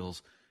other's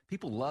bills.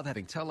 People love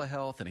having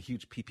telehealth and a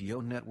huge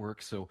PPO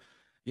network. So,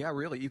 yeah,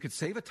 really, you could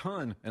save a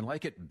ton and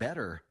like it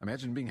better.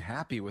 Imagine being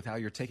happy with how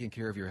you're taking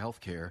care of your health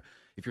care.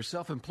 If you're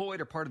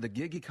self-employed or part of the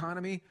gig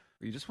economy,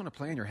 or you just want a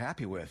plan you're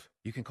happy with,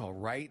 you can call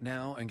right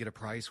now and get a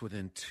price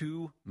within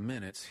 2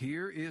 minutes.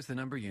 Here is the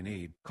number you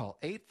need. Call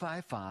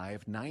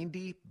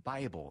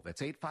 855-90-BIBLE.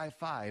 That's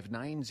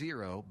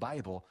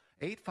 855-90-BIBLE.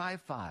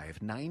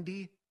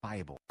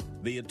 855-90-BIBLE.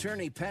 The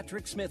Attorney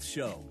Patrick Smith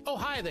Show. Oh,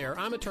 hi there.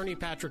 I'm Attorney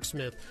Patrick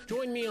Smith.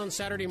 Join me on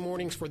Saturday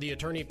mornings for the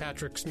Attorney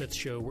Patrick Smith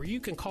Show, where you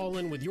can call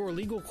in with your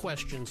legal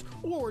questions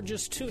or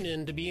just tune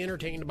in to be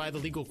entertained by the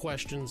legal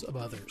questions of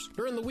others.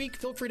 During the week,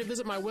 feel free to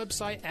visit my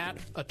website at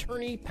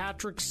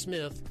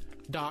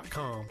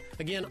attorneypatricksmith.com.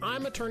 Again,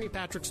 I'm Attorney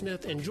Patrick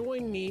Smith, and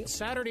join me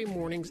Saturday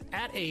mornings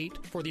at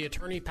 8 for the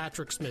Attorney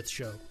Patrick Smith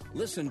Show.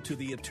 Listen to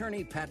the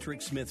Attorney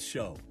Patrick Smith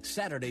Show,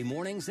 Saturday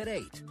mornings at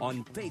 8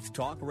 on Faith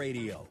Talk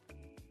Radio.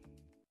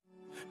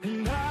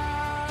 And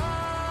I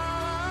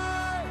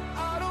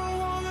don't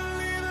want to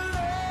leave a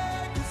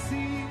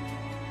legacy.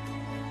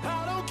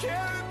 I don't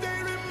care if they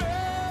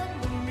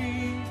remember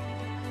me.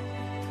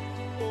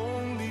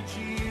 Only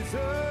Jesus.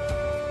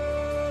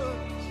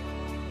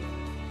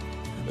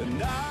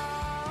 And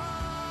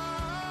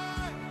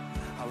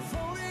I've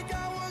only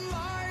got one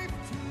life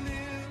to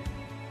live.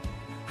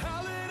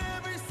 I'll let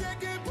every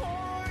second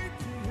point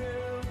to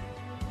Him.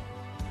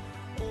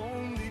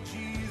 Only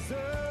Jesus.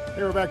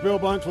 Hey, we're back. Bill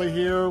Bunkley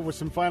here with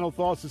some final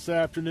thoughts this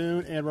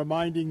afternoon and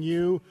reminding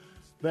you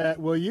that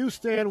will you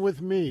stand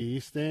with me,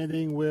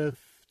 standing with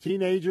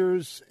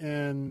teenagers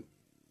and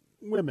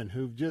women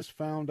who've just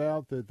found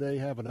out that they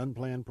have an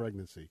unplanned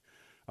pregnancy.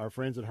 Our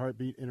friends at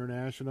Heartbeat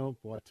International,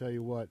 well, I tell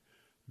you what,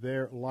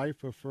 their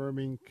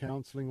life-affirming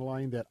counseling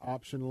line, that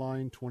option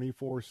line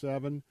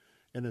 24/7,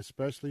 and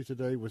especially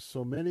today with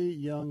so many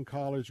young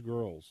college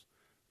girls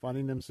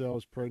finding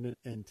themselves pregnant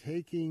and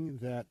taking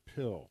that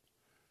pill.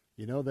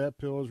 You know that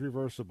pill is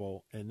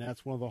reversible, and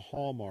that's one of the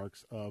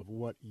hallmarks of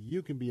what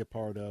you can be a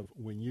part of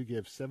when you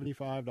give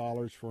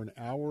 $75 for an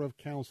hour of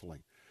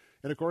counseling.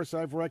 And, of course,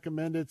 I've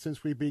recommended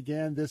since we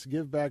began this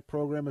Give Back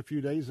program a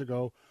few days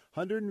ago,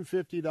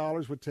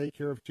 $150 would take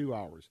care of 2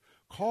 hours.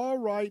 Call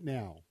right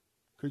now.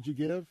 Could you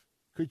give?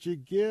 Could you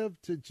give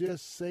to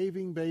just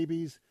saving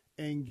babies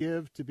and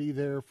give to be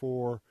there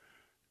for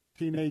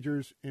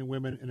teenagers and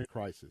women in a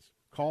crisis?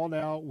 Call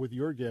now with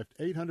your gift,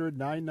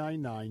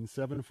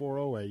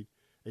 800-999-7408,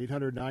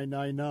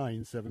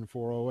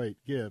 800-999-7408.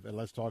 Give at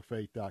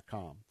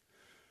letstalkfaith.com.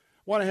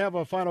 Want to have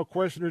a final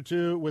question or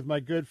two with my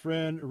good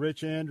friend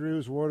Rich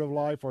Andrews, Word of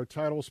Life, our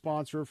title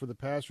sponsor for the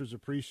Pastor's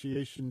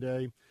Appreciation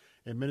Day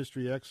and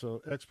Ministry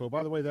Expo.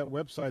 By the way, that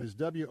website is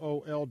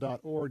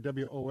WOL.org,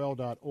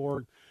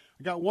 WOL.org.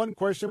 I got one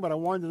question, but I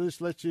wanted to just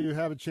let you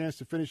have a chance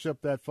to finish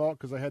up that thought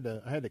because I had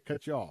to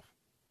cut you off.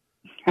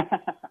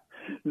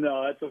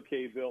 No, that's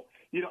okay, Bill.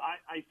 You know,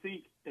 I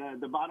think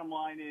the bottom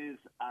line is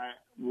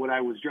what I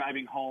was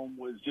driving home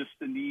was just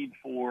the need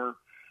for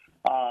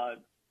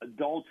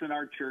adults in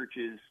our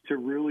churches to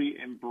really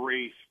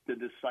embrace the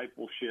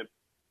discipleship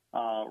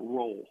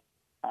role.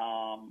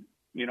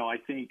 You know, I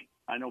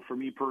know for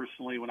me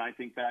personally, when I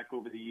think back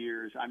over the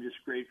years, I'm just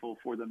grateful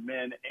for the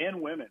men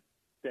and women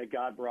that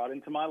God brought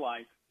into my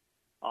life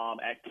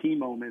at key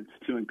moments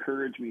to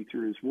encourage me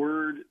through His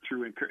Word,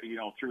 through an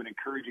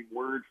encouraging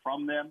word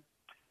from them.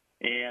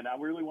 And I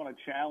really want to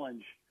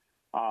challenge,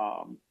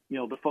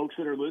 the folks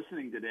that are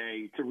listening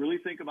today to really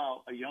think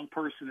about a young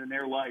person in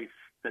their life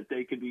that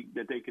they could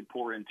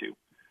pour into.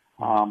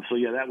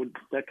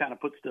 That kind of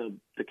puts the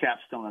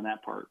capstone on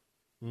that part.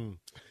 Mm.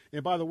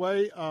 And by the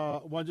way,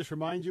 I want to just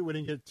remind you, we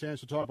didn't get a chance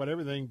to talk about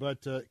everything,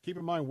 but keep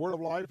in mind, Word of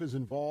Life is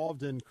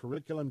involved in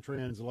curriculum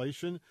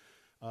translation,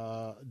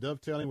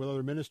 dovetailing with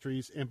other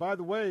ministries. And by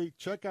the way,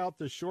 check out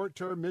the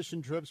short-term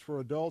mission trips for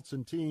adults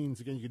and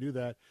teens. Again, you can do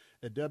that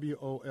at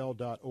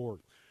WOL.org.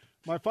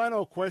 My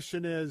final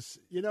question is,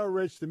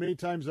 Rich, the many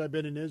times I've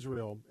been in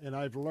Israel, and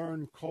I've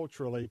learned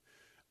culturally,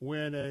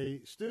 when a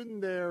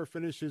student there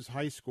finishes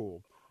high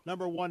school,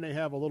 number one, they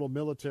have a little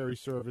military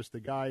service. The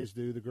guys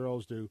do, the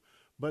girls do.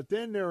 But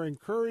then they're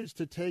encouraged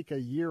to take a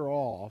year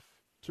off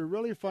to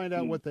really find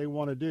out what they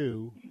want to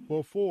do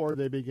before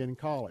they begin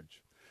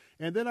college.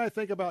 And then I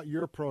think about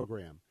your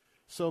program.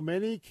 So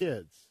many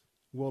kids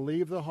will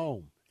leave the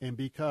home, and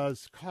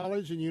because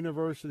college and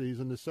universities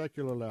on the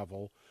secular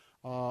level,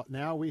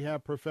 now we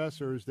have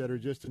professors that are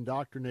just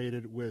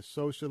indoctrinated with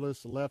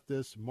socialist,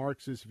 leftist,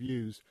 Marxist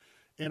views,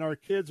 and our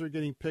kids are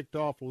getting picked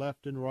off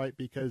left and right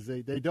because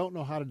they don't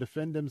know how to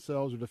defend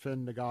themselves or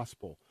defend the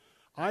gospel.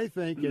 I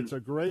think it's a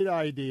great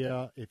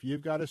idea, if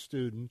you've got a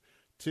student,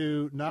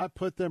 to not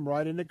put them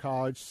right into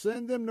college,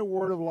 send them to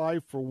Word of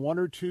Life for 1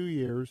 or 2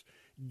 years,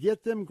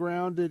 get them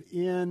grounded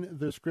in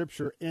the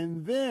Scripture,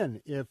 and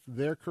then if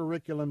their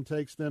curriculum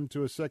takes them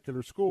to a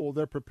secular school,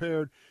 they're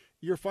prepared.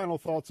 Your final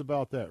thoughts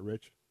about that,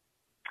 Rich?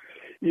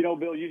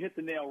 Bill, you hit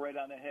the nail right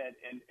on the head,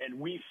 and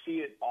we see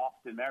it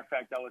often. Matter of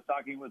fact, I was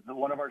talking with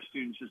one of our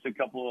students just a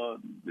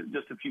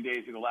few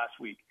days ago, last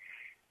week,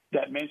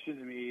 that mentioned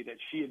to me that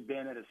she had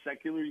been at a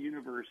secular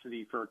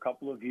university for a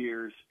couple of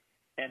years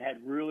and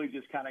had really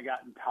just kind of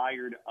gotten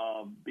tired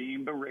of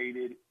being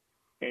berated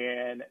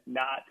and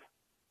not.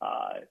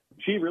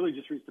 She really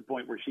just reached the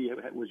point where she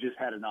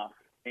had enough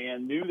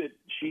and knew that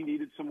she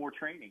needed some more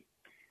training.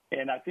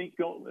 And I think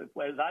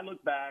as I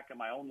look back at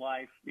my own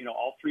life,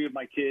 all three of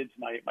my kids,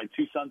 my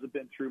two sons have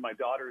been through. My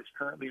daughter is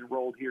currently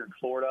enrolled here in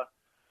Florida.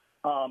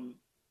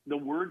 The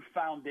word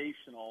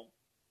foundational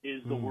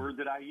is the word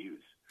that I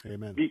use.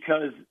 Amen.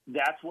 Because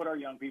that's what our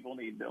young people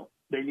need, Bill.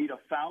 They need a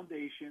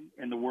foundation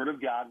in the Word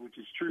of God, which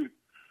is truth.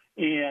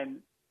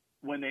 And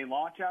when they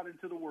launch out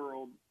into the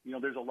world,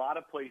 there's a lot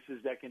of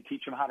places that can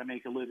teach them how to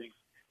make a living.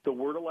 The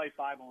Word of Life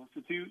Bible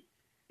Institute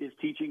is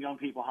teaching young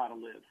people how to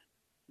live.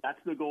 That's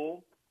the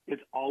goal.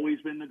 It's always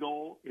been the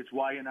goal. It's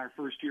why in our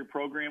first-year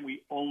program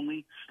we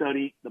only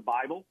study the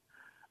Bible,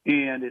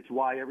 and it's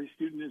why every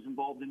student is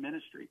involved in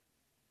ministry.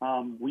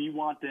 We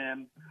want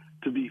them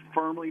to be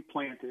firmly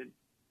planted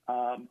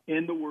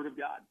in the Word of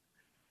God.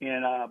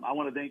 And I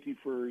want to thank you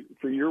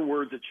for your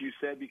words that you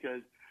said,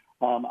 because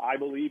I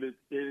believe it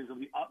is of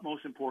the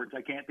utmost importance.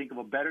 I can't think of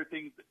a better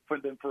thing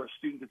for a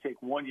student to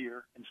take 1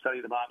 year and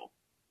study the Bible.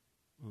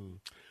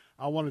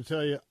 I want to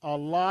tell you a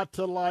lot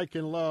to like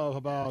and love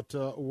about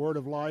Word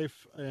of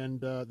Life, and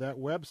that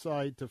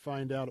website to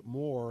find out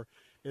more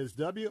is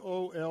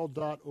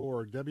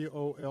WOL.org,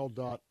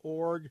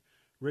 WOL.org.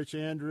 Rich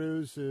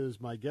Andrews is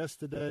my guest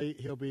today.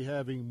 He'll be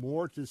having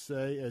more to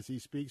say as he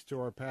speaks to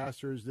our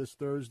pastors this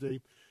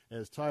Thursday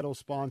as title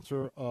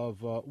sponsor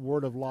of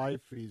Word of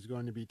Life. He's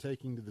going to be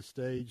taking to the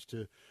stage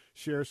to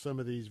share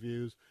some of these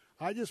views.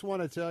 I just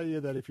want to tell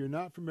you that if you're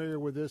not familiar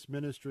with this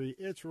ministry,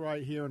 it's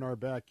right here in our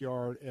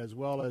backyard, as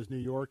well as New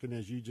York, and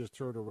as you just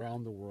heard,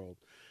 around the world.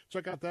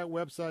 Check out that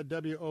website,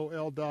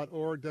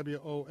 WOL.org,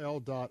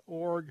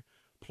 WOL.org.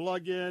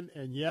 plug in.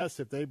 And, yes,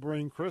 if they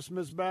bring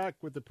Christmas back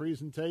with the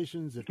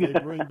presentations, if they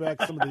bring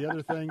back some of the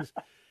other things,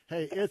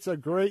 hey, it's a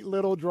great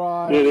little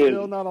drive.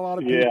 Still not a lot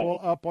of people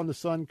up on the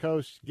Sun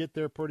Coast. Get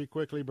there pretty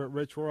quickly. But,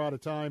 Rich, we're out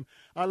of time.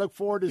 I look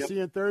forward to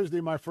seeing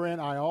Thursday, my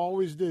friend. I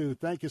always do.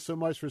 Thank you so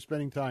much for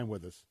spending time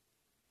with us.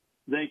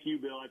 Thank you,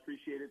 Bill. I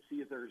appreciate it. See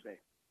you Thursday.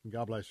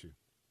 God bless you.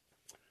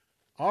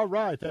 All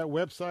right, that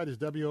website is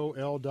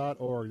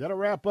WOL.org. That'll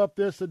wrap up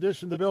this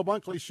edition of the Bill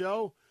Bunkley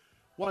Show.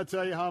 I want to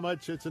tell you how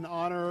much it's an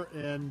honor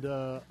and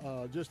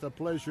just a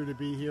pleasure to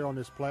be here on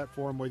this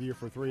platform with you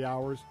for 3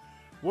 hours.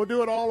 We'll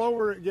do it all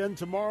over again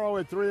tomorrow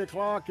at 3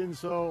 o'clock, and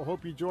so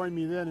hope you join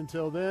me then.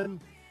 Until then,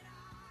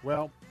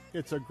 well,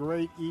 it's a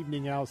great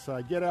evening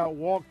outside. Get out,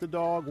 walk the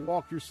dog,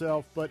 walk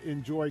yourself, but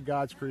enjoy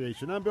God's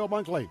creation. I'm Bill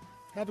Bunkley.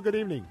 Have a good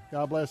evening.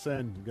 God bless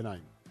and good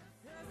night.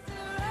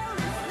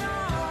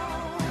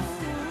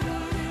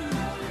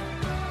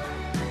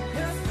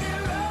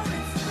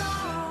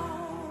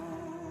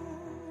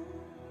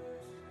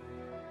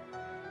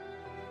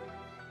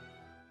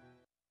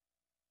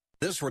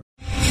 This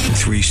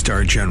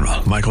 3-star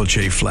General Michael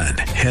J. Flynn,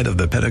 head of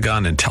the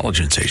Pentagon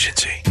Intelligence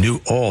Agency, knew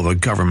all the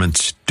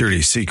government's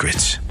dirty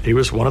secrets. He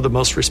was one of the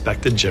most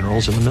respected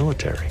generals in the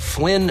military.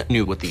 Flynn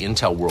knew what the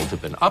intel world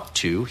had been up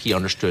to. He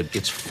understood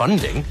its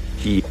funding.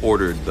 He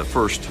ordered the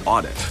first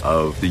audit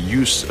of the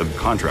use of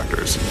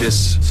contractors.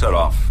 This set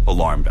off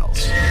alarm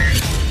bells.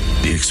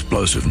 The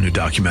explosive new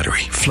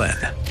documentary, Flynn,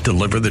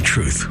 Deliver the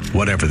Truth,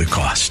 Whatever the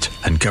Cost,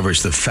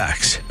 uncovers the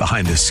facts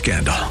behind this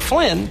scandal.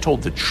 Flynn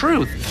told the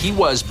truth. He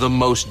was the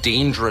most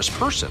dangerous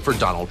person for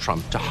Donald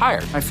Trump to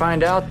hire. I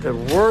find out the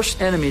worst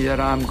enemy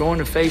that I'm going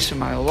to face in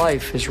my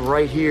life is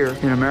right here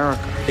in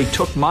America. They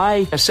took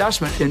my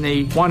assessment and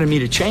they wanted me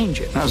to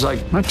change it. And I was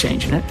like, I'm not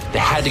changing it. They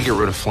had to get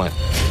rid of Flynn.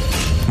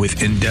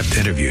 With in-depth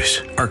interviews,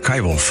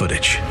 archival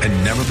footage,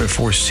 and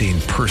never-before-seen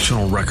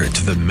personal records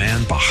of the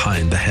man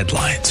behind the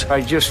headlines.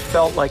 I just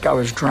felt like I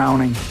was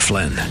drowning.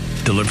 Flynn,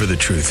 Deliver the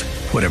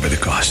Truth, Whatever the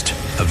Cost.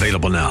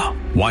 Available now.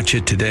 Watch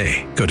it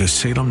today. Go to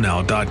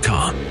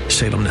salemnow.com.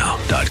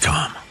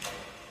 salemnow.com.